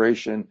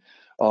separation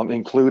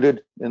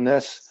included in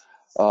this.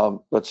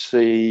 Let's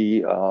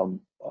see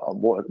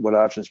what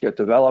options get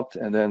developed,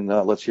 and then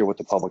let's hear what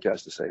the public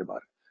has to say about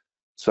it.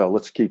 So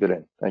let's keep it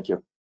in. Thank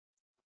you.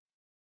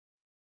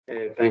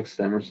 Okay, thanks,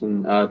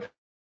 Emerson.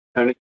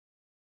 Tony?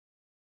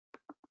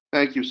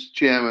 Thank you, Mr.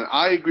 Chairman.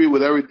 I agree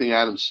with everything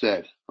Adam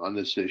said on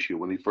this issue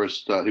when he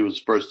was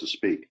first to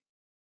speak.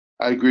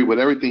 I agree with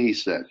everything he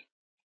said.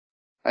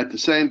 At the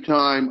same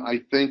time,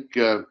 I think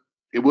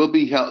it will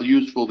be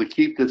useful to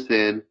keep this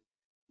in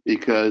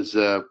because,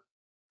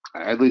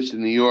 at least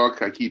in New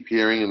York, I keep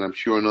hearing, and I'm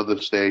sure in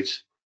other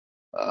states,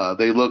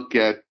 they look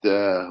at,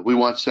 we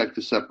want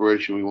sector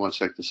separation, we want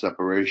sector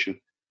separation.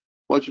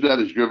 Much of that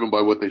is driven by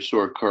what they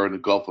saw occur in the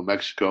Gulf of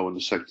Mexico and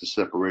the sector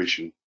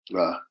separation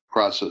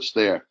process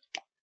there.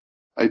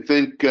 I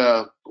think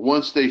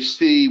once they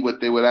see what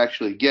they would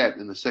actually get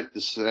in the sector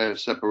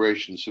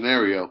separation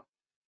scenario,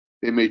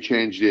 they may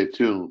change their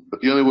tune.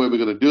 But the only way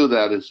we're going to do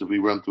that is if we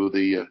run through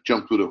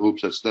jump through the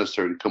hoops that's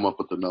necessary to come up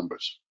with the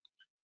numbers.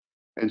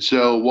 And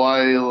so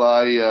while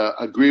I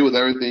agree with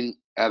everything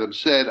Adam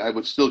said, I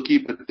would still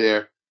keep it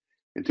there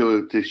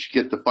until to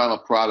get the final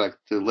product,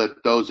 to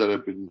let those that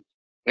have been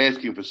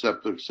asking for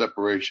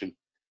separation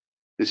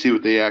to see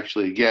what they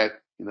actually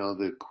get. You know,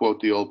 to quote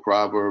the old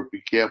proverb,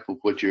 be careful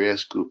what you're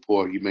asking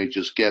for, you may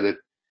just get it.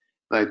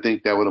 And I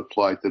think that would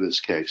apply to this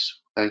case.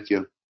 Thank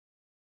you.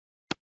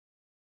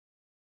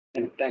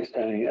 Thanks,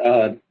 Tony.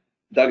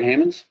 Doug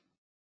Hammonds?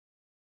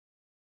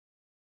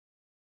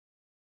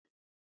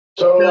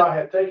 So I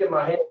had taken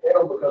my hand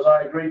down because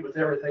I agreed with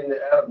everything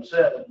that Adam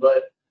said,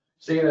 but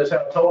seeing as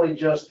how Tony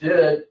just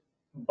did,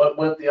 but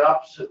went the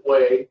opposite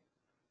way,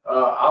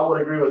 I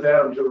would agree with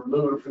Adam to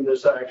remove it from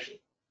this action.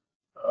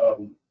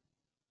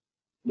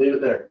 Leave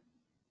it there.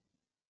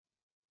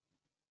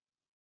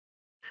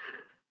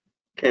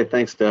 Okay,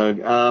 thanks, Doug.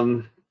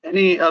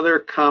 Any other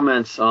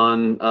comments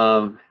on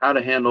how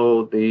to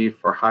handle the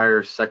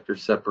for-hire sector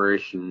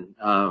separation?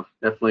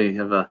 Definitely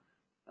have a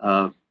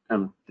kind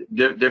of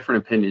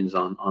different opinions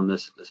on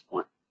this at this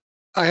point.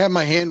 I have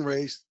my hand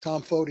raised.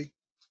 Tom Foti.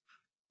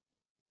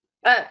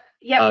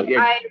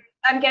 Yeah.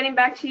 I'm getting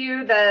back to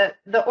you.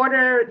 The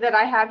order that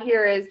I have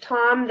here is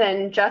Tom,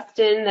 then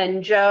Justin,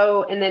 then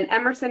Joe, and then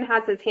Emerson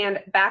has his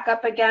hand back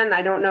up again.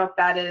 I don't know if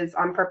that is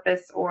on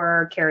purpose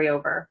or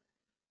carryover.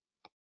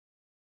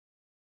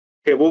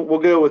 Okay, we'll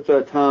go with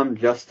Tom,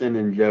 Justin,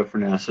 and Joe for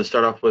now. So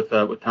start off with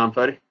Tom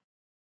Foti.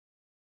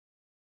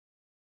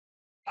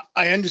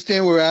 I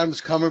understand where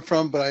Adam's coming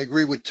from, but I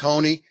agree with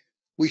Tony.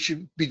 We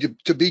should be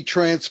to be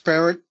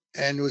transparent.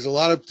 And there was a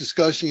lot of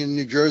discussion in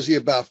New Jersey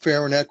about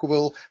fair and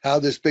equitable, how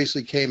this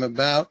basically came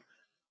about.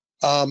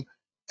 And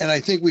I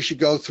think we should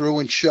go through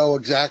and show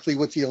exactly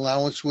what the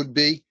allowance would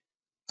be.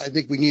 I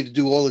think we need to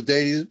do all the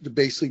data to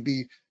basically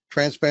be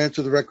transparent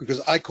to the record, because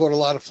I caught a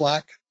lot of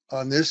flack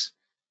on this,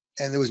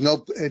 and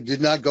it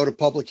did not go to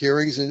public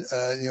hearings, and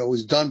it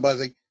was done by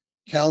the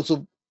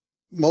council,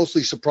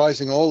 mostly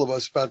surprising all of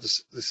us about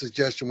the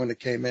suggestion when it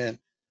came in.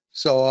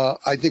 So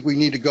I think we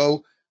need to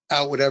go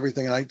out with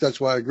everything, and that's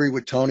why I agree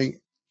with Tony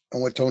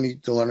and what Tony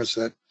DeLerner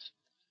said.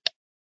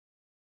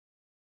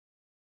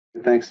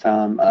 Thanks,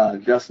 Tom.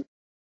 Justin.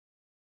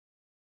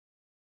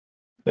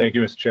 Thank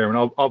you, Mr.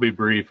 Chairman. I'll be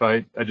brief.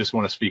 I just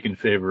want to speak in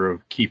favor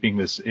of keeping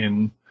this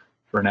in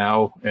for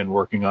now and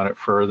working on it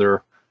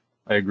further.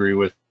 I agree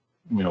with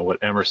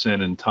what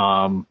Emerson and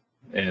Tom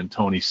and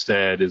Tony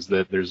said, is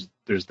that there's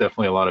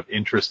definitely a lot of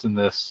interest in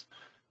this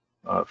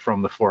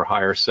from the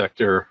for-hire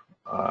sector.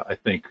 I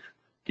think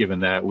given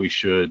that, we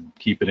should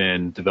keep it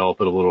in, develop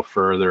it a little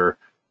further.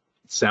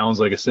 It sounds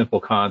like a simple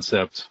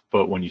concept,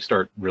 but when you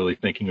start really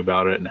thinking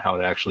about it and how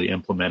to actually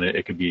implement it,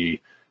 it could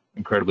be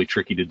incredibly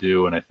tricky to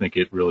do. And I think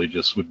it really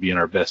just would be in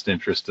our best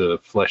interest to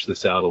flesh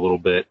this out a little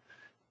bit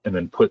and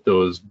then put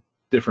those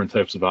different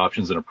types of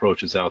options and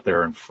approaches out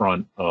there in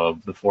front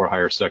of the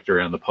for-hire sector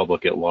and the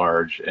public at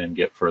large and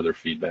get further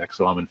feedback.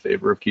 So I'm in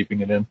favor of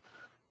keeping it in.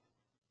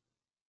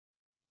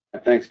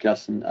 Thanks,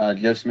 Justin.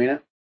 Joe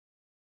Semina.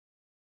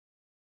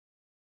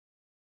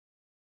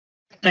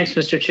 Thanks,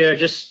 Mr. Chair.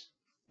 Just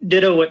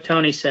ditto what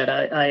Tony said.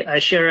 I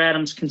share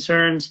Adam's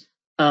concerns,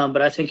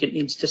 but I think it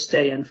needs to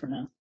stay in for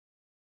now.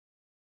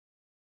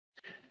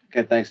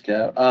 Okay, thanks,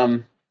 Joe.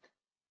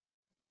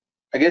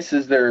 I guess,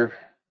 is there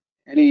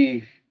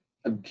any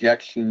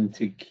objection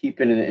to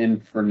keeping it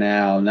in for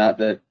now? Not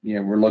that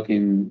we're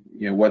looking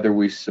whether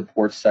we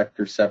support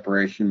sector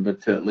separation,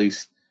 but to at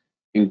least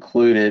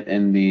include it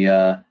in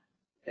the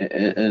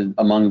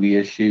among the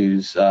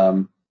issues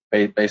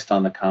based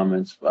on the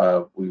comments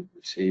we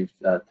received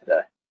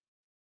today.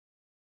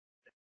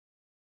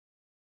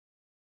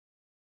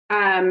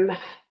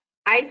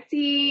 I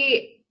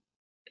see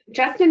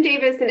Justin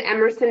Davis and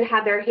Emerson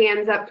had their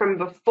hands up from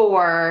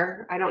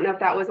before. I don't know if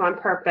that was on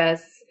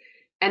purpose.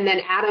 And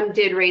then Adam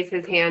did raise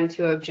his hand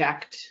to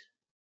object.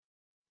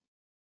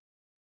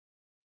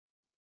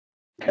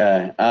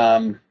 Okay.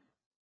 So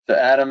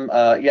Adam,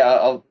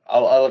 yeah,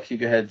 I'll let you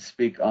go ahead and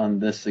speak on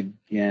this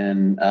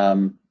again.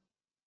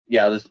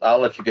 Yeah, I'll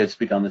let you go ahead and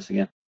speak on this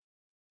again.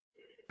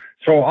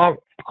 So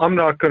I'm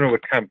not going to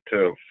attempt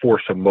to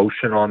force a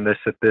motion on this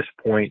at this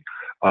point.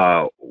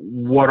 There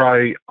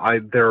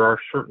are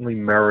certainly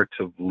merits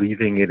of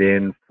leaving it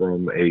in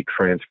from a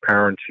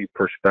transparency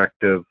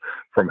perspective,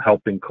 from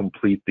helping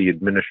complete the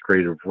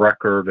administrative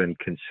record and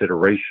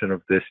consideration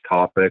of this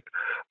topic.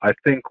 I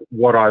think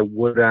what I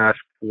would ask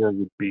for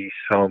would be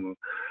some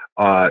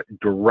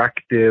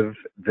directive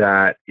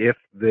that if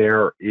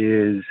there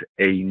is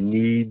a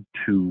need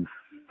to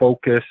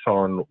focus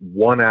on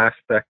one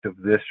aspect of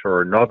this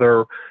or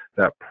another,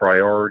 that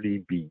priority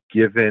be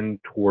given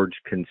towards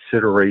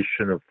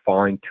consideration of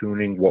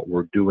fine-tuning what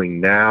we're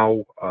doing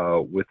now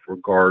with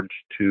regards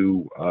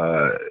to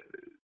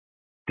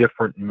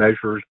different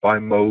measures by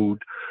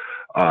mode,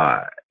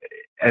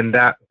 and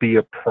that be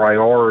a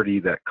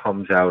priority that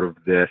comes out of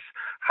this.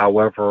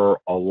 However,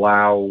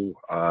 allow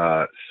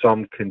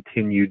some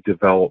continued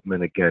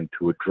development, again,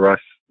 to address.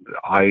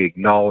 I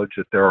acknowledge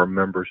that there are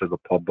members of the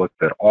public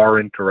that are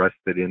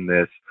interested in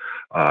this.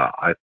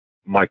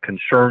 My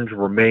concerns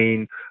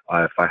remain.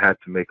 If I had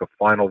to make a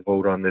final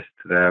vote on this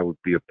today, I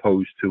would be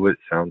opposed to it.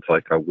 Sounds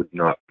like I would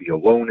not be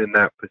alone in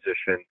that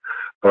position,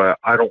 but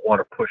I don't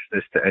want to push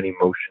this to any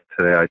motion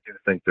today. I do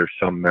think there's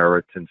some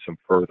merit in some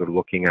further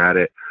looking at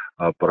it,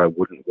 but I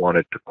wouldn't want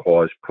it to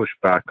cause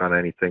pushback on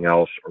anything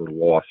else or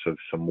loss of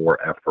some more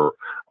effort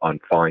on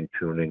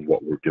fine-tuning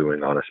what we're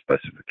doing on a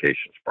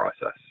specifications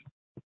process.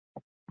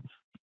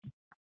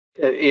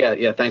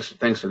 Yeah. Thanks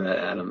for that,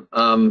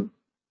 Adam.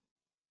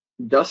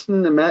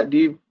 Dustin and Matt, do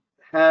you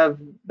have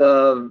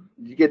do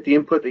you get the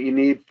input that you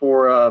need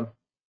for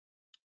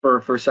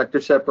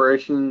sector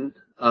separation,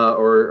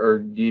 or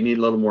do you need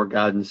a little more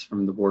guidance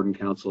from the board and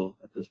council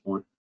at this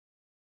point?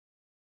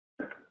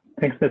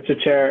 Thanks, Mr.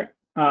 Chair.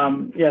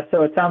 Yeah,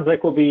 so it sounds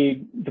like we'll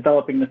be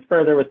developing this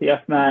further with the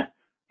FMAT.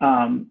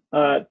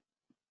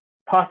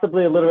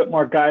 Possibly a little bit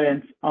more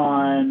guidance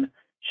on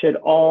should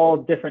all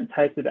different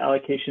types of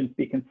allocations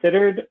be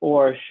considered,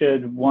 or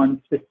should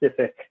one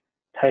specific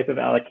type of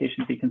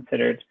allocation be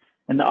considered?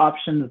 And the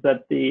options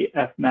that the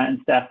FMAT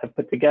and staff have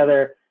put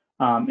together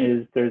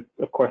is there's,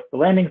 of course, the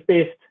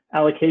landings-based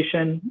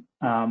allocation.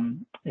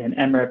 In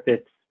MRIP,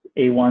 it's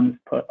A1s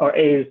or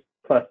A's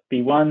plus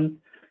B1s.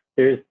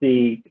 There's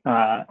the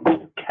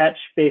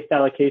catch-based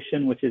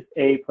allocation, which is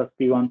A plus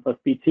B1 plus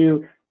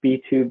B2,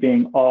 B2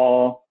 being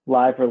all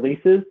live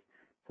releases.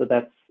 So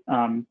that's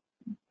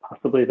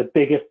possibly the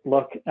biggest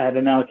look at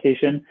an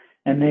allocation.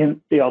 And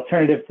then the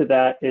alternative to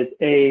that is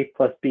A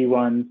plus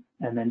B1,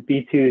 and then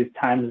B2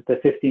 times the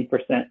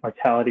 15%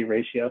 mortality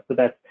ratio. So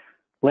that's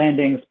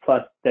landings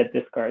plus dead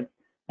discards.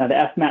 Now the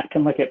FMAT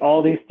can look at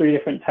all these three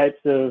different types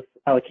of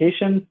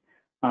allocations.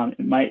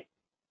 It might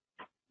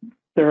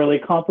thoroughly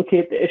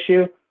complicate the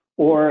issue,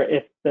 or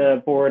if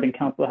the board and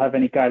council have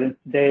any guidance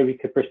today, we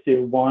could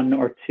pursue one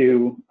or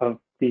two of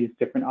these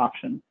different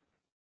options.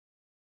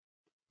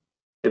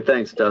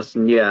 Thanks,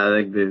 Dustin. Yeah, I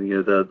think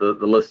the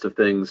list of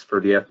things for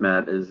the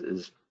FMAT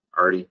is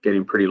already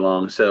getting pretty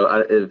long. So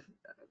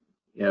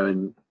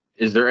and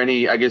is there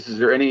any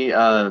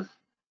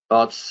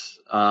thoughts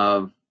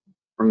from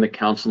the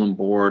council and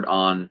board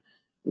on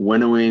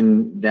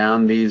winnowing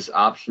down these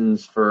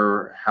options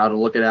for how to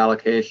look at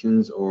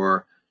allocations,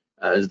 or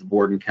is the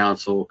board and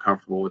council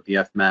comfortable with the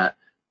FMAT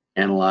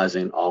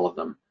analyzing all of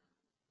them?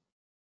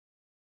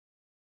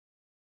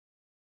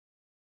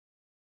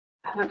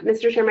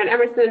 Mr. Chairman,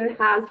 Emerson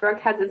Hasbrook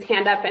has his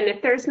hand up, and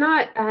if there's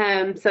not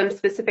some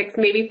specifics,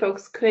 maybe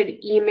folks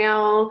could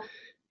email,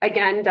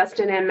 again,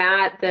 Dustin and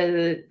Matt,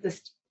 the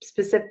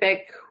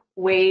specific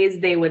ways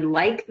they would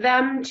like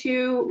them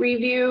to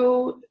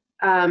review,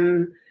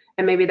 and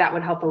maybe that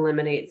would help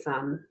eliminate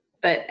some.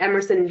 But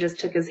Emerson just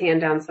took his hand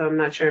down, so I'm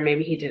not sure,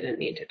 maybe he didn't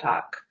need to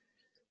talk.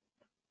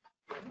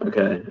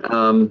 Okay.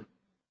 All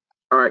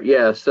right.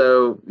 Yeah.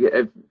 So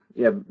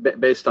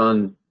based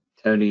on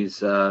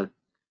Tony's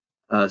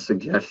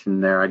suggestion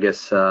there, I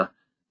guess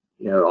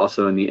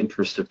also in the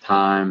interest of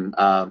time,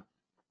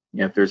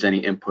 if there's any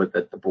input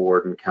that the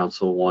board and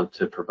council want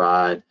to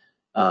provide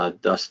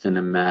Dustin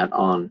and Matt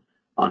on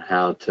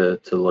how to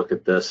look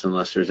at this,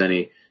 unless there's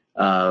any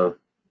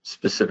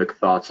specific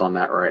thoughts on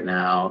that right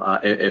now.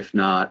 If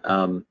not,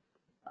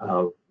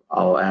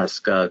 I'll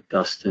ask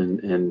Dustin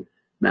and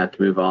Matt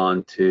to move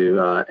on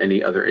to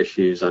any other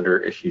issues under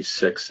issue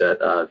 6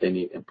 that they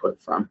need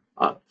input from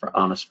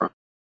on us from.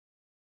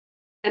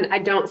 And I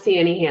don't see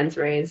any hands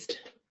raised.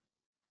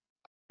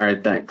 All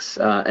right, thanks.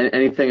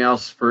 Anything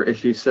else for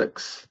issue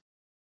 6?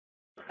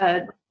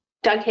 Doug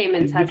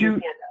Haymans has his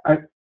hand up.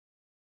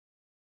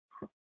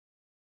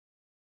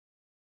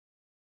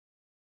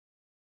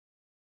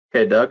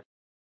 Okay, Doug.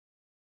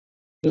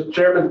 Mr.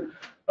 Chairman,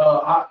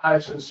 I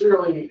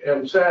sincerely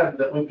am saddened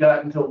that we've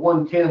gotten to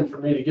 1:10 for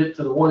me to get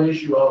to the one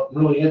issue I'm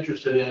really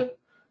interested in.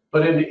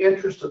 But in the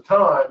interest of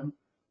time,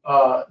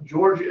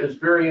 Georgia is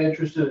very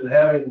interested in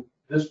having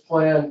this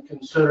plan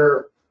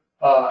consider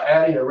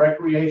adding a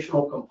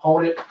recreational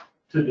component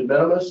to de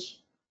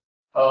minimis.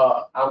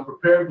 I'm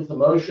prepared with the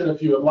motion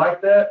if you would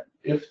like that,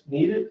 if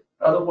needed.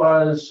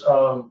 Otherwise,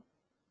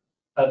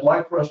 I'd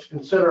like for us to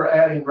consider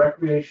adding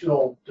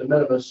recreational de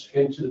minimis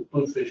into the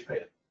Bluefish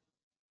pan.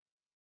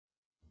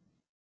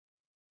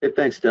 Hey,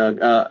 thanks,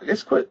 Doug. I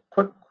guess quick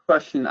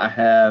question I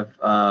have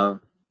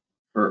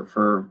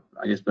for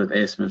I guess both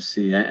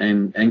ASMFC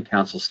and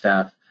council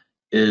staff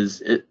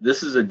is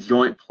this is a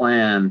joint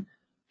plan.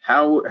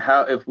 How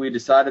if we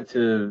decided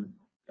to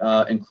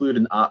include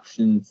an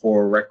option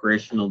for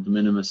recreational de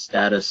minimis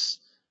status,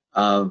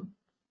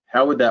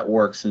 how would that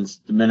work, since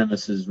de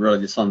minimis is really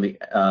just on the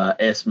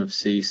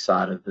ASMFC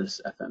side of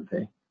this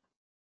FMP?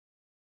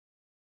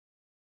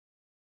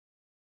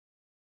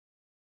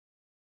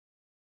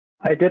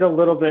 I did a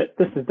little bit,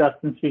 this is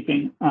Dustin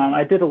speaking,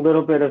 I did a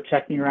little bit of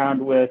checking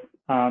around with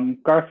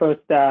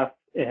Garfo staff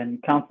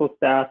and council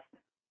staff.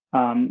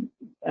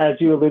 As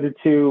you alluded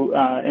to,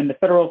 in the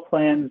federal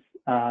plans,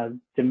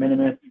 de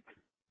minimis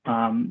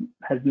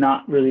has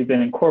not really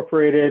been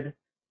incorporated.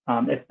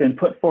 It's been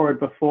put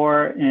forward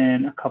before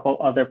in a couple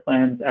other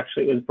plans.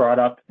 Actually, it was brought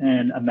up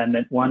in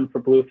Amendment 1 for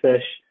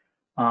Bluefish.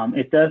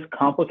 It does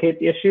complicate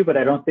the issue, but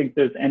I don't think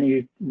there's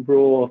any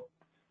rule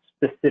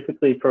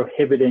specifically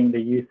prohibiting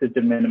the use of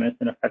de minimis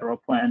in a federal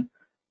plan.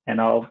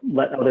 And I'll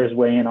let others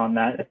weigh in on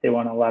that if they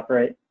want to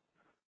elaborate.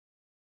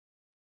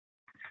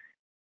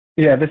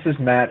 Yeah, this is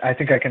Matt. I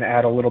think I can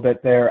add a little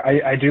bit there.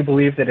 I do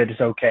believe that it is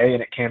okay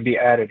and it can be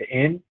added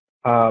in.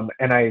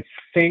 And I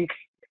think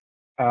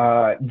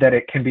that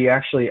it can be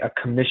actually a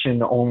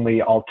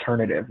commission-only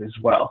alternative as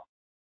well.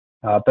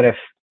 But if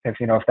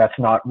if that's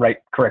not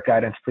correct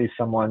guidance, please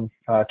someone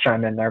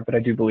chime in there. But I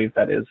do believe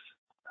that is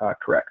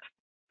correct.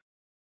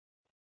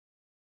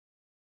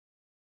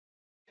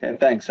 Okay,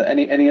 thanks.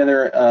 Any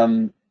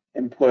other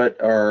input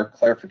or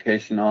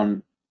clarification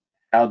on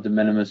how de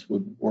minimis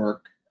would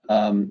work?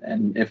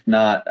 And if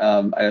not,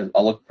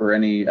 I'll look for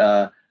any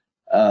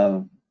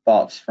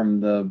thoughts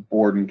from the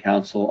board and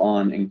council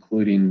on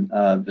including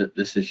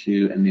this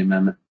issue in the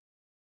amendment.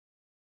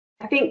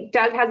 I think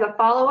Doug has a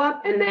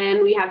follow-up, and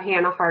then we have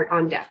Hannah Hart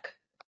on deck.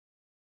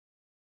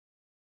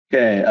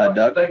 Okay,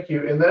 Doug. Thank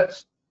you, and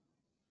that's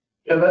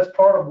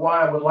part of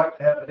why I would like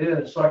to have it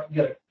in, so I can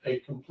get a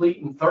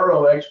complete and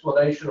thorough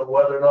explanation of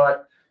whether or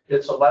not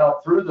it's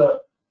allowed through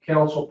the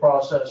council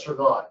process or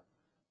not.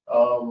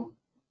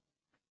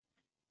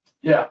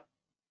 Yeah.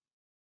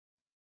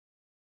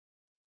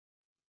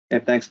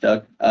 Okay, thanks,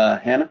 Doug.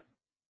 Hannah?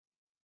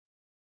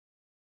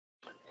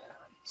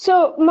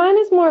 So mine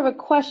is more of a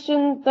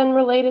question than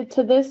related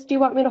to this. Do you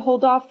want me to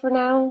hold off for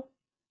now?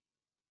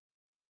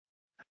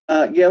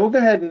 Yeah, we'll go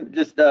ahead and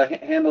just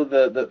handle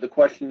the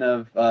question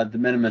of de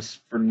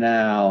minimis for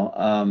now,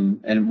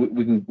 and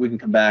we can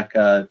come back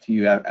to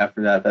you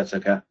after that. If that's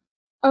okay.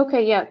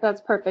 Okay, yeah,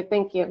 that's perfect.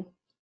 Thank you.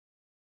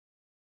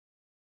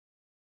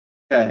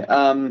 Okay.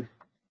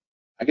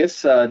 I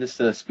guess just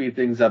to speed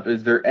things up,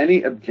 is there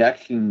any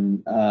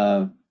objection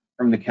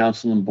from the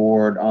council and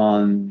board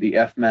on the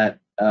FMAT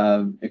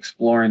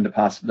exploring the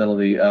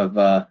possibility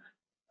of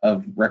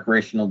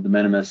recreational de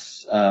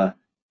minimis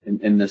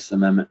in this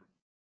amendment?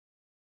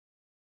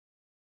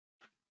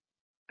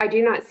 I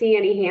do not see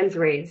any hands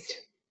raised.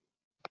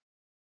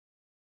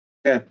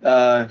 Okay.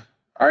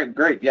 All right.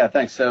 Great. Yeah.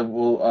 Thanks. So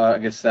we'll. I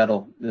guess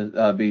that'll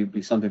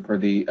be something for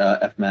the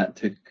FMAT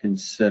to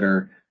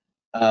consider.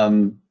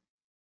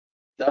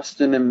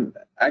 Dustin, and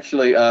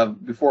actually,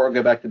 before I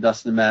go back to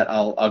Dustin and Matt,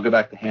 I'll go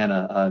back to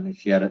Hannah.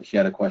 She had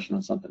a question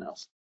on something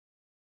else.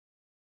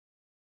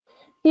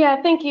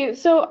 Yeah, thank you.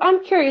 So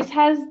I'm curious,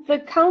 has the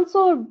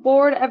council or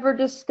board ever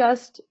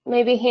discussed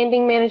maybe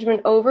handing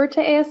management over to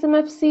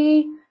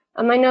ASMFC?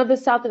 I know the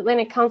South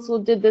Atlantic Council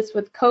did this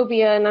with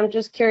Cobia, and I'm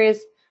just curious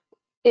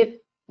if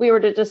we were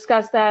to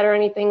discuss that or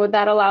anything, would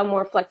that allow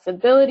more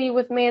flexibility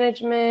with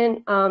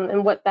management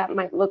and what that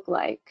might look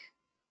like?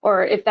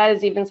 Or if that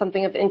is even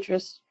something of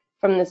interest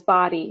from this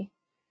body?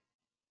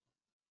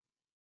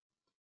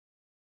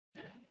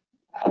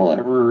 I don't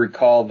ever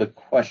recall the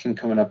question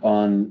coming up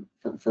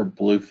for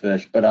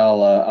Bluefish, but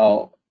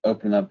I'll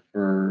open up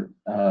for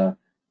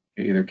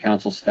either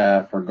council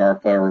staff or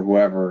GARFA or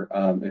whoever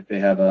if they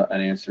have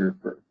an answer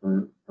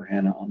for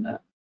Hannah on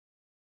that.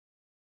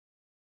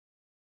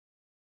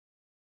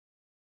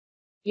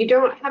 You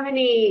don't have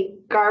any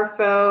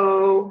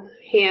Garfo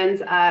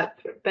hands up,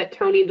 but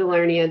Tony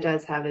Delernia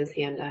does have his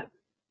hand up.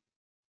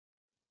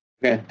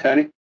 Okay,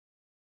 Tony.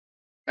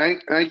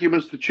 Thank you,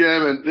 Mr.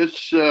 Chairman.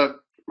 This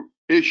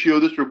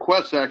this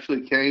request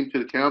actually came to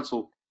the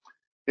council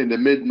in the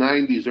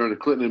mid-90s during the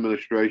Clinton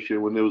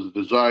administration when there was a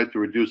desire to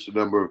reduce the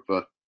number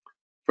of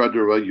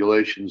federal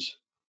regulations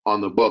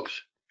on the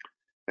books.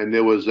 And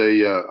there was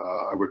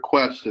a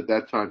request at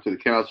that time to the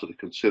council to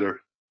consider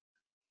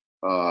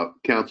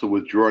council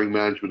withdrawing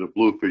management of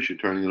Bluefish and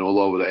turning it all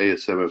over to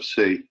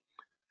ASMFC.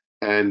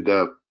 And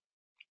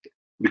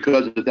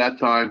because at that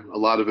time, a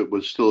lot of it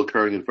was still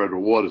occurring in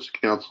federal waters, the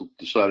council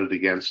decided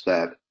against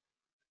that.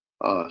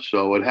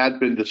 So it had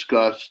been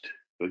discussed.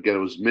 Again, it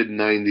was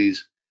mid-90s.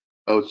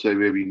 I would say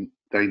maybe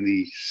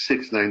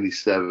 96,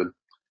 97.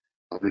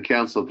 And the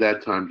council at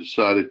that time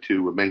decided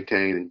to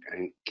maintain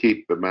and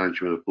keep the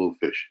management of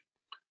Bluefish.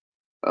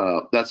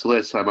 That's the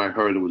last time I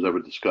heard it was ever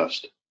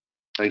discussed.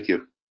 Thank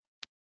you.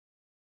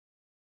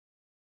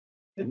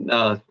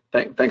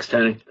 Thanks,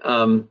 Tony.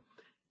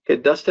 Okay,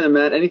 Dustin and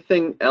Matt,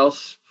 anything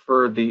else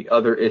for the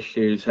other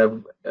issues? I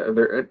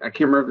can't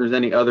remember if there's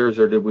any others,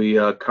 or did we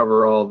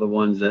cover all the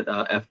ones that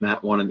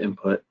FMAT wanted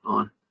input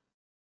on?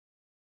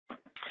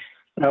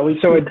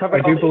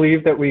 I do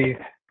believe that we.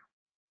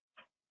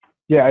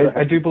 Yeah,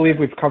 I do believe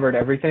we've covered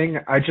everything.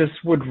 I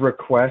just would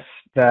request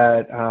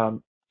that,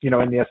 in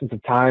the essence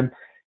of time,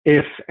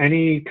 if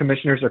any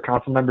commissioners or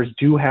council members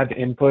do have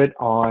input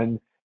on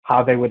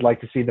how they would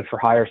like to see the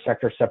for-hire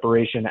sector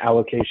separation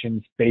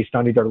allocations based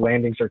on either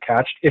landings or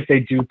catched, if they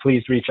do,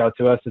 please reach out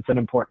to us. It's an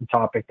important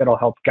topic that'll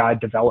help guide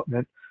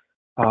development.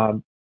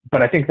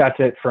 But I think that's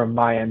it from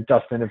my end.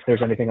 Dustin, if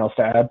there's anything else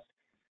to add.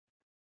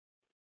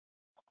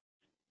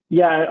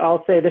 Yeah,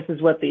 I'll say this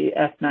is what the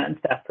FMAT and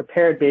staff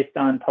prepared based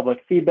on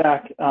public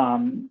feedback.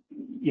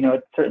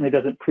 It certainly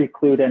doesn't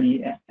preclude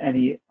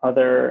any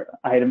other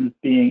items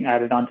being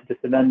added onto this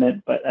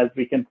amendment, but as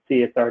we can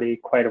see, it's already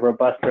quite a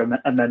robust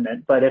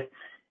amendment. But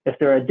if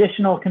there are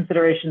additional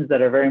considerations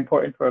that are very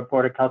important for a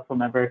Board of Council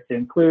members to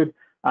include,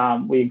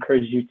 we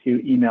encourage you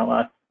to email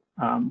us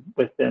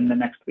within the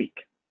next week.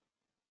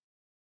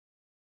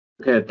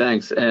 Okay,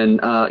 thanks. And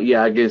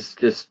yeah, I guess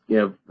just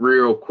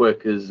real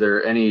quick, is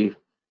there any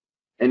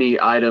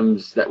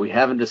items that we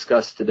haven't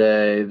discussed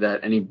today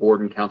that any board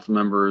and council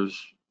members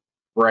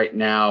right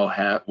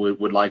now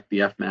would like the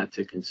FMAT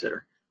to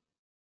consider?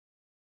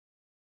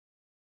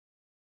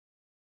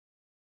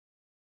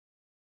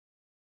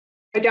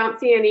 I don't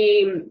see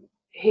any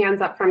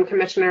hands up from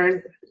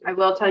commissioners. I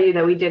will tell you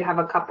that we did have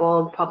a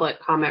couple of public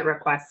comment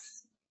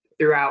requests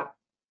throughout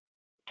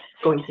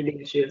going through the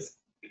issues.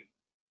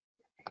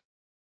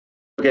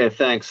 Okay,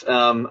 thanks.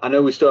 I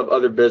know we still have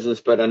other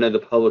business, but I know the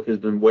public has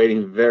been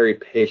waiting very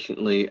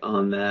patiently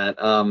on that.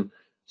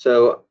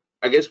 So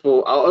I guess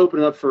I'll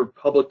open it up for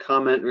public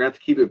comment. We're gonna have to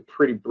keep it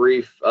pretty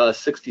brief,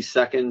 60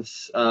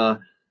 seconds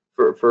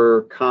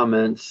for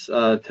comments.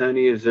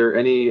 Tony, is there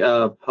any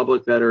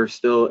public that are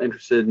still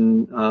interested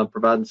in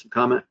providing some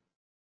comment?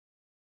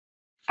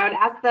 I would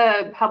ask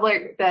the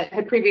public that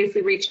had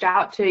previously reached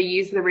out to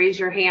use the raise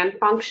your hand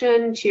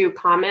function to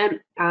comment.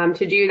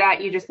 To do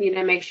that, you just need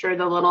to make sure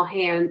the little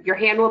hand, your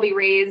hand will be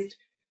raised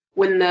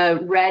when the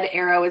red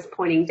arrow is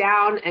pointing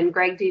down, and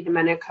Greg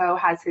DiDomenico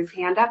has his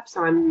hand up,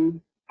 so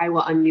I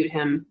will unmute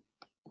him.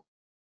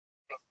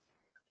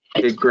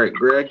 Okay, great.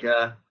 Greg,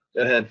 go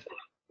ahead.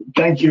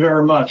 Thank you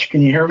very much.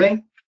 Can you hear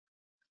me?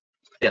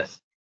 Yes.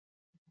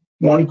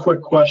 One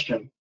quick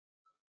question.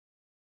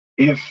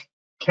 If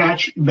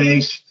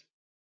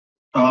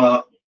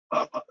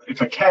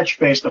if a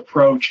catch-based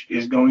approach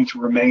is going to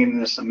remain in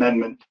this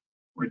amendment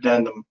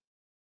addendum,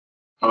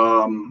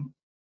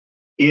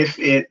 if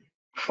it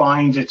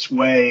finds its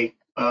way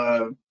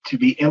to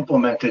be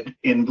implemented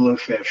in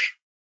Bluefish,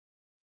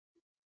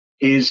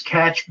 is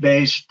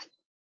catch-based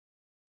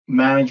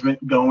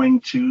management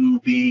going to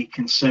be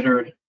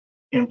considered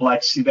in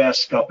Black Sea Bass,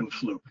 Scup, and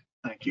Fluke?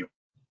 Thank you.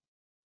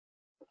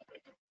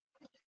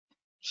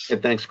 Yeah,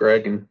 thanks,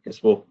 Greg, and I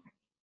guess we'll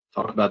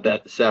talk about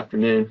that this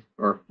afternoon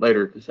or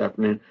later this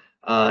afternoon.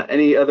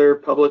 Any other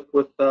public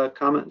with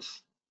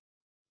comments?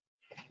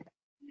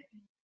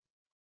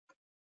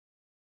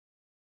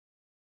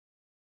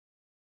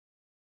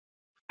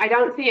 I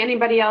don't see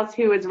anybody else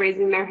who is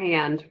raising their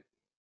hand.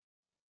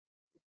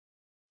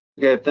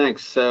 Okay,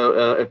 thanks.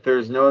 So if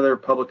there's no other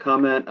public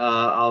comment,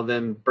 I'll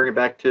then bring it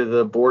back to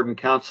the board and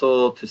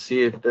council to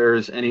see if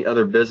there's any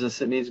other business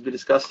that needs to be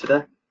discussed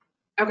today.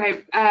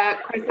 Okay,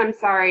 Chris, I'm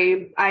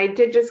sorry. I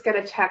did just get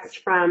a text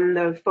from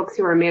the folks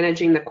who are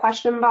managing the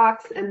question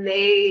box, and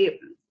they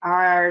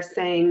are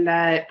saying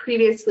that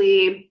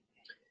previously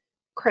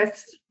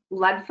Chris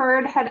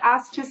Ledford had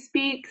asked to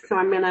speak, so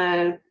I'm going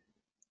to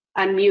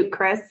unmute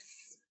Chris.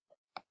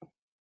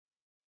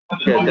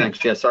 Okay,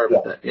 thanks. Yeah, sorry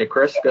about that. Yeah,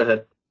 Chris, go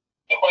ahead.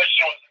 The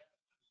question was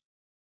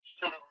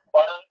to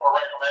require or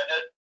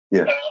recommended.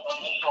 Yeah. So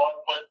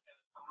what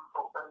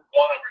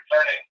one of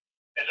returning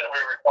is that we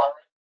require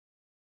it,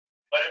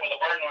 but it was a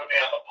burden would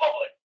be on the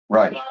public,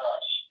 Right. not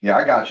us.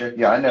 Yeah, I got you.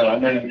 Yeah, I know. I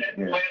know. The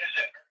plan is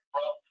in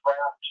rough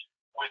draft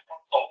with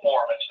full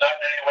form. It's not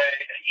in any way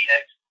an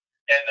edict,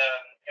 and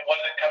it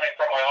wasn't coming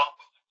from my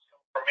office. It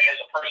was from me as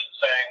a person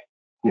saying,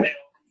 Yeah.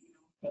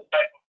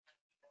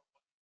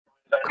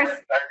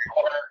 I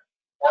require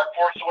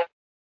workforce with.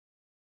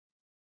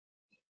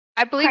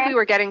 I believe we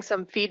were getting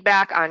some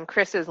feedback on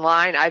Chris's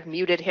line. I've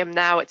muted him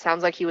now. It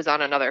sounds like he was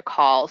on another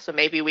call, so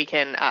maybe we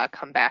can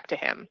come back to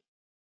him.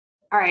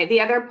 All right, the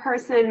other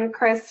person,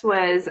 Chris,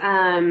 was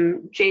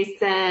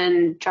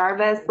Jason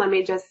Jarvis. Let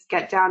me just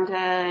get down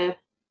to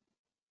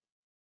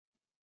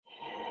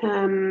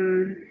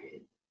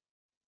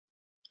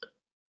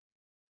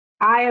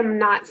I am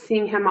not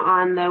seeing him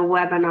on the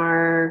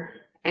webinar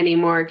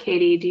anymore.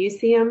 Katie, do you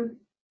see him?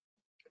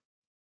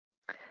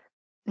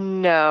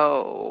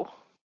 No.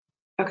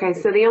 Okay,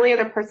 so the only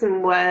other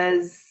person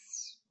was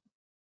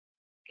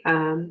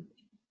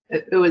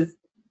it was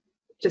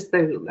just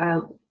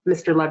the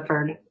Mr.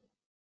 Ledford.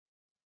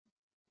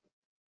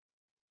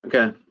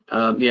 Okay.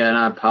 Yeah, and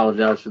I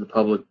apologize to the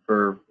public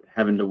for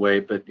having to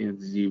wait, but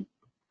as you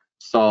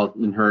saw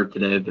and heard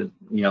today, that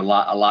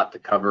a lot to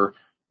cover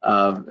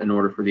in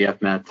order for the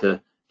FMAT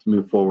to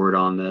move forward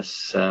on this.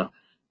 So,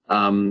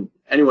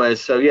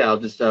 anyways, so yeah, I'll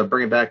just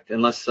bring it back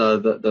unless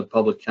the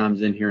public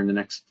chimes in here in the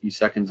next few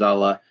seconds.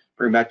 I'll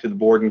bring it back to the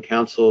board and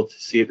council to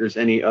see if there's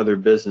any other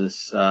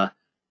business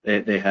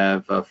they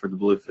have for the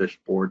Bluefish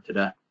board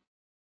today.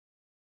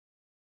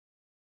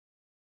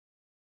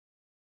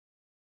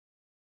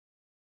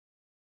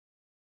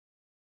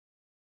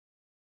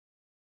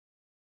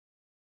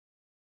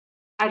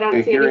 I don't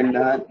see Hearing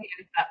anybody. none.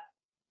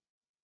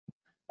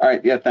 All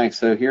right, yeah, thanks.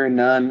 So hearing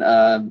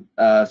none,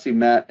 see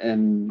Matt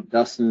and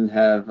Dustin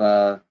have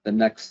the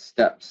next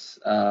steps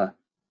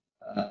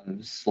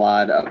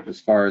slide up as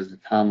far as the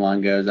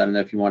timeline goes. I don't know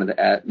if you wanted to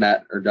add,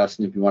 Matt or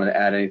Dustin, if you wanted to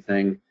add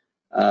anything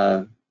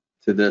to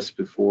this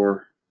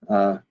before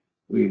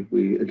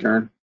we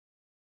adjourn.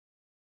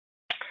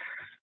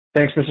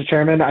 Thanks, Mr.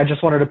 Chairman. I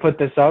just wanted to put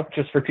this up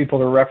just for people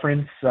to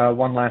reference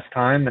one last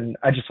time. And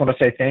I just want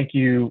to say thank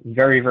you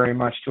very, very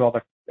much to all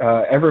the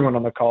everyone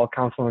on the call,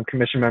 council and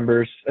commission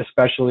members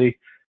especially.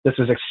 This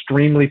was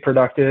extremely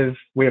productive.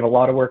 We have a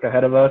lot of work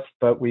ahead of us,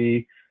 but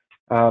we're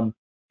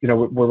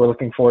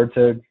looking forward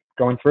to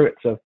going through it.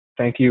 So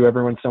thank you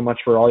everyone so much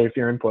for all of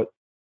your input.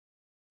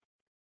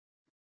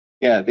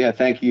 Yeah,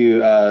 thank you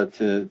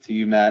to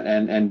you, Matt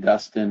and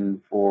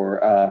Dustin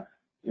for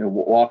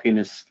walking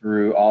us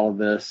through all of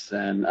this,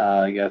 and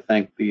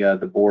thank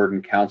the board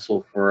and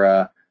council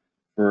for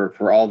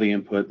for all the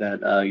input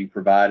that you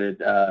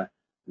provided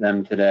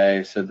them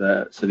today, so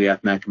the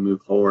FMAC can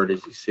move forward.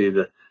 As you see,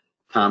 the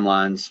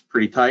timeline's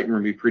pretty tight, and we're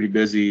gonna be pretty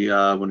busy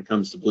when it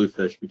comes to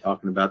Bluefish. We'll be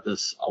talking about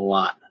this a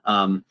lot,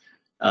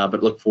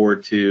 but look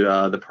forward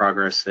to the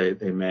progress they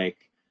make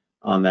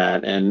on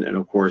that. And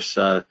of course,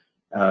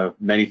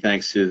 many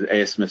thanks to the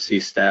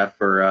ASMFC staff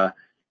for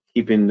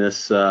keeping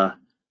this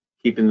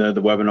keeping the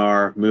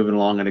webinar moving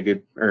along in a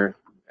good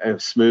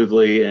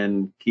smoothly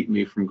and keeping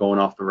me from going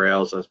off the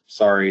rails. I'm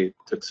sorry it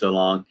took so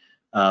long,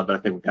 but I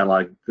think we got a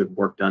lot of good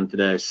work done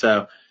today.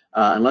 So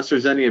unless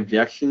there's any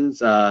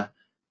objections, I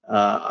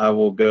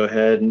will go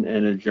ahead and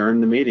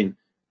adjourn the meeting.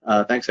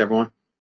 Thanks, everyone.